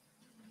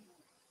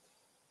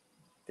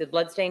 The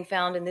blood stain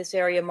found in this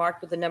area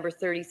marked with the number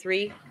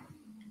 33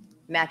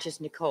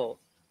 matches Nicole.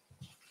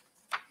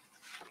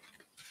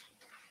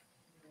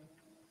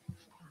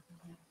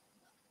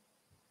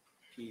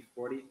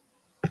 P40.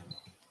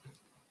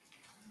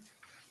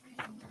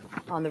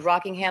 On the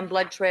Rockingham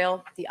blood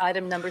trail, the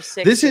item number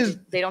 6. This is-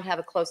 they don't have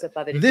a close-up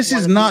of it. It's This one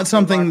is of the not things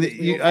something marked that as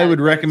we will I have would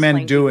it recommend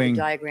explained to you in the doing.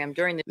 diagram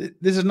during the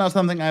This is not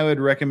something I would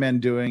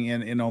recommend doing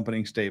in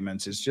opening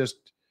statements. It's just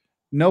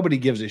nobody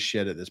gives a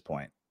shit at this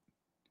point.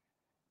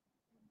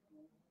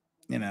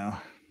 You know,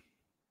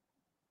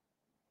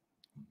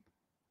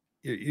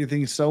 you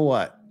think, so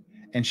what?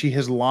 And she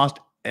has lost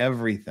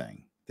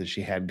everything that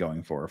she had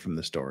going for her from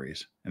the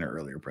stories in her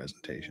earlier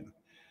presentation.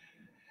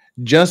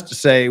 Just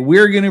say,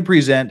 we're going to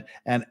present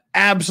an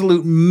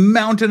absolute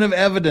mountain of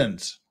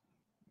evidence,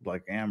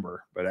 like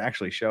Amber, but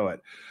actually show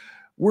it.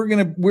 We're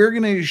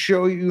gonna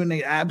show you an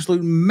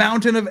absolute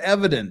mountain of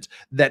evidence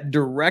that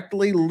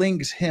directly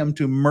links him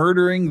to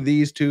murdering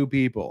these two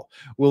people.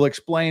 We'll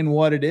explain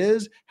what it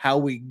is, how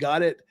we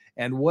got it,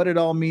 and what it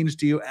all means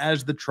to you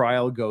as the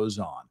trial goes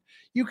on.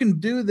 You can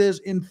do this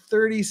in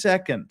 30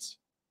 seconds,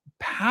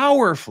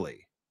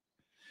 powerfully.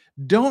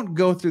 Don't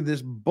go through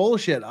this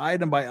bullshit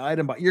item by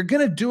item. You're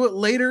gonna do it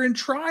later in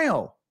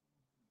trial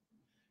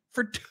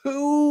for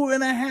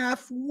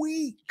 2.5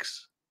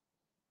 weeks.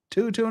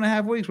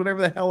 2.5 weeks,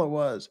 whatever the hell it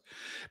was.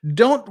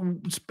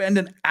 Don't spend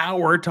an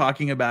hour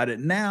talking about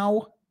it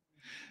now.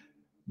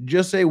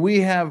 Just say, we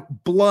have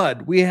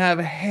blood, we have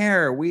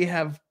hair, we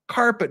have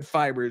carpet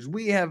fibers,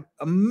 we have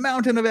a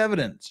mountain of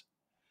evidence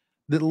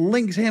that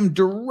links him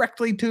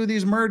directly to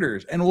these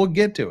murders, and we'll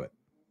get to it.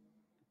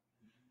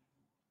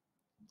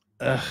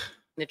 Ugh.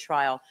 The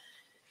trial.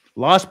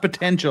 Lost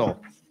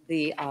potential.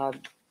 The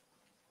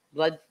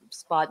blood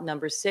spot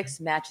number 6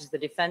 matches the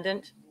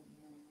defendant.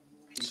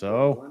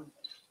 So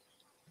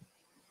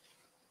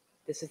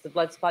this is the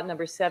blood spot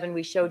number 7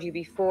 we showed you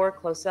before,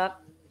 close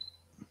up.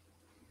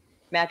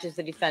 Matches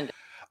the defendant.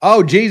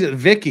 Oh, Jesus,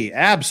 Vicky,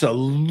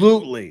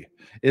 absolutely.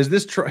 Is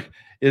this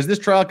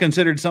trial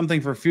considered something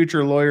for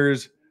future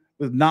lawyers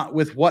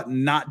with what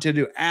not to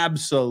do?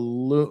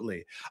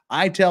 Absolutely.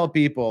 I tell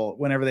people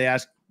whenever they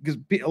ask, because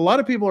a lot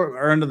of people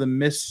are under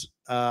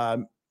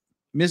the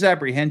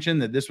misapprehension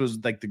that this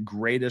was like the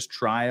greatest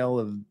trial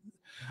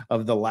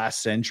of the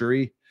last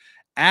century.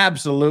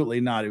 Absolutely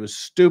not. It was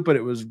stupid.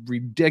 It was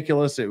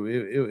ridiculous. It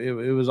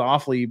was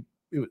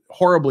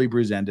horribly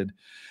presented.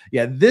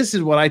 Yeah, this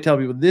is what I tell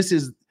people. This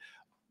is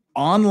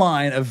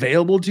online,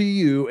 available to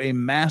you, a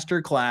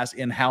master class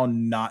in how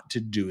not to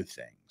do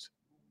things.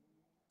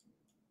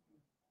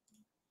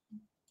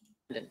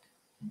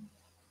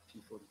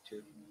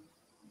 P42,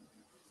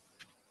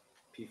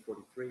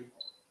 P43.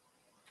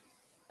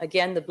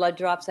 Again, the blood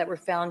drops that were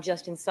found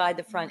just inside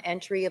the front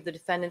entry of the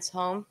defendant's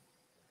home.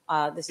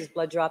 This is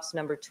blood drops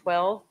number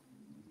 12.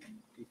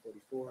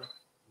 P44.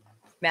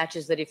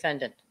 Matches the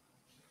defendant.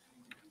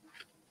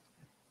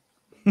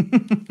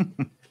 P45.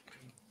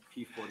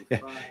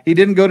 He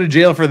didn't go to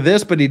jail for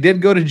this, but he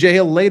did go to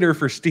jail later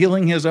for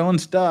stealing his own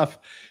stuff.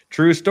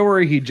 True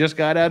story. He just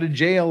got out of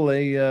jail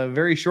a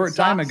very short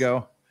time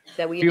ago.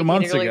 That we few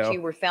months indicated earlier ago. to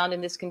you were found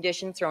in this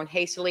condition, thrown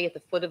hastily at the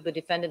foot of the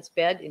defendant's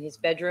bed in his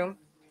bedroom.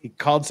 He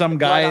called some blood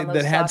guy on those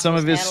that had socks some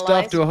was of his stuff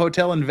analyzed. to a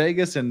hotel in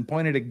Vegas and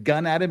pointed a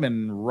gun at him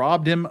and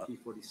robbed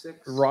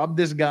P46.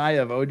 this guy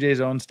of OJ's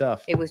own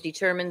stuff. It was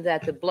determined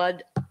that the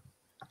blood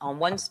on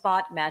one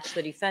spot matched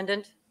the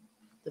defendant.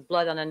 The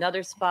blood on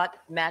another spot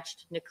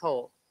matched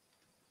Nicole.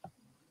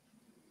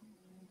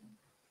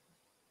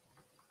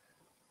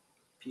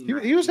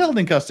 He was held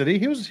in custody.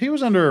 He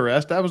was under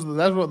arrest. That's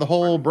what the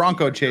whole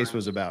Bronco chase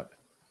was about.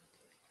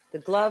 The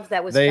glove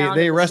that was They found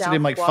at the arrested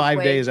him south like 5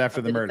 walkway days after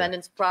of the murder.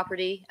 defendant's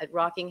property at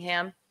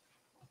Rockingham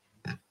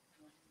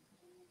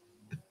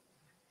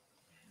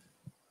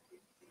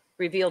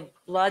revealed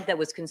blood that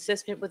was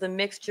consistent with a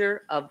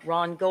mixture of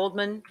Ron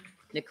Goldman,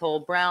 Nicole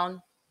Brown,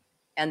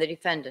 and the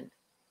defendant.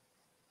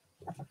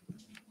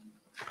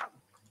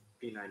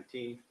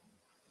 P19.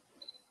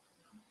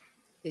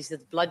 These are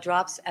the blood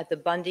drops at the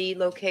Bundy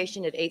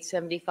location at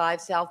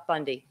 875 South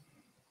Bundy.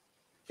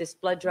 This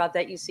blood drop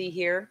that you see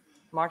here,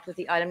 marked with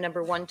the item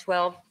number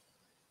 112,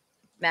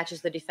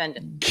 matches the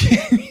defendant.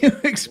 Can you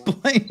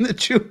explain the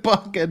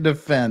Chewbacca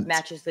defense?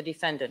 Matches the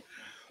defendant.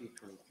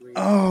 P23.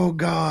 Oh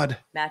God.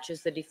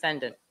 Matches the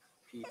defendant.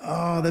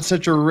 Oh, that's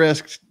such a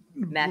risk.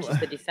 Matches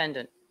the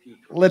defendant.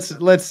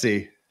 Let's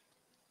see.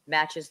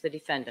 Matches the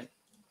defendant.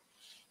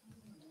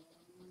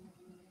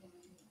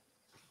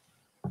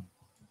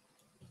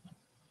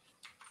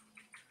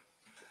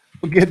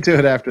 We'll get to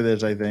it after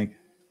this, I think.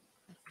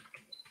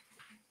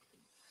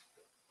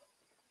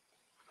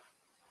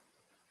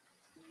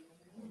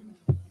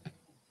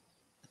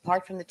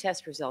 Apart from the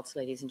test results,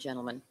 ladies and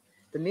gentlemen,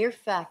 the mere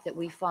fact that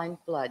we find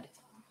blood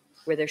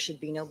where there should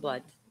be no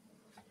blood,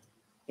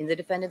 in the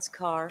defendant's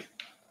car,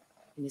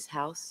 in his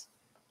house,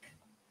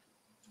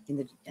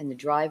 in the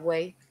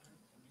driveway,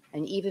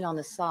 and even on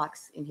the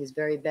socks in his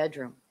very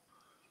bedroom,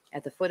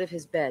 at the foot of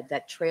his bed,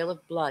 that trail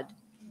of blood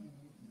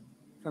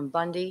from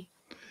Bundy.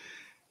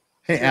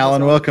 Hey, to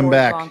Alan, his own welcome Ford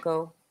back.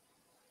 Bronco,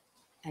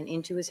 and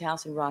into his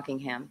house in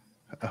Rockingham.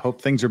 I hope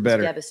things are It's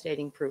better.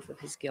 devastating proof of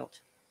his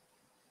guilt.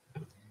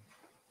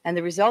 And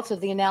the results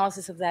of the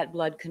analysis of that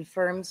blood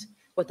confirms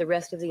what the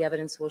rest of the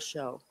evidence will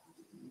show.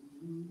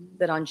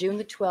 That on June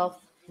the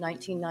 12th,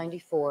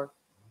 1994,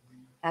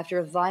 after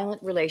a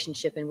violent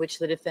relationship in which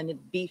the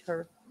defendant beat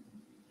her,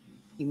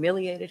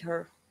 humiliated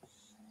her,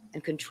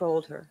 and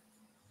controlled her,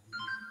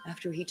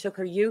 after he took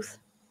her youth,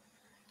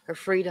 her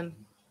freedom,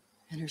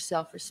 and her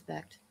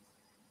self-respect,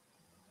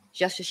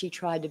 just as she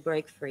tried to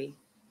break free,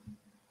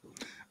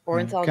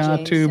 Orenthal Got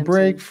James to Simpson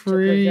break took her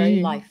very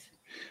free. life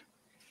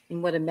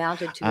in what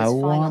amounted to I his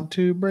want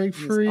to break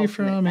his free ultimate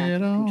from act it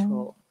of all.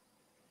 control.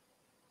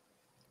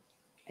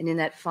 And in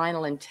that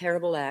final and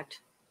terrible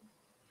act,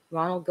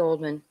 Ronald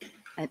Goldman,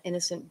 an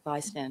innocent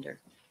bystander,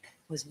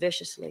 was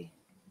viciously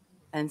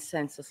and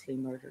senselessly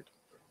murdered.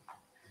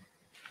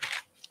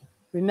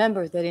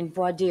 Remember that in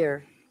voir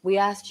dire, we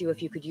asked you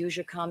if you could use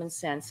your common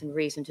sense and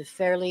reason to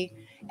fairly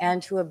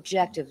and to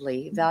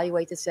objectively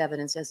evaluate this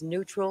evidence as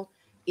neutral,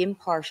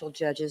 impartial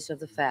judges of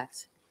the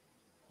facts.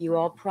 You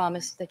all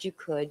promised that you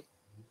could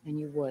and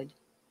you would,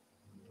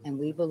 and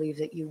we believe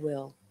that you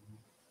will.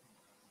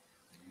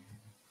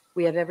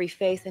 We have every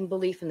faith and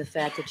belief in the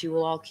fact that you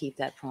will all keep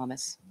that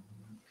promise.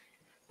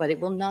 But it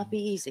will not be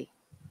easy.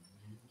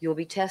 You will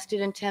be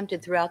tested and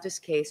tempted throughout this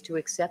case to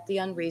accept the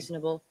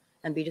unreasonable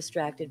and be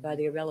distracted by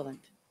the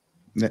irrelevant.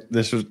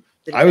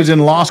 I was in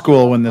law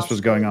school when this was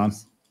going on.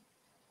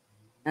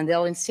 And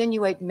they'll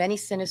insinuate many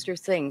sinister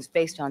things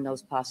based on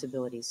those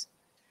possibilities.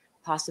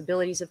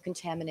 Possibilities of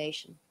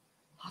contamination,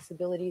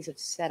 possibilities of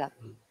setup,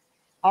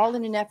 all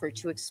in an effort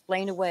to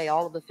explain away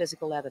all of the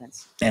physical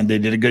evidence. And they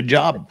did a good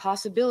job. But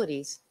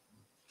possibilities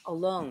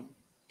alone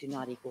do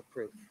not equal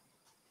proof.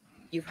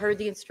 You've heard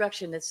the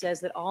instruction that says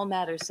that all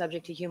matters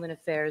subject to human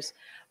affairs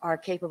are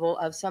capable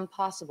of some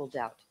possible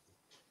doubt.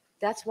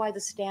 That's why the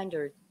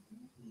standard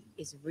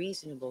is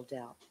reasonable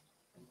doubt.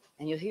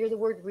 And you'll hear the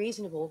word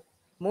reasonable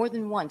more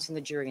than once in the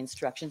jury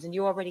instructions, and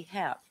you already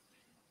have.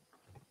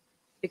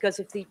 Because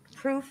if the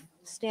proof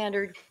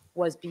standard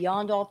was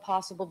beyond all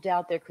possible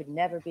doubt, there could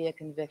never be a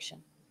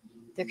conviction.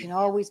 There can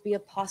always be a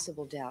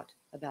possible doubt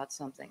about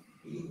something.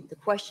 The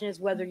question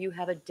is whether you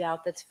have a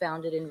doubt that's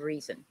founded in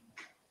reason.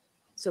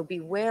 So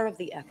beware of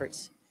the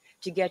efforts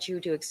to get you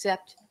to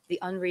accept the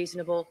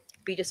unreasonable,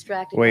 be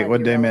distracted by the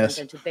irrelevant,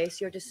 and to base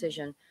your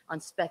decision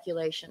on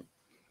speculation,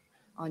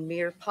 on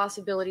mere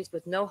possibilities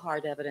with no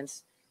hard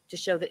evidence to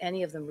show that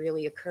any of them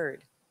really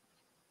occurred.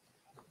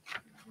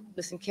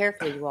 Listen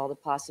carefully to all the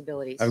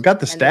possibilities. I've got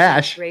the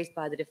stash raised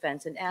by the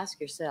defense and ask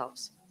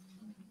yourselves,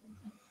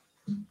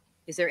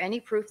 is there any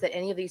proof that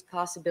any of these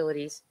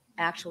possibilities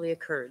actually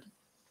occurred?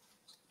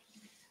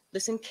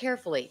 Listen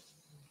carefully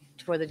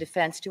for the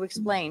defense to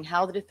explain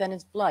how the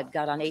defendant's blood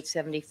got on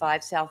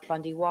 875 South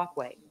Bundy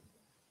Walkway.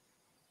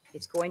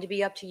 It's going to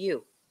be up to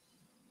you,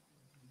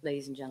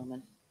 ladies and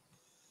gentlemen.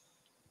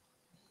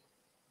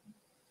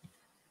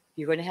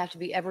 You're going to have to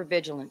be ever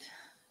vigilant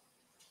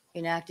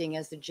in acting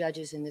as the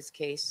judges in this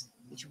case.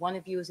 Each one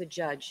of you is a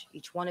judge.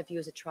 Each one of you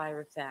is a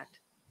trier of fact.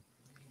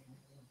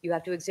 You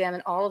have to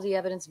examine all of the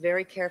evidence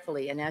very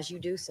carefully, and as you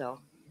do so,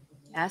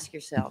 ask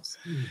yourselves.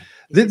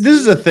 This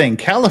is a thing.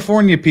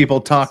 California people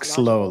talk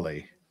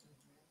slowly.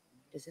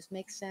 Does this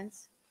make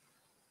sense?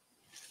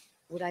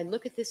 Would I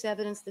look at this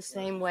evidence the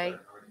same way?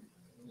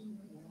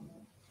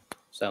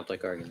 Sounds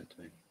like argument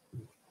to me.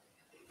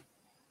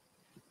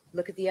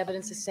 Look at the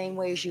evidence the same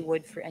way as you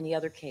would for any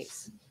other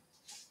case.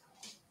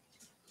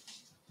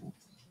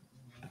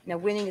 Now,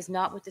 winning is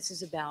not what this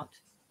is about.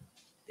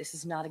 This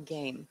is not a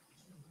game.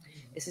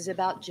 This is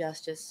about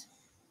justice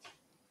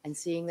and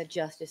seeing that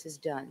justice is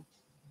done.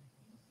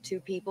 2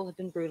 people have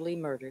been brutally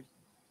murdered,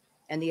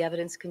 and the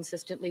evidence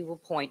consistently will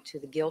point to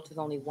the guilt of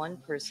only one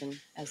person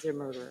as their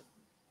murderer.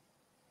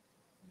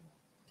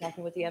 Tell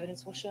me what the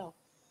evidence will show.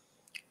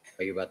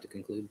 Are you about to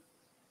conclude?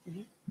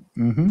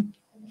 Mm-hmm.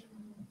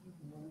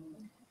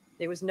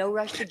 There was no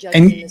rush to judge.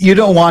 And you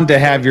don't want to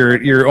have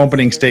your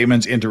opening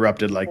statements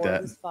interrupted like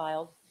that.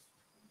 Filed.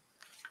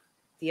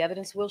 The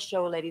evidence will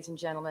show, ladies and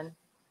gentlemen,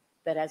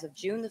 that as of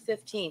June the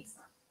 15th,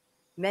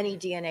 many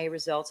DNA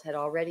results had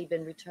already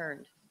been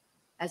returned.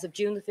 As of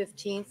June the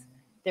 15th,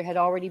 there had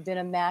already been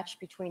a match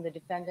between the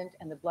defendant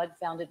and the blood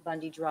found at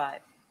Bundy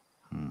Drive.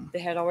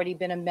 There had already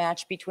been a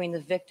match between the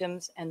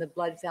victims and the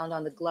blood found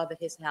on the glove at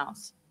his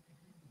house.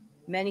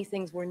 Many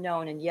things were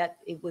known, and yet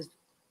it was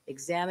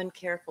examined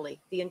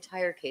carefully, the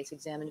entire case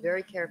examined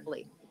very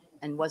carefully,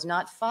 and was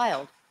not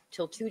filed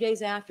till 2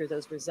 days after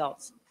those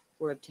results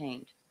were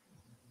obtained.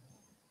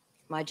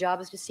 My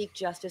job is to seek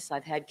justice.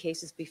 I've had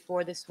cases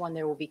before this one.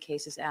 There will be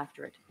cases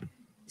after it.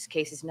 This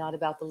case is not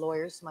about the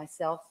lawyers,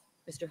 myself,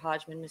 Mr.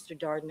 Hodgman, Mr.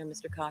 Darden, or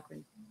Mr.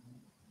 Cochran.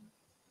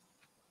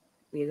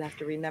 We have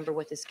to remember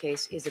what this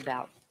case is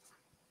about.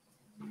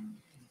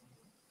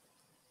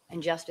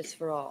 And justice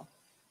for all.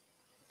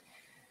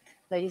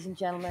 Ladies and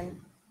gentlemen,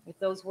 if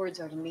those words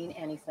are to mean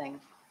anything,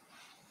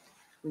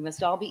 we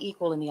must all be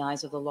equal in the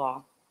eyes of the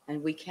law,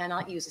 and we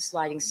cannot use a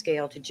sliding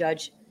scale to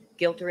judge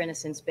guilt or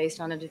innocence based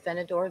on a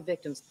defendant or a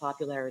victim's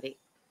popularity.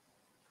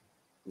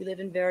 We live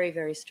in very,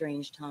 very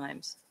strange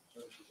times.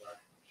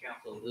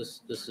 Counsel,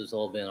 this has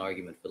all been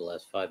argument for the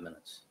last 5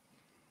 minutes.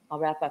 I'll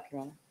wrap up,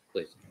 Your Honor.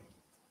 Please.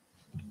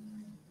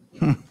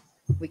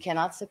 We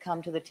cannot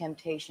succumb to the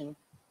temptation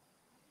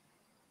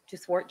to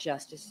thwart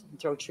justice and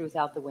throw truth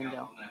out the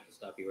window. I'm going to have to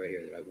stop you right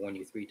here. I've warned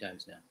you 3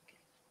 times now.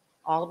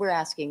 All we're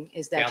asking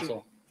is that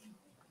Counsel,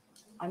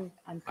 I'm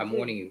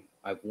warning you.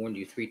 I've warned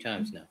you 3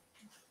 times now.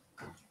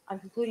 I'm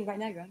concluding right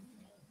now, Your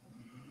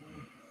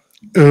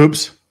Honor.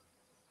 Oops.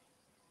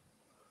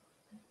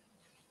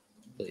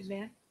 Please.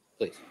 May I?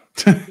 Please.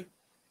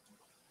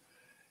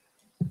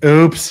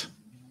 Oops.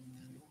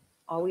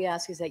 All we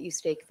ask is that you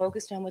stay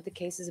focused on what the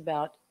case is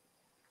about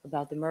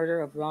the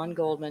murder of Ron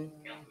Goldman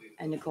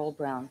and Nicole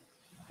Brown.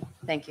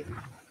 Thank you.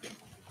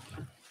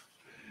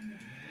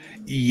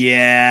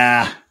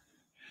 Yeah.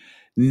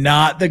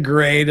 Not the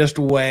greatest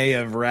way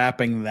of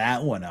wrapping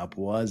that one up,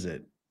 was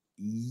it?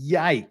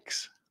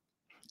 Yikes.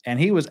 And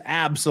he was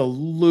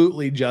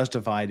absolutely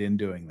justified in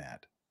doing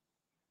that.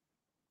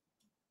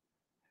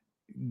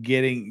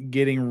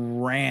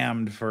 Getting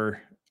rammed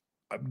for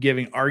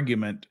giving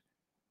argument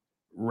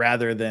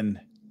rather than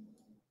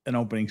an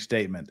opening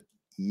statement.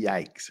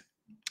 Yikes.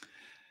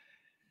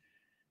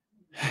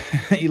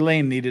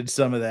 Elaine needed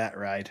some of that,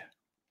 right?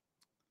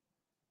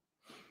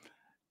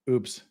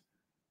 Oops.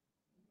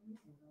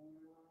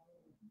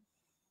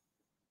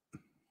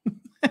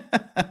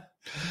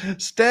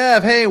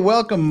 Steph, hey,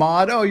 welcome,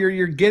 Maud. Oh,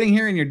 you're getting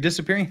here and you're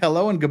disappearing.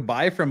 Hello and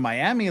goodbye from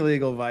Miami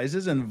Legal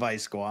Vices and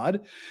Vice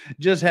Squad.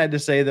 Just had to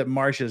say that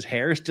Marsha's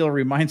hair still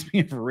reminds me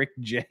of Rick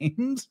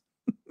James.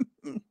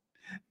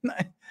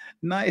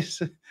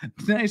 Nice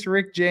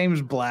Rick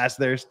James blast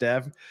there,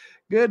 Steph.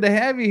 Good to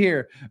have you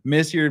here.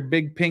 Miss your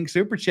big pink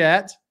super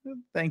chats.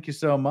 Thank you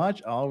so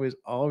much.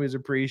 Always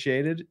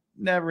appreciated.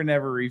 Never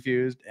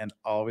refused, and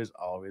always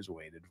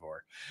waited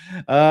for.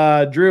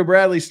 Drew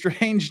Bradley,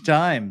 strange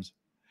times.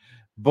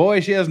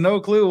 Boy, she has no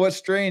clue what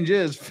strange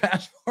is.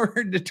 Fast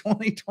forward to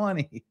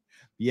 2020.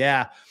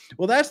 Yeah.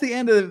 Well, that's the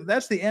end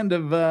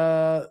of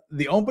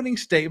the opening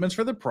statements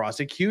for the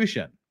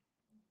prosecution.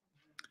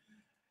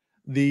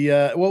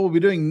 What we'll be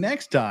doing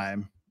next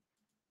time.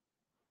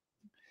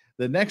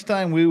 The next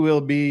time we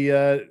will be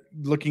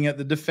looking at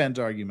the defense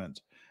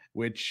arguments,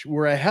 which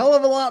were a hell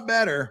of a lot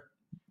better.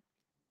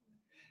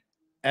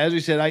 As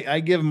we said,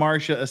 I give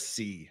Marsha a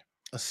C,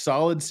 a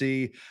solid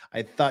C.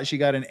 I thought she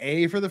got an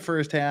A for the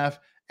first half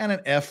and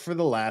an F for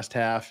the last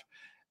half,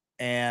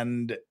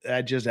 and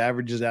that just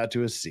averages out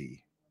to a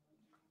C.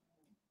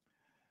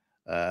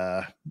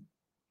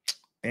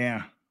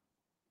 Yeah.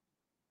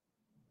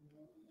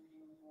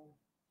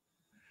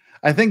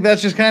 I think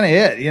that's just kind of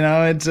it. You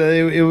know,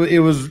 it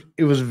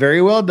was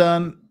very well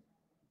done,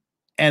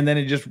 and then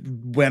it just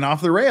went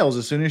off the rails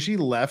as soon as she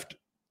left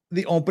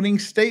the opening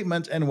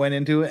statement and went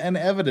into an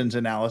evidence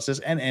analysis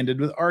and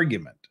ended with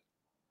argument.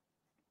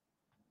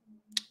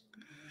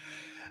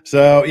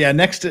 So yeah,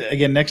 next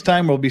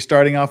time we'll be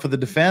starting off with the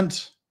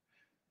defense.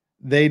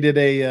 They did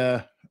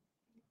a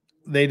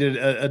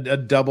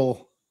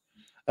double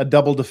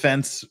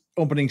defense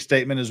opening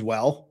statement as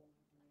well,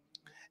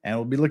 and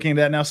we'll be looking at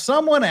that now.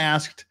 Someone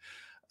asked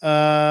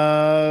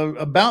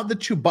about the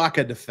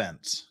Chewbacca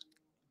defense.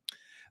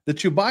 The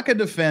Chewbacca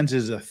defense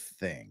is a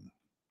thing.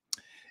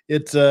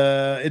 It's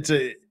a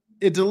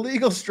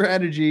legal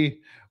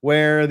strategy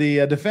where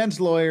the defense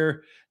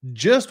lawyer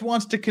just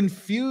wants to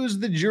confuse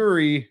the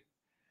jury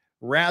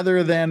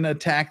rather than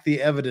attack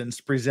the evidence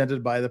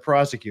presented by the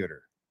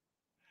prosecutor.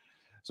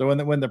 So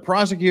when the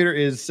prosecutor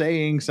is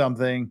saying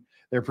something,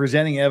 they're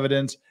presenting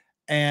evidence,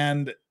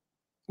 and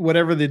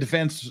whatever the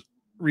defense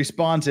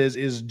response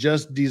is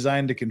just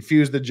designed to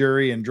confuse the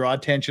jury and draw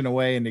attention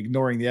away and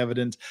ignoring the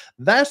evidence.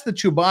 That's the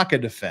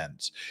Chewbacca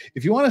defense.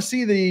 If you want to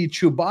see the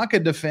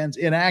Chewbacca defense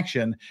in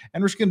action,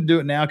 and we're just going to do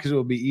it now because it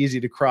will be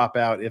easy to crop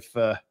out if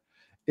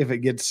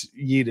it gets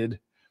yeeted.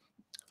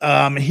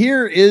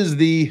 Here is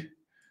the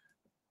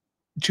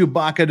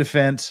Chewbacca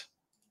defense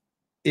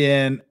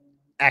in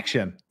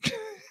action.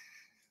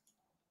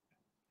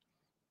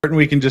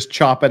 We can just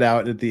chop it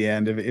out at the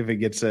end if it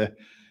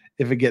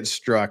gets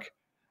struck.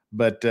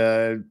 But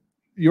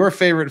your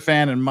favorite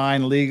fan and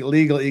mine, Legal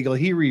Eagle,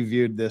 he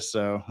reviewed this.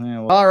 So,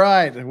 yeah, well, all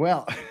right.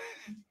 Well,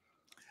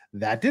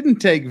 that didn't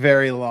take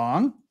very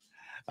long.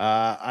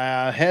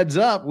 Heads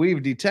up,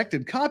 we've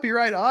detected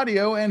copyright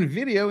audio and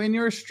video in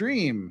your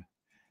stream.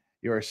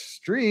 Your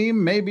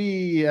stream may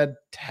be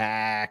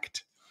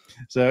attacked.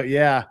 So,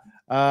 yeah,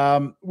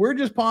 we're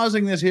just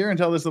pausing this here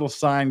until this little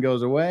sign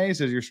goes away. It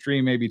says your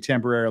stream may be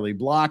temporarily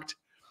blocked.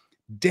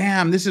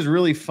 Damn, this is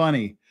really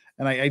funny.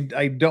 And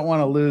I don't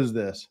want to lose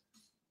this.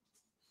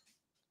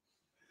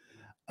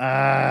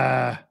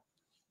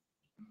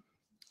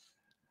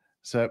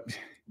 So,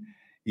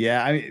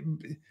 yeah, I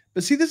mean,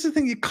 but see, this is the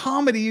thing.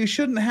 Comedy, you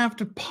shouldn't have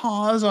to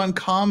pause on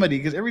comedy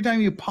because every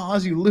time you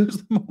pause, you lose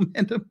the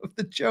momentum of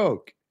the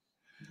joke.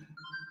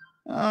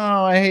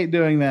 Oh, I hate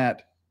doing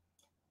that.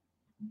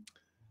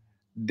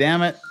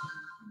 Damn it.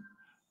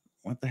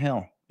 What the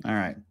hell? All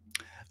right.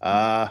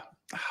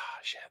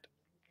 Shit.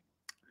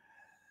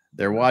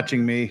 They're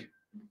watching me.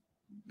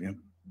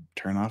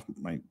 Turn off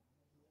my.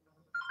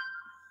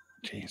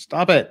 Gee,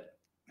 stop it.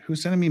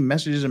 Who's sending me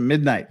messages at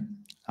midnight?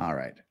 All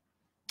right.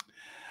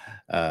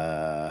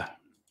 All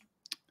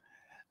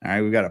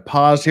right, we've got to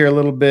pause here a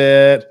little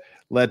bit.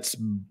 Let's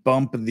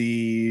bump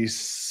the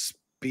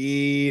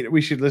speed.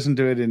 We should listen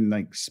to it in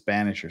like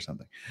Spanish or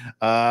something.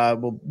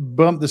 We'll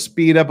bump the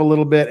speed up a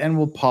little bit and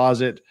we'll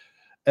pause it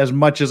as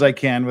much as I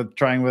can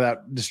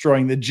without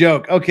destroying the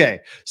joke.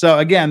 Okay. So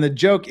again, the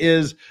joke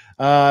is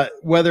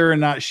whether or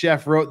not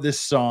Chef wrote this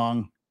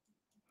song,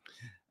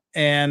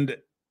 and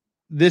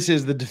this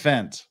is the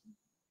defense.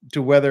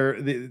 to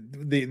whether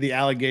the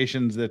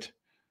allegations that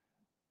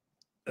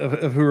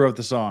of who wrote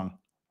the song.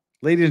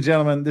 Ladies and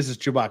gentlemen, this is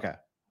Chewbacca.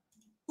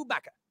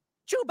 Chewbacca.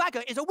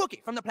 Chewbacca is a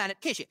Wookiee from the planet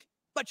Kashyyyk,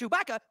 but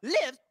Chewbacca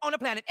lives on the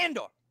planet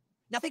Endor.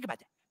 Now think about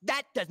that.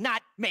 That does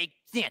not make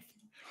sense.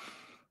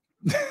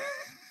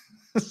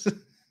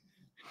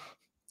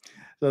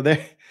 So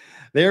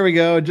there we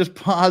go. Just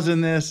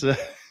pausing this.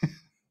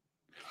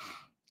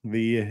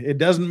 It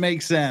doesn't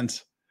make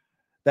sense.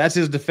 That's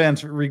his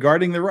defense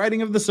regarding the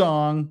writing of the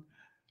song.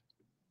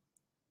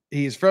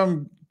 He's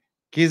from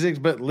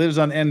Kashyyyk but lives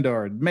on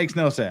Endor. It makes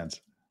no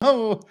sense.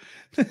 Oh,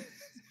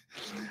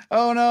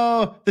 oh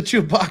no, the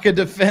Chewbacca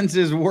defense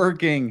is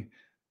working.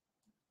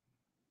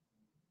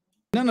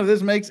 None of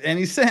this makes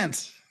any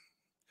sense.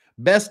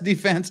 Best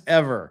defense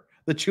ever,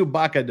 the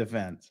Chewbacca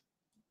defense.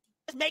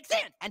 This makes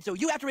sense. And so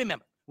you have to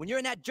remember, when you're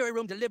in that jury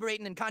room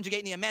deliberating and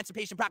conjugating the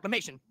Emancipation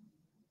Proclamation,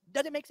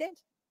 does it make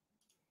sense?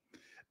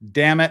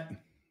 Damn it.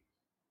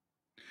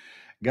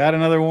 Got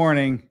another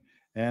warning.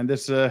 And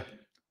this,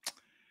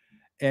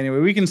 anyway,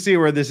 we can see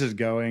where this is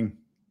going.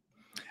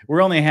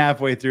 We're only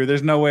halfway through.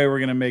 There's no way we're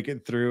going to make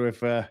it through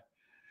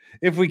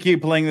if we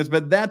keep playing this,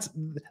 but that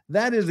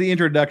is the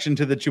introduction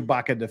to the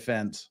Chewbacca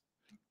defense.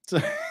 So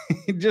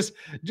just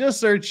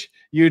search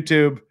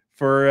YouTube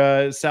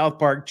for South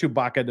Park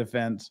Chewbacca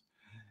defense,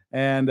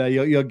 and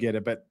you'll get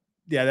it. But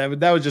yeah,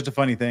 that was just a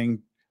funny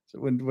thing. So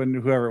when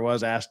whoever it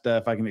was asked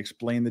if I can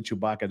explain the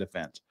Chewbacca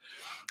defense.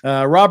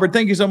 Robert,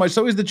 thank you so much.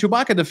 So is the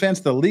Chewbacca defense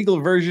the legal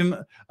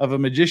version of a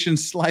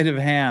magician's sleight of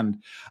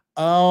hand?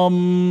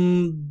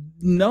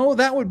 No,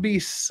 that would be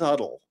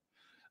subtle.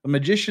 A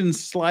magician's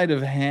sleight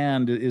of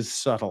hand is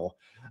subtle.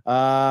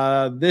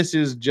 This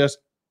is just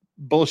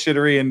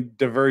bullshittery and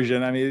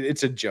diversion. I mean,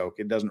 it's a joke.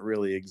 It doesn't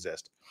really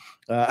exist.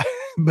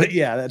 But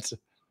yeah, that's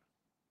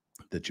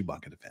the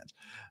Chewbacca defense.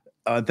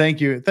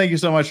 Thank you. Thank you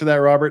so much for that,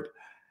 Robert.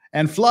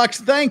 And Flux,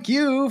 thank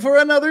you for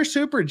another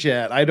super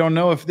chat. I don't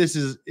know if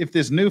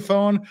this new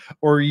phone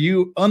or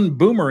you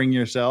unboomering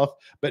yourself,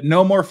 but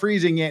no more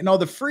freezing yet. No,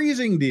 the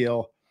freezing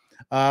deal.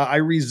 I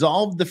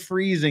resolved the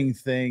freezing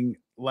thing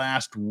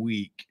last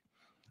week.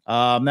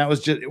 That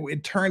was just,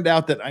 it turned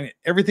out that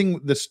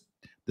everything, the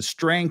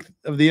strength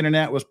of the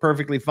internet was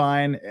perfectly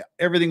fine.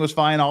 Everything was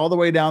fine all the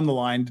way down the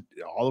line,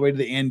 all the way to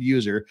the end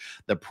user.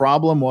 The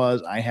problem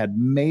was I had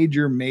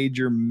major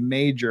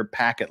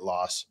packet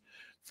loss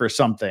for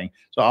something.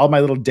 So all my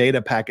little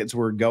data packets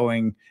were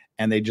going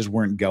and they just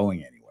weren't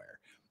going anywhere.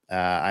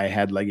 I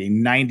had like a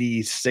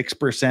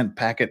 96%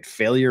 packet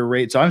failure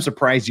rate. So I'm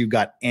surprised you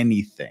got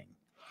anything.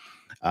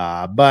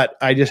 But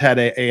I just had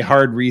a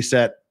hard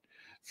reset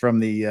from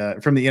the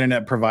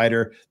internet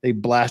provider. They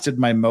blasted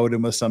my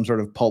modem with some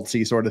sort of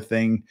pulsy sort of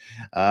thing.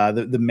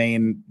 The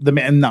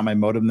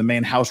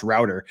main house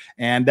router,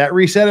 and that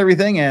reset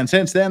everything. And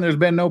since then, there's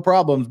been no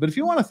problems. But if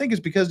you want to think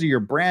it's because of your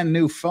brand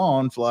new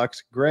phone,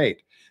 Flux,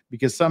 great.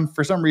 Because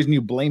for some reason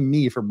you blame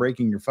me for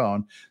breaking your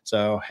phone.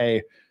 So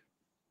hey,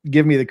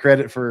 give me the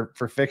credit for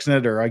fixing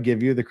it, or I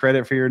give you the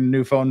credit for your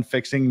new phone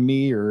fixing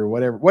me, or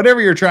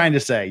whatever you're trying to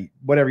say,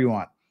 whatever you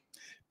want.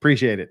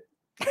 Appreciate it.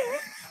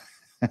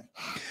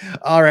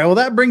 All right. Well,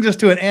 that brings us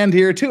to an end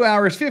here. 2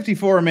 hours,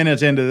 54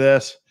 minutes into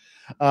this.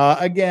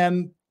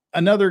 Again,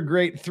 another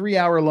great 3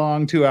 hour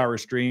long, 2 hour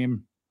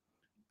stream.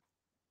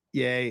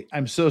 Yay.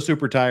 I'm so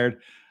super tired.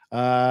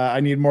 I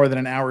need more than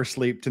an hour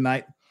sleep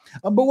tonight.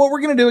 But what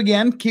we're going to do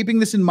again, keeping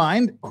this in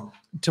mind,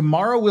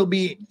 tomorrow will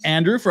be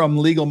Andrew from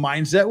Legal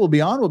Mindset will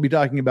be on. We'll be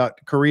talking about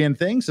Korean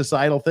things,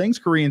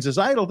 Korean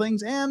societal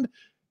things, and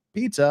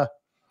pizza.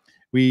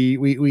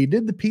 We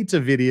did the pizza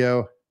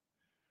video.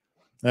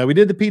 We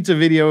did the pizza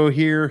video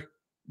here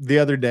the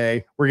other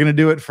day. We're going to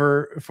do it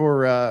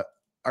for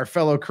our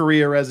fellow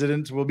Korea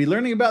residents. We'll be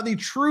learning about the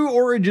true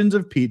origins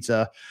of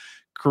pizza.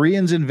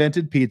 Koreans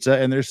invented pizza,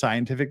 and there's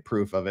scientific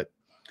proof of it.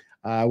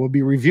 We'll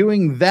be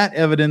reviewing that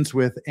evidence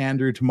with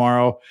Andrew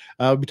tomorrow.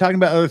 We'll be talking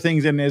about other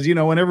things. And as you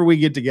know, whenever we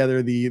get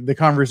together, the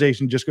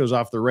conversation just goes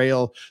off the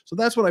rail. So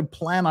that's what I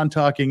plan on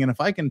talking. And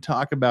if I can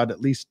talk about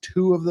at least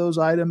 2 of those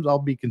items, I'll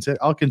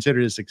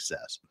consider it a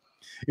success.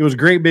 It was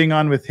great being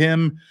on with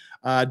him,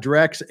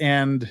 Drex,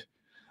 and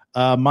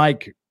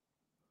Mike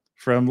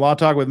from Law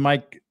Talk with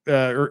Mike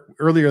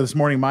earlier this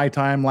morning, my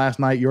time, last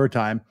night, your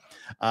time.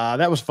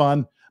 That was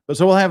fun. But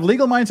so we'll have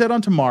Legal Mindset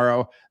on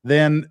tomorrow.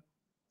 Then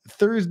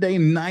Thursday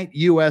night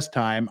U.S.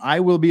 time, I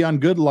will be on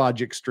Good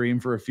Logic stream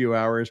for a few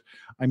hours.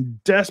 I'm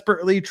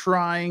desperately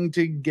trying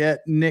to get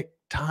Nick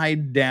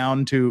tied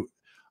down to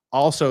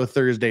also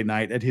Thursday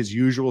night at his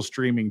usual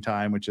streaming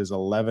time, which is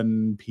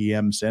 11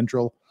 p.m.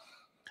 Central.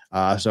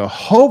 So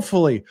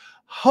hopefully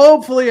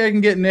I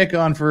can get Nick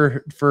on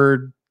for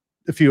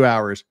a few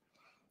hours.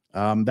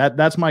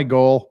 That's my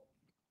goal.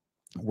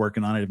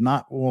 Working on it. If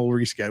not, we'll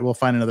reschedule. We'll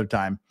find another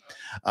time.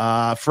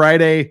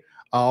 Friday,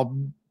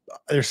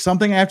 there's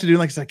something I have to do.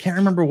 Like I said, I can't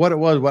remember what it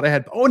was, what I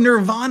had. Oh,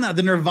 Nirvana,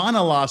 the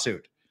Nirvana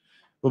lawsuit.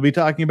 We'll be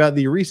talking about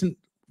the recent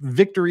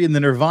victory in the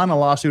Nirvana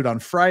lawsuit on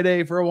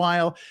Friday for a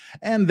while.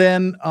 And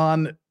then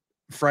on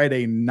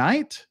Friday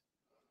night,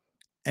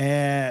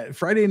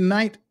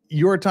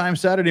 your time,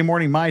 Saturday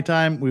morning, my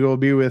time, we will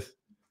be with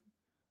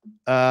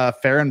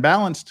Fair and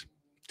Balanced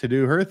to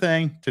do her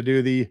thing, to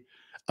do the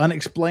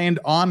Unexplained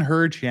on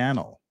her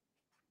channel.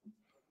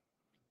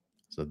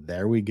 So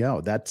there we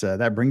go.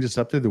 That brings us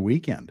up through the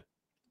weekend.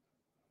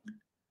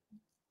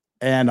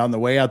 And on the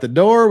way out the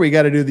door, we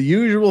got to do the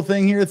usual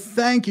thing here.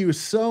 Thank you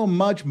so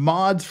much,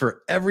 mods,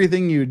 for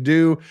everything you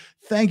do.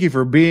 Thank you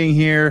for being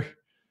here.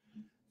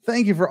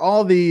 Thank you for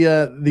all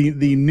the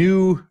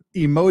new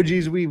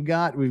emojis we've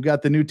got. We've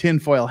got the new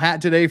tinfoil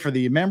hat today for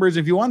the members.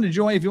 If you want to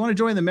join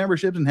the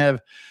memberships and have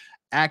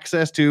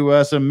access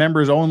to some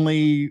members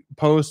only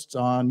posts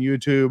on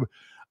YouTube,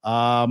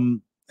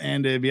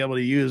 and to be able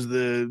to use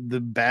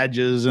the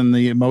badges and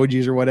the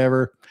emojis or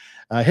whatever,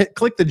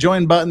 click the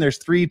join button. There's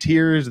 3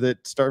 tiers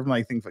that start from,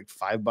 I think, like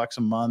 $5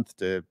 a month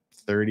to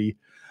 30,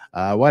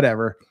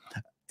 whatever.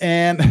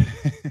 And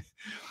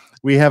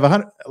we have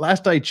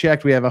last I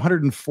checked, we have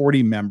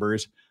 140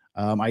 members.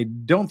 I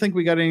don't think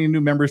we got any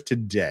new members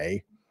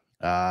today.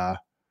 But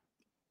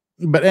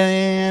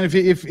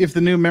if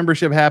the new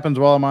membership happens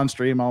while I'm on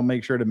stream, I'll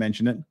make sure to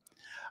mention it.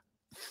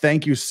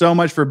 Thank you so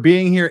much for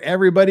being here,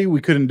 everybody.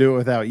 We couldn't do it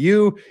without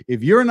you.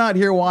 If you're not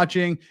here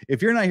watching,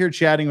 if you're not here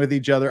chatting with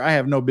each other, I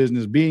have no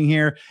business being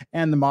here,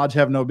 and the mods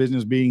have no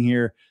business being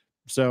here.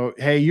 So,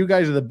 hey, you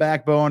guys are the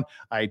backbone.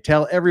 I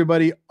tell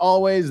everybody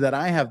always that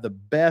I have the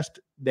best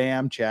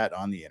damn chat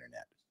on the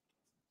internet.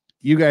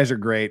 You guys are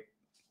great.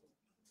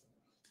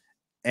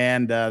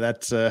 And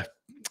that's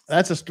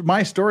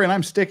my story, and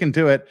I'm sticking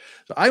to it.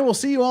 So I will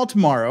see you all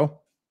tomorrow.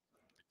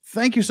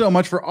 Thank you so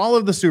much for all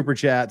of the super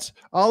chats,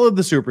 all of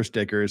the super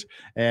stickers,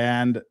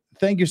 and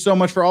thank you so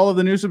much for all of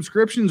the new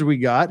subscriptions we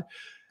got.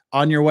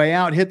 On your way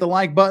out, hit the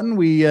like button.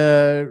 We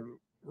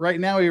right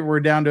now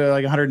we're down to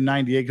like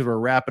 198 because we're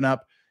wrapping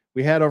up.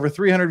 We had over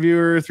 300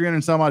 viewers,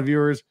 300 some odd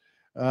viewers.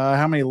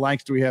 How many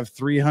likes do we have?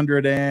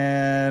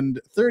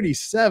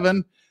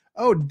 337.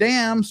 Oh,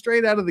 damn!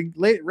 Right out of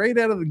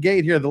the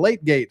gate here, the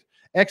late gate.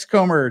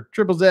 Xcomer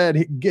Triple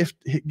Z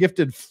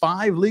gifted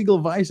 5 Legal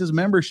Vices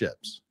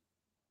memberships.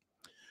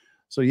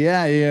 So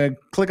yeah,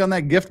 click on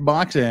that gift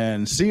box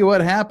and see what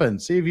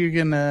happens. See if you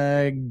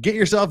can get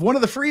yourself one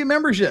of the free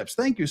memberships.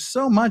 Thank you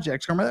so much,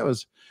 Xcomer. That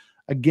was,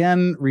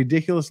 again,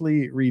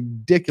 ridiculously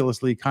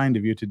kind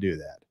of you to do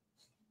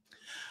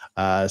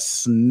that.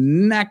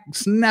 Snap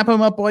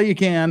them up while you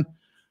can.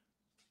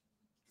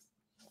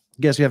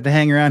 Guess you have to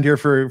hang around here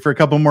for a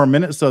couple more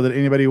minutes so that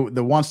anybody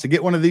that wants to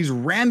get one of these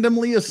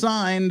randomly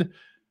assigned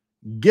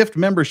gift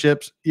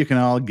memberships, you can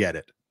all get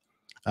it.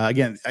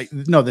 Again,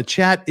 the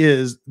chat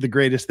is the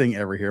greatest thing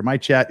ever here. My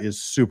chat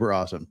is super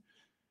awesome.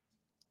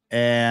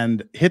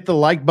 And hit the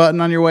like button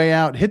on your way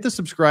out. Hit the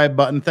subscribe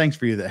button. Thanks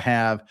for you that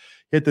have.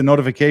 Hit the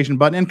notification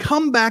button and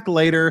come back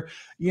later.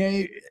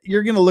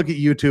 You're going to look at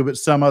YouTube at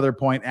some other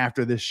point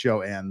after this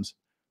show ends.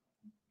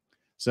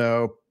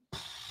 So,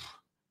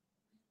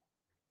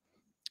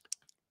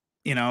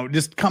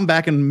 just come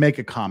back and make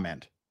a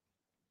comment.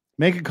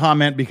 Make a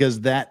comment,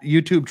 because that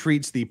YouTube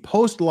treats the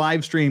post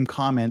live stream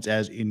comments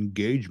as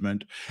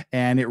engagement,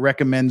 and it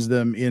recommends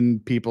them in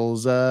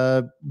people's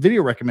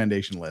video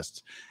recommendation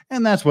lists.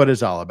 And that's what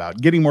it's all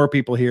about. Getting more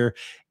people here,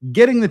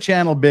 getting the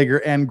channel bigger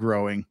and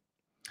growing.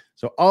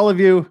 So all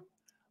of you,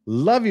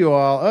 love you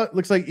all. Oh,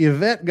 looks like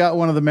Yvette got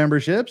one of the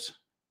memberships.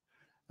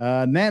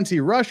 Nancy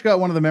Rush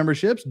got one of the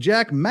memberships.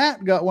 Jack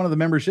Matt got one of the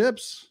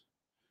memberships.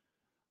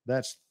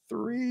 That's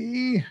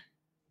 3.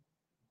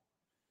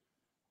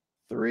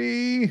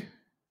 2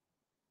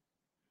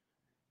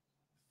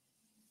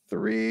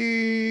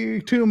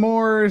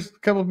 more. A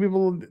couple of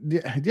people. Do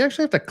you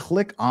actually have to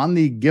click on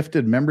the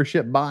gifted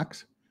membership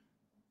box?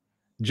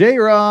 J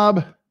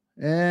Rob.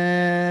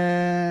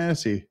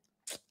 Let's see.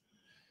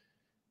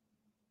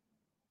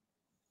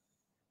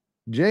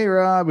 J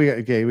Rob.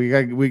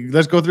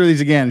 Let's go through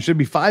these again. It should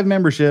be 5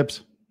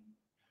 memberships.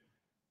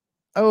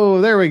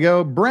 Oh, there we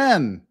go.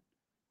 Bren.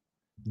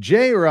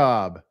 J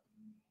Rob.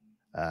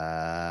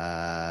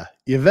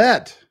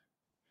 Yvette,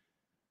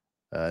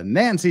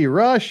 Nancy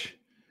Rush,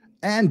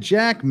 and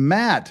Jack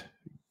Matt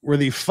were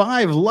the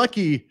 5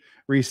 lucky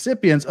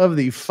recipients of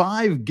the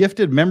 5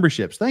 gifted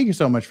memberships. Thank you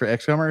so much for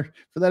Xcomer.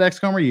 For that,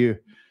 Xcomer, you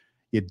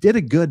did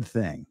a good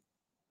thing.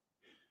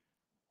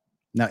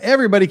 Now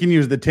everybody can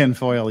use the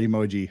tinfoil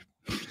emoji.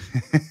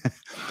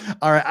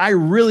 All right, I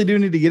really do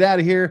need to get out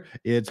of here.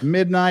 It's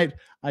midnight.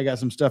 I got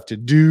some stuff to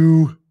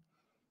do.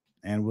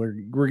 And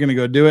we're going to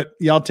go do it.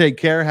 Y'all take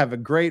care. Have a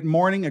great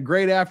morning, a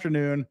great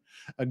afternoon,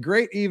 a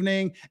great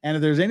evening. And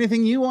if there's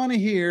anything you want to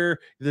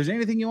hear, if there's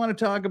anything you want us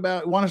to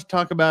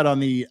talk about on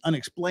the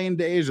unexplained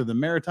days or the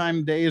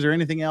maritime days or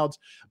anything else,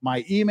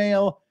 my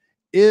email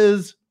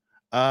is,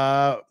 what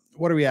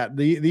are we at?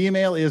 The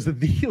email is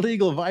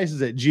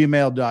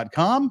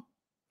thelegalvices@gmail.com.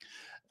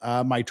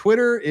 My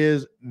Twitter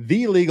is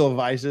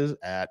thelegalvices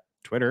at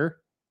Twitter.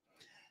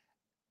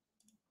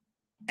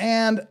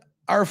 And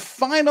our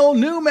final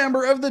new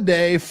member of the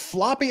day,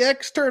 Floppy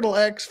X Turtle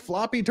X.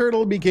 Floppy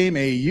Turtle became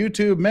a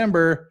YouTube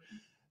member.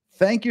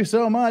 Thank you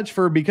so much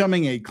for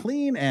becoming a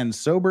clean and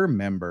sober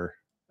member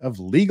of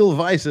Legal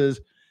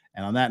Vices.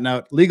 And on that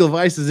note, Legal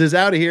Vices is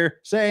out of here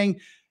saying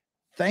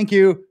thank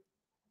you.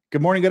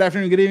 Good morning, good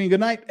afternoon, good evening, good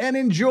night, and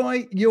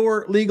enjoy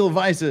your legal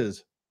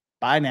vices.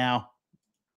 Bye now.